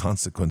true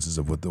consequences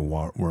of what the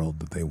world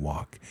that they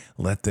walk.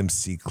 Let them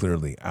see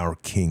clearly our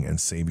King and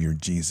Savior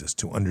Jesus,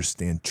 to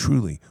understand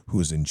truly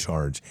who is in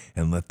charge,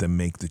 and let them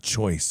make the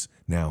choice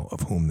now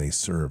of whom they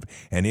serve.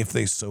 And if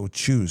they so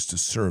choose to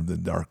serve the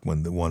dark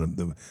one, the one of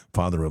the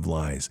father of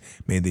lies,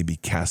 may they be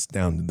cast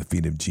down to the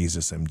feet of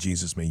Jesus, and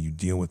Jesus, may you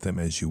deal with them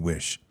as you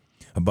wish.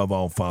 Above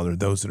all, Father,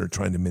 those that are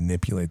trying to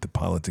manipulate the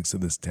politics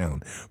of this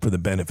town for the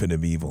benefit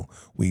of evil,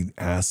 we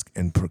ask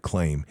and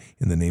proclaim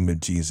in the name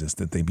of Jesus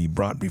that they be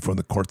brought before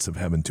the courts of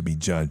heaven to be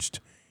judged.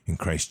 In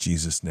Christ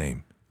Jesus'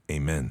 name,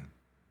 amen.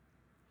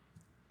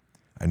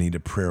 I need a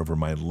prayer over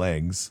my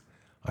legs.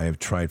 I have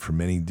tried for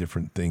many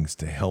different things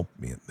to help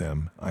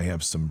them. I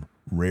have some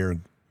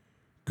rare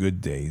good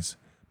days,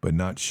 but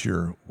not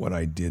sure what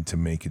I did to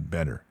make it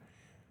better.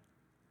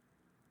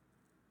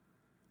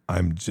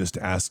 I'm just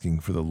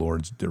asking for the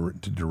Lord to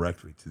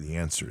direct me to the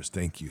answers.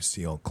 Thank you,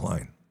 C.L.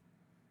 Klein.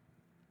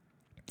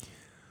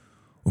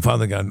 Well,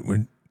 Father God,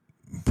 we're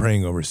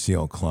praying over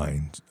C.L.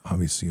 Klein,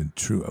 obviously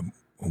a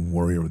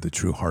warrior with the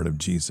true heart of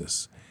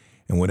Jesus.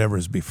 And whatever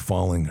is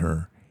befalling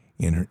her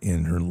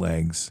in her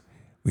legs,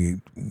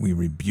 we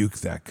rebuke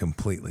that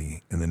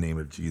completely in the name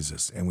of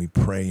Jesus. And we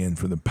pray in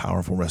for the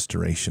powerful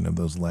restoration of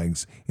those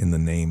legs in the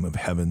name of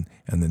heaven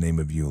and the name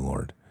of you,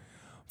 Lord.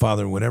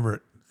 Father,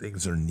 whatever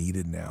things are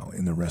needed now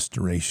in the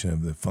restoration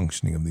of the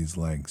functioning of these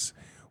legs,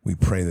 we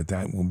pray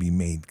that will be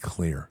made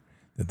clear,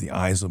 that the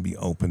eyes will be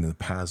opened, and the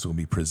paths will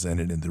be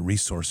presented, and the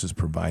resources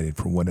provided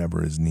for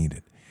whatever is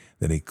needed,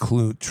 that a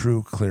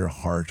true, clear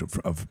heart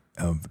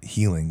of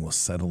healing will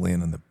settle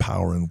in, and the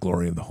power and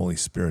glory of the Holy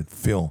Spirit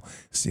fill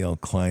C.L.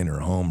 Klein, her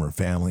home, her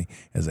family,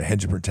 as a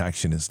hedge of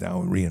protection is now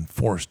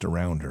reinforced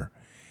around her.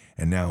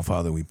 And now,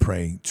 Father, we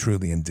pray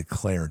truly and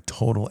declare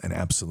total and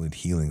absolute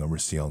healing over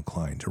C.L.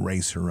 Klein, to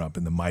raise her up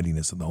in the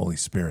mightiness of the Holy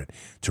Spirit,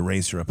 to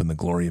raise her up in the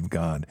glory of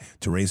God,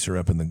 to raise her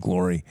up in the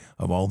glory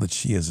of all that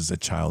she is as a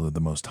child of the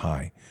Most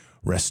High.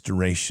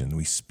 Restoration,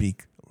 we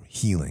speak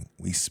healing,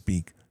 we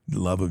speak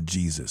love of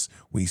Jesus,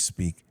 we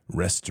speak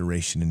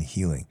restoration and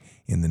healing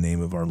in the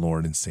name of our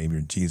Lord and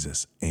Savior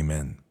Jesus.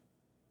 Amen.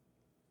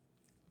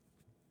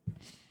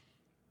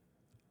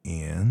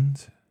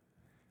 And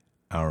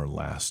our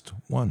last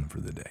one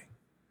for the day.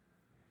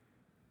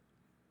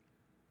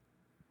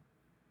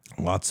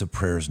 Lots of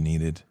prayers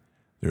needed.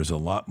 There's a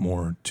lot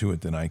more to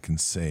it than I can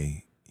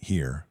say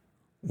here.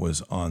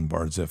 was on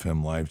Bard's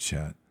FM live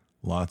chat.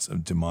 Lots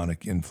of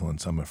demonic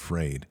influence, I'm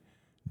afraid.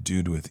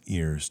 Dude with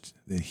ears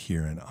that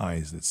hear and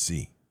eyes that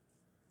see.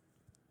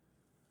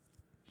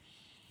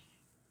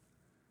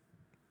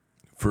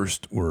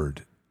 First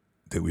word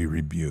that we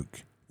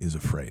rebuke is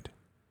afraid.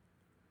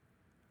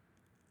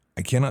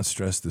 I cannot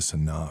stress this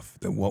enough,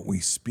 that what we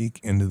speak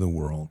into the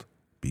world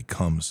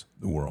becomes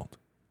the world.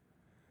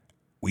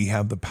 We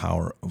have the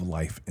power of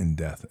life and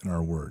death in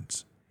our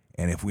words.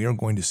 And if we are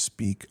going to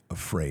speak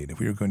afraid, if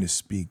we are going to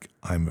speak,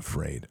 I'm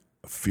afraid,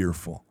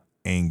 fearful,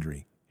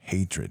 angry,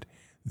 hatred,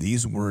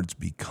 these words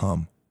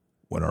become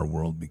what our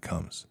world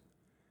becomes.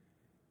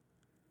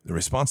 The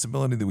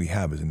responsibility that we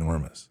have is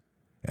enormous.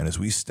 And as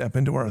we step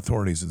into our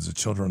authorities as the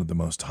children of the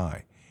Most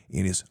High,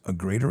 it is a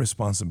greater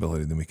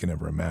responsibility than we can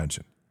ever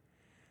imagine.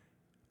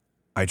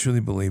 I truly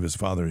believe, as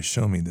Father has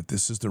shown me, that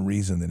this is the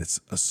reason that it's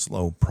a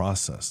slow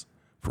process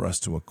for us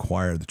to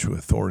acquire the true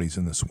authorities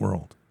in this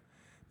world.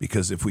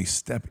 Because if we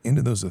step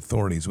into those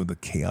authorities with a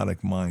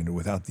chaotic mind or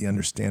without the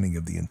understanding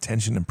of the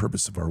intention and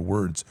purpose of our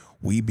words,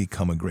 we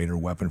become a greater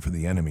weapon for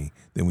the enemy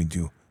than we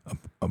do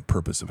a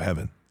purpose of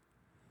heaven.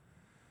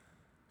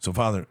 So,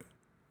 Father,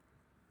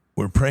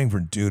 we're praying for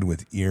dude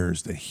with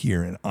ears that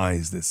hear and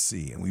eyes that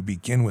see. And we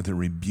begin with a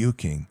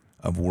rebuking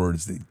of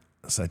words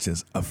such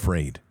as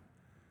afraid.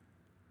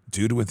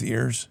 Dude with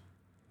ears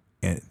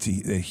and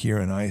that hear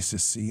and eyes to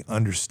see,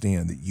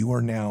 understand that you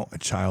are now a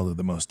child of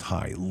the Most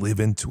High. Live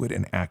into it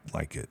and act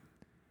like it.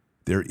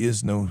 There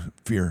is no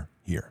fear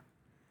here.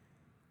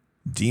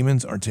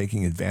 Demons are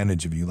taking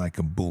advantage of you like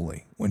a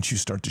bully. Once you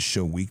start to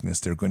show weakness,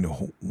 they're going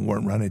to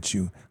run at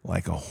you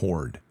like a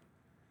horde.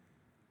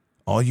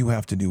 All you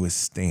have to do is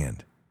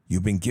stand.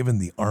 You've been given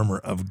the armor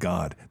of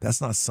God.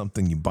 That's not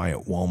something you buy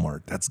at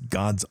Walmart. That's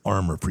God's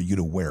armor for you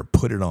to wear.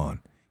 Put it on.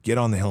 Get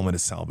on the helmet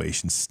of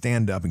salvation.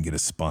 Stand up and get a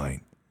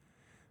spine.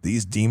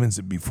 These demons,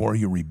 before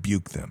you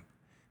rebuke them.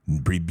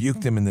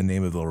 Rebuke them in the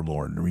name of the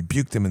Lord.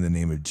 Rebuke them in the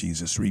name of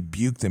Jesus.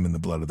 Rebuke them in the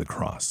blood of the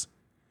cross.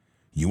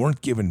 You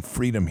weren't given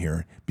freedom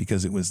here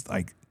because it was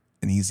like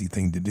an easy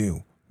thing to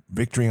do.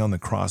 Victory on the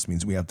cross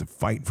means we have to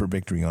fight for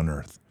victory on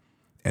earth.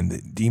 And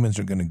the demons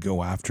are going to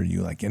go after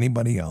you like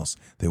anybody else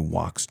that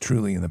walks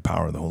truly in the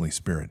power of the Holy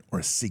Spirit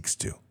or seeks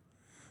to.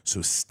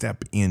 So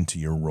step into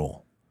your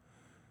role.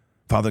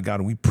 Father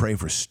God, we pray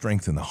for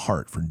strength in the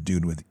heart for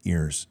dude with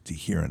ears to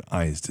hear and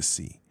eyes to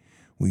see.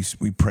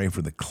 We pray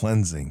for the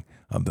cleansing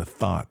of the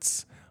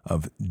thoughts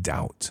of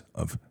doubt,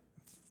 of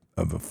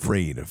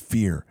afraid, of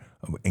fear,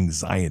 of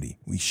anxiety.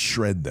 We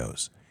shred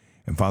those.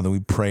 And Father, we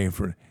pray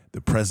for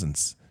the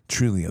presence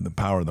truly of the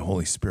power of the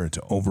Holy Spirit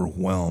to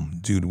overwhelm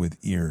dude with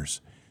ears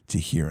to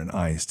hear and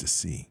eyes to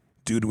see.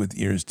 Dude with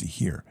ears to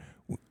hear.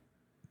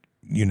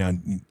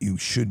 You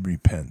should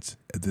repent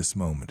at this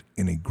moment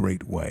in a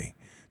great way.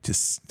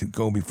 To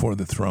go before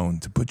the throne,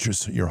 to put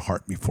your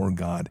heart before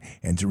God,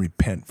 and to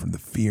repent from the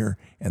fear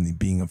and the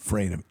being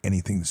afraid of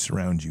anything that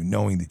surrounds you,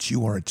 knowing that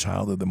you are a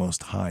child of the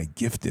Most High,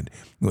 gifted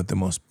with the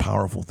most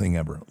powerful thing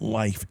ever,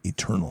 life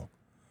eternal.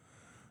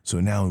 So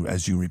now,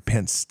 as you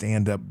repent,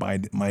 stand up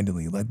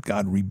mightily. Let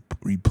God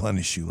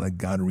replenish you. Let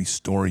God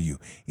restore you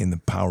in the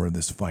power of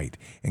this fight.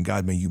 And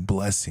God, may you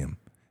bless him.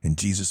 And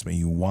Jesus, may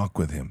you walk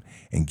with him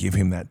and give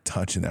him that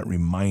touch and that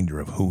reminder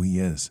of who he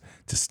is,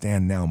 to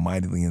stand now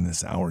mightily in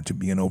this hour, to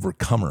be an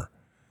overcomer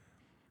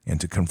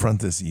and to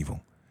confront this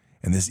evil.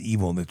 And this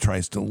evil that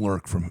tries to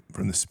lurk from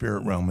the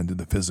spirit realm into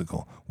the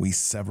physical, we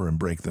sever and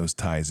break those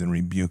ties and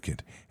rebuke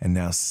it. And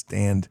now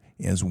stand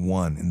as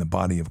one in the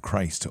body of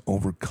Christ to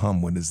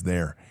overcome what is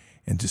there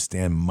and to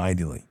stand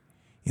mightily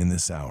in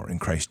this hour. In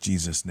Christ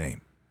Jesus'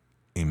 name,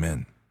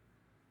 amen.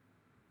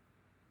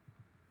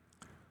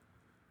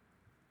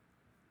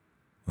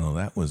 Well,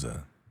 that was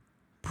a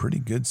pretty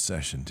good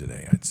session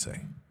today, I'd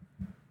say.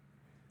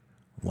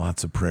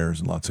 Lots of prayers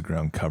and lots of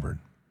ground covered.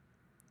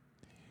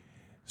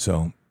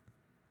 So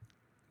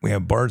we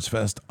have Bards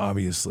Fest,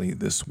 obviously,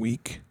 this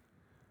week.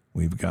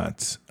 We've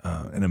got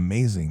an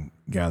amazing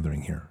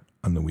gathering here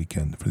on the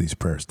weekend for these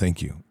prayers.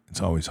 Thank you.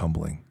 It's always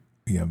humbling.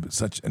 We have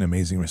such an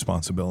amazing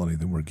responsibility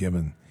that we're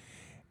given.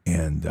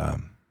 And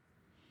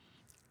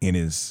it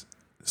is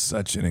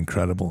such an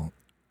incredible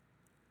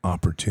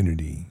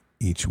opportunity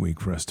each week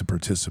for us to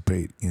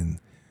participate in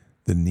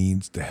the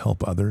needs to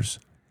help others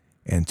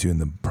and to, in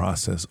the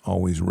process,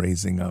 always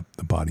raising up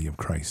the body of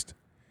Christ.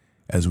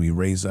 As we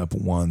raise up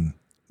one,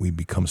 we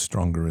become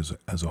stronger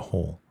as a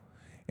whole.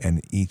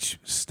 And each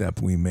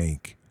step we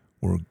make,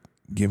 we're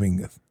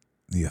giving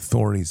the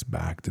authorities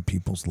back to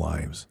people's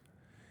lives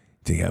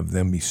to have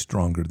them be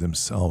stronger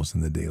themselves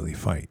in the daily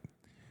fight.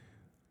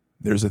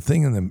 There's a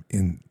thing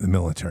in the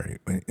military,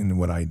 in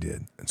what I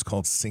did. It's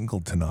called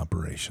singleton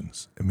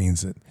operations. It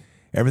means that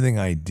everything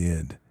I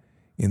did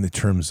in the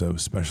terms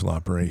of special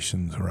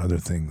operations or other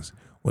things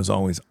was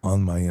always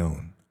on my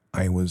own.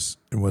 There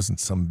wasn't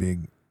some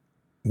big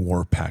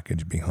war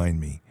package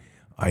behind me.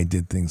 I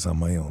did things on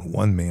my own.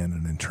 One man,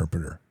 an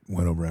interpreter,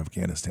 went over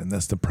Afghanistan.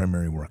 That's the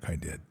primary work I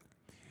did.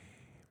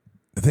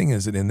 The thing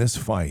is that in this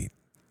fight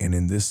and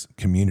in this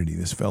community,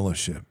 this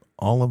fellowship,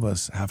 all of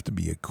us have to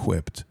be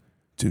equipped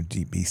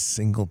to be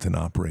singleton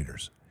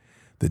operators.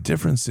 The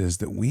difference is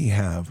that we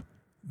have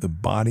the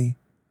body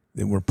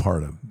that we're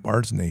part of,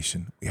 Bard's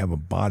Nation. We have a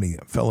body,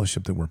 a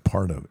fellowship that we're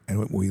part of. And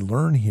what we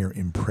learn here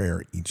in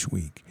prayer each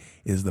week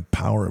is the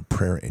power of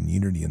prayer and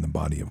unity in the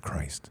body of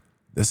Christ.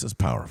 This is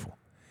powerful.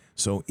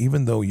 So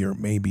even though you're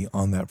maybe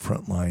on that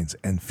front lines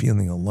and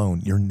feeling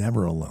alone, you're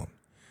never alone.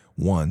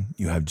 One,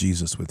 you have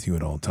Jesus with you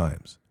at all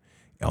times.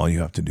 All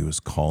you have to do is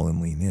call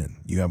and lean in.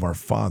 You have our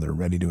Father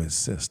ready to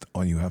assist.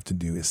 All you have to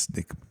do is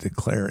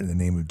declare in the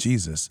name of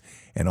Jesus,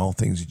 and all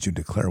things that you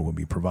declare will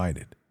be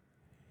provided.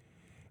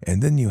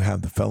 And then you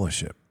have the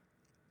fellowship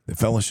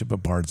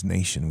of Bard's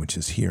Nation, which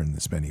is here in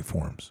this many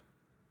forms.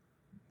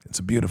 It's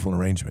a beautiful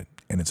arrangement,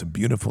 and it's a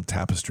beautiful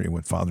tapestry of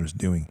what Father's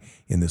doing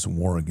in this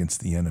war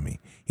against the enemy,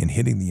 in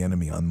hitting the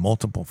enemy on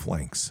multiple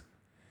flanks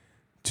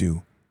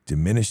to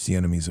diminish the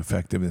enemy's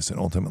effectiveness and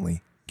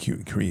ultimately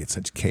create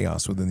such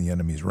chaos within the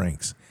enemy's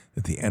ranks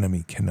that the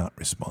enemy cannot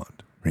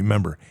respond.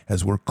 Remember,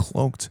 as we're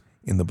cloaked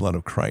in the blood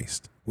of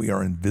Christ, we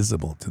are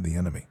invisible to the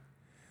enemy.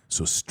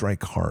 So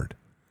strike hard,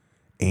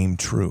 aim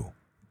true,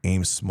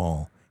 aim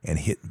small, and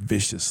hit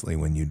viciously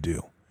when you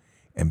do,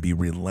 and be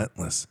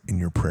relentless in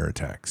your prayer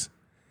attacks.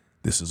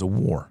 This is a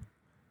war.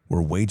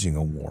 We're waging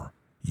a war.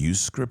 Use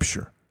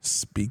Scripture.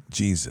 Speak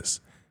Jesus.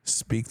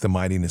 Speak the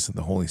mightiness of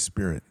the Holy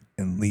Spirit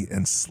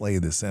and slay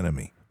this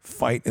enemy.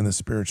 Fight in the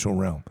spiritual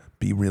realm.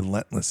 Be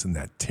relentless in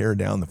that. Tear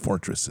down the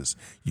fortresses.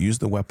 Use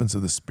the weapons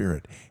of the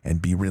Spirit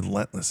and be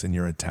relentless in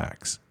your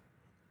attacks.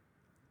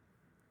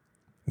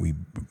 We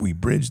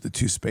bridge the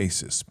two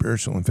spaces,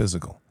 spiritual and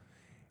physical.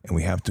 And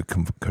we have to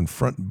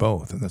confront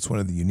both, and that's one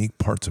of the unique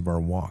parts of our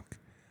walk.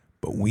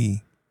 But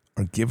we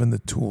are given the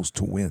tools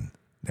to win.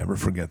 Never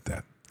forget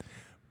that.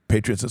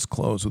 Patriots, let's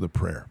close with a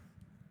prayer.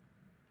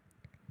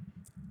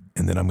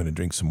 And then I'm going to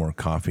drink some more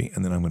coffee,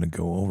 and then I'm going to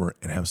go over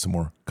and have some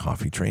more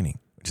coffee training,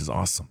 which is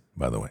awesome,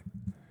 by the way.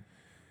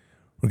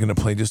 We're going to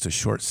play just a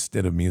short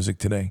stint of music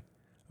today,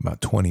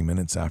 about 20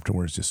 minutes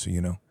afterwards, just so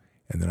you know,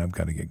 and then I've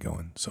got to get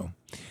going. So,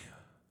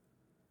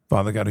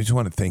 Father God, I just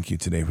want to thank you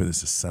today for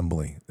this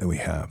assembly that we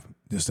have.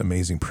 Just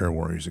amazing prayer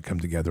warriors that come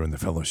together in the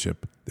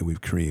fellowship that we've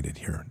created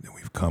here, that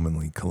we've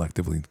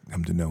collectively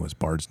come to know as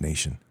Bard's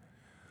Nation.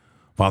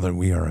 Father,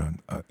 we are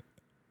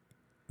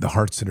the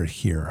hearts that are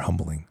here are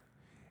humbling,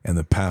 and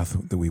the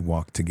path that we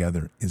walk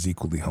together is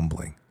equally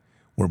humbling.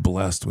 We're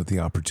blessed with the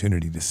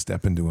opportunity to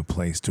step into a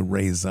place to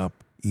raise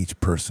up each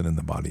person in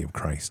the body of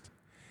Christ.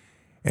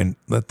 And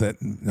let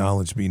that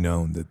knowledge be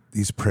known that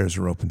these prayers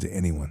are open to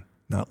anyone,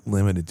 not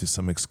limited to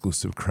some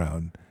exclusive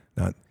crowd,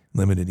 not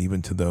limited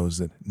even to those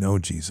that know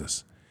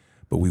Jesus.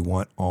 But we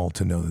want all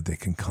to know that they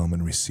can come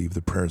and receive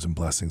the prayers and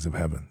blessings of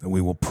heaven, that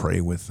we will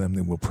pray with them,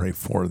 that we'll pray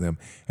for them,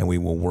 and we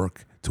will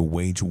work to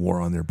wage war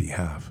on their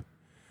behalf.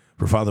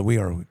 For Father, we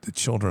are the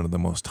children of the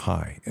Most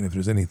High, and if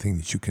there's anything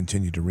that you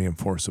continue to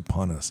reinforce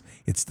upon us,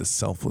 it's the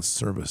selfless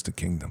service to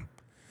kingdom.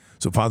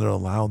 So Father,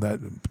 allow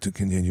that to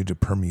continue to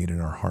permeate in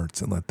our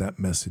hearts, and let that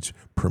message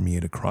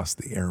permeate across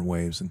the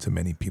airwaves into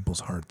many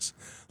people's hearts.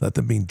 Let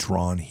them be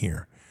drawn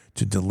here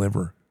to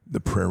deliver the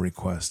prayer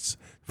requests,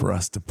 for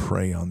us to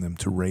pray on them,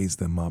 to raise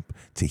them up,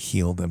 to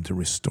heal them, to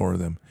restore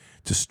them,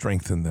 to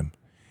strengthen them.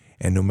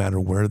 And no matter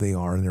where they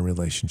are in their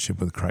relationship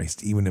with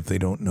Christ, even if they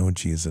don't know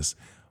Jesus,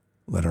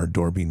 let our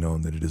door be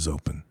known that it is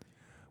open.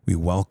 We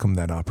welcome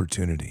that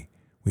opportunity.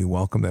 We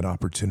welcome that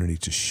opportunity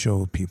to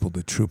show people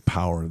the true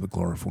power of the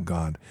glorious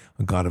God,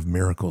 a God of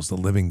miracles, the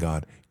living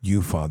God,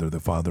 you, Father, the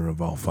Father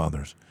of all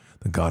fathers,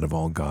 the God of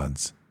all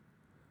gods.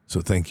 So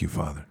thank you,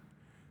 Father.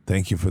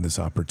 Thank you for this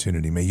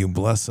opportunity. May you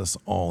bless us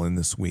all in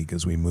this week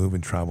as we move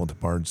and travel to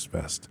Bard's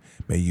Fest.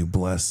 May you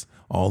bless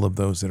all of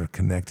those that are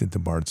connected to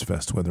Bard's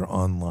Fest, whether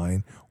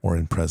online or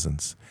in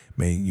presence.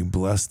 May you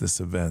bless this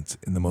event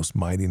in the most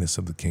mightiness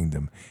of the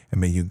kingdom, and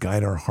may you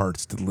guide our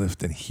hearts to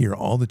lift and hear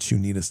all that you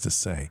need us to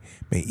say.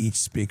 May each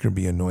speaker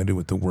be anointed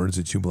with the words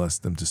that you bless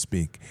them to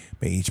speak.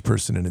 May each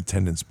person in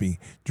attendance be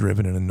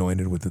driven and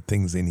anointed with the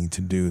things they need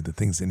to do, the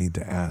things they need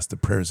to ask, the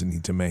prayers they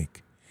need to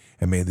make.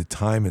 And may the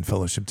time and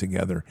fellowship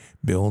together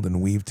build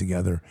and weave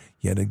together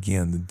yet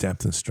again the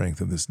depth and strength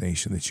of this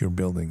nation that you're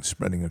building,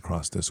 spreading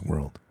across this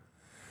world.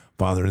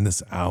 Father, in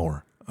this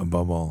hour,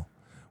 above all,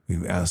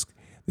 we ask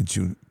that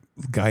you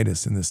guide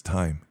us in this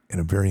time, in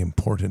a very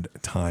important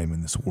time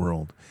in this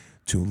world,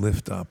 to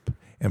lift up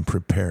and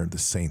prepare the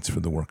saints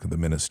for the work of the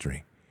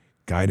ministry.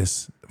 Guide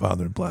us,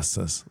 Father, bless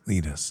us,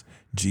 lead us.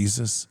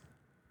 Jesus,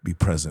 be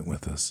present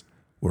with us.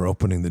 We're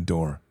opening the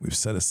door. We've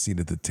set a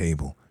seat at the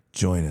table.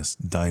 Join us,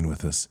 dine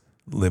with us,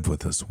 live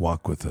with us,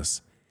 walk with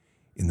us.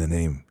 In the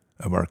name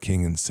of our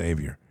King and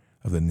Savior,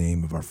 of the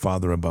name of our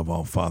Father above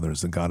all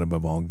fathers, the God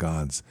above all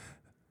gods.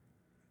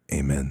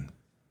 Amen.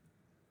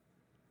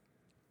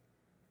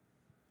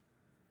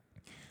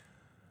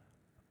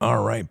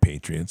 All right,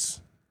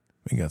 Patriots.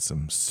 We got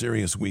some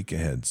serious week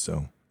ahead,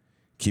 so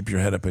keep your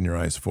head up and your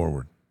eyes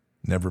forward.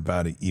 Never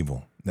bow to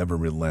evil. Never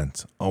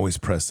relent. Always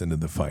press into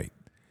the fight.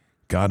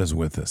 God is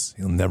with us.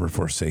 He'll never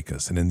forsake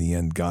us. And in the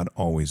end, God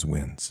always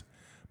wins.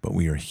 But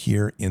we are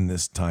here in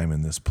this time,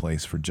 in this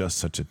place, for just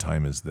such a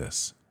time as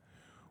this.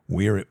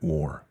 We are at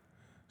war,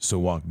 so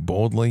walk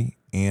boldly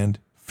and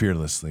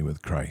fearlessly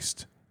with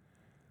Christ.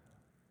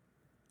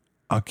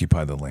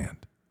 Occupy the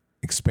land,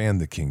 expand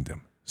the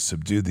kingdom,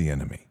 subdue the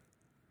enemy.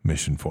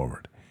 Mission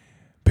forward.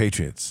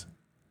 Patriots,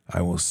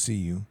 I will see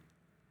you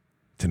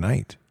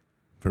tonight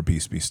for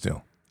Peace Be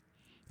Still.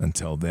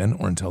 Until then,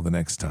 or until the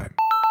next time,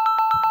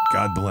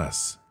 God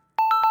bless.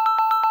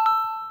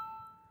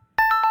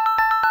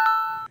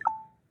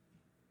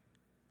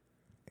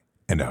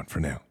 And out for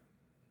now.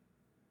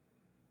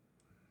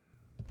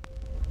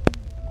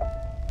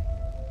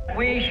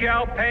 We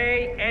shall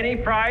pay any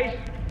price,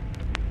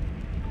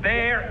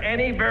 bear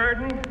any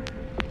burden,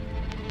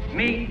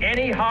 meet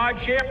any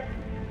hardship,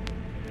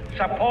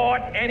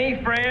 support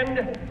any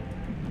friend,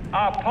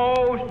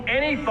 oppose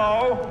any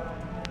foe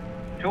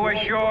to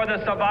assure the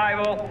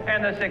survival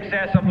and the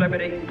success of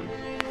liberty.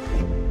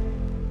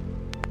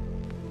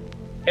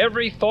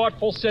 Every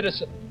thoughtful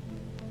citizen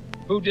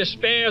who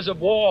despairs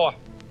of war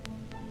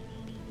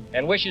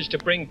and wishes to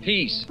bring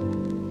peace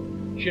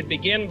should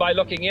begin by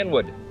looking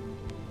inward,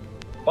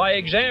 by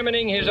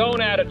examining his own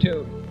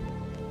attitude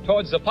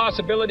towards the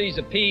possibilities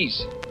of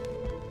peace.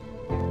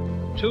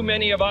 Too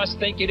many of us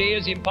think it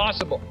is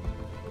impossible.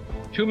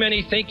 Too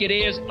many think it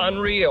is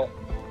unreal.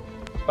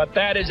 But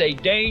that is a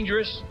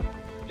dangerous,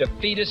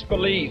 defeatist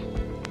belief.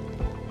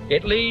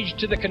 It leads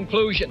to the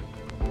conclusion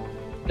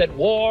that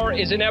war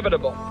is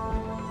inevitable,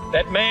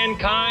 that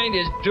mankind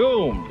is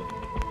doomed,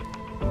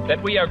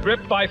 that we are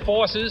gripped by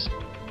forces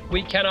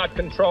we cannot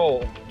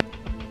control.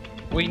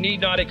 We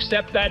need not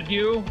accept that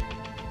view.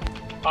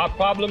 Our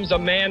problems are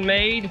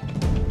man-made,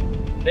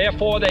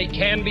 therefore they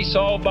can be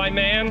solved by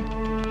man,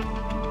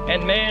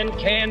 and man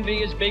can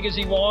be as big as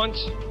he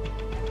wants.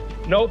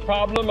 No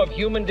problem of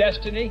human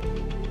destiny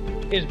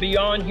is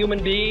beyond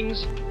human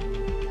beings.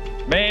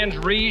 Man's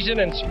reason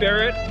and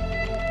spirit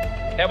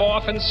have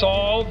often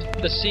solved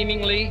the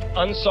seemingly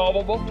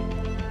unsolvable,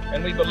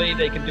 and we believe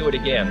they can do it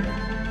again.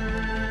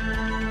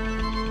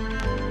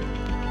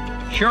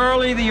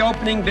 Surely the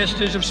opening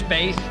vistas of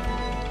space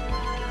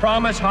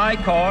promise high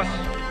costs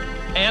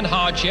and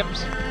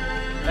hardships,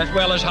 as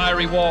well as high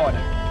reward.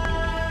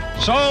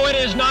 So it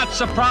is not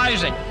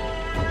surprising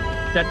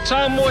that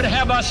some would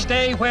have us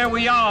stay where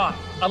we are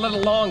a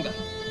little longer,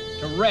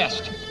 to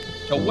rest,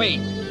 to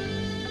wait.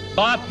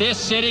 But this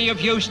city of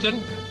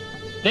Houston,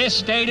 this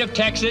state of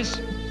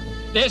Texas,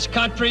 this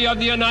country of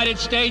the United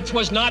States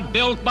was not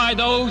built by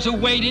those who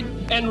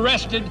waited and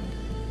rested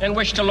and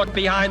wished to look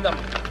behind them.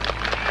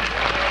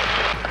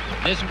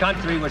 This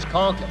country was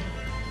conquered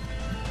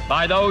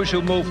by those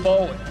who move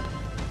forward,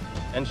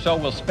 and so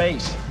will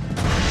space.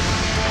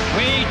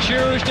 We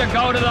choose to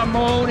go to the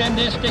moon in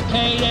this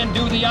decade and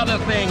do the other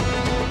thing,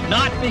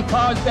 not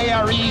because they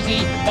are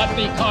easy, but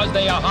because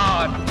they are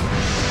hard.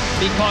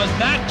 Because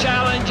that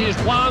challenge is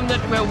one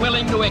that we're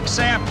willing to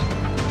accept.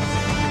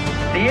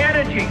 The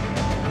energy,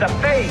 the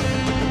faith,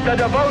 the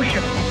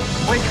devotion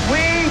which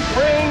we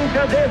bring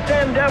to this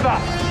endeavor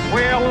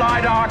will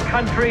light our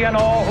country and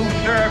all who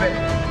serve it.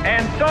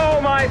 And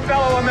so, my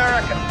fellow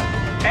Americans,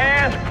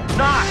 ask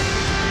not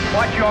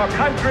what your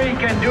country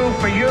can do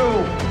for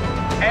you.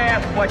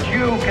 Ask what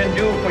you can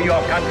do for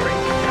your country.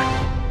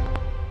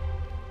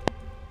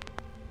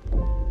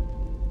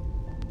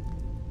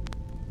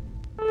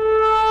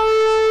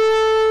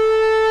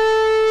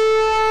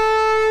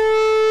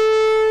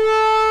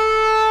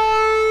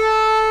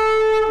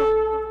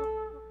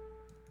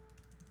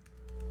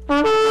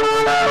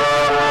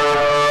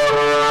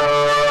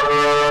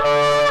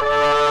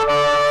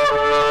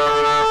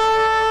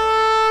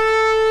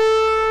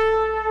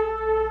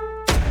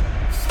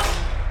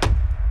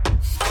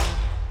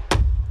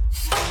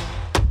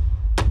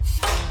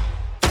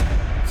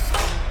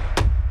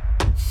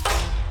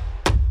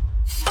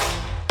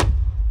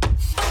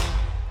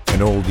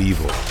 An old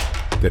evil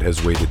that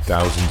has waited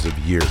thousands of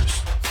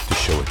years to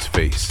show its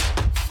face.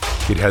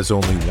 It has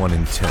only one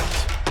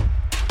intent: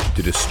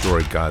 to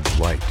destroy God's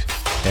light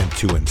and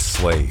to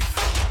enslave.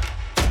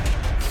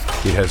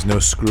 It has no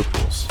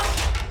scruples.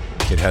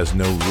 It has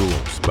no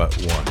rules but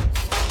one: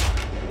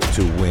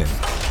 to win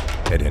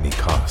at any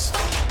cost.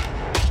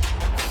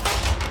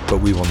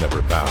 But we will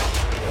never bow,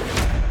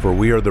 for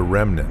we are the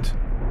remnant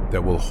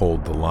that will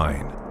hold the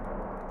line.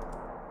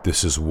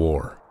 This is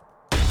war.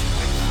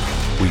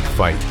 We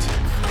fight.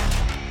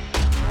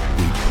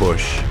 We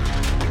push.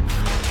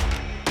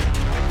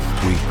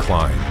 We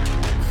climb.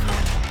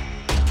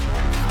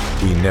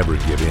 We never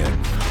give in.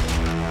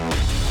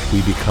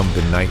 We become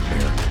the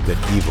nightmare that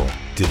evil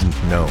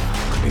didn't know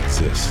could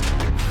exist.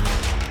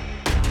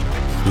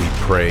 We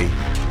pray.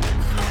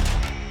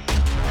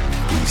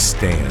 We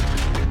stand.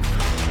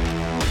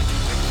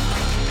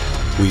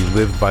 We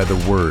live by the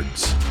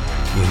words,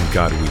 "In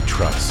God we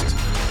trust."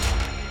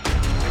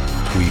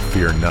 We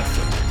fear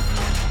nothing.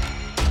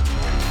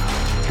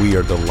 We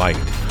are the light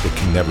that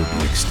can never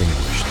be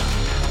extinguished.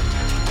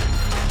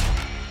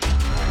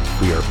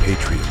 We are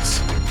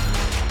patriots.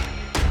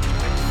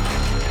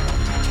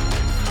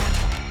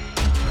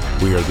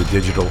 We are the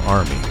digital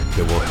army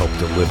that will help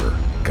deliver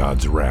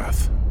God's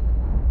wrath.